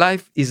meaning of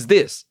life is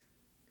this,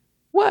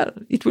 well,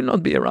 it will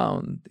not be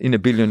around in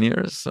 1 billion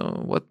years.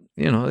 So what,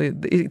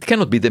 it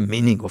cannot be the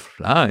meaning of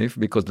life,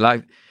 because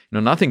life,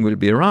 nothing will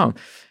be around.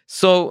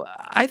 So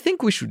I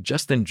think we should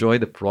just enjoy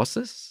the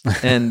process.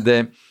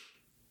 And,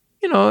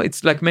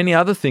 it's like many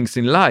other things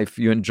in life.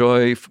 You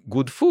enjoy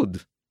good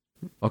food.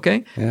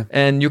 Okay. Yeah.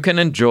 And you can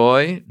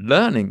enjoy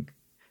learning.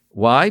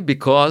 Why?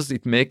 Because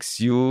it makes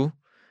you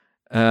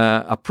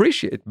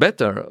appreciate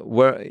better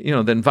where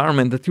the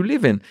environment that you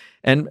live in.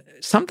 And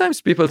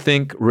sometimes people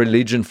think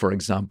religion, for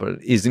example,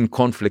 is in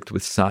conflict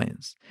with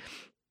science,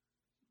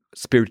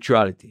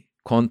 spirituality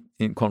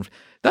in conflict.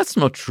 That's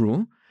not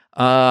true.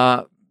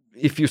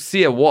 If you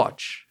see a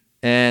watch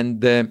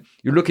and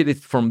you look at it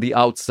from the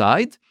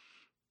outside,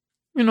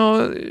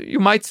 you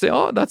might say,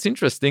 oh, that's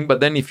interesting. But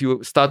then if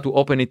you start to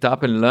open it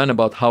up and learn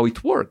about how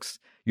it works,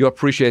 you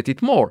appreciate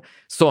it more.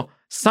 So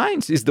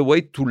science is the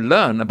way to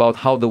learn about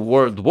how the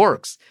world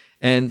works.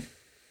 And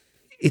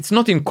it's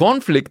not in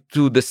conflict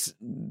to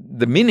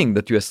the meaning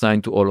that you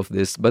assign to all of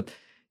this, but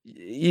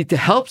it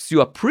helps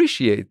you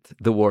appreciate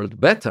the world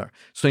better.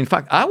 So in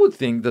fact, I would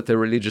think that a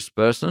religious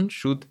person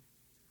should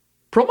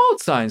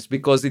promote science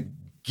because it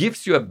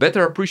gives you a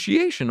better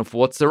appreciation of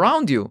what's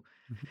around you.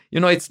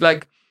 It's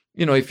like,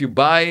 if you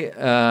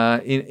buy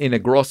in a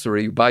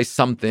grocery, you buy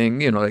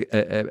something,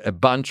 a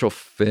bunch of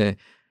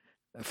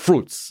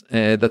fruits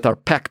that are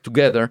packed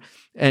together,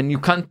 and you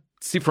can't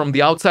see from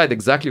the outside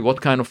exactly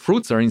what kind of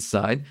fruits are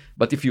inside.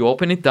 But if you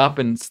open it up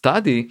and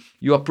study,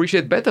 you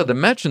appreciate better the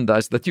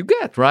merchandise that you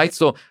get, right?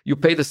 So you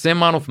pay the same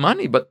amount of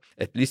money, but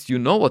at least you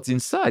know what's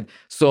inside.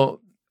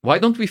 So why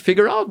don't we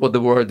figure out what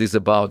the world is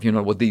about,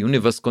 what the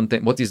universe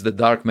contains, what is the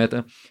dark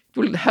matter? It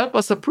will help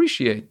us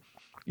appreciate,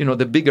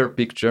 the bigger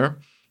picture.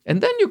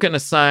 And then you can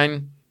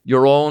assign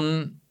your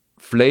own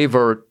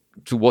flavor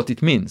to what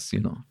it means,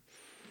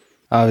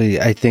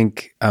 Avi, I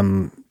think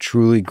I'm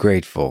truly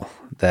grateful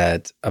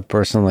that a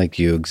person like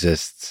you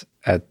exists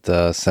at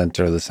the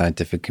center of the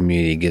scientific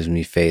community. Gives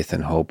me faith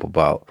and hope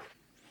about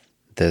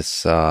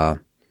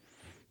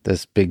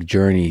this big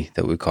journey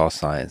that we call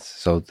science.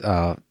 So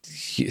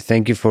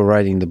thank you for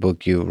writing the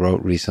book you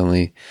wrote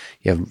recently.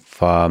 You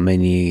have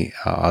many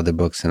other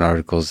books and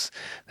articles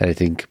that I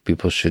think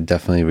people should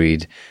definitely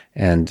read.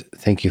 And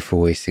thank you for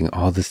wasting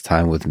all this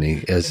time with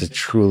me. It was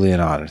truly an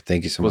honor.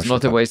 Thank you so much. It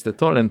was not a waste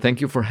at all. And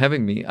thank you for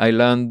having me. I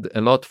learned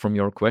a lot from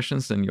your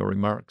questions and your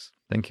remarks.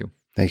 Thank you.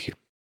 Thank you.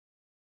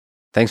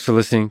 Thanks for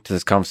listening to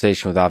this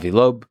conversation with Avi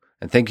Loeb.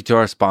 And thank you to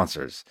our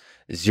sponsors,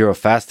 Zero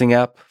Fasting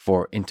app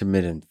for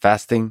intermittent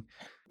fasting,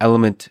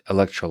 Element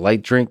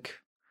electrolyte drink,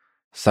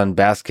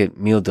 Sunbasket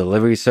meal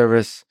delivery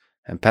service,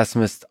 and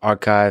Pessimist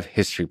Archive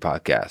history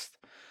podcast.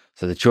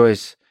 So the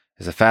choice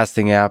is a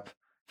fasting app,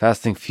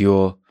 fasting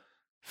fuel,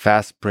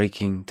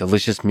 fast-breaking,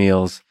 delicious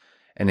meals,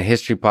 and a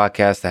history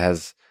podcast that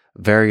has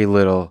very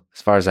little,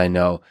 as far as I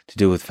know, to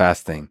do with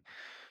fasting.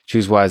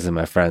 Choose wisely,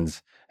 my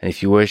friends. And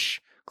if you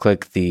wish,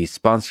 click the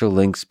sponsor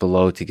links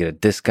below to get a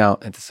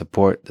discount and to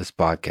support this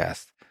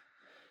podcast.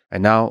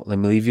 And now, let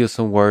me leave you with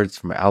some words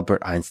from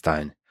Albert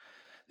Einstein.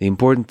 The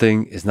important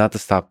thing is not to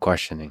stop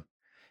questioning.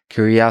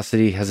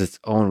 Curiosity has its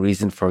own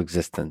reason for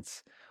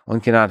existence. One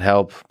cannot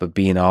help but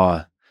be in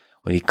awe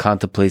when he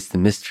contemplates the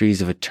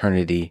mysteries of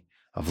eternity,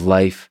 of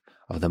life,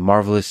 of the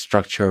marvelous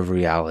structure of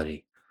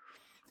reality.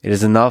 It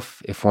is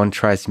enough if one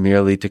tries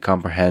merely to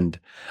comprehend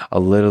a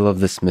little of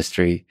this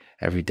mystery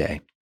every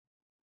day.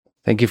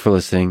 Thank you for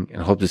listening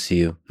and hope to see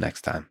you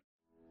next time.